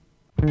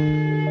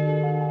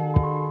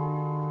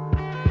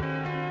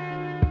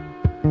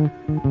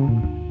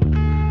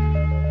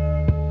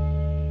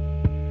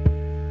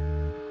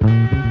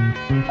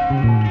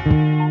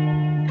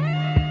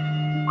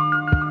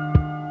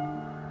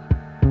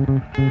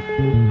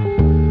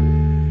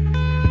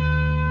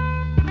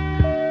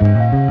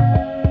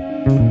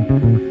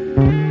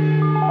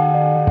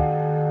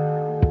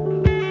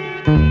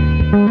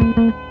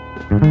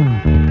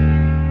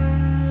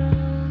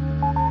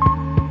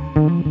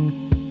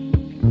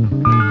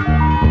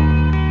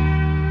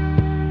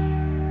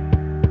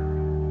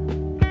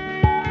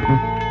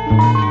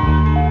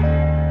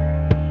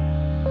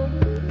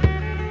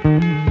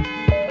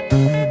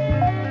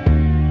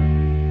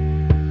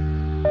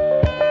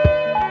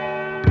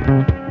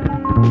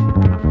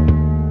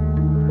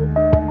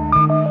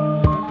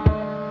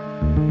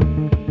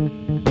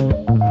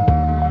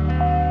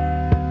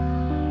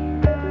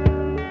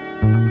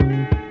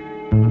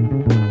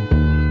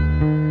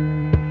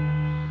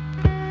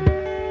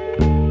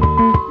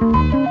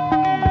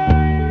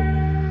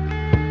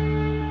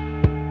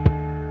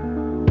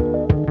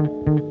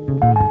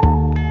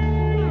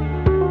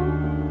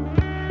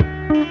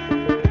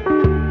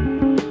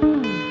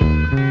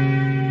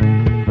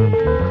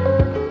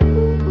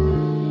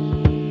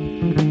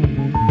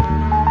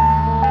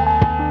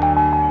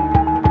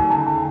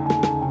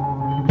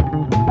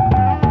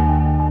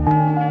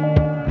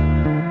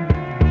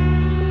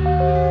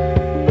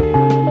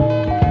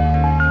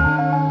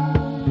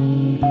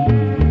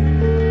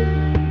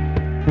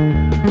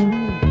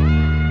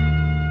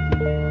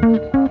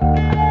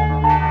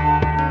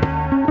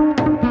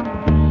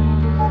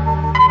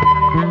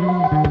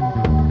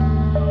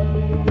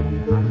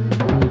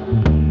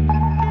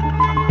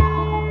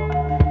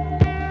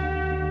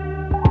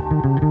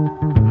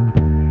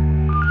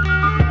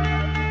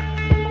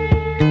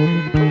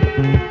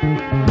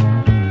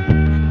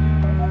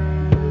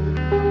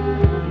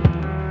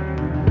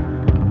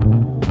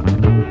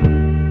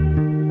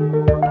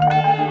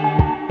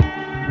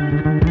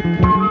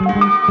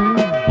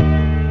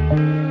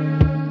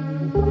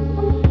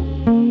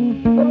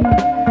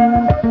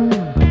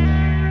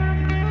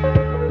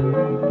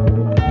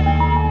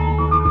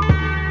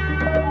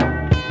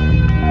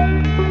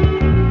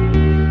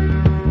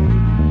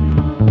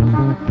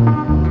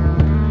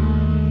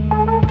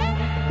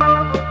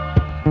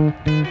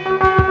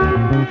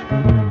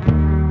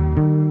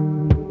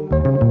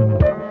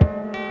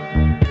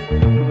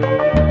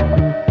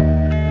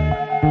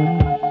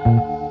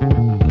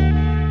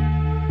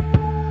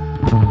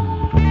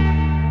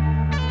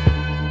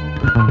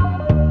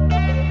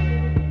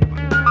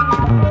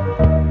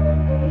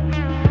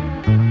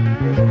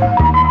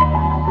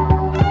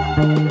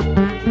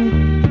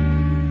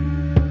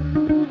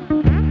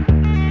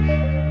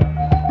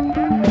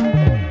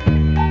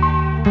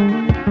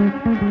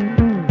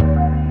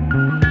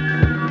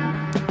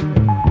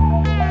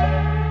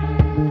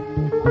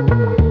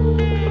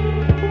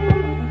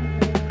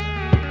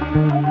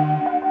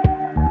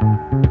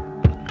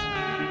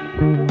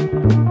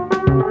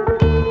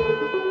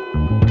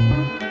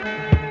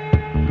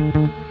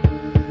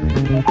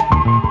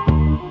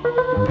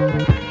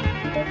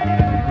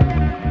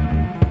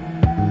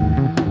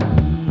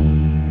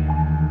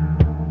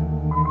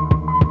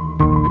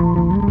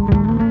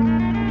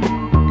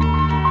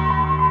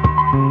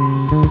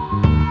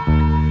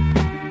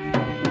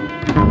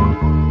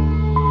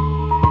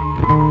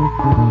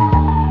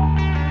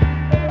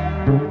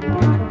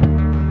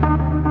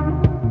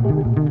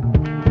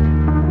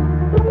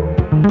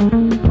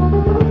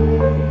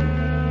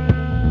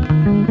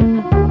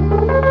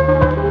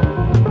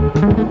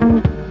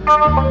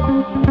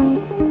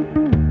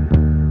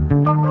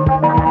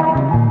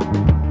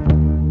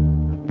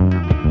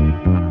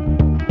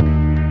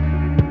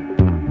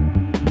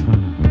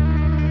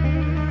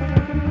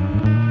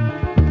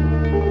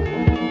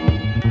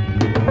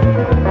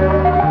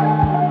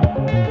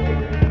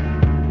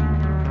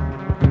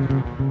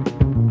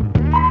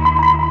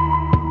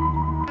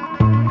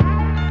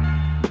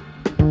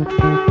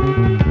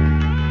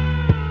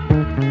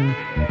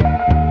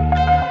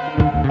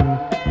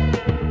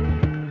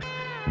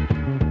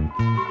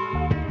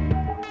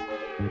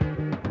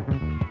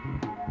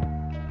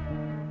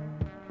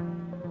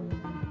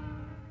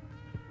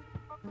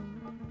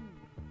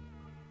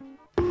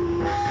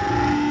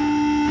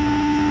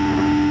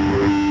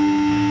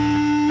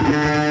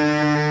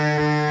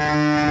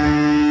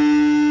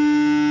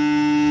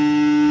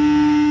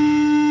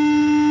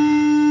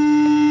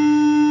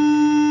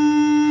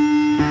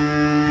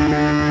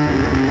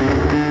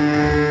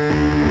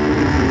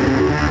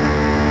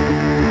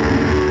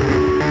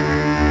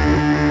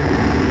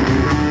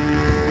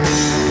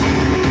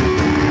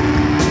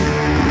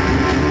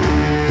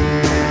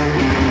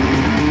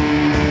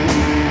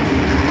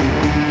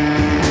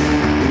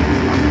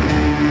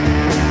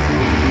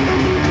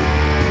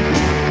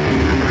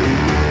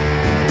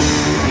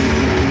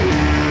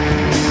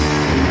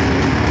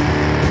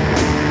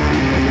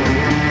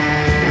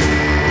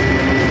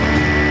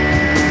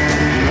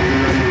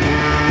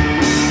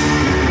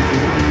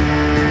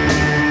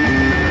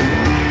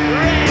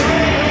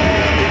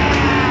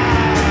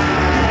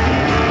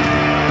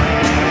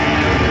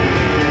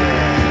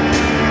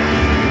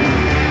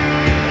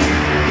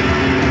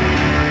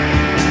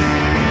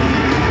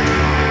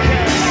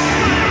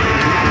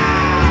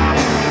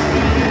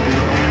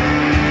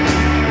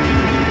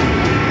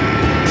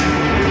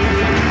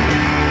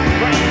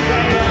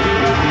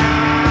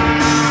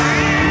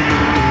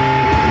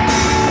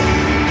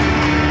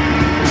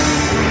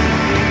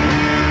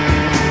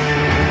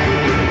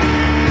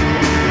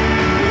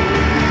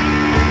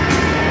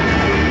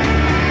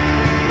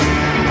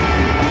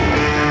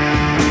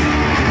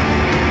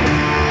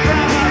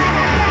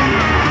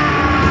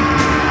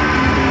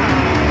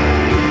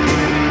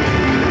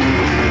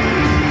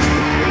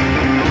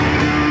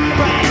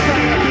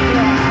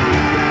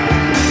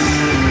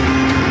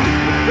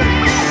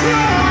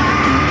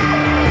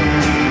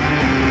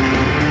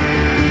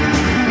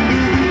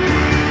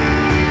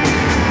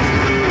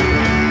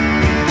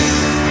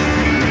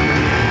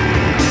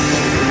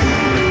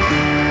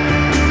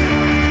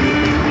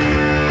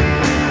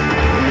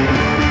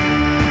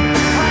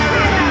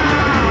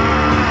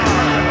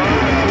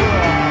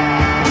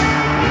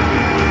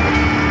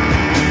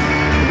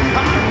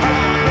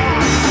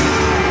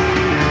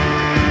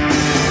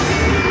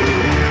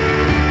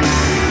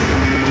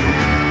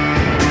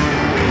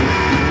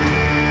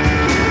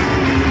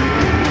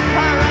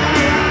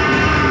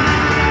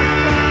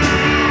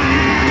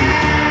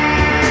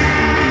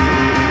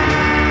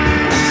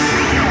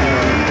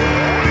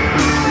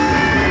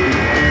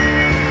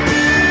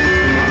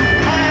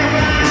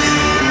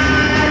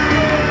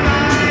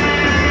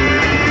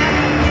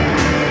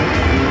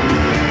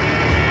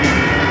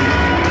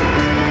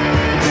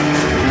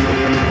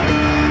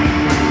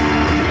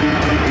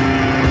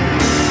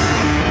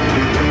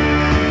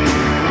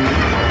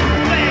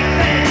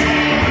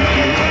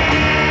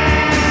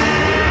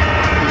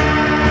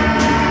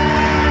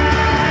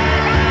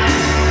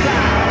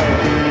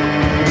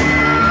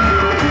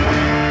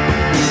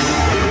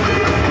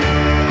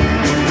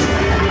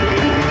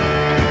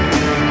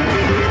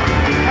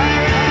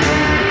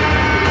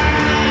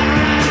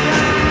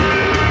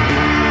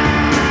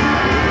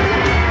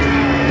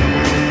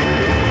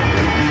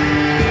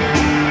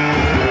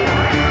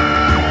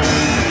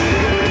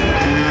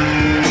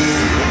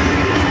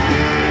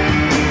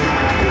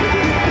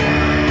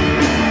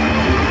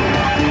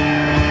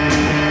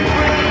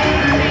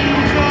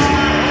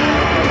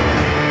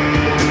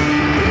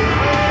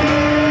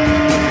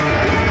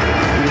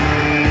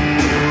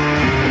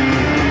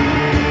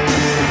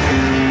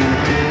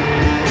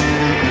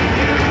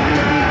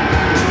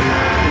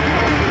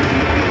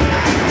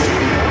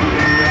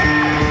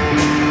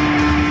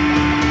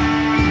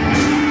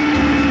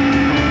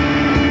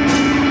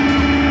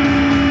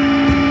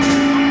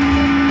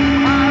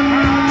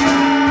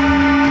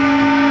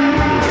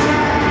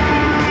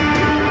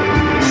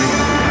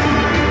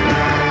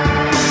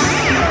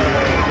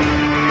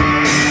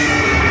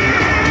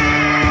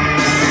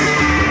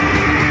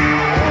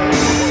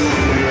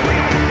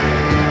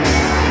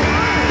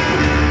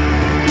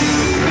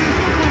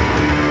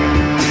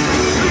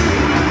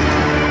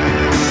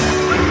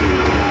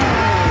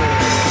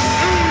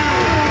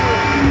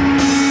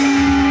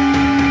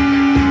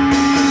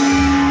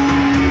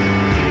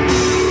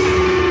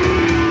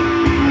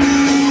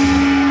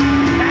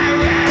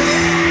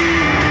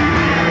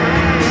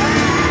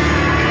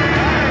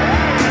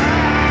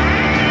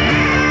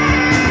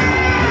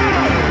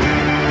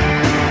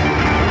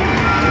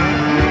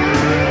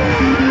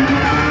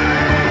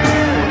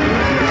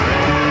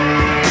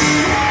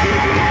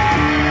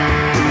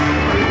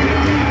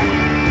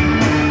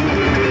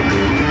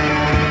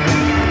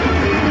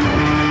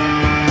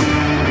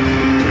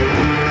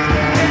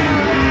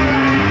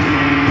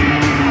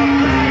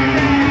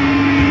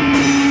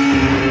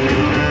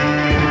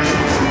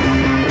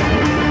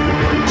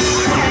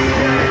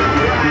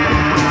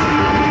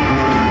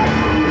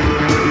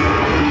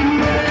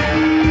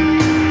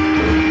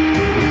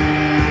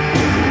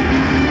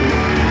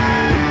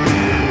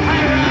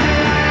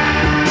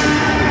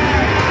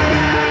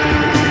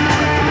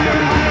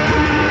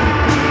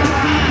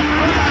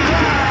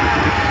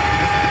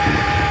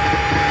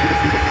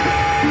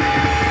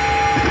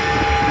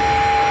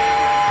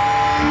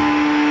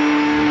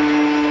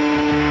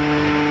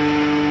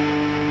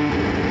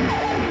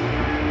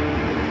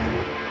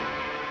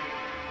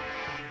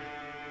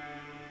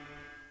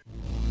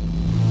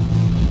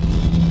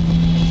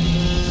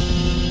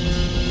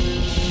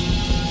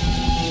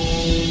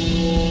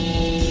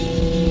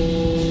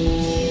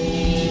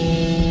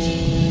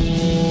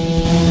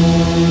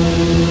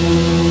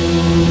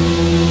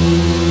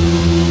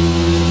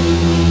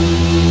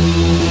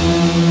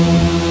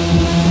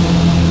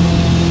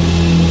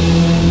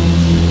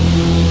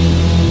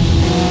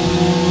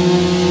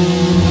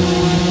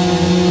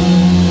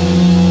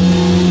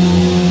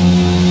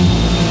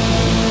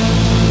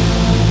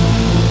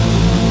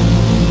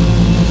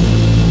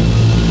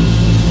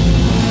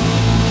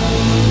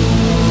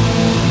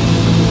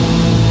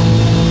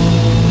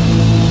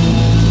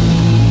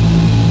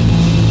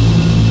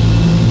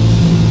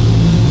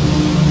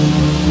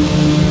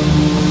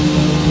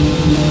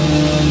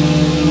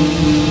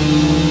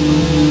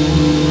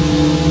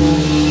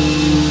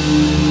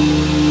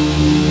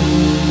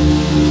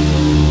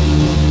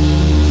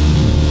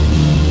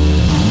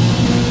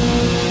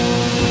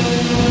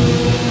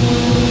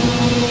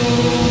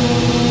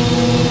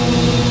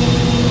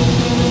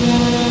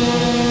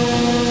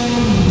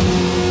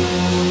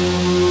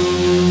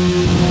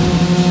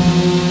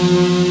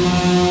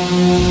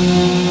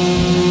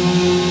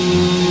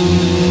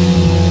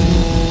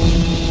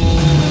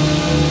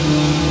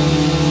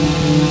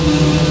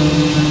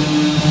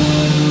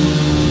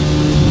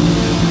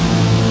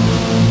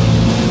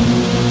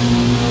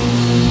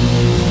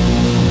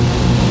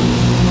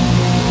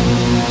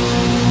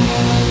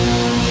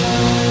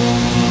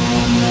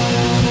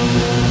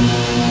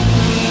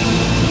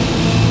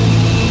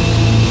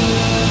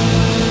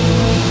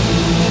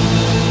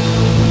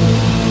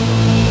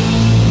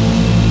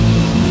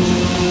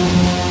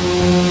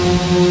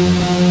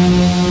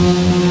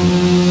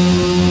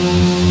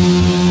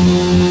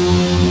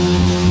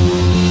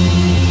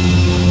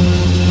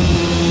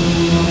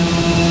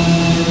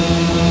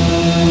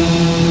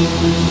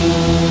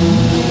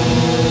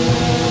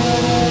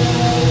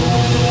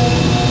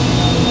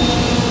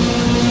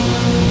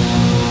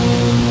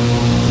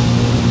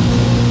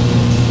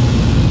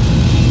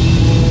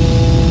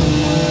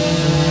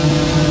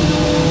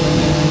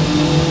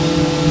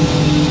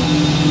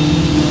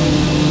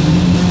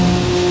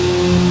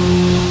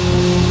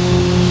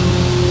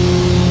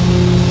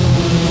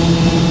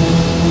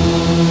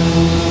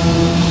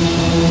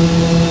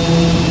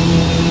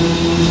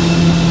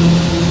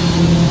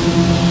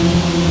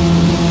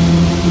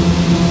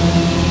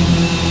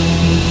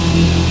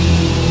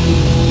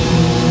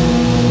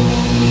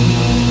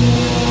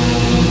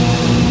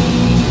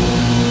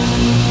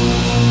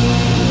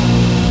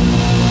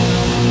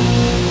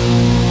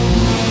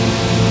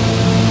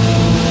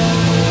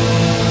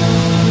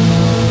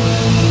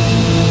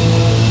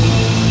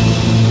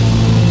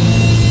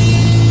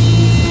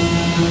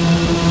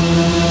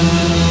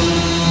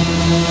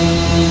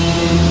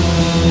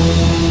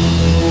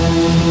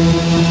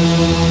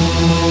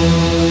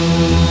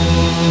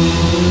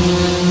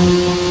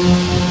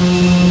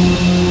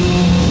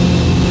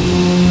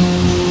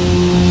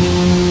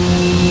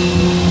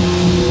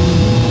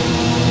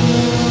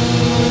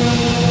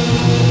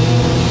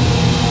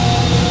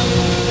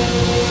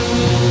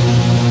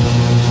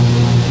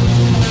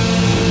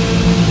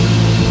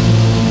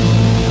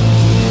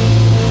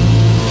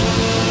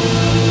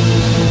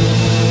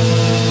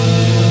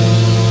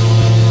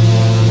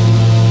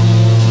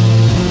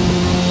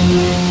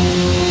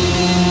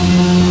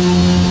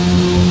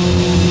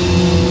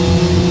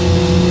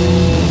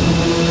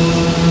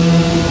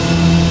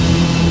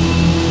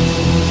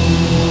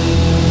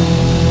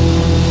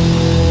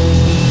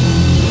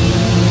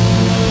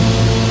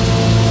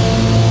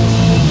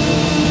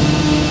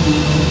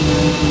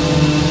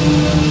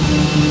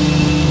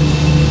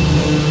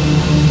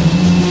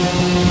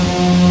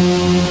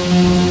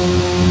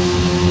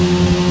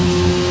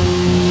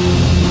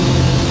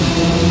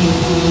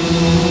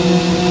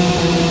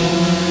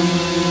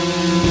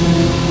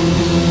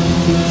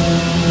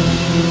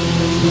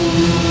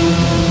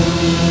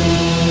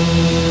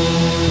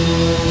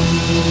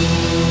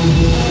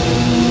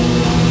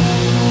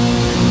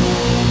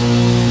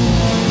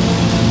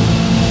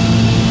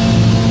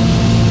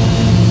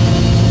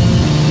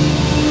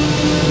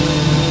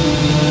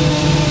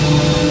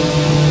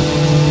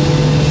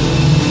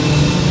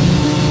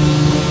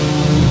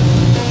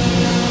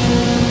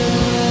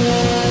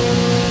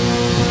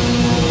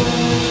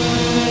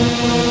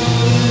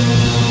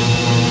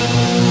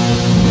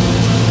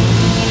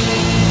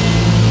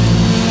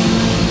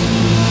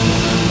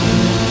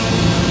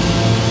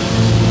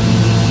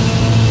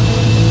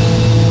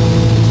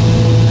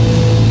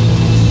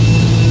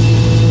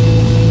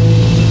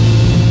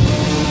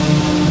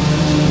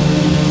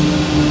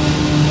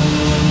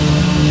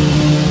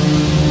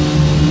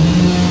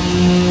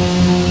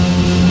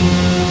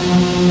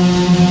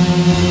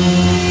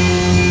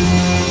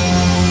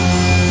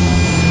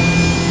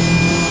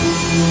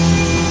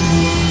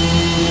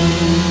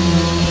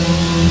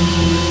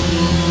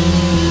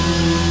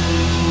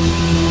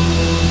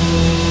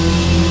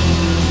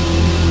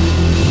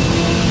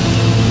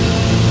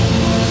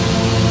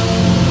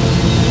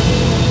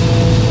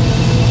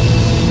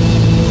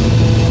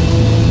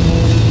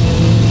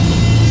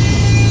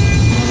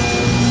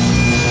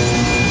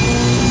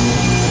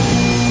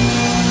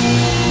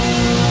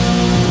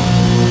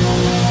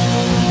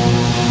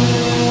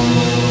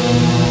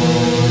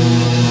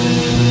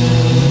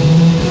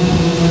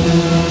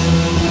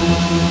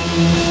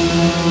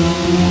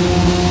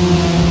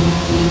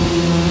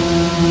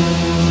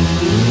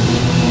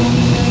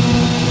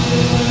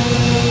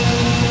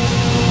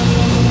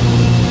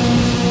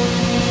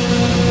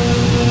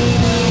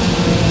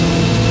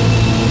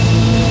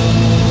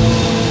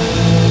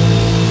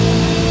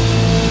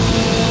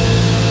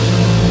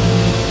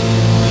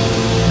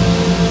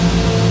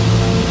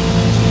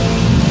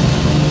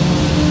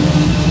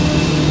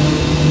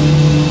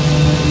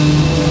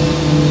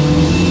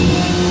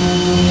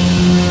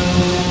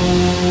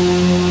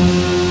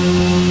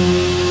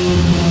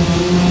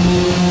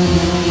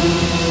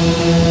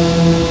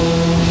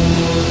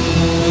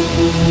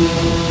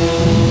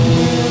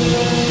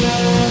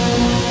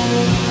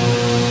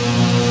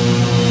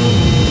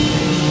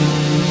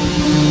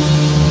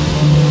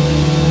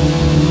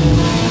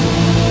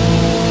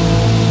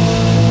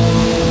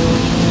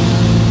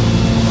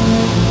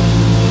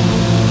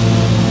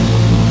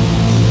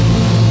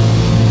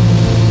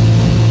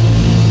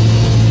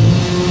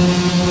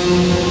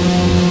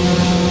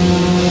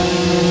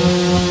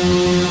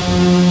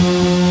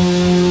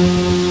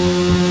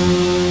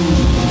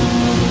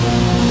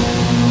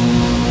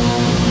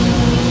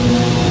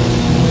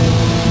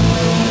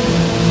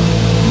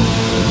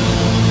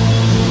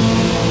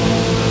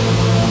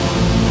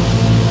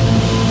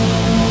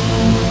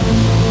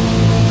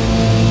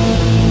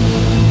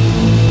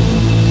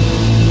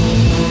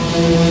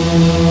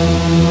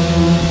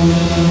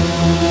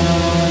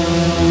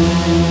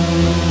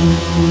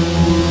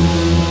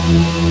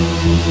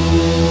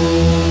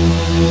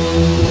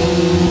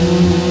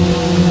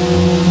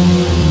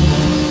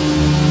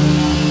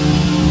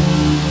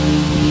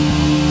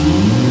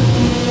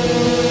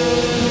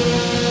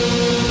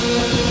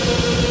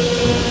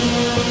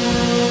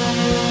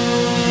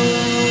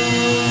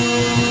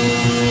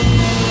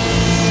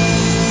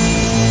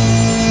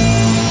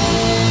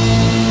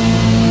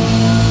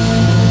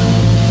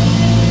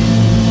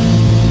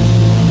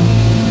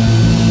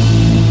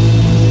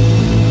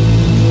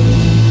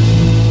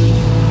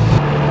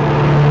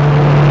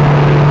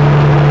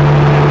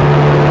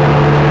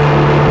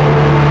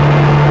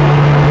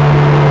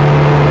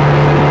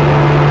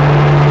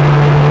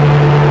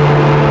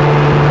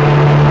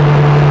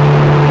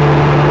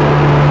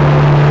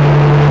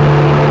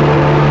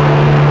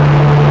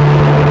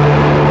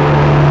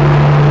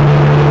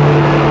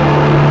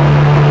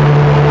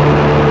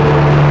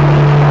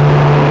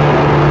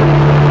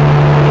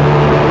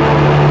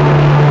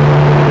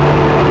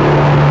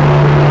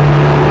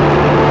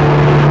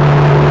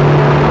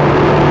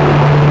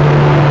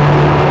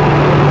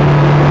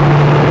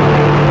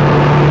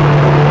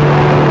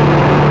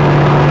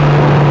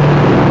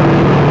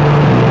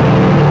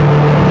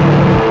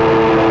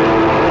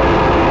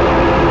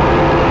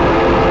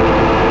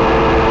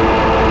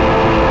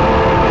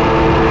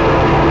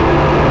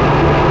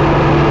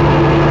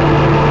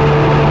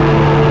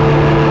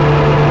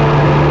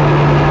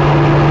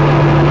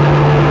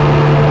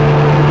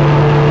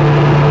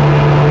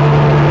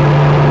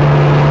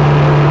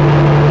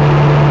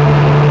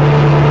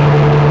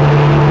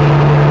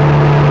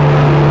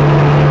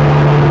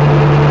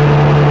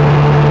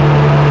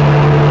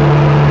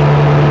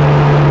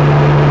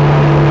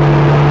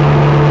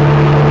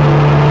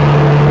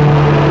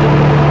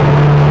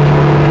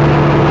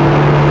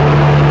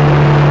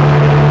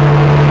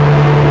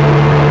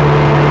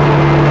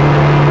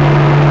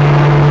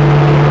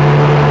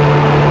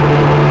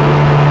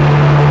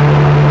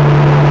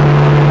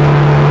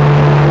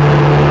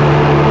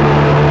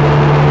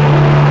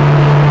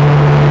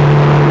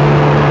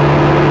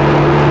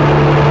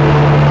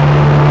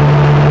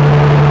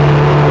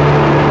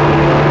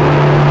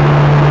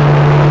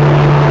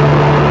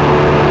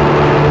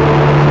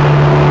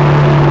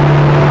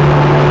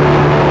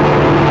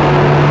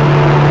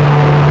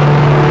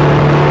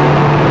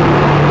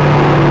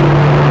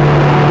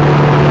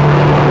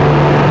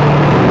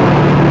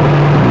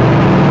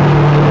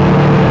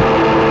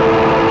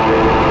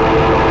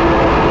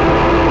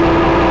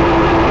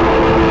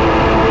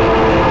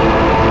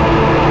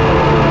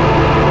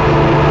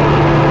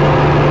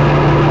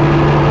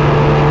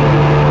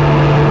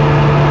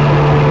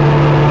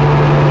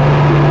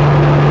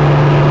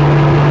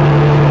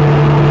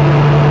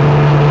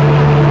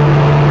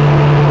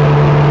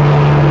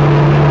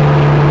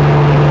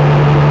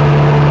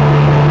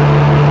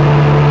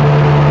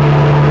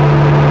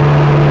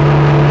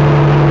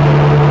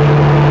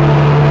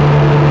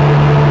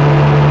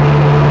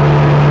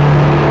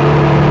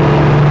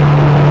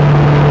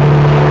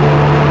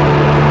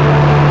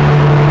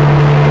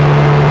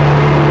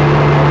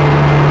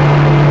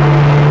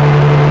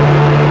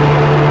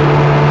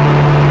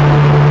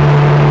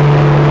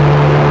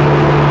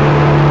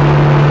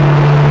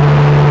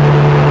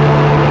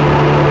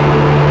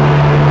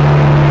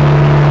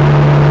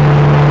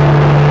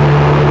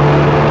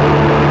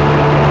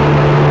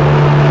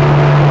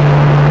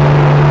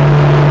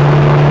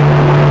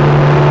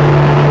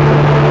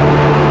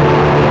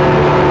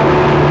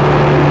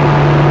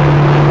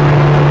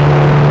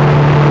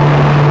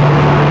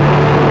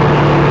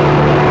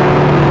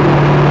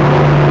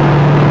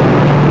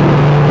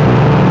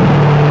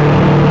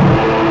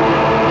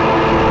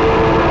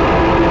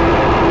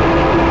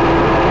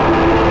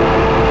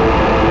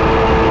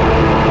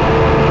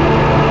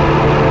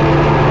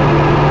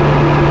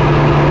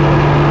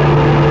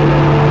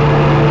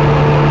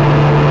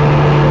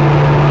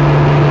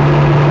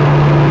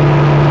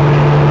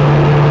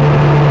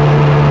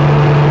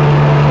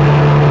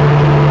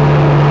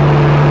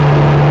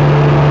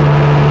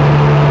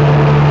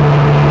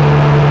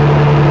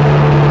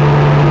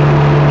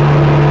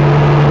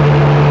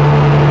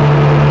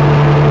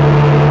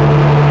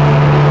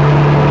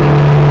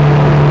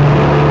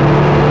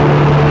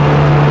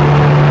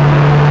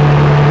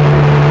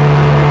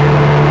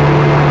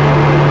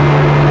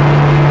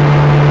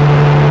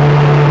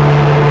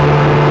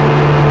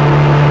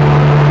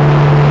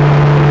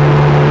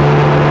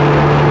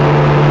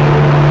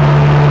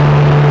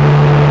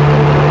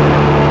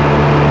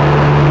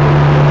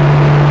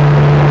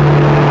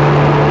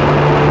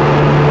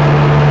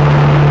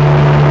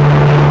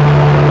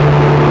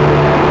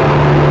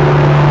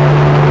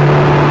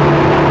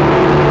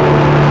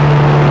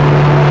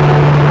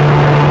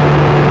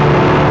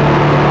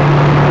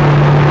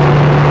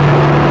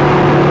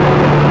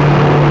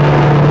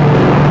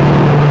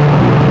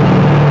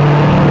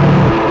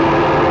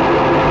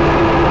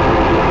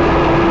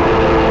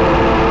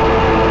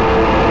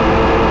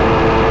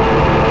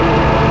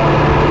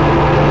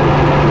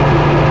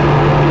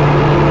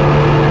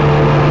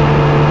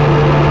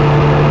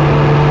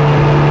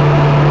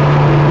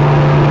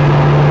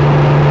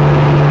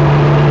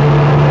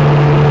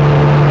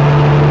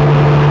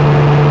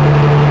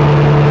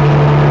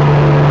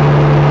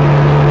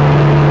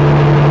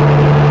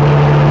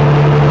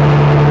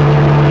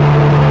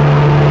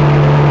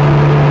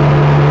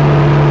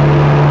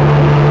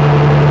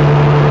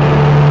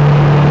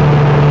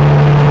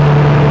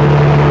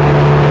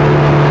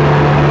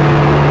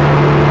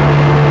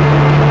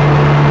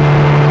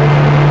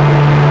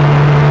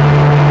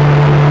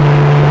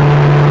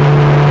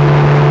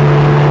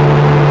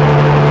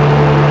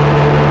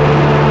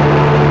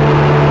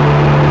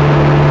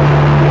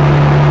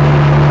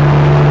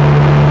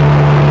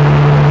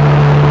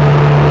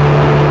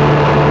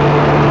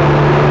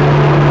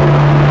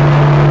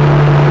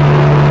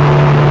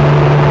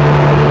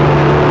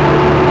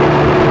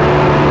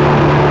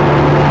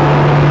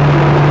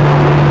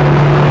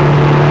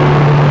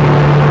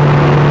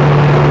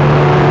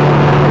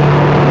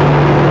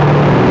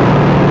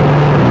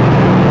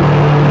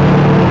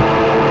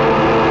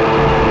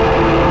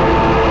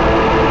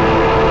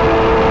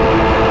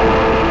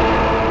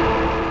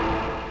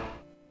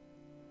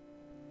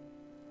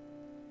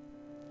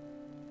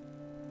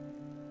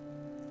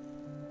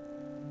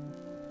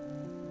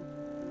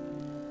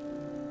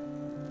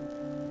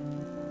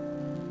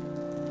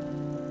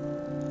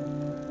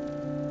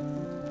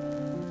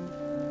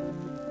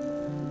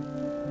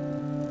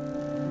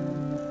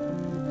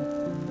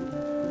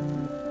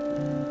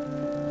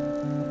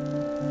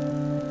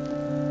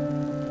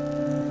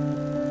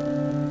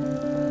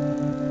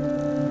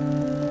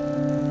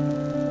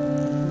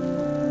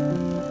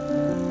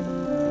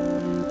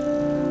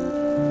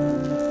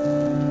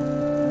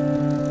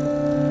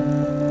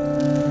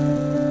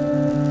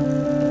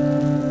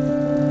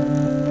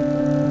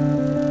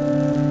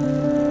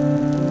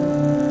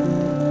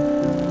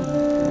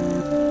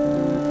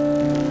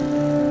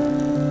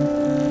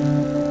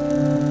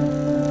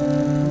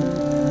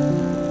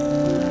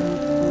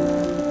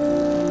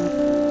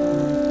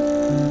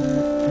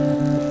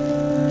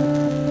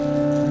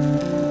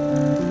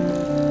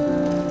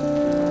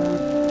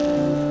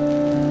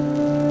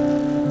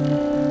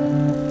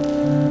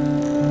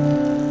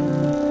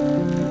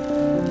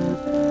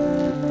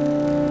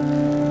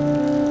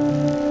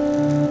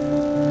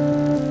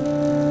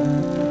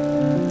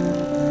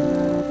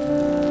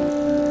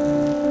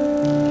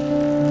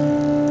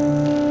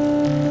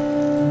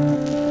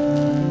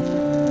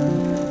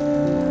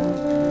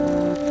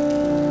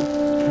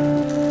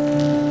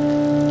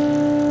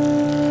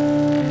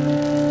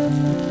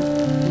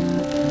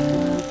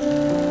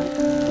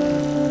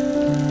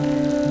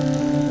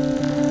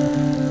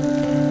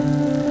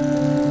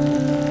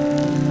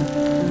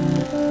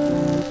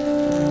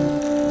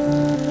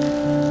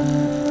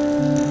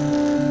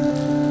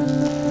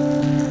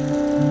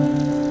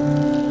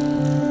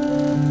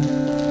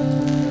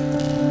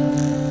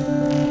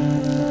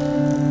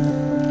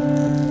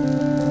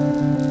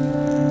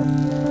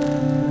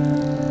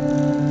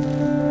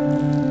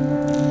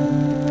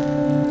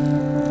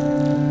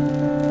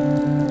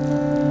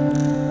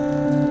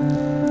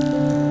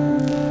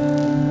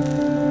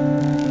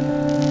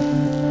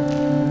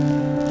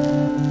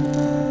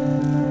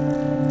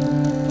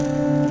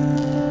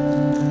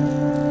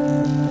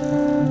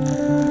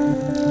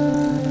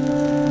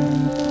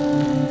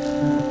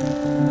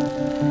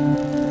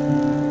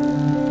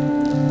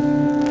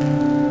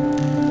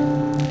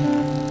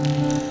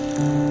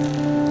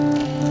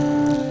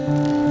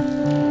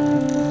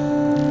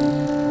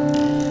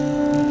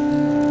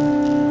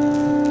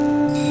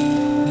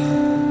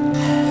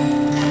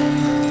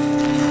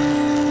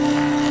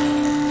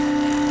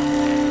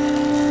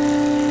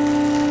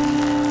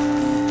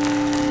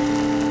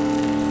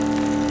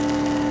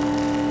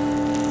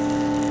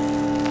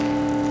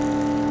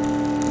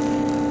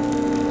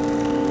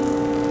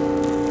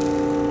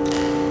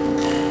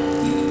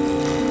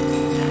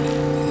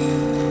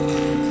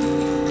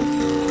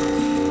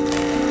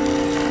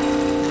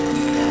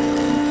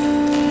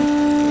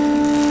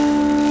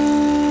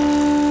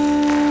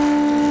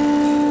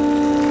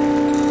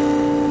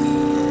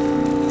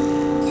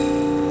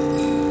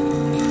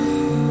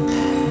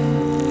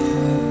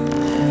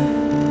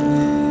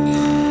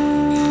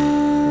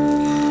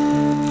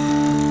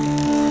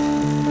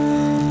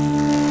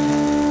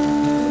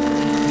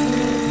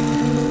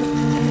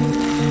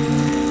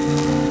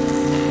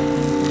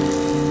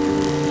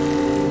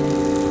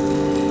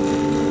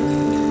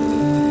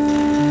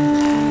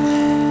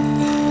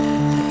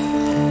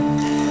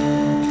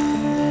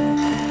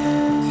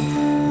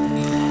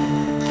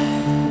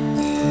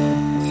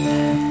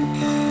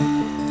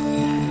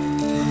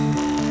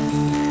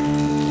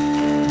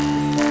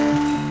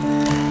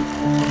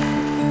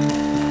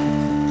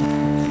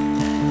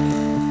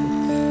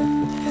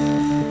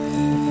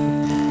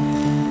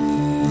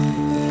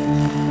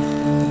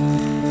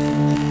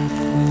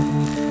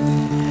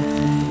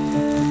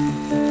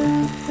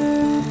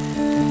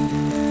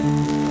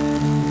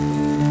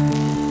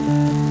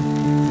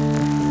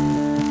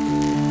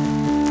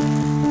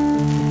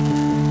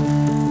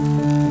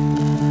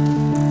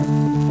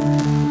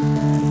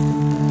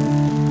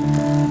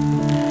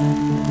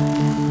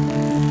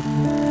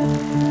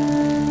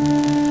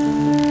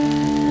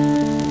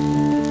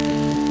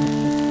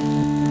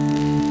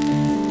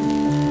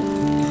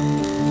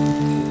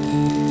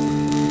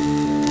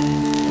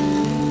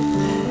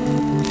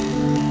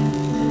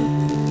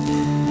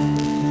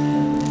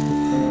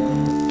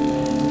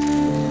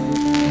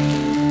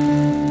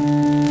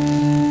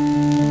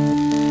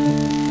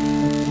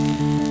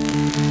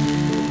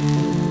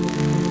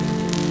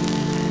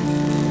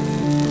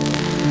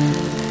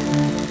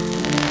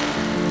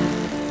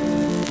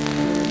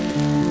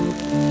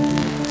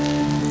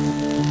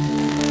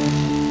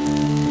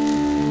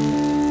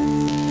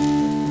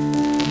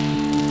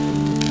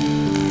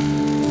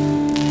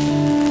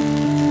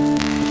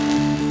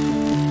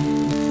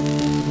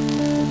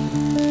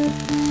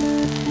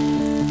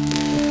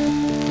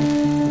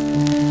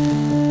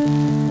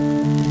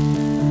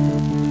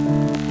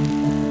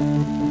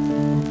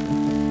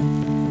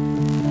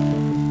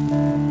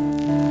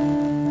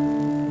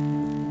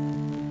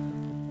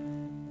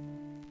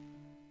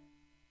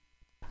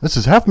 This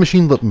is Half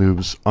Machine Lip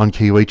Moves on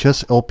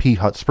KUHS LP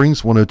Hot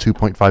Springs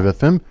 102.5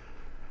 FM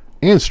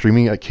and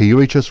streaming at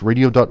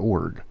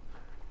kuhsradio.org.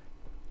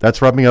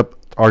 That's wrapping up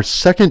our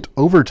second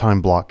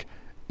overtime block,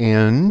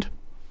 and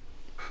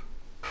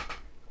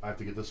I have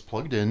to get this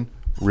plugged in.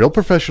 Real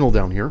professional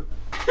down here.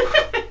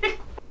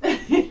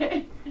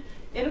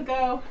 It'll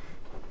go.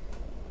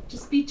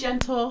 Just be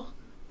gentle.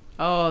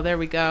 Oh, there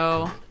we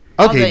go. Okay,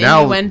 all the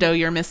now innuendo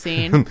you're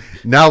missing.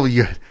 Now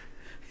you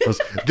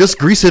just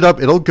grease it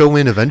up. It'll go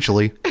in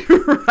eventually.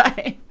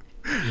 Right.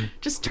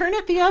 Just turn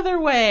it the other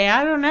way.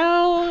 I don't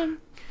know.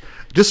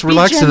 Just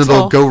relax and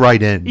it'll go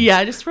right in.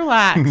 Yeah, just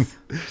relax.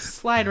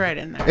 Slide right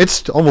in there.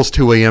 It's almost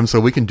 2 a.m.,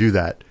 so we can do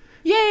that.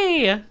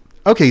 Yay!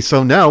 Okay,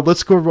 so now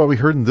let's go over what we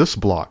heard in this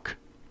block.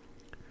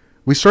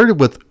 We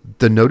started with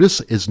The Notice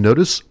is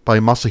Notice by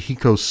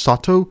Masahiko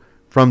Sato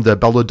from the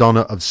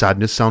Belladonna of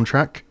Sadness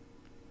soundtrack.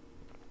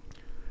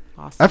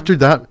 Awesome. After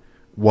that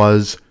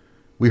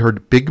we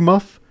heard Big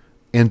Muff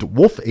and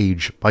Wolf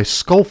Age by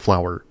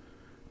Skullflower.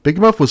 Big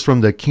Muff was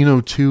from the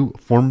Kino 2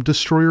 Form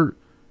Destroyer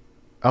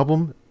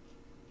album.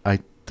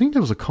 I think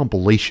that was a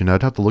compilation.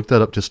 I'd have to look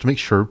that up just to make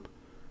sure.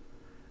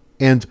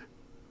 And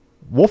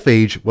Wolf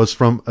Age was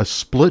from a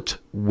split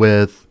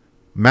with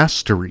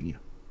Mastery.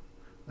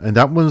 And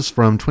that was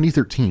from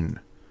 2013.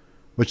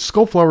 Which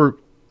Skullflower,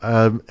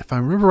 if I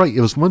remember right,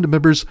 it was one of the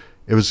members.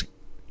 It was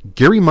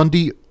Gary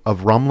Mundy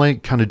of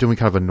Romley, kind of doing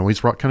kind of a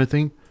noise rock kind of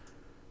thing.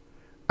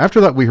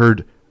 After that, we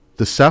heard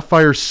The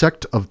Sapphire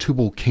Sect of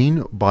Tubal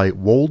Cain by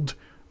Wold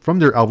from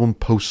their album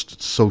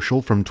Post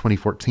Social from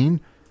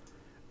 2014.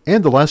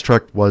 And the last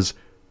track was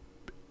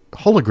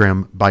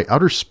Hologram by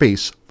Outer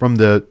Space from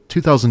the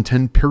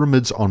 2010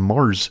 Pyramids on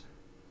Mars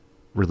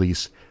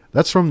release.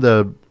 That's from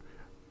the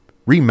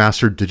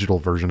remastered digital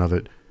version of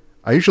it.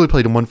 I usually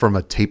played one from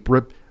a tape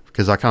rip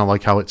because I kind of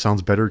like how it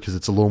sounds better because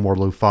it's a little more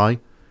lo-fi.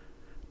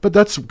 But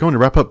that's going to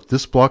wrap up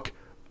this block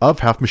of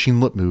Half Machine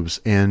Lip Moves,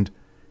 and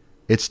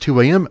it's 2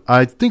 a.m.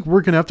 I think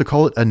we're going to have to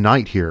call it a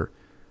night here.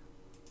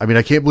 I mean,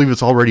 I can't believe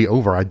it's already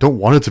over. I don't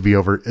want it to be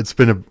over. It's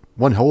been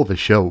one hell of a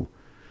show.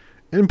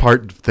 In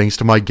part, thanks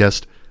to my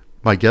guest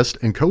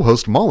and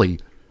co-host, Molly.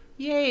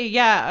 Yay,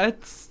 yeah.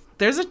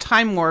 There's a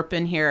time warp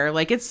in here.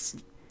 Like,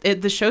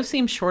 the show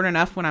seems short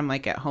enough when I'm,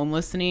 like, at home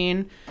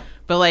listening.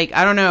 But, like,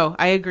 I don't know.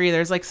 I agree.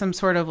 There's, like, some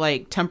sort of,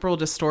 like, temporal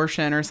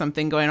distortion or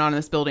something going on in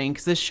this building.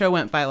 Because this show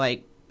went by,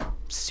 like,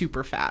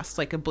 super fast.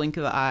 Like a blink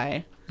of the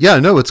eye. Yeah,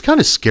 no, it's kind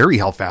of scary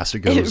how fast it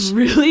goes. It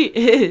really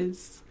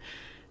is.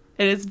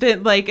 And it's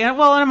been, like,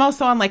 well, and I'm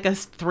also on, like, a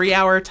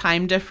 3-hour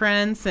time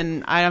difference.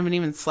 And I haven't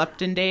even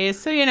slept in days.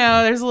 So, you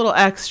know, there's a little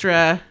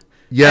extra...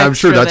 Yeah, I'm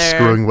sure that's there.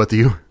 screwing with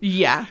you.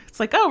 Yeah. It's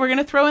like, oh, we're going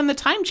to throw in the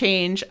time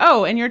change.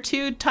 Oh, and you're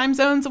 2 time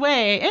zones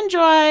away.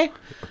 Enjoy.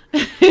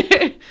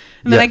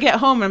 And then I get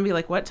home and I'll be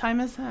like, what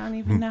time is that? I don't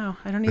even know.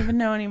 I don't even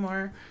know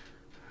anymore.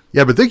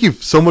 Yeah, but thank you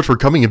so much for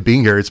coming and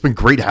being here. It's been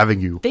great having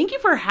you. Thank you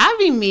for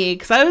having me,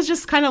 because I was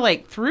just kind of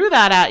like threw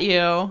that at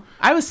you.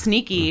 I was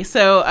sneaky.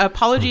 So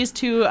apologies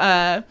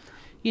to,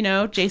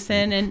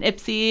 Jason and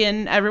Ipsy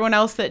and everyone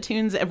else that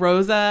tunes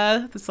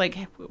Rosa. It's like,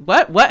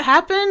 what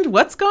happened?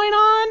 What's going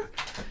on?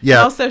 Yeah.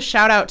 And also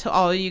shout out to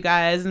all of you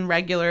guys and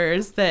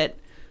regulars that,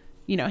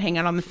 hang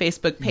out on the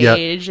Facebook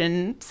page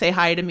and say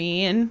hi to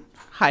me and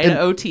hi to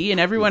OT and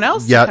everyone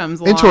else that comes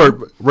along. And to our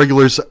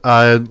regulars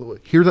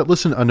here that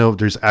listen, I know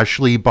there's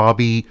Ashley,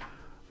 Bobby,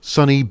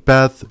 Sonny,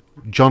 Beth,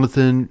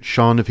 Jonathan,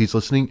 Sean, if he's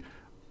listening.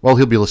 Well,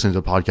 he'll be listening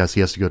to the podcast. He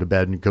has to go to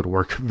bed and go to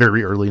work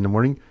very early in the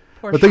morning.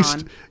 Poor but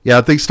Sean.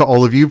 Thanks to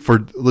all of you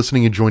for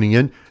listening and joining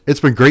in. It's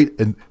been great,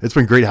 and it's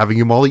been great having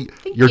you, Molly.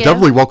 Thank You're you.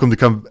 definitely welcome to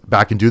come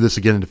back and do this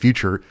again in the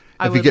future.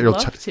 I would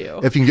love to.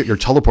 If you can get your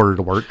teleporter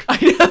to work. I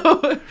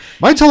know.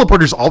 My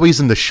teleporter's always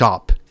in the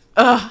shop.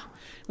 Ugh.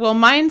 Well,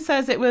 mine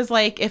says it was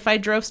like if I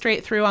drove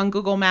straight through on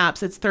Google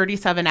Maps, it's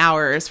 37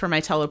 hours for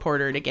my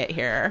teleporter to get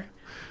here.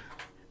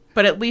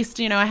 But at least,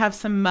 I have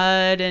some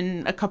mud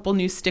and a couple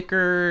new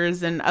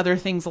stickers and other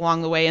things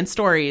along the way and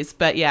stories.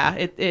 But yeah,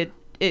 it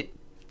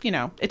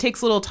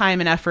takes a little time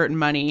and effort and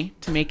money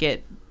to make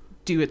it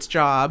do its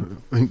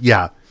job.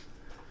 Yeah.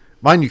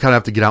 Mine, you kind of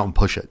have to get out and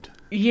push it.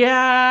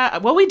 Yeah.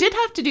 Well, we did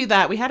have to do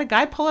that. We had a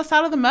guy pull us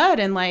out of the mud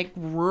in like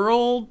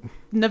rural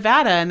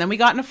Nevada, and then we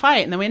got in a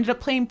fight, and then we ended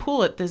up playing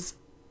pool at this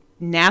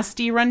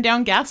nasty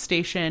rundown gas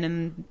station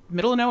in the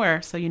middle of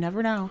nowhere. So you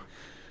never know.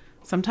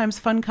 Sometimes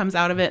fun comes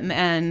out of it in the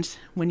end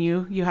when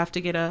you have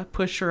to get a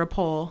push or a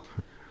pull.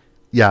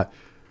 Yeah.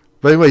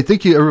 But anyway,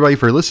 thank you everybody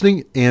for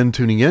listening and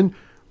tuning in.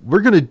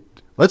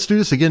 Let's do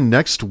this again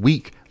next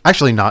week.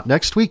 Actually, not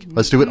next week.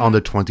 Let's do it on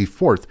the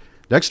 24th.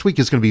 Next week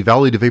is going to be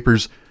Valley to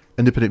Vapors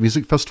Independent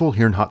Music Festival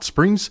here in Hot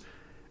Springs.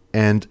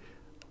 And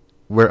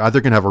we're either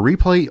going to have a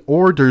replay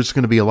or there's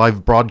going to be a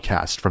live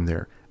broadcast from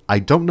there. I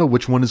don't know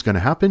which one is going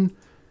to happen.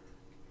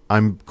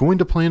 I'm going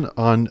to plan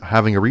on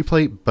having a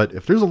replay, but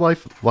if there's a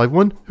live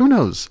one, who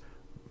knows?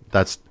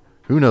 That's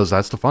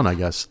the fun, I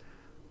guess.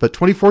 But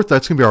 24th,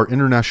 that's going to be our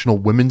International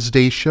Women's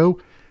Day show.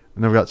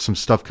 And I've got some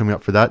stuff coming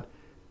up for that.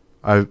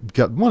 I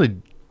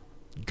wanted to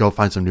go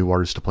find some new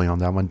artists to play on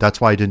that one. That's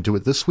why I didn't do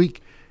it this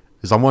week,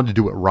 is I wanted to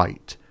do it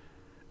right.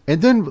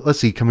 And then, let's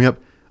see, coming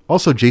up,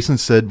 also Jason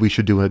said we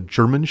should do a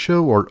German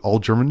show or all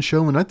German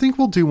show, and I think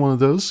we'll do one of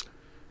those.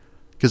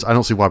 Because I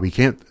don't see why we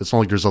can't. It's not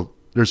like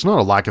there's not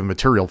a lack of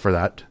material for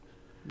that.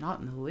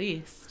 Not in the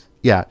least.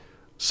 Yeah.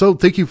 So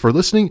thank you for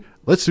listening.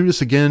 Let's do this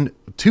again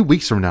 2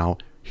 weeks from now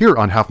here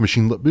on Half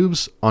Machine Lip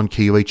Moves on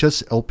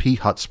KUHS LP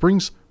Hot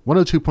Springs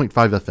 102.5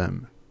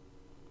 FM.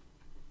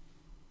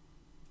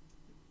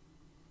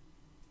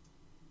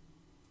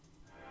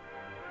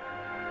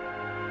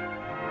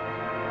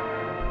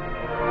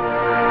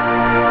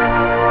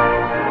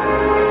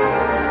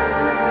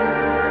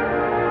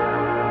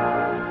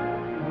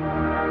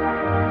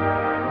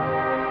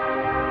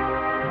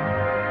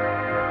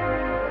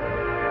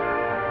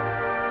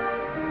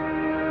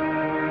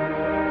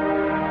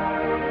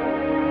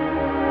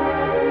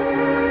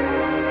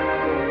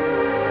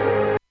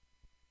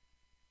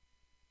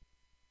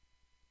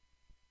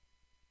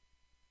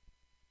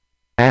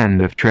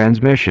 End of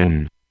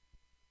transmission.